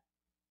says that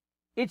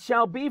it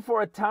shall be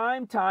for a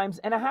time, times,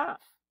 and a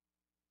half.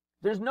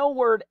 There's no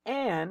word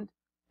and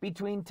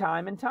between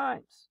time and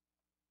times.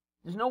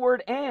 There's no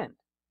word and.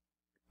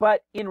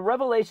 But in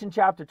Revelation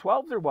chapter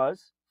 12, there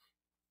was.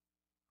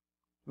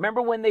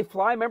 Remember when they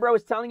fly? Remember I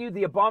was telling you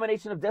the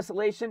abomination of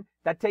desolation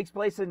that takes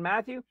place in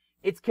Matthew?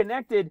 It's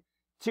connected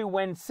to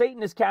when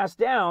Satan is cast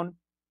down,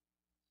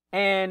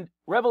 and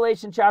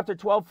Revelation chapter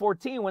 12,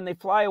 14, when they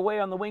fly away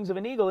on the wings of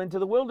an eagle into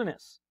the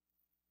wilderness.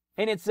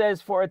 And it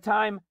says, for a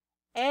time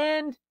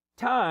and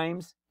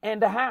times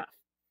and a half.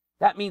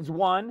 That means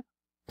 1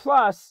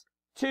 plus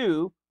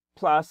 2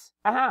 plus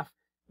a half.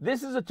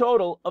 This is a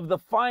total of the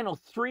final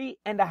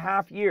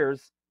 3.5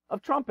 years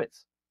of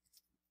trumpets,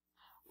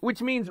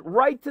 which means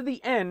right to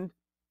the end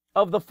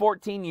of the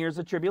 14 years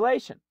of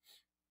tribulation.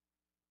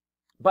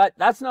 But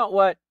that's not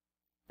what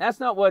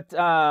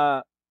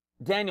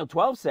Daniel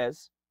 12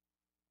 says.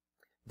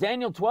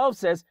 Daniel 12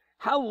 says,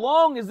 how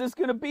long is this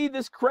going to be,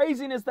 this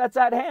craziness that's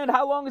at hand?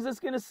 How long is this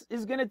going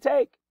to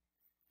take?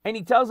 And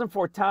he tells them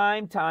for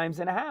time, times,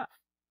 and a half.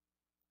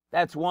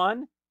 That's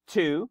 1,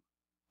 2,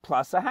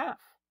 plus a half.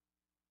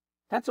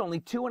 That's only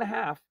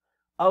 2.5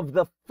 of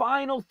the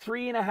final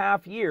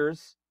 3.5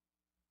 years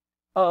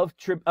of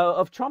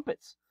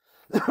trumpets.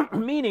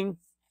 Meaning,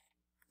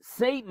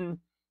 Satan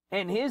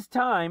and his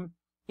time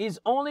is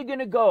only going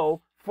to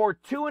go for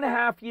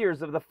 2.5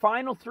 years of the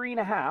final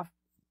 3.5.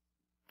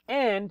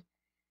 And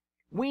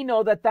we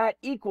know that that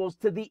equals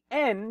to the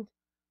end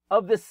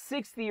of the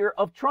 6th year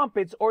of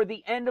trumpets, or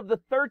the end of the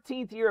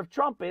 13th year of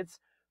trumpets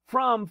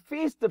from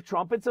Feast of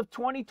Trumpets of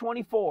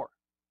 2024.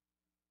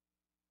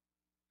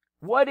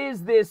 What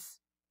is this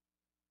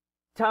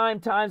time,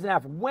 times, and a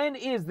half? When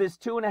is this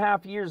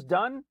 2.5 years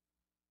done?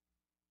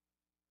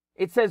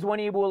 It says, when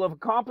he will have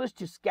accomplished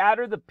to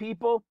scatter the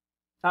people,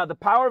 the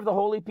power of the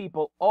holy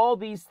people, all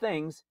these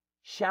things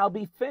shall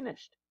be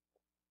finished.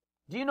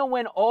 Do you know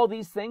when all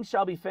these things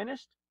shall be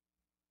finished?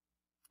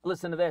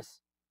 Listen to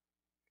this.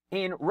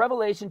 In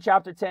Revelation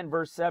chapter 10,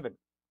 verse 7,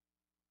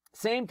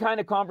 same kind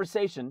of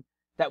conversation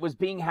that was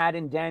being had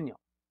in Daniel.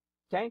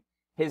 Okay?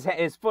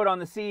 His foot on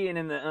the sea and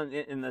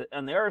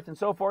on the earth and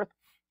so forth.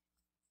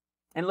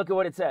 And look at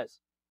what it says.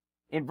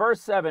 In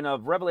verse 7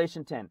 of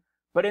Revelation 10,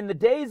 but in the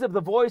days of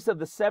the voice of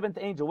the seventh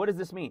angel, what does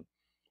this mean?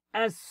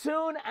 As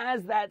soon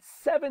as that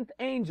seventh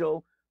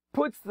angel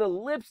puts the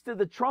lips to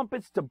the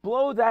trumpets to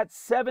blow that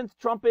seventh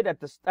trumpet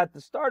at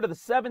the start of the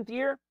seventh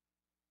year,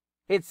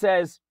 it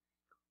says,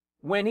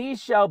 when he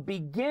shall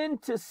begin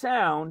to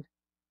sound,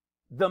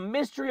 the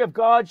mystery of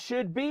God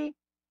should be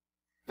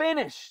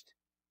finished.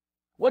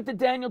 What did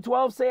Daniel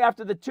 12 say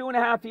after the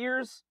 2.5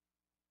 years?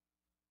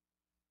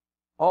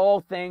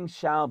 All things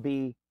shall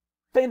be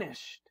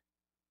finished.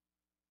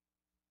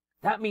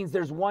 That means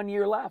there's 1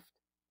 year left.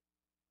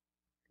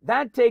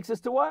 That takes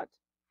us to what?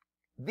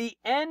 The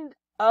end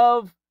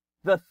of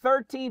the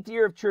 13th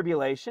year of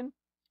tribulation,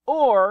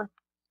 or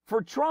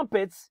for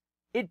trumpets,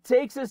 it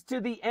takes us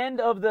to the end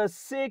of the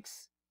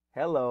 6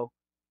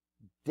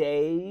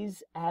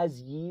 days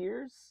as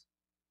years.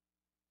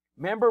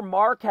 Remember,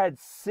 Mark had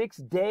 6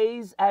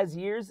 days as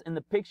years in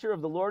the picture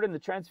of the Lord in the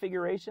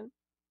Transfiguration?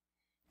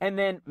 And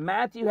then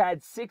Matthew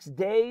had 6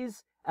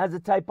 days as a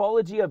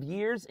typology of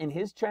years in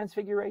his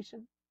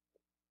Transfiguration?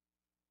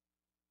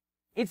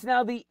 It's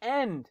now the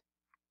end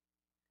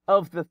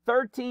of the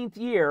 13th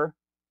year,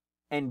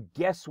 and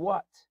guess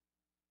what?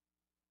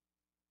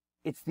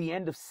 It's the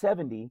end of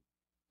 70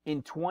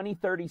 in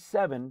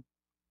 2037,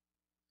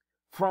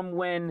 from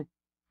when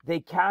they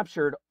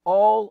captured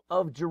all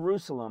of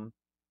Jerusalem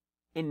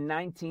in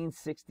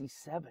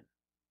 1967.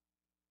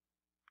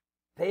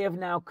 They have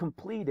now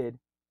completed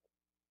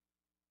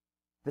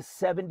the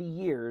 70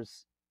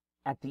 years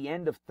at the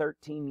end of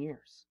 13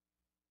 years.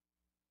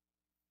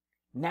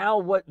 Now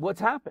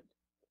what's happened?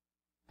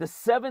 The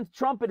 7th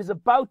trumpet is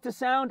about to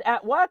sound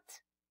at what?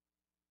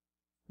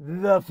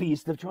 The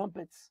Feast of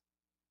Trumpets.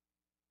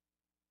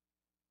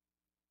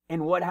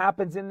 And what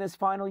happens in this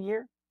final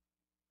year?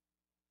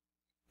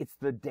 It's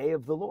the day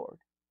of the Lord.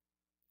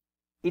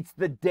 It's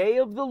the day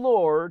of the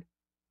Lord,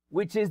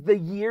 which is the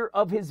year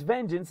of his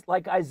vengeance,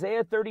 like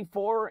Isaiah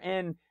 34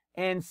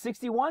 and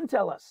 61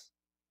 tell us.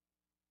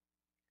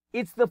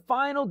 It's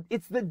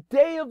the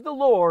day of the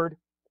Lord.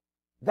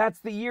 That's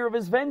the year of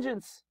his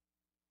vengeance.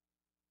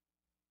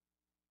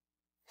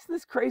 Isn't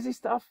this crazy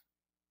stuff?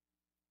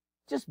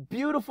 Just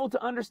beautiful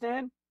to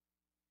understand.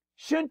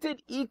 Shouldn't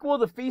it equal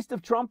the Feast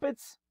of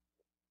Trumpets?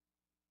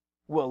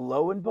 Well,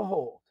 lo and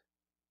behold,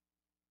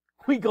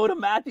 we go to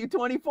Matthew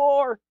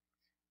 24,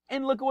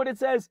 and look at what it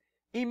says.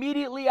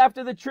 Immediately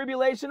after the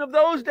tribulation of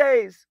those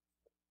days.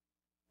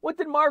 What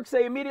did Mark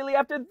say immediately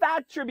after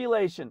that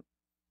tribulation?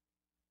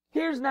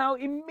 Here's now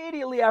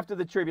immediately after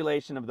the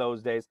tribulation of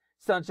those days.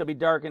 Sun shall be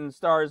darkened,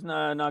 stars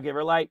not give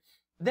her light.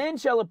 Then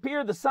shall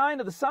appear the sign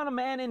of the Son of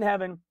Man in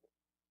heaven.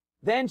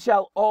 Then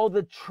shall all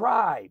the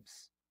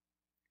tribes.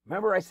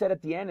 Remember I said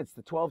at the end, it's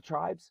the 12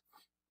 tribes?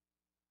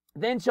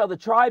 Then shall the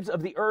tribes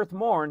of the earth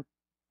mourn,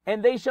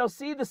 and they shall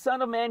see the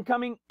Son of Man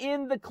coming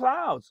in the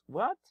clouds.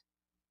 What?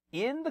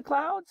 In the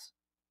clouds?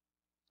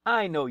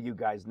 I know you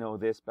guys know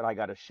this, but I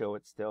got to show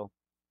it still.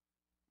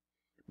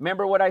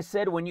 Remember what I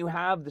said, when you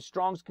have the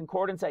Strong's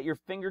Concordance at your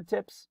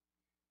fingertips,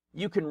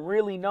 you can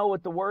really know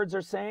what the words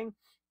are saying?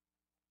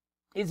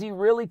 Is he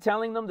really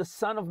telling them the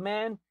Son of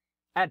Man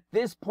at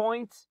this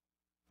point,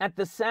 at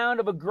the sound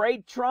of a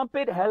great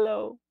trumpet?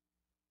 Hello?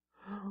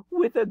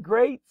 With a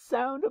great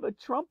sound of a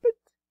trumpet?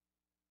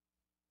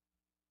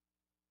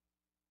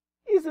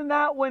 Isn't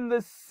that when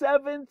the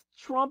 7th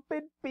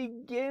trumpet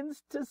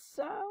begins to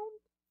sound?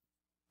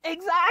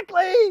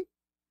 Exactly!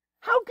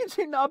 How could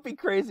you not be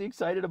crazy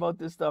excited about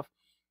this stuff?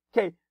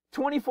 Okay,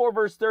 24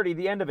 verse 30,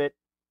 the end of it.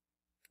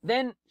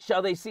 Then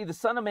shall they see the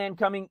Son of Man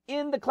coming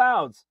in the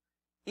clouds.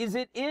 Is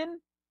it in?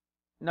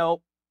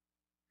 No.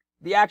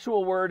 The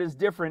actual word is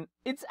different.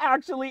 It's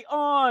actually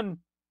on.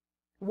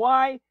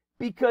 Why?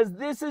 Because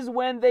this is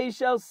when they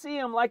shall see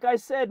him. Like I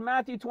said,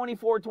 Matthew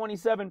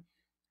 24:27.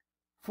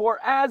 For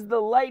as the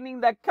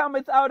lightning that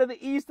cometh out of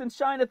the east and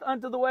shineth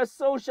unto the west,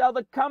 so shall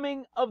the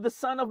coming of the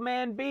Son of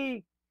Man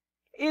be.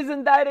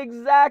 Isn't that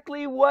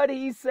exactly what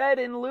he said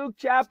in Luke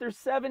chapter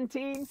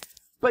 17?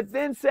 But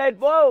then said,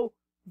 whoa,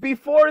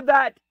 before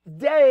that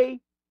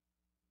day,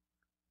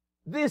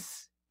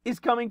 this is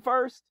coming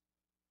first.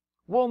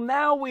 Well,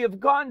 now we have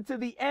gotten to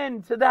the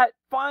end, to that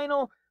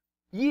final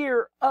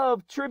year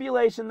of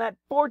tribulation, that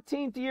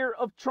 14th year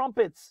of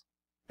trumpets,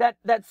 that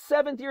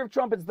 7th year of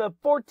trumpets, the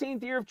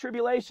 14th year of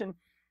tribulation,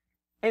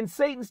 and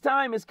Satan's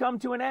time has come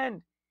to an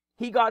end.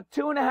 He got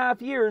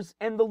 2.5 years,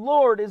 and the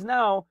Lord is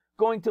now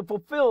going to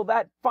fulfill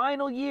that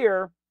final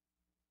year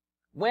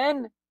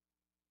when,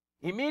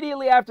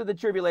 immediately after the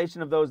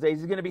tribulation of those days,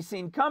 he's going to be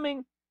seen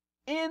coming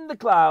in the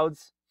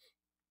clouds.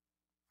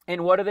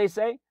 And what do they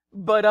say?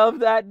 But of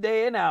that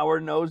day and hour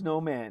knows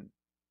no man.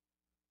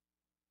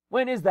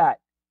 When is that?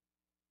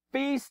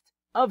 Feast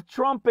of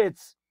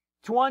Trumpets,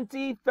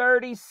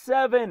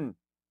 2037,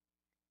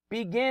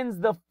 begins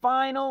the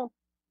final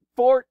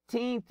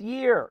 14th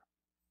year.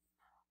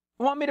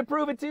 Want me to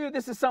prove it to you?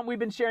 This is something we've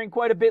been sharing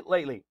quite a bit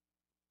lately.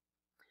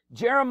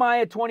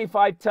 Jeremiah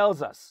 25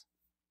 tells us,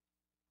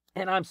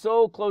 and I'm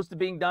so close to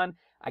being done,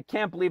 I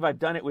can't believe I've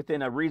done it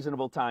within a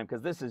reasonable time,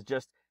 because this is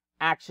just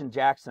Action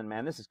Jackson,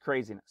 man. This is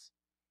craziness.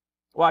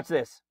 Watch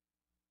this.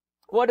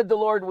 What did the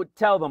Lord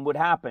tell them would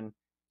happen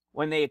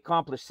when they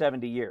accomplished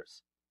 70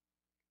 years?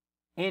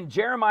 In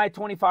Jeremiah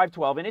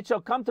 25:12, and it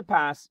shall come to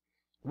pass,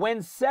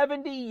 when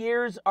 70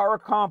 years are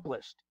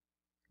accomplished,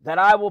 that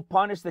I will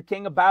punish the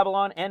king of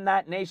Babylon and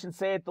that nation,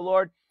 saith the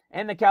Lord,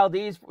 and the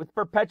Chaldees with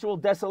perpetual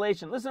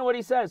desolation. Listen to what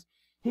he says.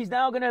 He's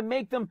now going to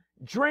make them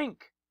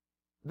drink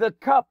the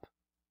cup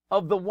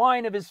of the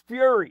wine of his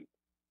fury.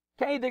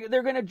 Okay,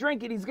 they're going to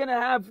drink it. He's going to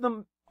have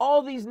them,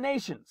 all these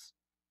nations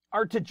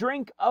are to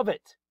drink of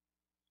it.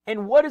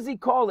 And what does he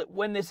call it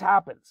when this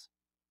happens?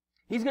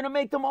 He's going to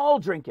make them all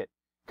drink it,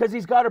 because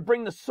he's got to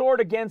bring the sword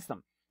against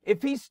them.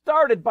 If he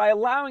started by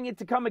allowing it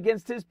to come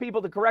against his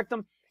people to correct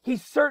them, he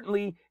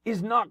certainly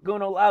is not going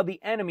to allow the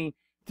enemy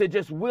to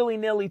just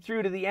willy-nilly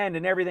through to the end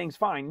and everything's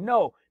fine.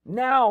 No,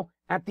 now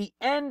at the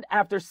end,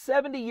 after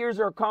 70 years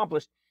are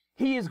accomplished,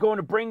 he is going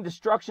to bring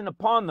destruction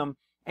upon them,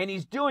 and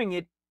he's doing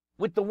it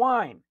with the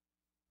wine.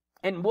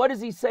 And what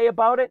does he say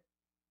about it?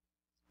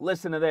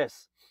 Listen to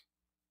this.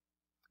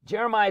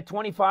 Jeremiah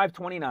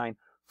 25:29,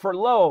 for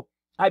lo,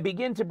 I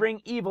begin to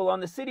bring evil on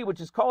the city which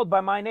is called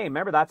by my name.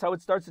 Remember, that's how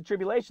it starts the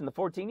tribulation, the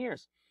 14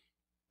 years.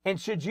 And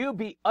should you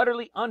be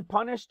utterly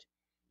unpunished,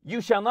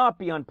 you shall not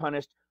be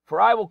unpunished, for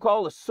I will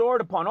call a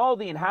sword upon all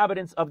the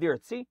inhabitants of the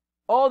earth. See,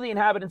 all the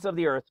inhabitants of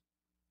the earth,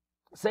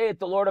 saith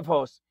the Lord of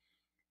hosts.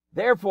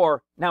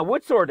 Therefore, now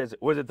which sword is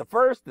it? Was it the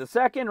first, the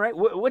second, right?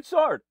 Which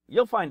sword?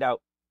 You'll find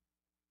out.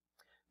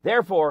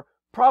 Therefore,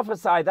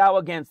 prophesy thou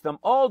against them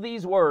all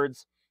these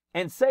words,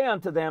 and say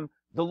unto them,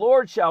 the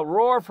Lord shall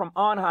roar from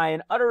on high,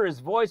 and utter his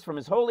voice from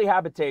his holy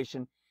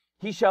habitation.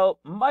 He shall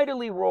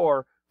mightily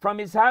roar from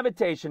his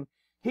habitation.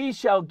 He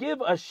shall give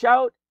a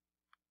shout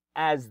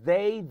as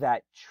they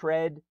that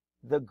tread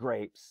the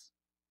grapes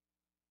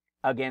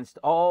against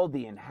all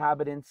the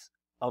inhabitants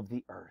of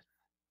the earth.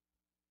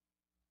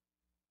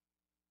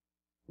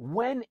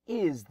 When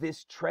is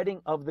this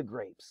treading of the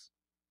grapes?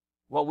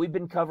 Well, we've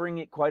been covering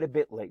it quite a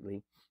bit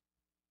lately.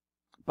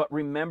 But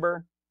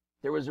remember,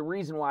 there was a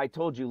reason why I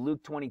told you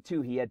Luke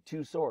 22, he had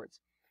two swords.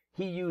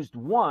 He used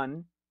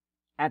one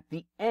at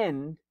the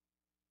end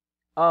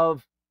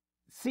of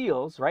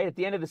seals, right? At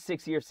the end of the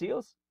 6 year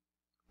seals.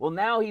 Well,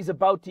 now he's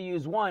about to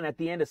use one at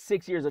the end of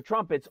 6 years of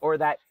trumpets, or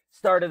that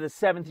start of the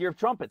 7th year of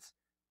trumpets.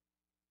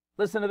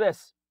 Listen to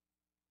this.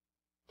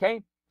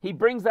 Okay? He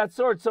brings that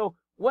sword. So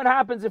what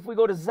happens if we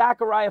go to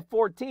Zechariah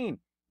 14?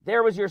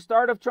 There was your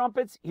start of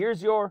trumpets.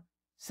 Here's your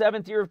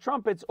 7th year of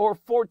trumpets, or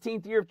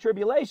 14th year of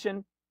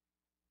tribulation.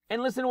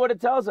 And listen to what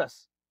it tells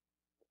us.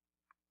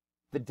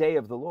 The day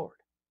of the Lord.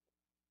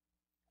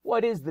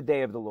 What is the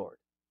day of the Lord?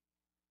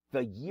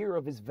 The year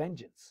of his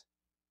vengeance.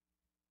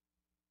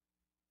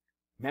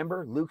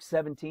 Remember Luke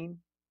 17?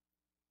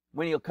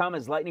 When he'll come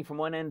as lightning from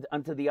one end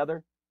unto the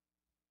other.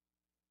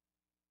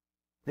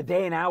 The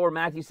day and hour,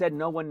 Matthew said,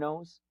 no one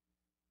knows.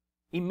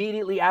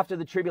 Immediately after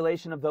the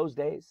tribulation of those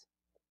days.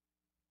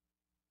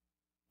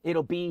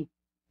 It'll be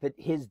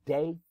his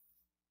day.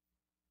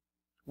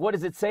 What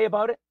does it say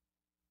about it?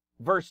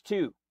 Verse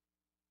 2.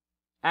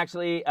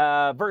 Actually,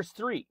 verse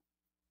 3.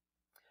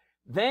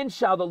 Then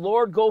shall the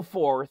Lord go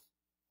forth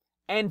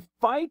and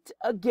fight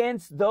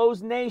against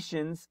those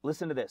nations,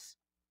 listen to this,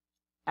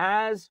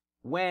 as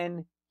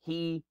when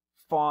he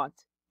fought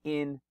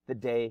in the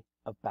day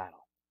of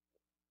battle.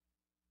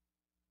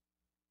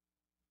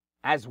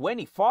 As when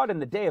he fought in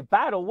the day of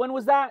battle, when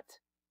was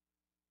that?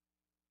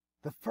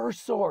 The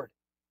first sword.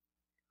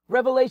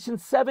 Revelation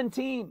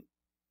 17,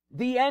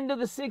 the end of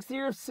the 6th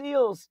year of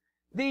seals,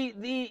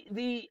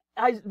 the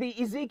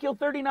Ezekiel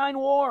 39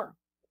 war,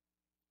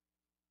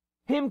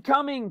 him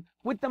coming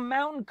with the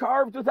mountain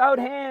carved without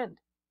hand.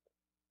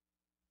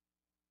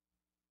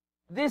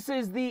 This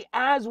is the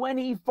as when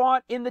he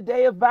fought in the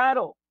day of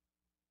battle.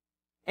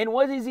 And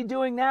what is he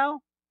doing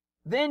now?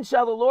 Then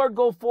shall the Lord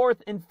go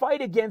forth and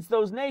fight against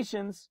those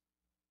nations.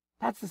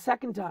 That's the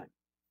second time.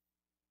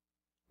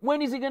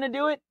 When is he going to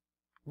do it?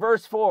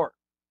 Verse 4.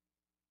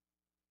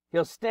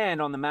 He'll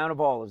stand on the Mount of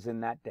Olives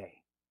in that day.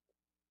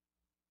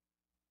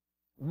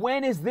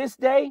 When is this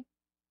day?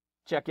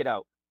 Check it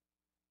out.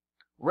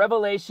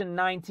 Revelation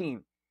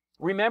 19.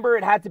 Remember,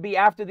 it had to be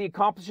after the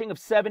accomplishing of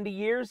 70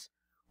 years,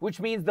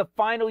 which means the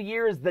final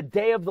year is the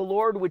day of the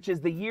Lord, which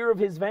is the year of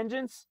his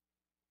vengeance.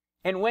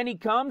 And when he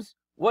comes,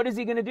 what is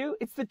he going to do?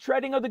 It's the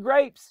treading of the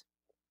grapes.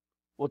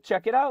 Well,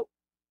 check it out.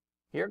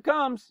 Here it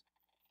comes.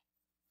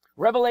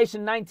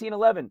 Revelation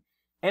 19:11.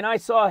 And I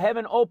saw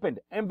heaven opened,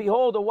 and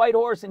behold, a white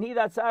horse, and he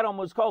that sat on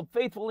was called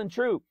Faithful and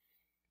True.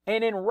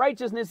 And in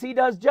righteousness he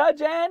does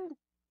judge and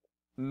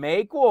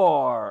make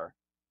war.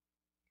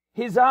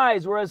 His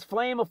eyes were as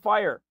flame of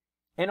fire,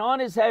 and on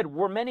his head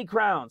were many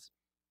crowns.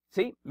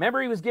 See,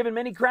 remember he was given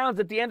many crowns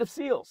at the end of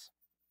seals.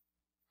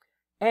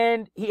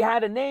 And he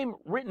had a name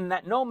written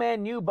that no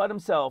man knew but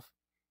himself.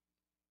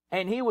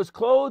 And he was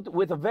clothed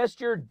with a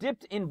vesture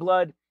dipped in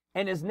blood,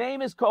 and his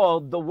name is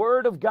called the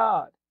Word of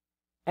God.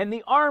 And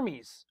the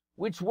armies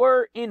which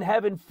were in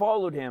heaven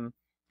followed him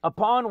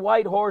upon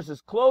white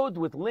horses, clothed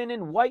with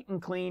linen white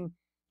and clean.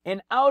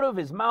 And out of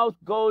his mouth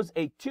goes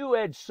a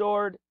two-edged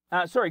sword,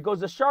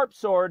 goes a sharp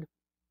sword,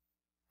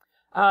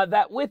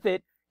 that with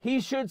it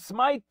he should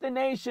smite the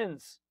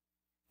nations,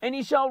 and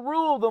he shall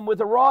rule them with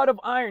a rod of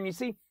iron. You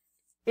see,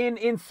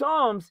 in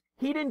Psalms,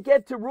 he didn't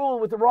get to rule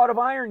with a rod of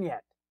iron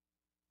yet.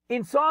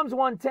 In Psalms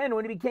 110,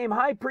 when he became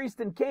high priest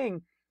and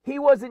king, he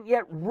wasn't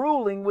yet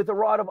ruling with a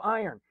rod of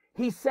iron.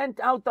 He sent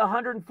out the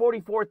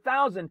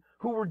 144,000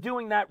 who were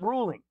doing that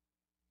ruling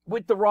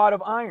with the rod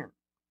of iron.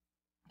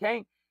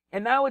 Okay?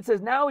 And now it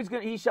says, now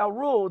he shall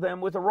rule them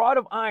with a rod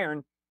of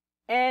iron,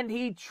 and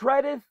he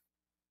treadeth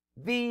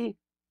the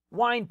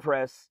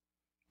winepress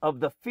of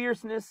the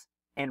fierceness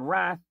and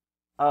wrath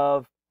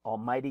of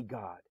Almighty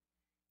God.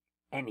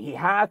 And he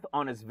hath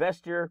on his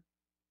vesture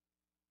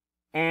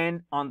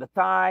and on the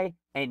thigh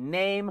a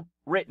name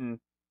written,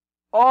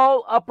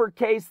 all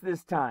uppercase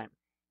this time,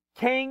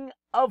 King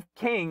of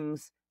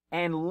Kings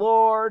and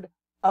Lord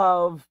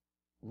of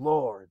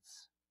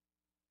Lords.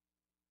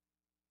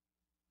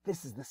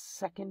 This is the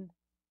second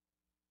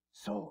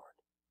sword.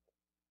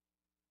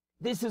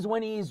 This is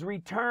when he's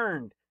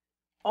returned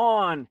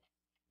on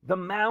the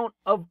Mount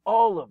of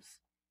Olives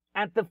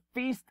at the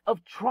Feast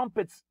of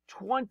Trumpets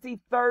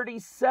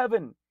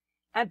 2037,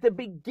 at the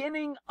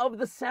beginning of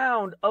the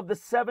sound of the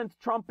seventh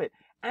trumpet,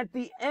 at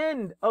the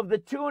end of the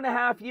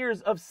 2.5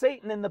 years of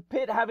Satan in the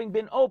pit having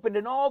been opened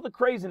and all the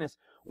craziness,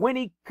 when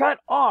he cut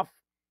off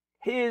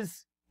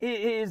his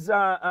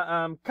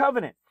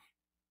covenant.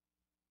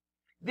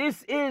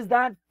 This is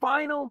that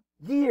final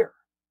year.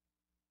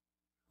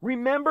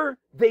 Remember,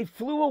 they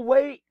flew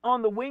away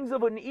on the wings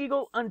of an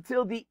eagle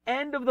until the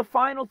end of the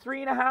final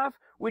 3.5,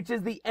 which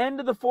is the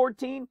end of the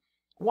 14.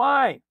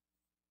 Why?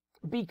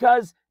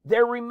 Because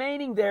they're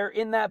remaining there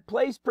in that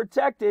place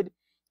protected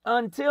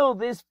until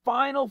this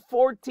final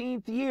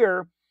 14th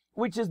year,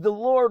 which is the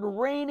Lord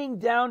raining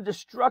down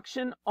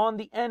destruction on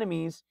the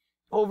enemies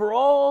over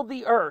all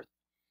the earth,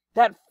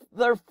 that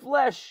their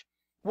flesh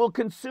will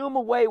consume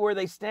away where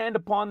they stand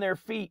upon their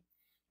feet,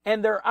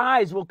 and their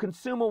eyes will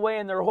consume away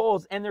in their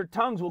holes, and their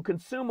tongues will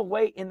consume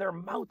away in their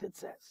mouth, it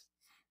says.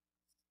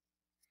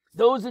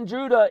 Those in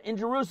Judah, in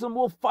Jerusalem,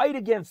 will fight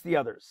against the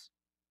others.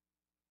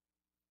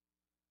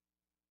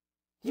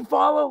 You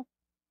follow?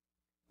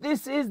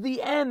 This is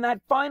the end,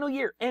 that final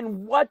year.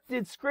 And what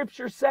did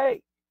Scripture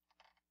say?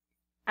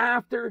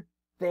 After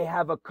they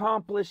have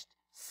accomplished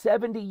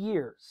 70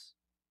 years,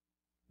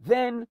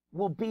 then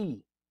will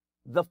be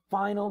the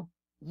final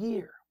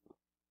year.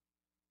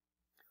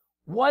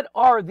 What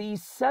are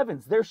these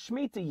sevens? They're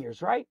Shemitah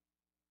years, right?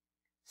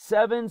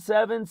 7,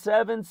 7,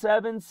 7,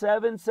 7,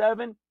 7,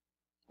 7.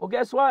 Well,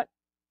 guess what?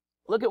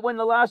 Look at when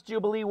the last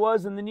Jubilee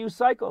was in the new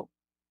cycle.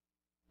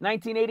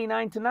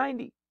 1989 to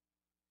 90.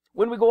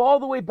 When we go all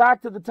the way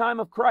back to the time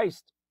of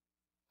Christ,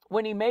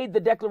 when he made the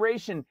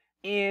declaration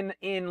in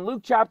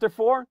Luke chapter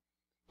 4,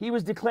 he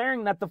was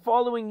declaring that the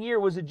following year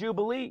was a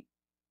Jubilee.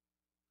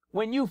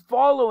 When you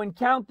follow and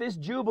count this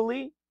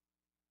Jubilee,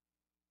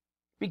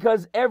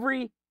 because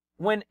every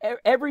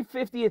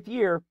 50th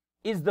year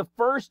is the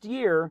first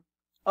year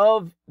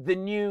of the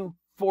new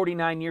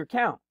 49-year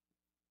count.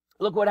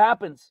 Look what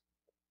happens.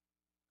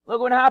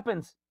 Look what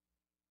happens.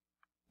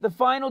 The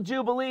final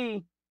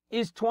Jubilee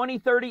is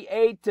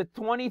 2038 to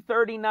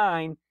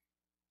 2039,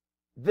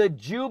 the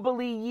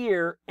Jubilee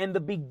year and the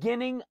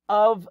beginning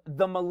of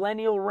the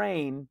millennial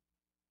reign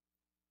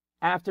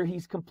after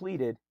he's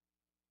completed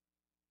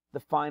the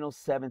final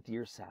 7th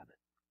year Sabbath.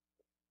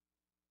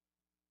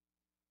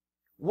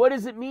 What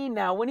does it mean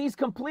now when he's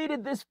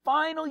completed this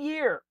final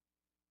year?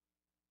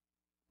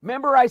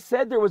 Remember I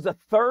said there was a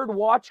third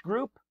watch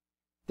group?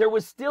 There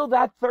was still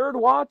that third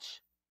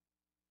watch?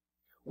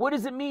 What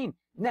does it mean?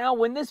 Now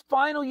when this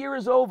final year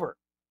is over,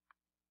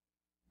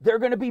 they're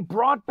going to be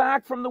brought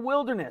back from the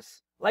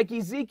wilderness, like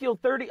Ezekiel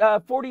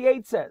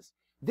 48 says.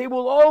 They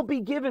will all be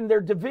given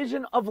their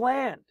division of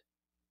land.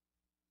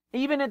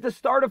 Even at the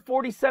start of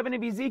 47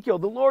 of Ezekiel,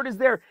 the Lord is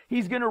there.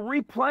 He's going to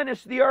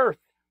replenish the earth.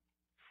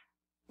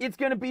 It's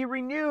going to be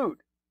renewed.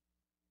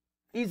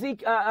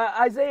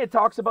 Isaiah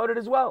talks about it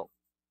as well.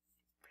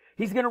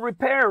 He's going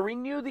to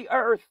renew the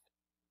earth.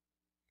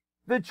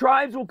 The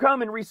tribes will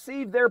come and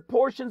receive their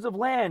portions of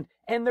land,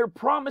 and their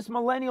promised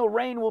millennial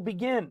reign will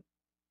begin.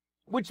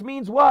 Which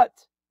means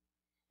what?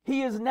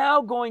 He is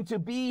now going to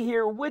be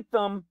here with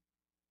them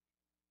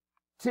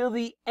till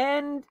the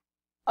end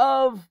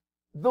of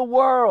the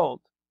world,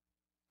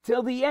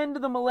 till the end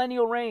of the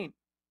millennial reign.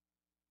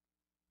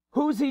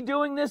 Who's he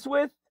doing this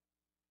with?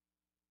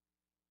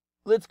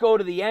 Let's go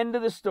to the end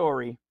of the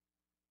story.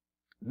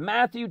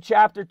 Matthew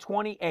chapter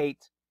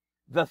 28,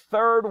 the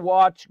third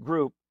watch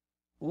group.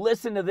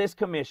 Listen to this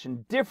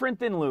commission, different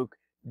than Luke,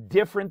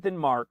 different than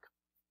Mark.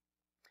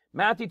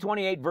 Matthew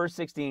 28, verse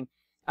 16.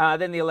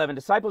 Then the 11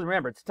 disciples,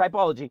 remember, it's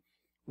typology,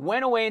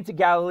 went away into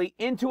Galilee,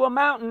 into a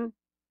mountain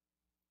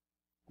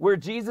where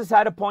Jesus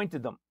had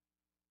appointed them.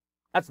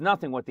 That's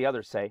nothing what the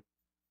others say.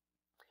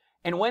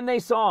 And when they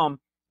saw him,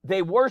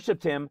 They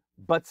worshipped him,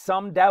 but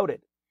some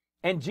doubted.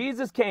 And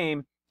Jesus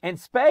came and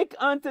spake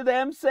unto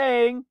them,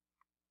 saying,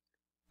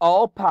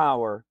 All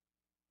power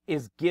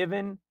is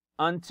given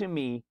unto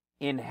me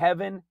in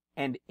heaven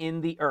and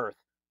in the earth.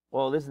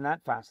 Well, isn't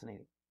that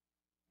fascinating?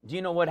 Do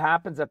you know what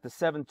happens at the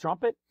seventh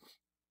trumpet?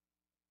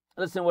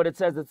 Listen to what it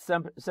says at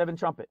the seventh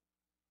trumpet.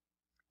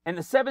 And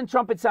the seventh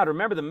trumpet sounded.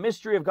 Remember, the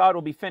mystery of God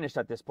will be finished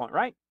at this point,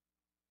 right?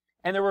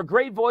 And there were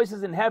great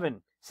voices in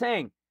heaven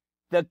saying,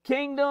 The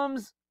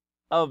kingdoms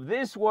of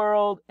this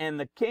world and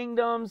the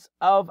kingdoms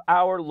of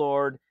our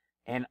Lord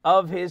and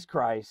of his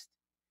Christ,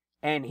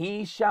 and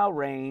he shall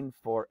reign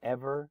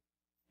forever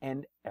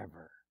and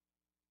ever.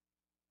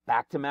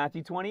 Back to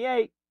Matthew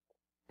 28.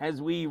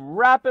 As we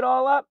wrap it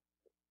all up,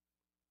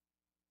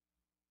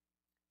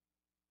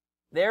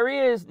 there he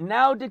is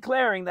now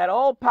declaring that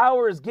all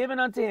power is given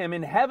unto him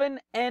in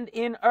heaven and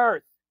in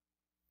earth.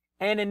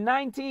 And in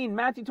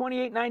Matthew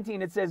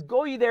 28:19, it says,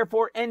 Go ye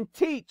therefore and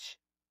teach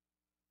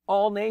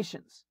all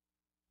nations.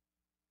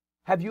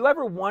 Have you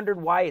ever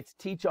wondered why it's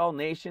teach all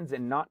nations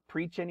and not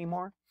preach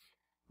anymore?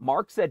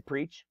 Mark said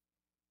preach.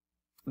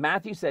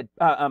 Mark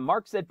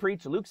said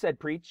preach. Luke said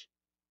preach.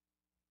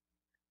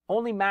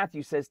 Only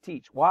Matthew says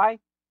teach. Why?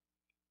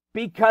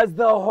 Because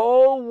the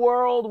whole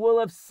world will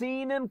have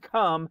seen him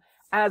come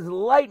as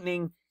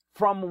lightning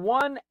from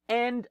one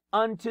end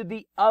unto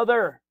the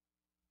other.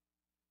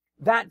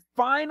 That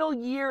final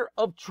year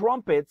of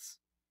trumpets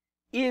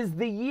is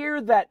the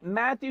year that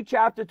Matthew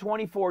chapter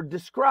 24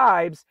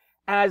 describes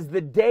as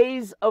the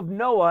days of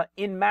Noah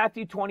in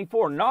Matthew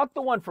 24. Not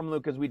the one from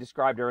Luke as we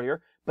described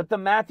earlier, but the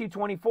Matthew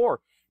 24.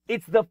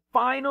 It's the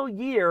final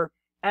year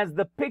as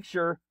the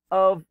picture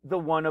of the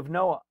one of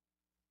Noah.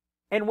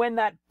 And when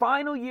that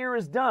final year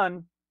is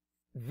done,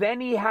 then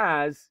he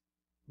has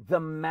the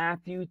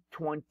Matthew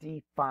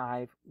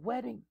 25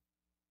 wedding.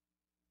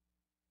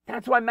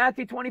 That's why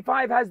Matthew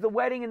 25 has the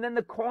wedding and then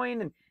the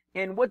coin.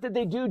 And what did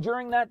they do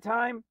during that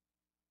time?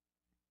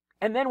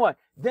 And then what?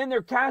 Then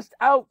they're cast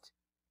out,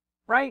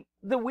 right?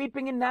 The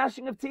weeping and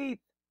gnashing of teeth.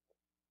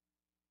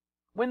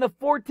 When the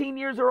 14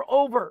 years are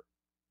over,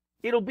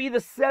 it'll be the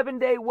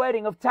 7-day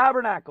wedding of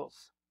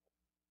tabernacles.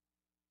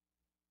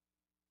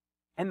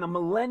 And the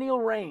millennial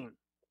reign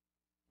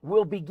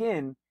will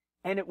begin,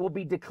 and it will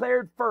be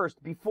declared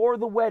first before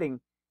the wedding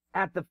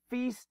at the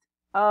Feast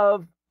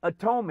of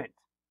Atonement.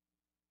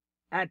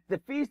 At the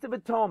Feast of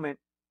Atonement,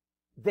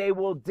 they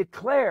will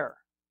declare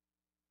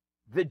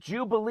the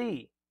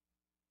Jubilee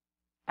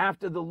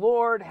after the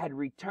Lord had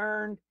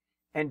returned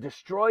and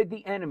destroyed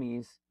the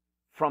enemies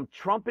from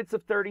trumpets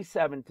of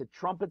 37 to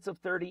trumpets of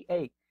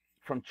 38.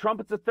 From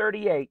trumpets of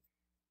 38,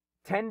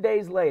 10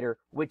 days later,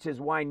 which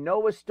is why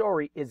Noah's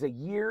story is a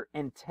year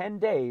and 10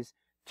 days,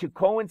 to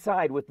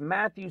coincide with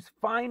Matthew's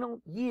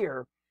final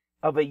year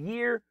of a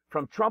year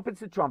from trumpets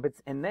to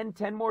trumpets, and then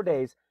 10 more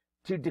days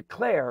to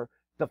declare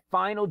the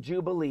final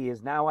Jubilee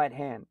is now at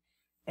hand.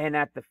 And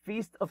at the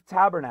Feast of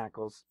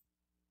Tabernacles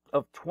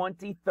of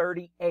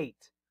 2038,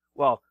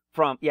 of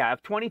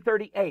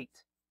 2038,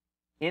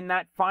 in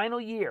that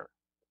final year,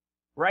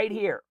 right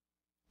here,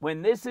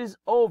 when this is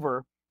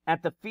over,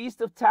 at the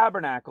Feast of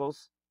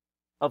Tabernacles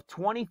of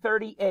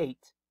 2038,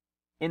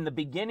 in the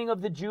beginning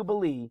of the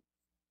Jubilee,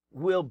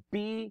 will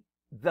be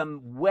the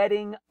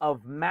wedding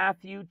of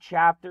Matthew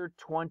chapter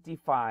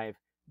 25,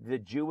 the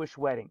Jewish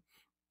wedding.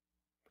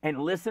 And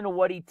listen to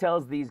what he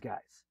tells these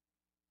guys.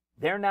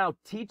 They're now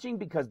teaching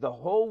because the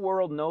whole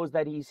world knows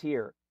that he's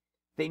here.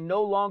 They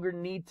no longer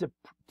need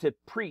to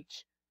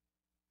preach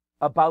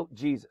about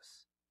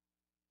Jesus.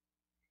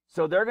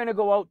 So they're going to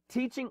go out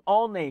teaching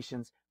all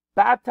nations,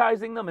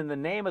 baptizing them in the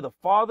name of the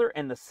Father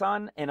and the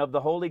Son and of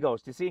the Holy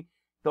Ghost. You see,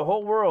 the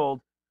whole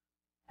world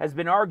has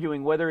been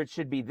arguing whether it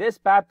should be this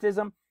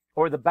baptism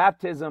or the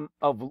baptism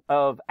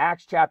of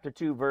Acts chapter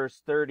 2,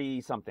 verse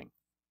 30-something.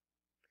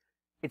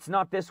 It's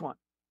not this one.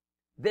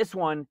 This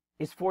one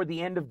is for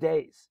the end of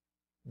days.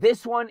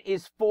 This one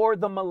is for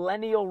the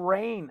millennial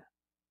reign.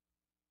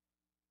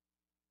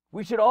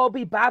 We should all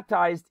be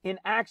baptized in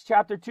Acts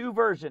chapter 2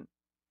 version.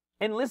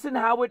 And listen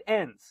how it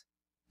ends.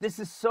 This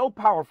is so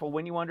powerful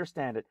when you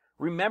understand it.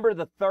 Remember,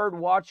 the third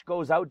watch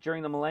goes out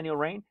during the millennial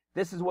reign.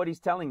 This is what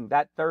he's telling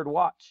that third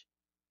watch.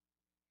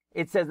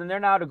 It says, and they're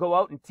now to go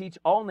out and teach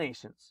all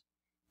nations,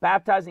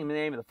 baptizing in the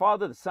name of the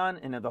Father, the Son,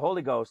 and of the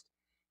Holy Ghost,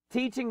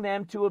 teaching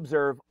them to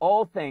observe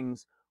all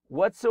things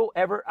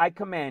whatsoever I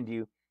command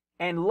you.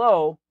 And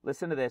lo,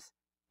 listen to this,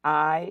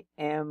 I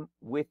am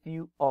with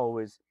you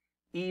always,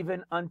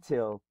 even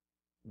until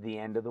the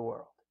end of the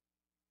world.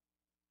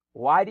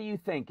 Why do you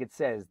think it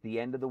says the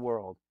end of the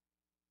world?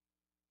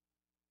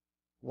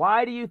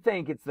 Why do you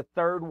think it's the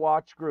third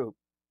watch group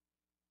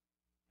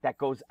that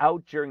goes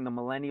out during the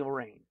millennial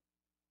reign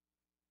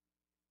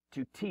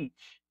to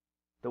teach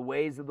the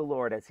ways of the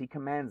Lord as he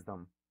commands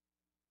them?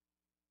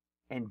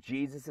 And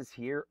Jesus is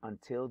here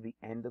until the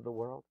end of the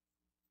world?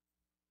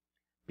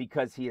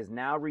 Because he has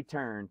now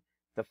returned,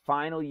 the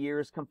final year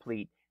is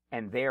complete,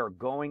 and they are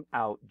going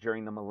out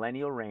during the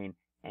millennial reign,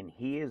 and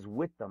he is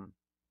with them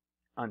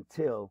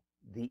until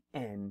the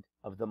end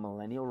of the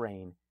millennial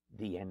reign,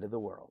 the end of the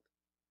world.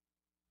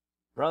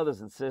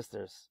 Brothers and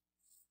sisters,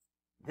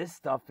 this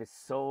stuff is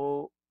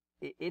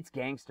it's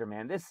gangster,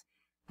 man.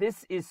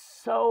 This is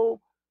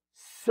so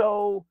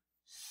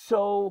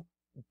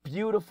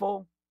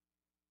beautiful.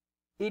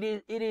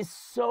 It is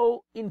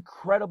so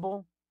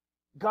incredible.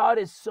 God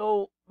is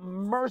so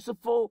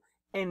merciful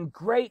and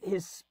great.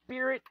 His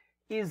Spirit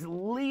is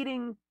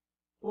leading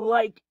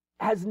like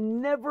has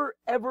never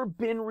ever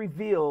been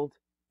revealed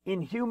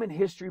in human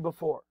history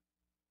before.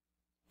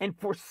 And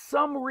for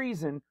some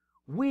reason,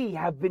 we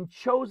have been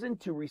chosen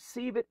to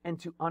receive it and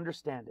to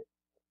understand it.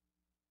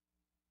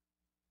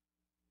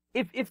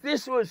 If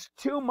this was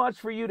too much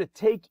for you to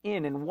take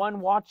in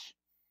one watch,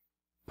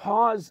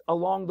 pause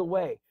along the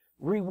way,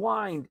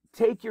 rewind,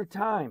 take your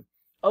time,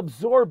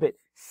 absorb it,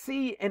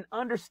 see and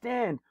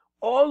understand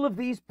all of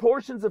these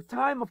portions of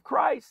time of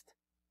Christ.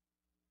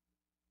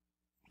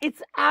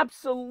 It's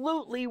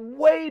absolutely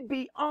way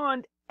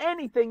beyond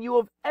anything you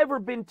have ever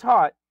been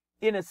taught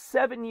in a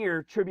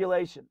 7-year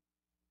tribulation.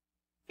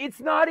 It's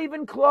not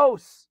even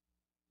close.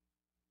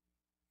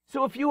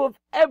 So if you have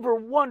ever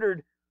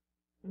wondered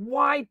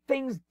why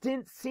things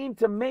didn't seem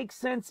to make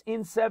sense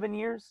in 7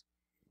 years,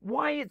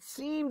 why it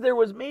seemed there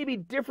was maybe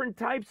different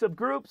types of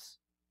groups,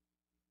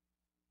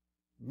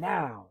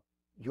 now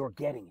you're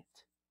getting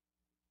it.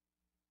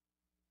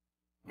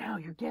 Now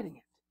you're getting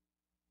it.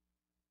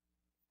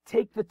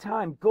 Take the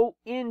time, go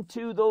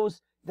into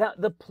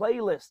the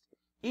playlist,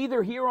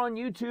 either here on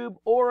YouTube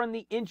or on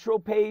the intro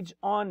page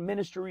on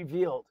Ministry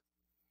Revealed,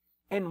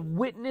 and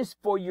witness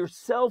for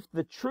yourself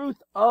the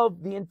truth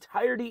of the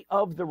entirety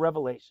of the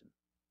revelation.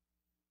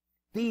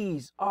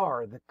 These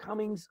are the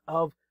comings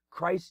of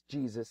Christ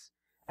Jesus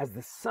as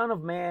the Son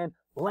of Man,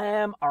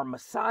 Lamb, our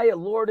Messiah,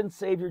 Lord and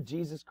Savior,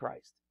 Jesus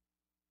Christ.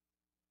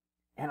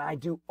 And I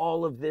do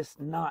all of this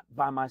not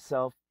by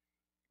myself,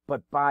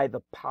 but by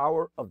the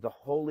power of the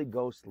Holy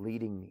Ghost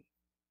leading me.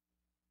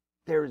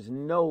 There is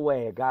no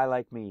way a guy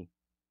like me,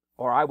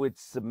 or I would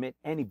submit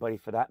anybody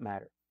for that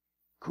matter,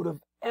 could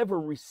have ever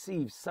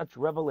received such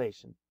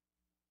revelation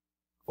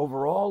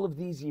over all of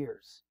these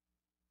years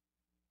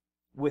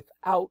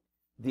without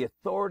the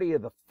authority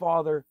of the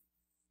Father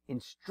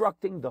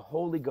instructing the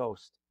Holy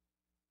Ghost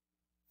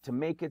to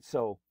make it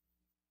so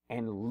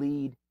and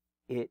lead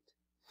it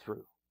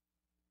through.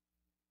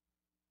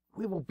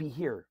 We will be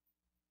here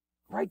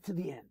right to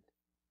the end.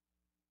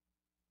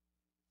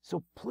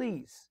 So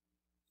please,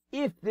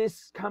 if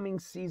this coming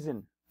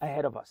season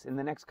ahead of us in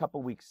the next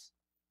couple weeks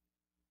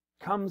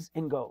comes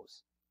and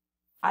goes,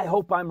 I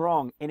hope I'm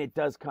wrong and it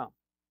does come.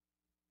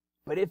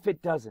 But if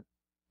it doesn't,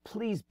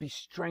 please be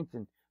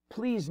strengthened.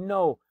 Please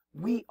know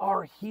we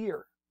are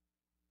here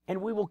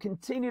and we will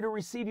continue to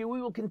receive you.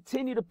 We will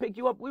continue to pick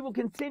you up. We will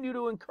continue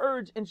to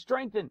encourage and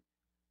strengthen,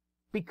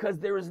 because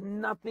there is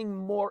nothing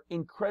more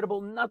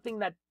incredible, nothing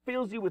that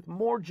fills you with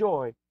more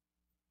joy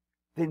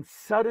than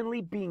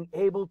suddenly being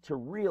able to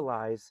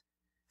realize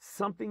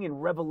something in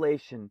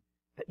revelation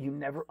that you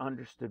never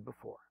understood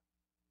before.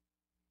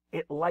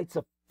 It lights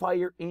a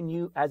fire in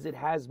you, as it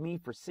has me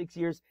for 6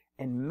 years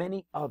and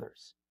many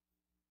others.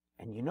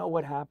 And you know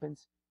what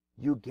happens?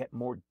 You get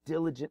more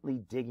diligently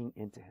digging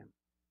into him.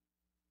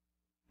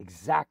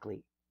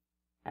 Exactly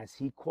as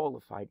he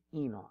qualified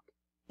Enoch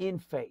in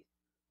faith,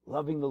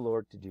 loving the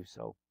Lord to do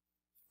so,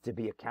 to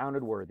be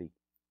accounted worthy,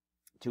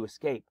 to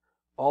escape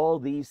all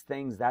these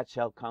things that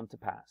shall come to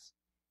pass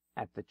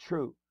at the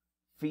true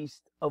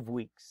Feast of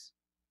Weeks,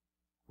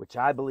 which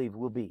I believe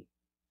will be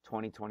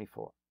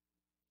 2024.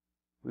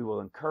 We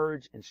will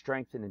encourage and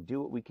strengthen and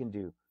do what we can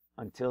do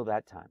until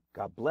that time.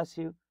 God bless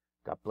you.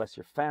 God bless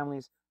your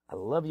families. I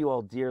love you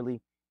all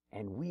dearly,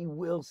 and we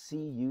will see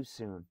you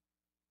soon.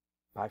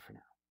 Bye for now.